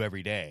something you do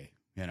every day,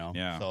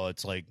 Yeah. So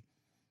it's like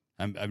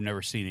I've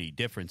never seen any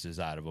differences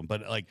out of them.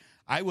 But like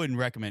I wouldn't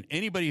recommend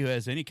anybody who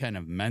has any kind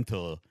of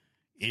mental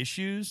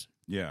issues,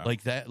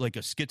 like that, like a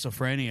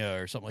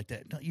schizophrenia or something like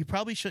that. No, you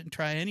probably shouldn't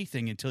try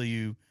anything until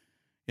you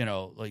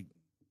like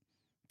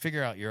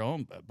figure out your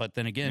own. But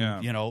then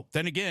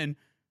again,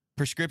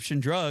 prescription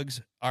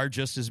drugs are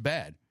just as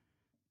bad.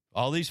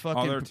 All these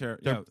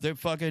fucking, they're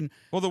fucking.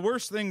 Well, the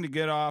worst thing to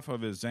get off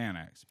of is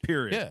Xanax.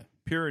 Period. Yeah.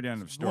 Period.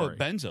 End of story. Well,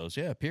 benzos.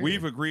 Yeah. Period.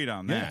 We've agreed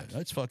on that. Yeah,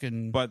 that's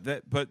fucking. But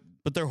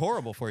they're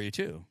horrible for you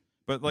too.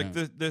 But like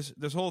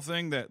this whole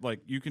thing that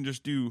like you can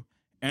just do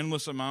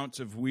endless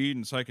amounts of weed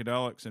and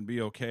psychedelics and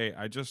be okay.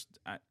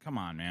 Come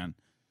on, man.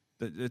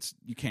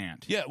 You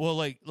can't. Yeah. Well,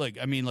 like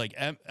I mean, like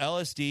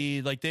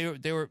LSD. Like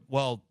they were.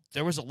 Well,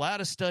 there was a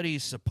lot of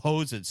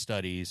supposed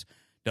studies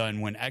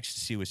done when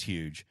ecstasy was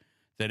huge.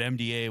 That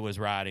MDA was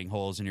rotting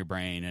holes in your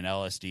brain and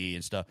LSD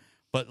and stuff.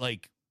 But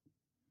like,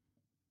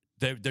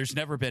 there's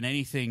never been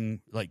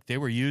anything like they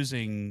were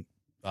using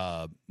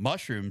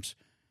mushrooms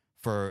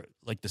for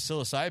like the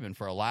psilocybin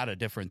for a lot of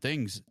different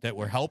things that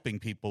were helping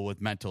people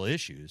with mental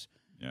issues.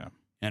 Yeah.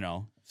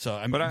 So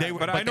I mean,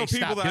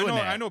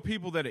 I know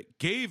people that it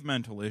gave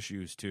mental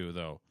issues to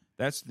though.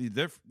 That's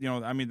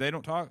I mean, they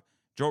don't talk.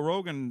 Joe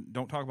Rogan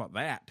don't talk about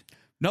that.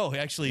 No, he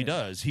actually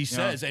does. He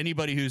says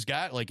anybody who's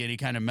got like any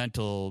kind of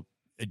mental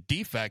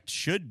defect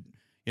should,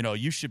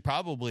 you should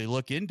probably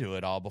look into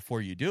it all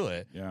before you do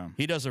it. Yeah.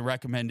 He doesn't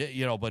recommend it,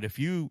 but if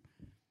you,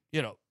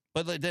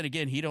 but then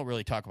again, he don't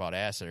really talk about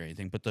acid or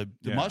anything, but the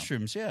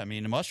mushrooms, I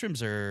mean, the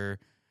mushrooms they've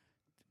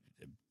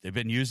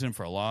been using them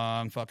for a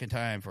long fucking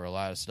time for a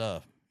lot of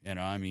stuff,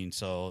 I mean,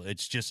 so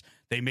it's just,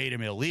 they made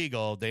them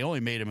illegal. They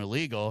only made them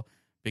illegal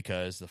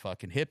because the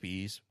fucking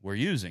hippies were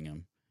using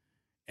them.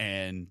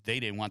 And they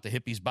didn't want the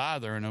hippies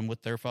bothering them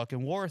with their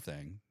fucking war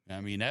thing. I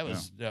mean,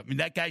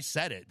 that guy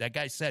said it. That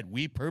guy said,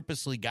 we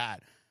purposely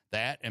got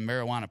that and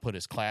marijuana put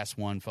as class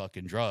 1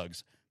 fucking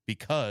drugs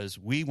because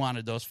we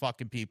wanted those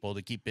fucking people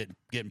to keep it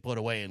getting put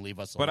away and leave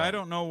us alone. But I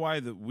don't know why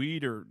the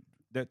weed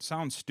that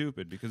sounds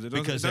stupid because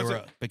because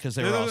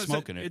they were all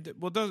smoking it.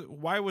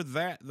 Why would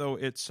that though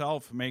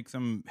itself make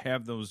them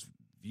have those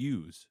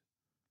views?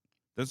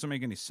 Doesn't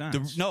make any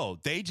sense.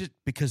 They just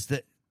because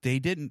they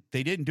didn't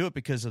do it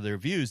because of their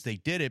views. They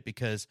did it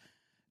because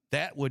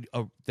that would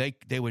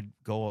they would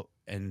go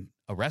and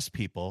arrest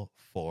people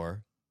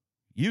for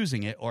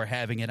using it or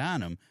having it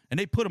on them, and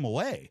they put them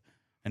away,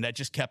 and that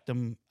just kept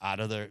them out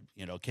of their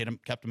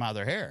kept them out of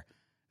their hair.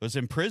 It was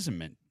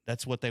imprisonment.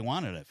 That's what they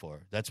wanted it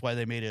for. That's why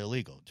they made it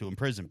illegal, to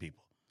imprison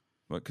people.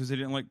 What? Because they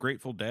didn't like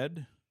Grateful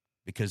Dead?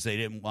 Because they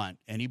didn't want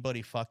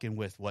anybody fucking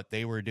with what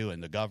they were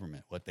doing, the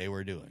government, what they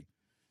were doing.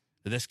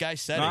 This guy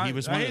said it. He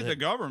was. I hate the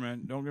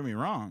government. Don't get me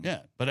wrong.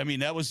 Yeah, but I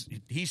mean,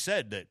 he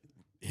said that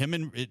him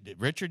and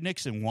Richard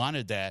Nixon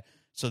wanted that,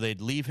 so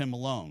they'd leave him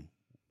alone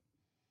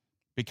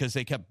because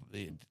they kept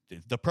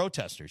the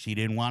protesters. He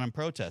didn't want them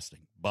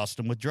protesting. Bust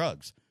them with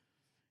drugs.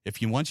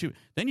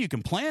 Then you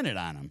can plan it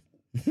on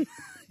them.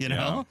 You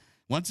know,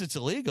 once it's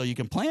illegal, you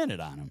can plan it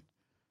on them.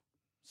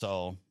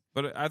 So,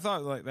 but I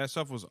thought like that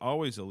stuff was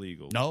always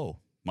illegal. No,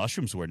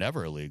 mushrooms were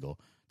never illegal.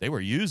 They were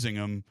using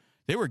them.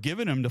 They were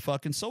giving them to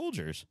fucking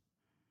soldiers.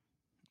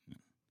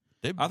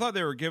 I thought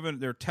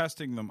they're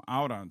testing them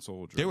out on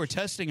soldiers. They were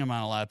testing them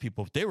on a lot of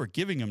people. They were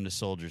giving them to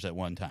soldiers at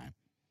one time.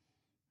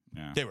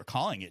 Yeah. They were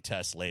calling it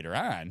tests later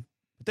on,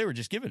 but they were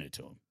just giving it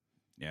to them.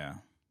 Yeah.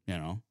 You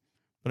know?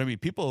 But I mean,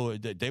 people,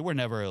 they were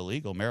never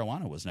illegal.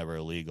 Marijuana was never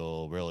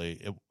illegal,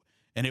 really.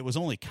 And it was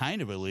only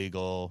kind of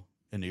illegal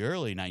in the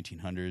early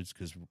 1900s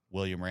because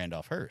William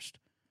Randolph Hearst,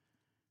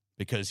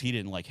 because he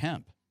didn't like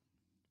hemp,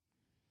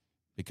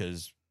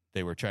 because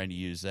they were trying to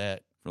use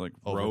that for like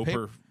over rope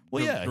paper. or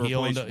Well, yeah, he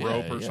owned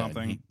rope or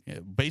something.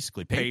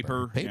 Basically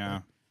paper.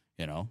 Yeah.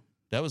 You know,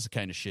 that was the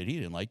kind of shit he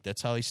didn't like.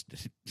 That's how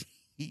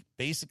he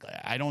basically,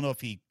 I don't know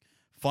if he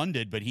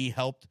funded, but he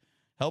helped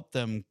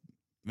them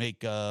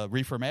make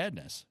Reefer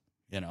Madness,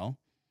 you know?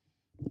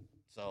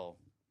 So,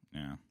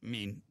 yeah. I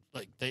mean,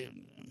 like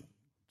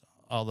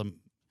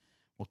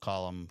we'll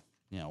call them,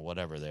 you know,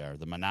 whatever they are,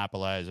 the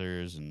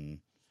monopolizers and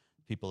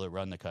people that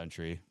run the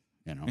country,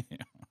 you know?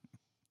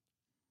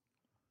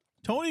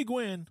 Tony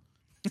Gwynn.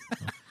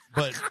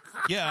 But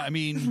yeah, I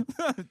mean,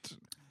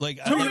 like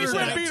Tony I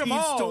said, beat 'em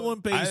all. Stolen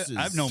bases.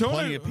 I've known Tony-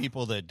 plenty of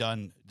people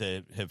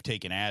that have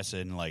taken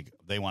acid and like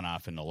they went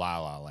off into la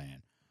la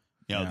land.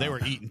 You know, Yeah. they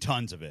were eating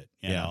tons of it.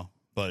 You Yeah. know,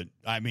 but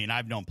I mean,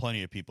 I've known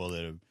plenty of people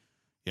that have,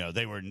 you know,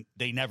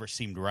 they never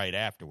seemed right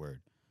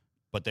afterward,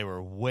 but they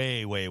were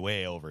way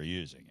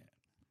overusing it.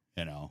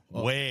 You know,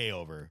 way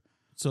over.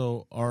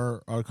 So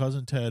our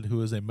cousin Ted,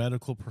 who is a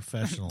medical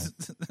professional,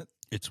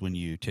 It's when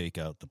you take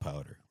out the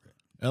powder.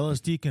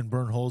 LSD can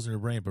burn holes in your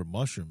brain, but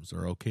mushrooms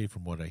are okay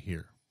from what I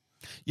hear.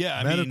 Yeah,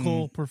 I Medical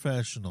mean,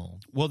 professional.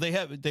 well,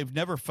 they've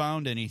never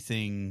found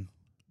anything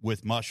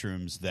with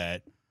mushrooms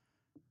that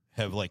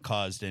have like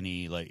caused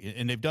any like,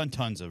 and they've done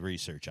tons of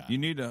research on. You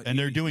need to, and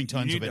they're doing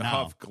tons you of need it to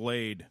now. Huff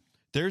Glade.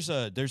 There's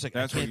like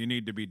That's what you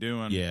need to be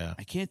doing. Yeah.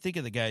 I can't think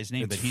of the guy's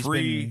name, It's but he's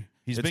free.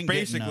 He's it's been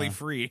basically getting,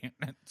 free.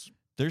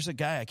 There's a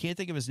guy, I can't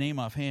think of his name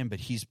offhand, but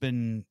he's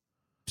been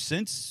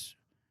since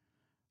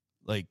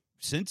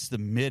the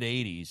mid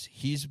 '80s.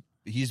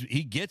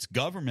 He gets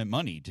government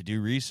money to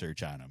do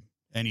research on him,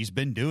 and he's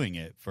been doing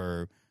it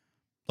for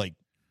like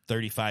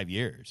 35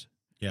 years.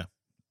 Yeah.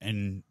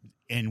 And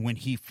when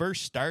he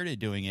first started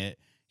doing it,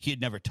 he had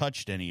never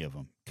touched any of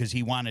them because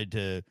he wanted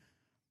to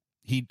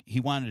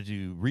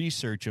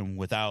research them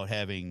without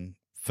having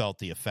felt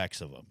the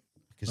effects of them,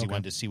 because he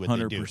wanted to see what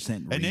they do. 100%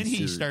 And then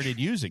he research. started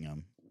using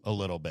them a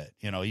little bit.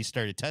 You know, he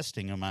started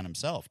testing them on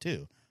himself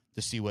too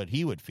to see what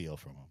he would feel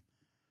from them.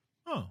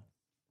 Oh.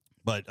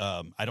 But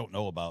I don't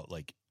know about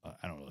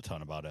I don't know a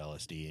ton about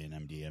LSD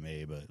and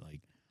MDMA, but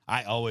like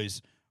I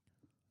always,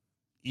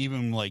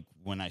 even like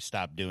when I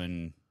stopped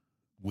doing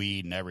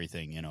weed and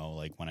everything, you know,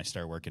 like when I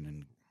started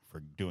working for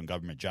doing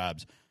government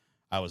jobs,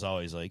 I was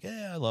always like,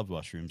 I love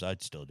mushrooms.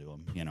 I'd still do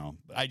them, you know.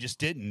 But I just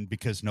didn't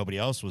because nobody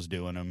else was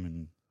doing them.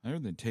 And I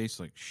heard they taste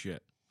like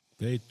shit.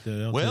 They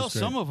don't well, taste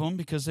great. some of them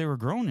because they were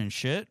grown in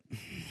shit.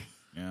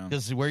 Yeah.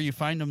 Because where you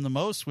find them the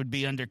most would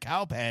be under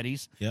cow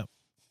patties. Yep.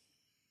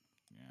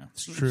 Yeah.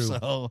 It's true.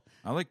 So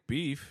I like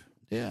beef.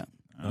 yeah,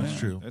 That's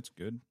true. That's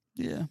good.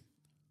 yeah.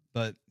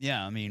 But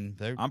yeah, I mean,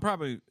 they're I'm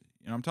probably,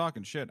 I'm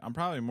talking shit. I'm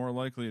probably more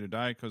likely to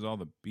die because all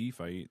the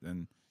beef I eat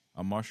than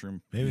a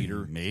mushroom Maybe.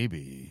 eater.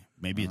 maybe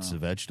it's the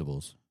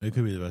vegetables It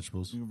could be the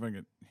vegetables. If I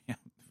get, yeah,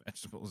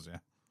 vegetables, yeah.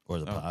 or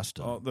the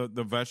pasta. Oh,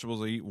 the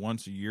vegetables I eat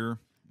once a year.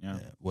 Yeah.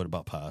 Yeah. What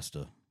about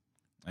pasta?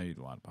 I eat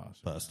a lot of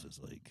pasta. Pasta's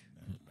like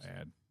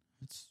Bad.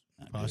 it's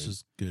not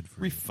Pasta's good for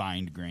you.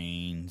 refined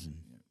grains, and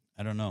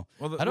I don't know.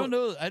 Well, I don't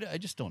know. I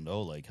just don't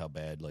know like how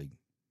bad like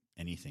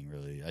anything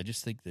really. I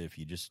just think that if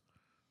you just,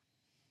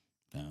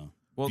 you know,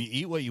 Well- if you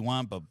eat what you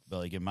want, but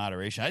like in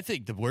moderation. I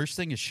think the worst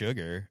thing is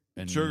sugar.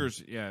 And Sugar's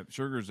but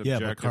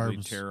objectively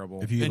carbs,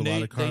 terrible. If you eat And a lot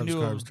they- of they carbs,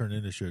 knew- carbs turn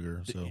into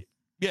sugar. So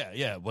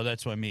yeah. Well,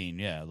 that's what I mean.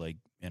 Yeah, like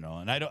you know,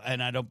 and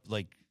I don't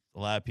like a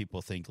lot of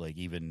people think like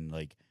even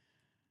like,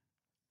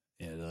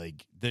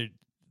 like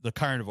the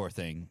carnivore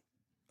thing.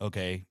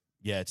 Okay,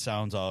 yeah, it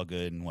sounds all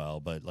good and well,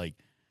 but like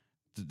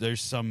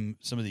there's some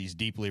of these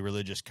deeply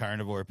religious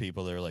carnivore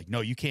people that are like,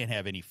 no, you can't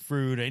have any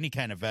fruit, any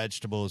kind of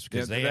vegetables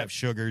because they have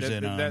sugars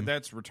in them.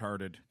 That's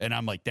retarded. And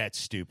I'm like, that's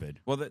stupid.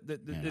 Well,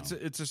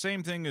 it's the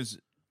same thing as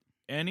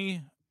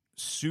any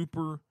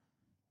super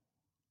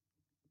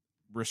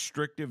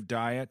restrictive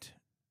diet,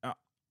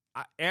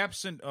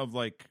 absent of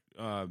like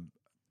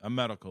a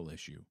medical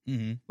issue.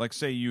 Mm-hmm. Like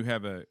say you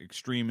have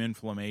extreme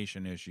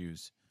inflammation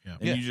issues, Yeah.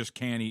 and Yeah. you just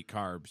can't eat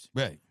carbs.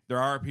 Right. There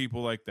are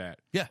people like that.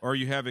 Yeah. Or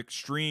you have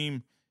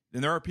extreme,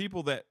 and there are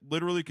people that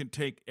literally can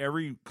take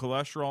every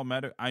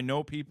cholesterol I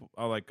know people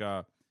like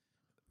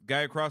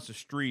guy across the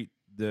street,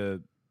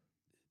 the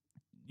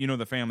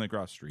family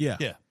across the street. yeah.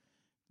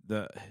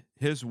 Yeah.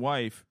 His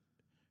wife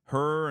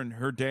her and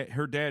her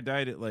dad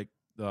died at like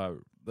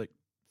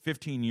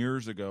 15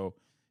 years ago.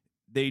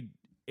 They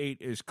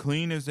ate as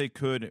clean as they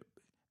could.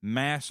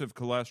 Massive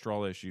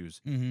cholesterol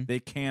issues. Mm-hmm. They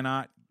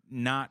cannot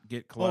not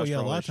get cholesterol. Oh yeah,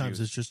 a lot issues. of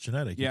times it's just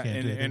genetic. Yeah, you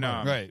can't do anything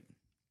about it. Right.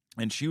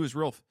 And she was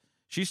real.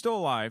 She's still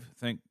alive,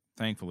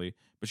 thankfully,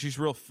 but she's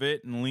real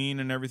fit and lean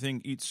and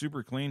everything. Eats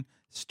super clean.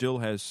 Still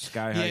has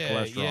sky high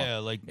cholesterol. Yeah,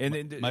 like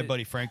my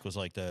buddy Frank was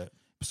like that.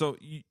 So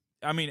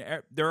I mean,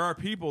 there are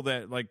people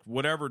that like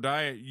whatever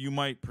diet you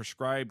might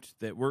prescribe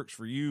that works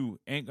for you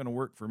ain't going to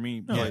work for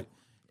me. No.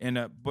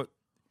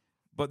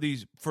 But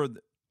these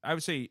I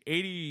would say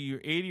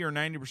 80 or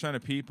 90%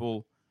 of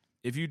people,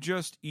 if you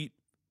just eat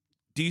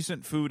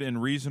decent food in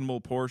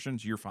reasonable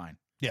portions, you're fine.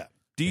 Yeah.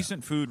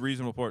 Decent food,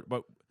 reasonable portion.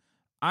 But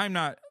I'm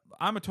not.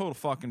 I'm a total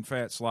fucking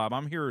fat slob.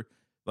 I'm here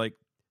like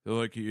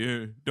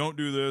yeah, don't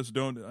do this.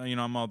 Don't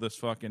I'm all this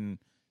fucking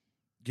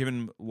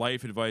giving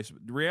life advice.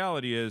 The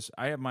reality is,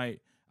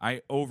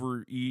 I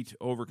overeat,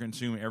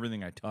 overconsume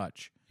everything I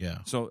touch. Yeah.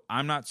 So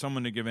I'm not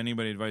someone to give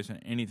anybody advice on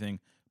anything.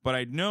 But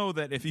I know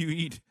that if you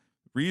eat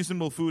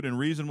reasonable food in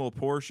reasonable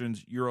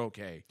portions, you're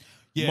okay.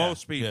 Yeah.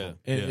 Most people.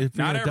 And if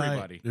you're Not gonna diet,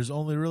 everybody. there's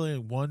only really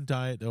one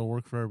diet that'll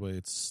work for everybody.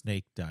 It's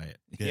snake diet.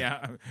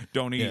 Yeah.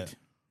 Don't eat.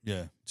 Yeah.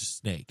 Yeah. Just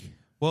snake.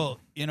 Well,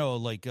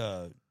 like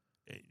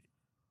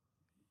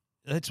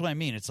that's what I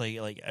mean. It's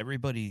like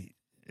everybody.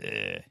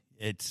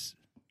 It's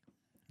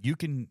you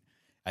can.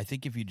 I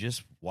think if you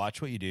just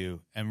watch what you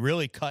do and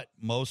really cut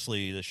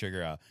mostly the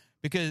sugar out,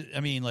 because I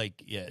mean,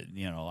 like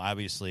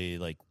obviously,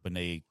 like when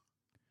they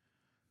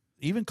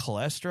even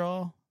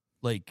cholesterol,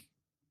 like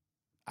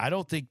I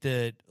don't think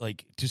that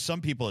like to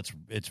some people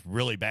it's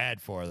really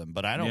bad for them,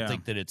 but I don't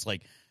think that it's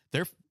like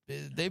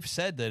they've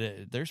said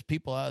that there's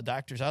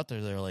doctors out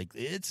there that are like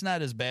it's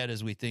not as bad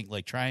as we think.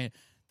 Like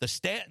the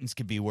statins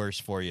could be worse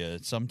for you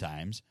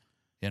sometimes.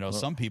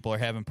 Some people are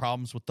having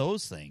problems with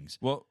those things.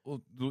 Well,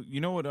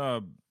 you know what?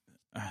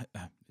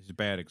 It's a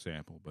bad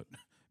example, but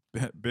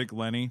Big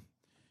Lenny,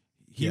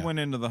 he went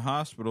into the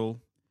hospital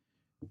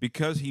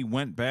because he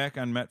went back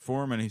on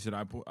metformin. He said,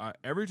 I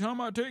every time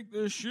I take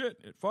this shit,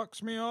 it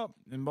fucks me up.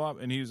 And blah,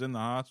 and he was in the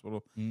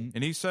hospital. Mm-hmm.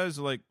 And he says,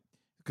 like,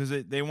 because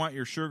they want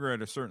your sugar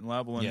at a certain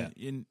level.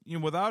 And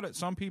without it,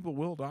 some people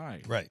will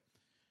die. Right.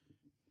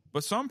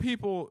 But some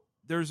people,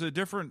 they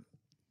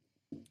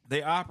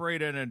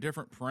operate at a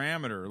different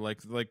parameter.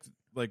 Like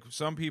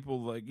some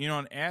people, like,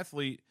 an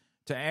athlete,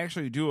 to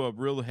actually do a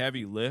real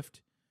heavy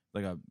lift,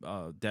 like a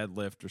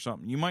deadlift or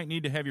something, you might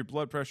need to have your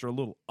blood pressure a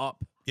little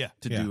up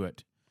to do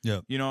it.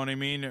 Yeah. You know what I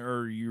mean?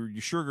 Or your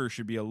sugar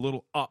should be a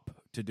little up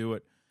to do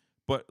it.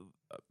 But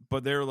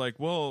they're like,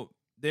 well,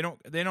 they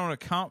don't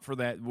account for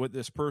that, what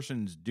this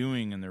person's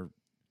doing in their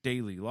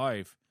daily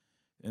life.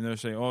 And they'll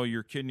say, oh,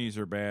 your kidneys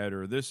are bad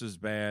or this is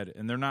bad.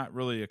 And they're not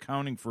really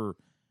accounting for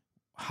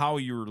how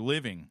you're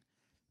living.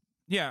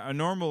 Yeah, a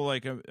normal,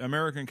 like,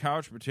 American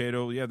couch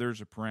potato, there's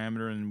a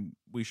parameter and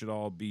we should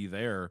all be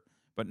there.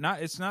 But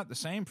it's not the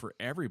same for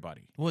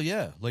everybody. Well,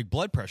 yeah, like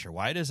blood pressure.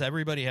 Why does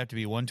everybody have to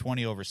be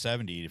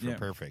 120/70 for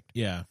perfect?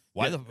 Yeah.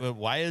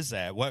 Why is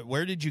that?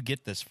 Where did you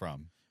get this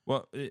from?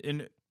 Well,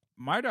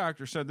 my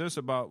doctor said this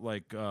about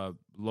like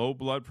low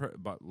blood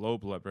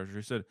pressure.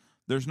 He said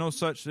there's no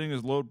such thing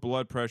as low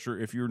blood pressure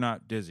if you're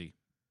not dizzy.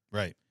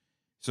 Right.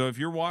 So if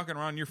you're walking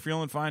around, you're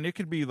feeling fine. It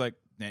could be like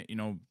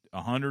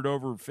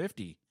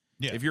 100/50.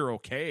 Yeah. If you're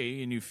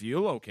okay and you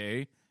feel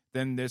okay,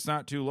 then it's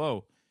not too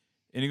low.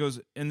 And he goes,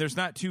 and there's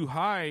not too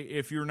high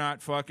if you're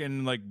not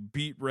fucking like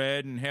beet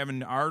red and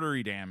having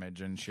artery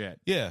damage and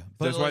shit. Yeah.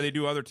 But that's why they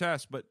do other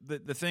tests. But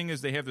the thing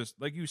is, they have this,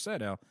 like you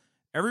said, Al,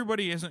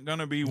 everybody isn't going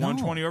to be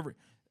 120 over.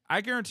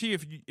 I guarantee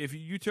if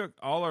you took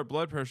all our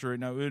blood pressure right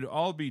now, it would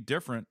all be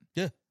different.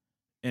 Yeah.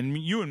 And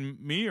you and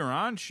me are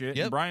on shit,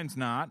 and Brian's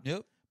not.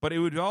 Yep. But it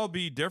would all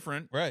be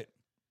different. Right.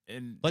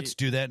 And let's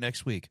do that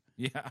next week.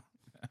 Yeah.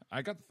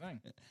 I got the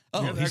thing.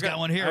 Oh, he's got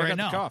one here right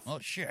now. Cuff. Oh,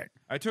 shit.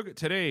 I took it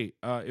today.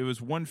 It was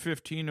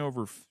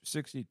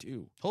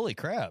 115/62. Holy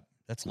crap.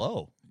 That's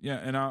low. Yeah,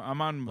 and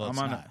I'm on. Well, I'm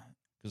on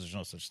because there's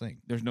no such thing.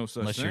 There's no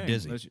such unless thing. You're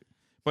dizzy.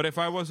 But if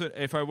I wasn't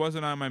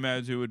on my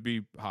meds, it would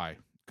be high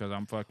because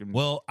I'm fucking.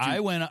 Well, I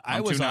was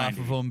off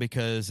 290. of them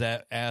because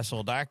that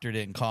asshole doctor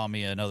didn't call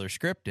me another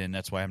script in.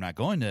 That's why I'm not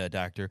going to a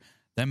doctor.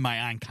 Then my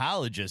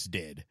oncologist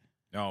did.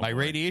 Oh, my boy.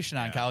 radiation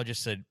oncologist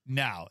said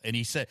no, and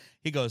he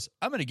goes,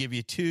 I'm going to give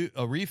you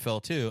a refill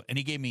too, and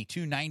he gave me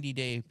 2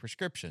 90-day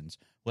prescriptions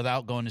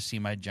without going to see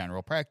my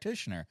general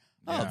practitioner.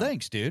 Oh,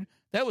 thanks, dude.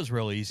 That was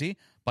real easy.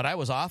 But I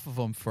was off of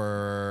them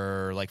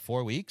for like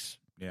 4 weeks.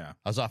 Yeah,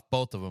 I was off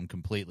both of them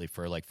completely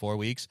for like 4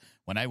 weeks.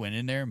 When I went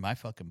in there, my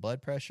fucking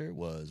blood pressure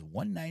was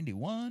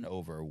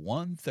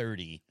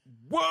 191/130.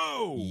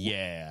 Whoa!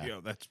 Yeah.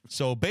 That's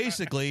So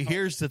basically,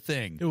 here's the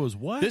thing. It was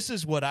what? This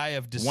is what I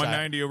have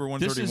decided. 190/131.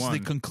 This is the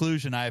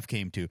conclusion I've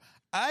came to.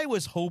 I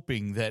was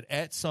hoping that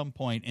at some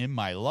point in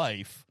my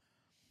life,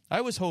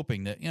 I'm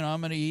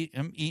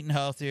eating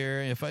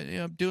healthier. If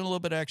I'm doing a little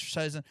bit of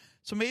exercising,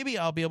 so maybe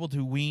I'll be able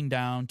to wean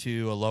down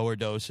to a lower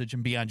dosage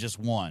and be on just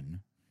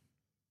one,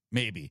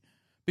 maybe.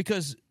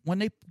 because when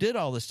they did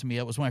all this to me,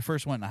 it was when I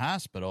first went in the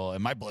hospital,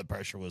 and my blood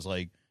pressure was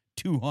like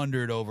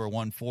 200 over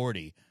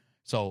 140.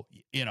 So,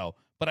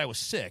 but I was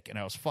sick and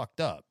I was fucked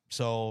up.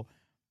 So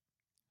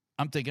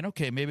I'm thinking,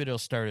 okay, maybe it'll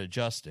start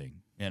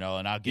adjusting, and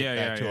I'll get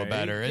back to a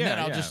better, and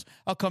then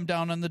I'll come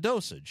down on the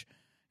dosage,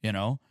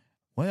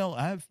 Well,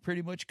 I've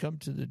pretty much come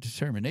to the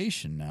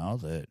determination now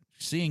that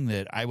seeing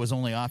that I was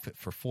only off it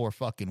for 4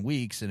 fucking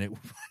weeks, and it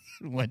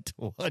went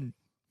to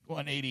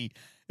 180.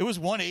 It was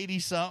 180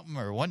 something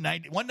or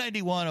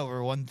 191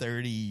 over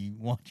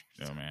 131.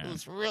 Oh, man. It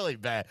was really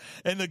bad.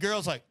 And the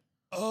girl's like,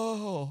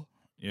 oh.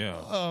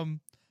 Yeah.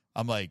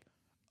 I'm like,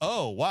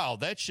 oh, wow,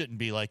 that shouldn't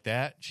be like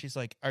that. She's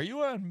like, are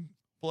you on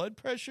blood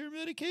pressure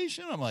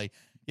medication? I'm like,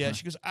 yeah.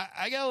 She goes,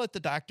 I got to let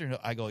the doctor know.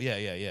 I go,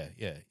 yeah.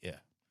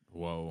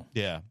 Whoa.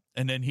 Yeah.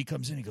 And then he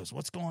comes in, he goes,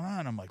 what's going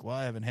on? I'm like, well,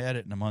 I haven't had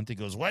it in a month. He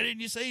goes, why didn't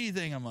you say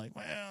anything? I'm like,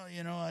 well,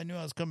 I knew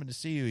I was coming to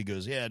see you. He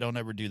goes, yeah, don't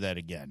ever do that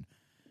again.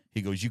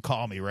 He goes, you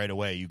call me right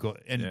away. You go.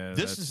 And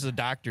this is a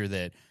doctor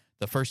that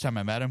the first time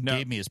I met him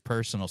gave me his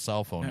personal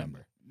cell phone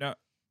number. Now,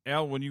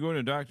 Al, when you go to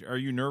a doctor, are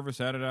you nervous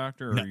at a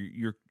doctor, or No.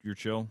 you're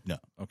chill? No.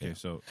 Okay, Yeah.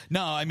 so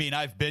No, I mean,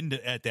 I've been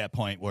at that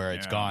point where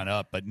it's gone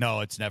up, but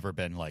no, it's never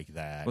been like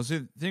that. well, see,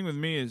 the thing with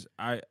me is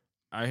I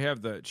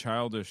have the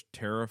childish,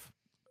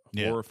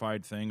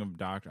 horrified thing of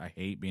doctor. I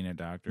hate being a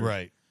doctor.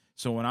 Right.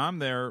 So when I'm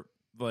there,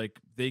 like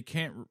they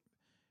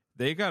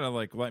gotta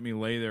like let me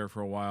lay there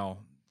for a while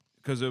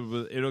because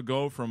it'll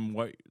go from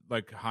what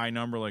like high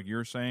number like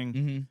you're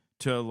saying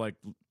to like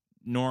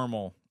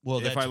normal.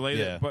 Well, if I lay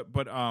there, but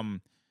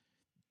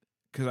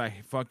because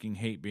I fucking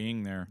hate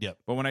being there. Yep.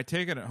 But when I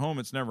take it at home,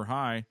 it's never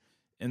high,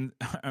 and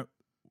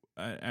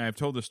I've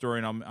told this story,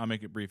 and I'll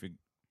make it brief.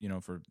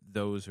 For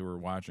those who are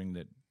watching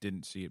that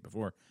didn't see it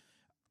before,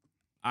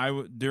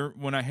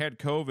 when I had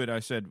COVID, I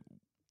said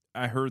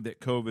I heard that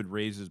COVID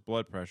raises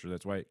blood pressure.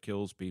 That's why it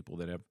kills people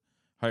that have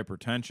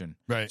hypertension.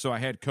 Right. So I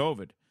had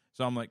COVID.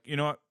 So I'm like, you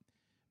know what?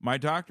 My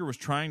doctor was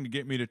trying to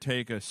get me to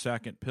take a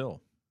second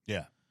pill.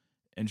 Yeah.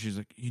 And she's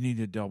like, you need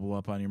to double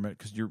up on your med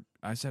because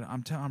I said,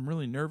 I'm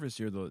really nervous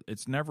here though.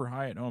 It's never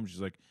high at home.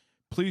 She's like,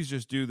 please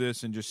just do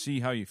this and just see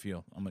how you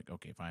feel. I'm like,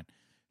 okay, fine.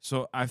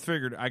 So I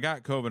figured I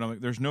got COVID. I'm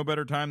like, there's no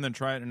better time than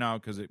try it now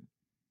because it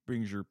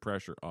brings your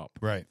pressure up.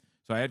 Right.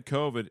 So I had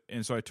COVID,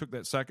 and so I took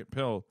that second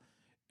pill,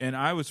 and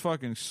I was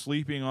fucking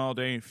sleeping all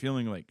day and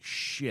feeling like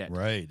shit.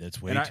 Right.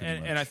 That's way too much.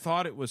 And I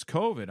thought it was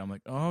COVID. I'm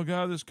like, oh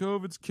God, this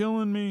COVID's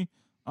killing me.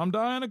 I'm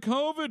dying of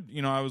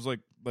COVID. I was like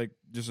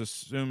just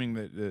assuming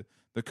that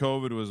the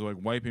COVID was like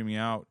wiping me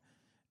out.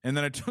 And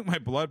then I took my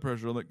blood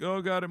pressure. I'm like,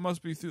 oh God, it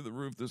must be through the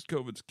roof. This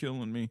COVID's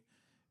killing me.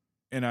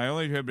 And I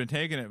only had been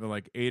taking it for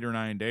like 8 or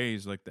 9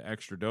 days, like the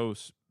extra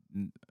dose.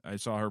 I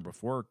saw her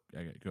before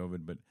I got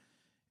COVID,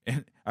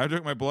 and I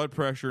took my blood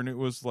pressure and it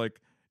was like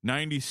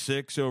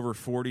 96 over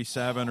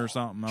 47 or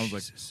something. I was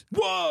like,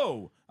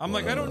 whoa! I'm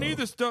like, I don't need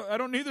this. I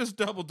don't need this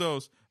double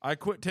dose. I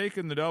quit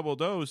taking the double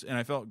dose and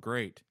I felt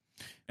great.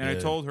 And I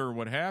told her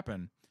what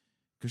happened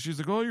because she's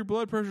like, oh, your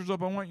blood pressure's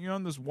up. I want you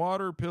on this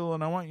water pill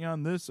and I want you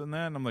on this and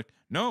that. And I'm like,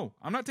 no,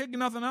 I'm not taking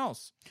nothing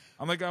else.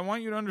 I'm like, I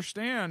want you to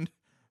understand.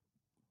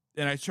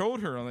 And I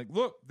told her, I'm like,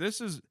 look,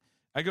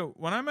 I go,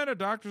 when I'm at a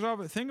doctor's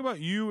office, think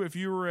about you if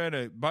you were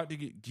about to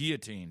get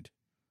guillotined.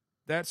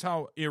 That's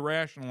how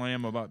irrational I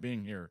am about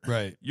being here.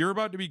 Right. You're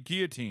about to be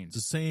guillotined. It's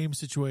the same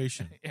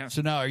situation. Yeah.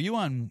 So now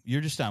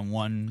you're just on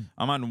one.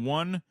 I'm on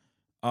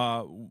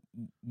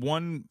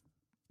one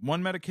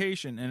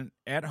medication, and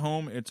at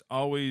home it's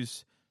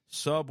always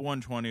sub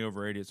 120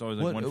 over 80. It's always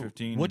like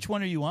 115. Which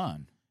one are you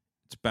on?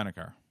 It's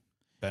Benicar.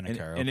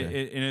 Benicar. And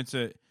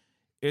okay.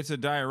 it's a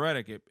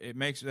diuretic. It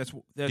makes that's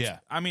yeah.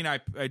 I mean, I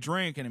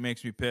drink and it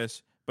makes me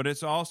piss, but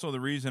it's also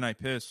the reason I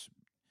piss,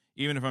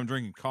 even if I'm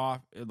drinking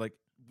like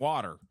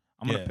water.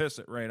 I'm gonna piss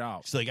it right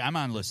out. It's like I'm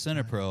on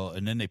lisinopril,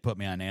 and then they put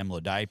me on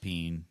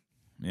amlodipine.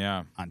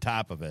 Yeah, on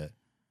top of it,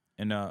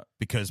 and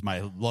because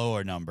my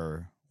lower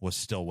number was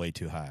still way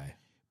too high.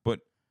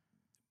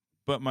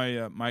 But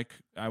my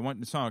I went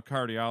and saw a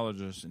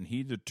cardiologist, and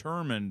he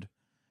determined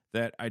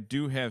that I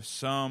do have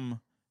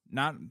some,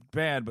 not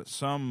bad, but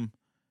some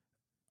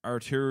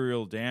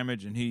arterial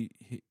damage, and he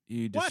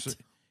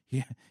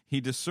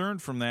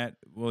discerned from that.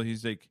 Well,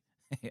 he's like,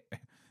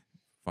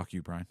 fuck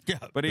you, Brian. Yeah,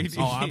 but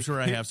I'm sure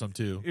I have some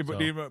too.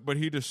 But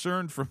he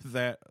discerned from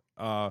that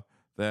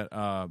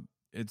that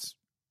it's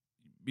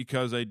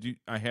because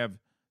I have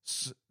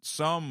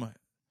some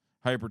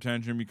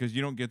hypertension, because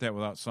you don't get that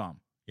without some.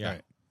 Yeah.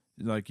 Right.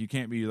 Like you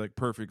can't be like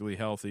perfectly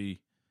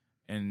healthy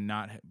and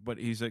not, but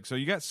he's like, so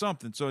you got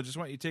something. So I just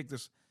want you to take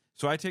this.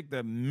 So I take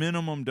the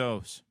minimum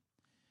dose,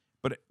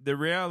 but the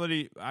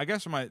reality, I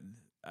guess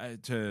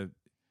to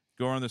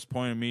go on this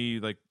point of me,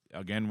 like,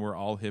 again, we're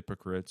all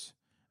hypocrites.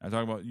 I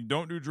talk about, you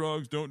don't do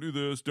drugs, don't do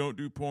this, don't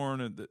do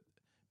porn.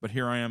 But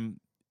here I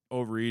am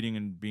overeating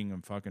and being a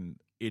fucking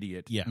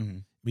idiot. Yeah.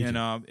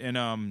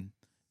 Mm-hmm.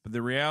 But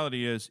the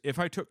reality is, if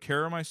I took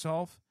care of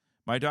myself,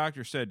 my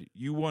doctor said,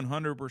 you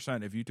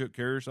 100%, if you took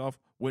care of yourself,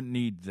 wouldn't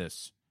need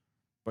this.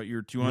 But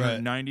you're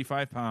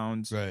 295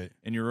 pounds, right,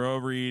 and you're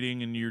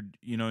overeating, and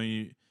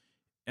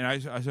And I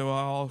said, well,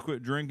 I'll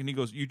quit drinking. He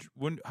goes,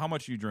 how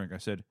much do you drink? I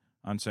said,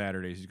 on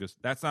Saturdays. He goes,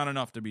 that's not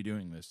enough to be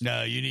doing this.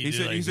 No, you need. He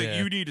said,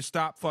 you need to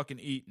stop fucking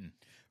eating.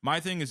 My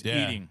thing is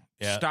eating.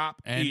 Yeah.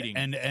 Stop eating.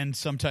 And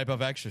some type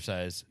of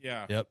exercise.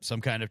 Yeah. Yep.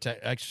 Some kind of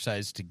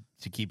exercise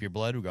to keep your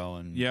blood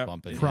going. Yep.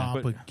 Pumping.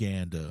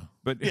 Propaganda.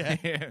 But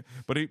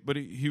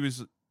he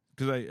was,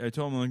 because I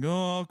told him, like,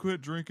 oh, I'll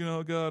quit drinking.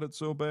 Oh God, it's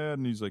so bad.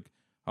 And he's like,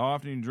 how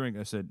often do you drink?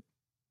 I said,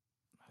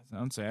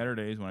 on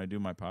Saturdays when I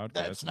do my podcast.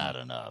 That's not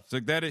enough. It's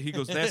like that. He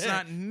goes, that's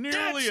not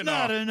nearly That's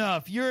enough. not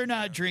enough. You're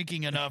not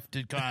drinking enough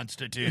to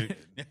constitute.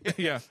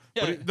 Yeah.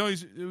 But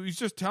he's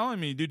just telling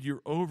me, dude,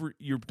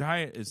 your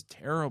diet is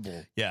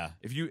terrible. Yeah.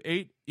 If you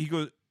ate,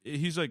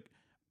 he's like,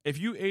 if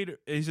you ate,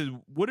 he says,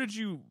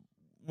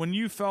 when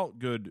you felt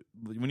good,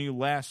 when you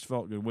last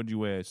felt good, what did you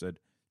weigh? I said,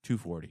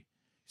 240. He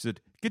said,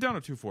 get down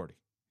to 240.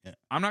 Yeah.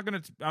 I'm not going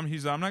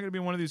to be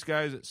one of these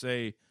guys that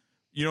say,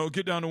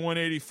 get down to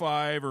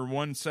 185 or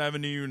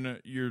 170 and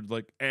you're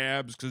like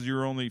abs because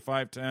you're only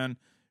 5'10".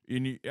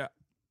 And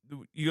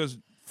he goes,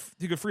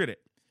 forget it.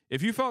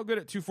 If you felt good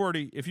at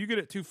 240, if you get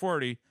at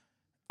 240,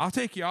 I'll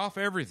take you off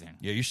everything.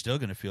 Yeah, you're still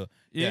going to feel.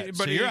 Yeah, Yeah,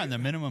 but so you're on the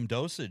minimum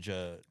dosage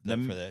for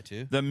that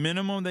too. The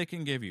minimum they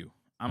can give you.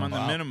 I'm on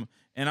the minimum,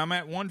 and I'm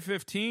at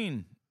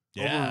 115.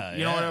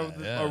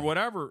 Yeah, or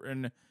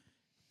whatever.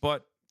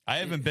 But I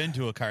haven't been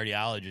to a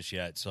cardiologist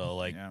yet,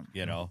 so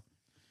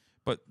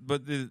But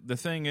the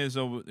thing is,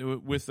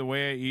 with the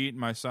way I eat,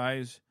 my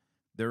size,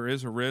 there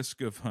is a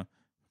risk of,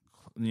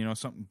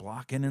 something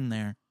blocking in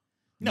there.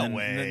 No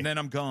way. And then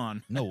I'm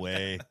gone. No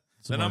way.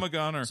 Then I'm a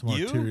goner. Some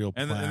arterial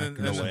And plaque. then,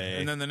 No way.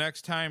 and then the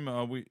next time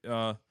I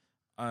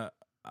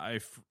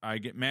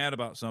get mad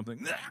about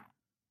something,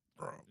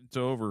 it's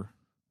over.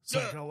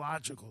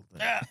 Psychological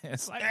thing.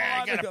 It's like,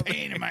 I got a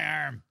pain in my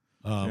arm.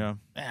 yeah.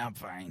 I'm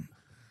fine.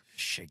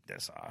 Shake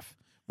this off.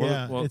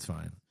 Well, it's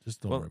fine.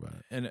 Just don't worry about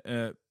it. And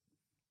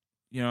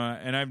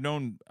and I've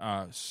known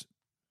I've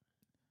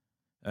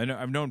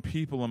known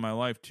people in my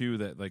life too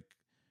that like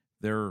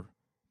their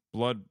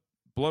blood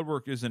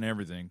work isn't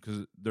everything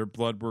because their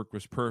blood work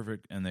was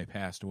perfect and they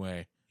passed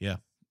away. Yeah.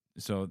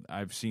 So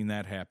I've seen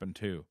that happen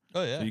too.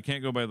 Oh yeah. So you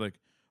can't go by like,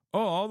 oh,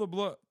 all the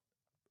blood,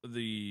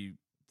 the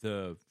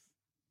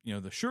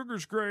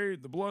sugar's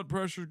great, the blood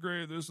pressure's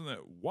great, this and that.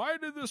 Why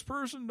did this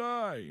person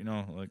die?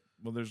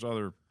 There's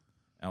other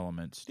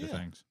elements to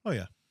things. Oh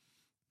yeah.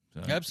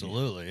 So,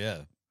 Absolutely,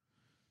 yeah.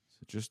 So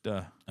just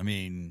I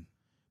mean,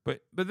 but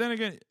then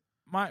again,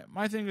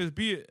 my thing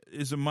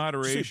is a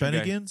moderation.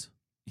 Bennigan's?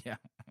 Yeah.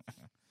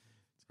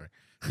 Sorry.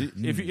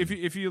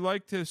 If you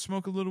like to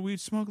smoke a little weed,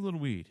 smoke a little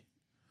weed.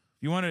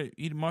 If you want to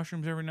eat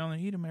mushrooms every now and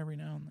then, eat them every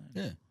now and then.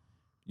 yeah.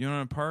 You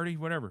want to party,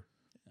 whatever.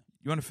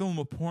 You want to film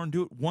a porn,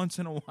 do it once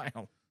in a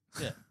while.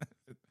 Yeah.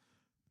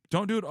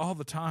 Don't do it all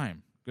the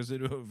time because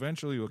it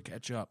eventually will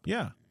catch up.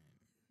 Yeah.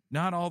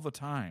 Not all the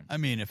time. I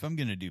mean, if I'm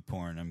going to do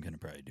porn, I'm going to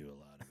probably do a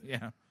lot of it.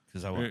 Yeah.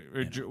 Because I want.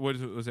 What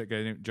was that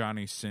guy named?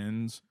 Johnny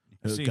Sins.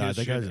 I've seen God, his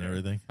that shit guy's in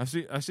everything. I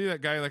see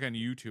that guy like on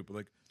YouTube.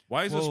 Like,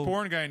 why is this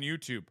porn guy on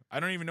YouTube? I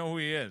don't even know who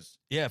he is.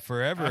 Yeah,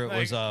 forever I'm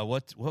it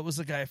was what was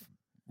the guy?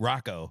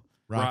 Rocco.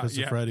 Rocco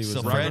yeah. Siffredi was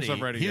So Rocco Freddy,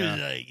 Siffredi, he yeah.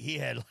 was like he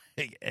had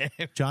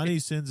like Johnny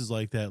Sins is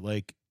like that.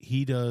 Like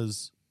he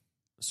does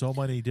so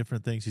many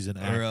different things. He's an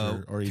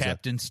actor, or he's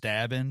Captain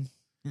Stabbin'.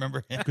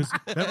 Remember him? because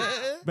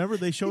remember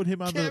they showed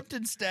him on the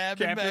Captain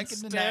Stabbin' Captain back in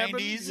the Stabbin',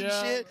 90s yeah.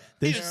 and shit.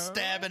 They- He was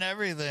stabbing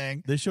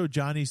everything. they showed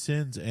Johnny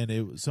Sins,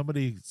 and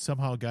somebody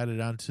somehow got it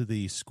onto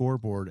the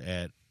scoreboard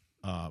at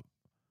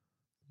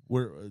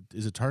where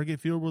is it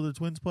Target Field where the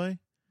Twins play?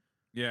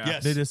 Yeah.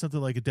 Yes. They did something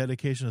like a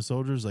dedication of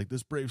soldiers, like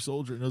this brave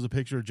soldier, and there was a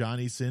picture of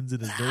Johnny Sins in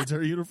his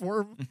military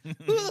uniform,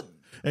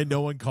 and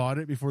no one caught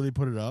it before they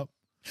put it up.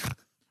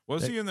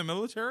 Was he in the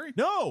military?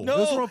 No, No, it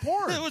was from a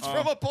porn. It was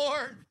from a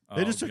porn.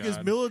 They just took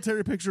his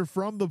military picture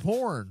from the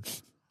porn.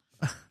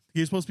 He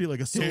was supposed to be like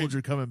a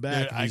soldier coming back.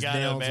 Dude, and I he's gotta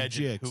nailing some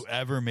imagine chicks.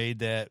 whoever made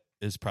that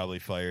is probably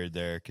fired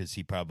there because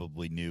he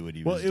probably knew what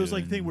he was Well, it was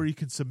like a doing. thing where you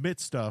can submit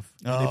stuff,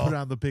 and they Oh. put it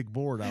on the big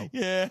board out,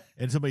 Yeah.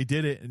 and somebody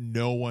did it, and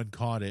no one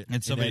caught it.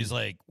 And somebody's then-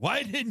 like,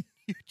 why didn't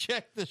you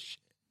check the shit?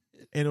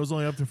 and it was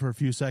only up there for a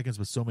few seconds,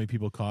 but so many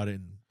people caught it,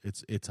 and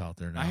it's out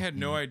there now. I had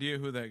no idea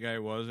who that guy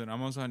was, and I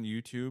was on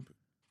YouTube,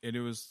 and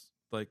it was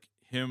like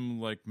him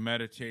like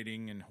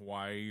meditating in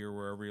Hawaii or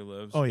wherever he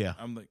lives. Oh, yeah.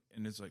 I'm like,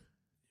 and it's like,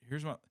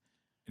 here's my,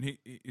 and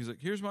he's like,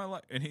 here's my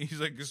life, and he's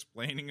like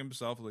explaining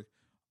himself like,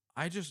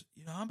 I just,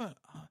 I'm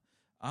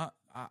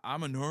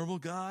a normal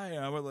guy.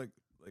 And I was like,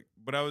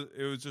 but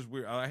it was just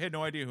weird. I had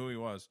no idea who he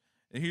was,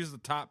 and he's the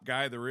top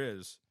guy there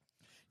is.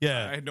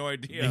 Yeah. I had no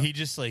idea. He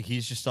just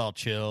he's just all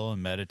chill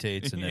and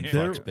meditates and then Yeah.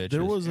 fucks bitches.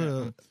 there was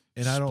a,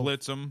 and I don't,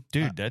 Splits him.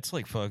 dude, that's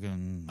like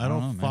fucking. I don't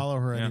know, man. follow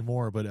her Yeah.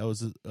 anymore, but I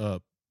was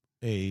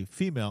a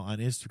female on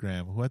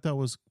Instagram who I thought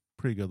was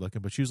pretty good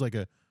looking, but she was like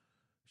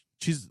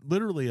she's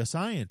literally a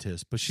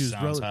scientist, but she was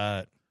Sounds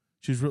hot.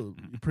 she was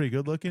pretty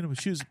good looking, but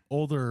she was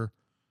older, a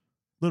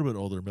little bit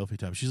older, Milfy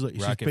time. She's like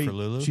Rocket for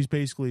Lulu? She's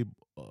basically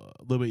a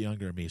little bit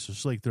younger than me, so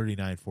she's like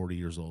 39, 40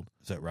 years old.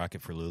 Is that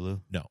Rocket for Lulu?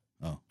 No,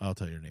 Oh, I'll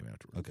tell you her name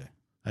afterwards. okay.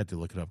 I had to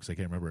look it up because I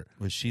can't remember it.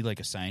 Was she like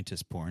a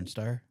scientist porn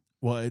star?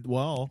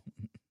 Well,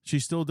 she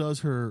still does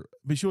her,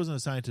 but she wasn't a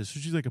scientist. So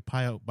she's like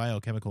a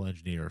biochemical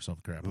engineer or some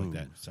crap like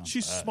that.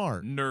 She's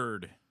smart.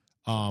 Nerd.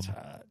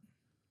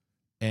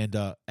 And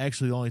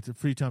actually, the only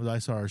 3 times I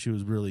saw her, she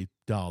was really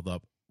dolled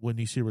up. When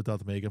you see her without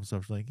the makeup and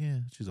stuff, she's like, yeah,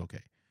 she's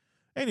okay.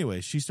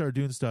 Anyway, she started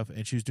doing stuff,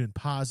 and she was doing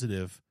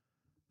positive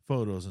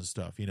photos and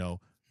stuff. You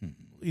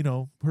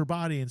know, her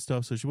body and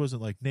stuff. So she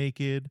wasn't like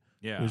naked.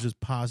 Yeah, it was just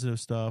positive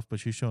stuff. But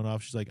she's showing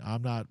off. She's like,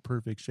 I'm not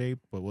perfect shape,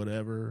 but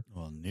whatever.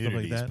 Well,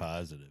 nudity's like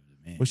positive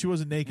to me. Well, she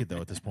wasn't naked though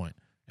at this point.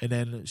 And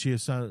then she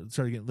started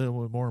getting a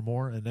little bit more and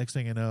more. And next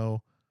thing I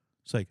know,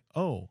 it's like,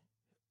 oh,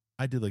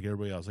 I did like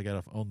everybody else. I got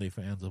off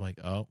OnlyFans. I'm like,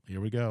 oh, here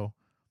we go.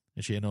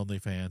 And she had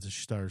OnlyFans, and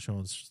she started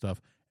showing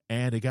stuff.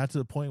 And it got to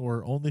the point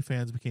where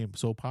OnlyFans became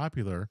so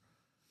popular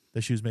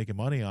that she was making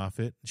money off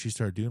it. And she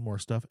started doing more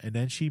stuff. And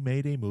then she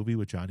made a movie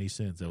with Johnny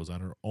Sins that was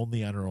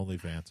only on her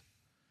OnlyFans.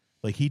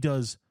 Like he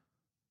does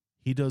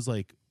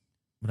like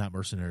not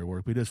mercenary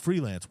work, but he does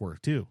freelance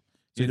work too.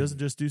 So he doesn't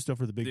just do stuff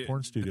for the big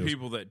porn studios. The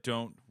people that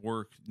don't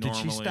work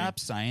normally. Did she stop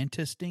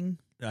scientisting?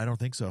 I don't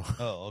think so.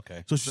 Oh,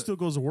 okay. So she still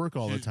goes to work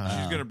all the time.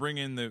 She's going to bring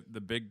in the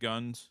big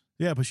guns.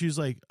 Yeah, but she's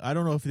like, I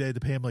don't know if they had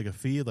to pay him like a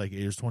fee, like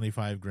here's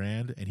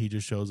 $25,000, and he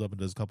just shows up and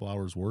does a couple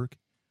hours work.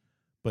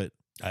 But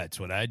that's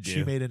what I'd do.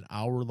 She made an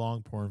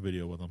hour-long porn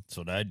video with him. That's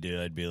what I'd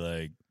do. I'd be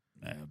like,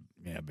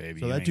 yeah,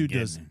 baby. So that dude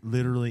does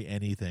literally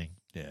anything.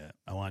 Yeah,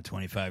 I want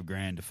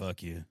 $25,000 to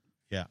fuck you.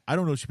 Yeah, I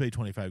don't know if she paid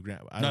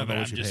 $25,000. I don't know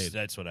what she paid.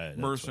 That's what I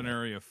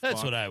mercenary of.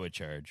 That's what I would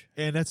charge.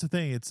 And that's the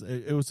thing.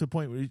 It was the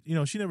point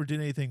where she never did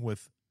anything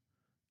with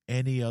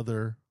any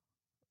other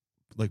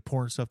like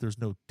porn stuff. There's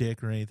no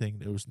dick or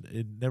anything.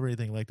 It never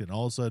anything like that. And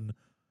all of a sudden,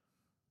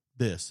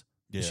 this.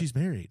 Yeah. She's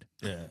married.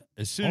 Yeah.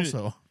 As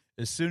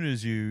soon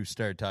as you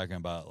start talking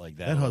about like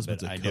that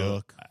husband's a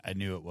cook. I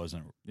knew it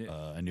wasn't.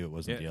 I knew it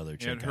wasn't the other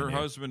chick. And her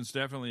husband's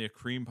definitely a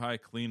cream pie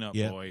cleanup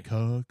boy.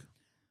 Cook.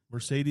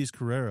 Mercedes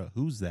Carrera.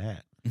 Who's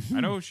that?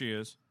 I know who she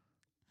is.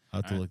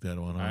 I'll have to look that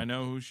one up. I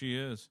know who she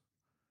is.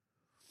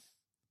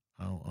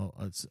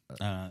 She's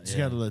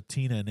got a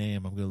Latina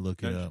name. I'm going to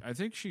look it up. I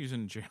think she's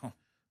in jail. Oh,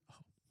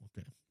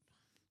 okay.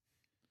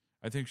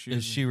 I think she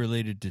is she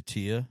related to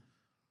Tia?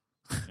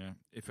 Yeah.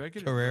 If I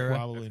could, Carrera?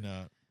 Probably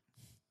not.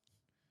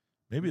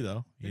 Maybe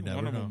though. You never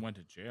one of know. them went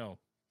to jail.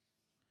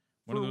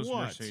 One For of those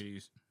what?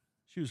 Mercedes.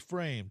 She was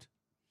framed.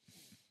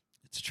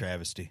 It's a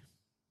travesty.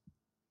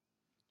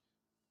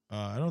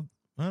 I don't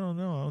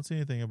know. I don't see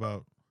anything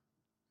about.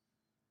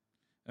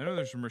 I know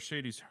there's a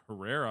Mercedes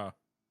Herrera.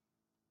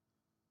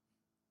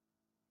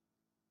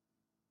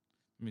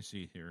 Let me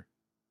see here.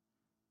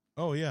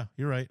 Oh yeah,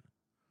 you're right.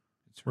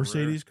 It's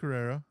Mercedes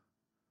Carrera,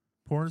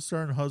 porn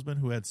star and husband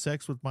who had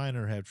sex with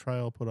minor, have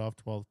trial put off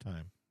 12th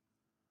time.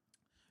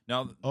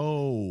 Now,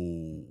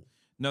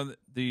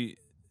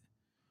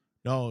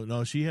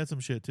 no, she had some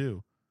shit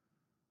too.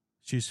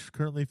 She's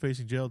currently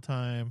facing jail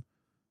time.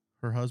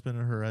 Her husband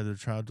and her had their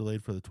trial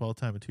delayed for the 12th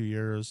time in 2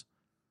 years.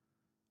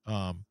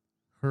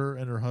 Her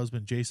and her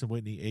husband, Jason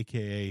Whitney,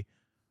 a.k.a.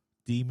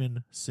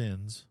 Demon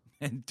Sins.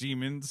 And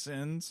Demon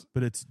Sins?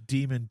 But it's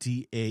Demon,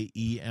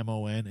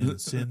 D-A-E-M-O-N,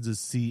 and Sins is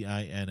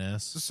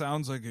C-I-N-S.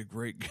 Sounds like a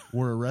great guy.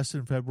 Were arrested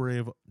in February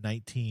of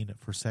 19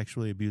 for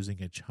sexually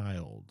abusing a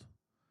child.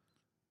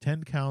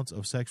 10 counts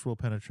of sexual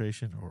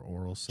penetration or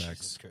oral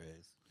sex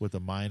with a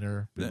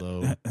minor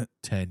below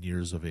 10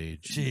 years of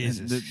age.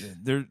 Jesus.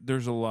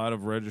 There's a lot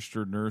of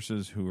registered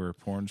nurses who are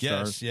porn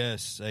stars.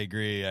 Yes, I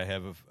agree.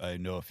 I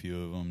know a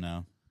few of them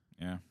now.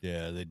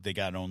 Yeah, they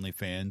got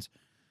OnlyFans,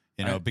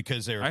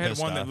 because they were. I had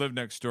pissed one off. that lived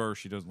next door.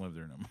 She doesn't live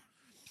there no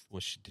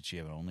more. Did she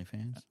have an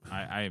OnlyFans?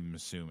 I am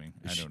assuming.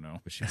 I don't know.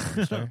 Was she a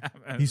porn star?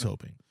 He's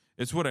hoping.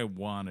 It's what I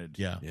wanted.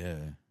 Yeah.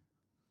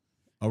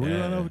 Are we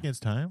running up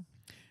against time?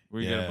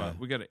 We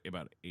got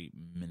about 8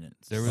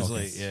 minutes. There was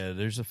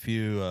there's a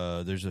few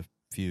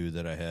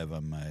that I have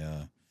on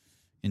my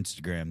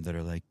Instagram that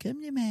are like,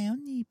 come to my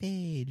Only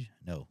page.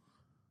 No.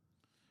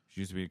 She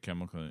used to be a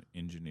chemical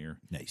engineer.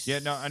 Nice. Yeah,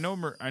 no,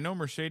 I know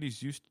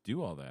Mercedes used to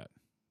do all that.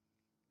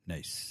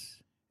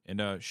 Nice.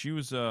 And she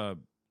was I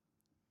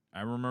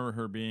remember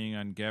her being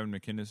on Gavin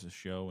McInnes'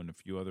 show and a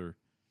few other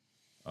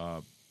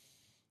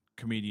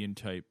comedian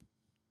type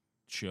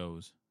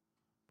shows.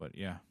 But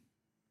yeah.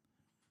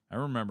 I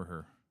remember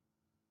her.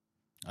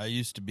 I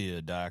used to be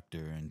a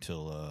doctor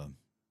until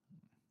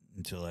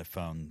I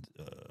found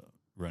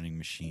running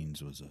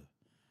machines was a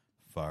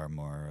far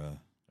more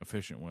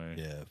efficient way.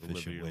 Yeah,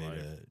 efficient way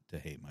to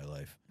hate my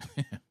life.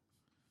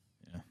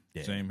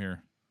 Yeah. Same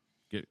here.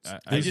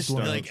 I just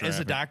like as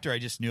a doctor, I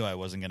just knew I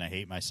wasn't going to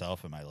hate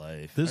myself in my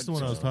life. This is the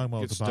one I was talking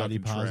about with the body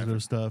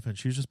positive stuff, and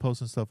she was just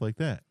posting stuff like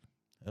that.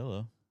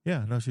 Hello.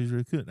 Yeah, no, she's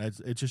really good.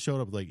 It just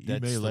showed up like you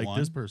may like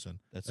this person.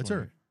 That's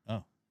her.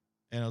 Oh,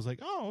 and I was like,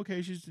 oh,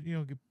 okay, she's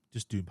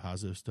just doing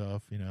positive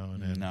stuff,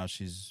 and then now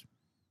she's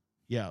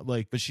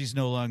but she's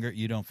no longer.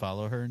 You don't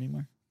follow her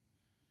anymore.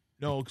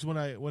 No,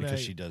 because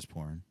she does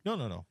porn.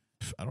 No.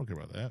 I don't care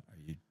about that. Are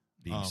you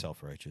being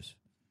self-righteous?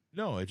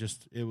 No,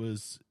 it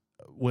was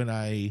when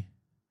I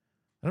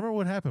I don't remember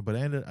what happened, but I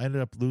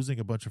ended up losing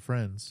a bunch of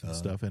friends and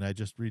stuff, and I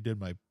just redid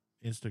my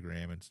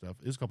Instagram and stuff.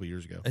 It was a couple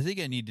years ago. I think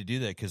I need to do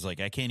that because, like,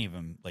 I can't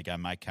even, like,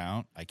 on my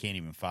count, I can't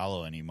even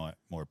follow any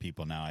more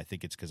people now. I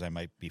think it's because I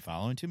might be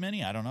following too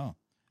many. I don't know.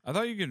 I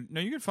thought you could.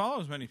 No, you could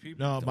follow as many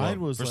people. No, mine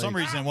was for some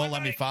reason it won't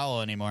let me follow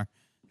anymore.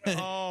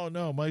 Oh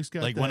no, Mike's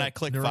got Like when I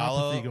click neuropathy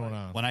follow, going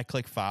on. when I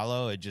click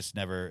follow, it just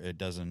never. It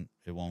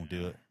won't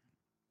do it.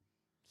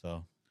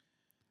 So,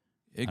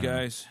 Hey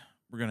guys,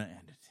 we're gonna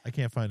end it. I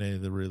can't find any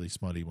of the really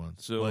smutty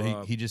ones. So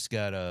well, he just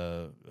got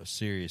a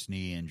serious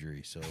knee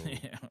injury. So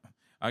yeah,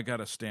 I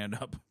gotta stand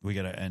up. we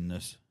got to end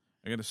this.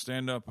 I gotta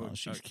stand up. Oh,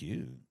 she's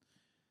cute.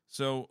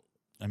 So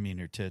I mean,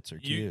 her tits are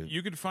cute.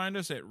 you can find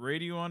us at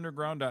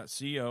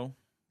radiounderground.co,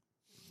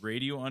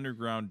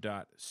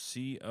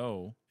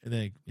 radiounderground.co, And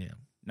then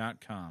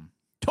not com.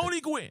 Tony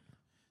Gwynn.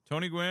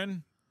 Tony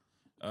Gwynn.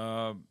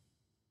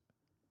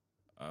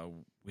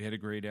 We had a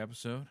great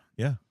episode.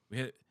 Yeah.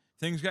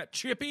 Things got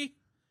chippy,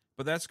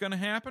 but that's going to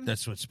happen.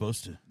 That's what's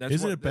supposed to.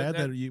 Isn't it bad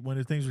that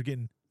when things were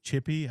getting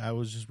chippy, I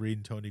was just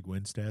reading Tony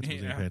Gwynn stats,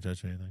 wasn't Yeah. paying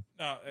attention to anything?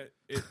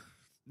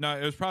 No,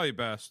 it was probably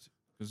best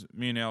because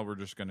me and Al were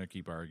just going to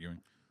keep arguing.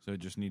 So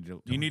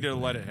you need to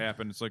let it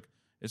happen. It's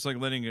like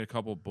letting a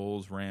couple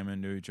bulls ram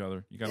into each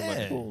other. You got to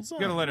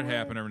let it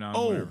happen every now and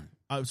then. Whatever.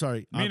 I'm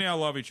sorry. Me and Al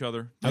love each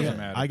other. Doesn't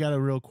matter. I got it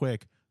real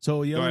quick.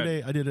 So the Go other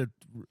ahead. day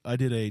I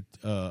did a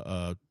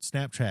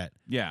Snapchat.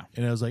 Yeah.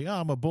 And I was like,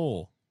 I'm a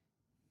bull.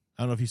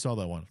 I don't know if you saw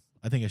that one.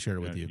 I think I shared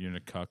it with you. You're a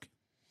cuck.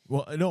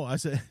 Well, no, I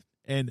said,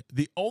 and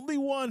the only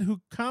one who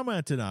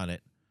commented on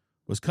it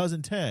was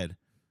Cousin Ted,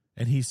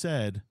 and he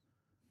said,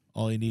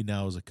 all you need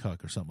now is a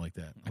cuck or something like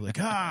that. I was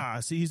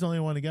like, see, he's the only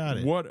one who got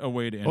it. What a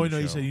way to end Oh, the no,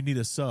 show. he said you need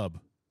a sub.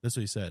 That's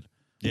what he said.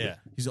 Yeah.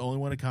 He's the only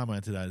one who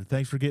commented on it.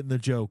 Thanks for getting the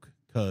joke,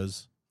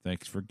 cuz.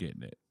 Thanks for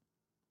getting it.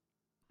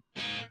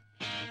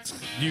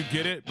 You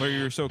get it, but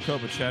you're so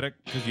copacetic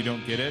because you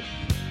don't get it?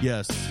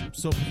 Yes,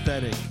 so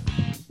pathetic.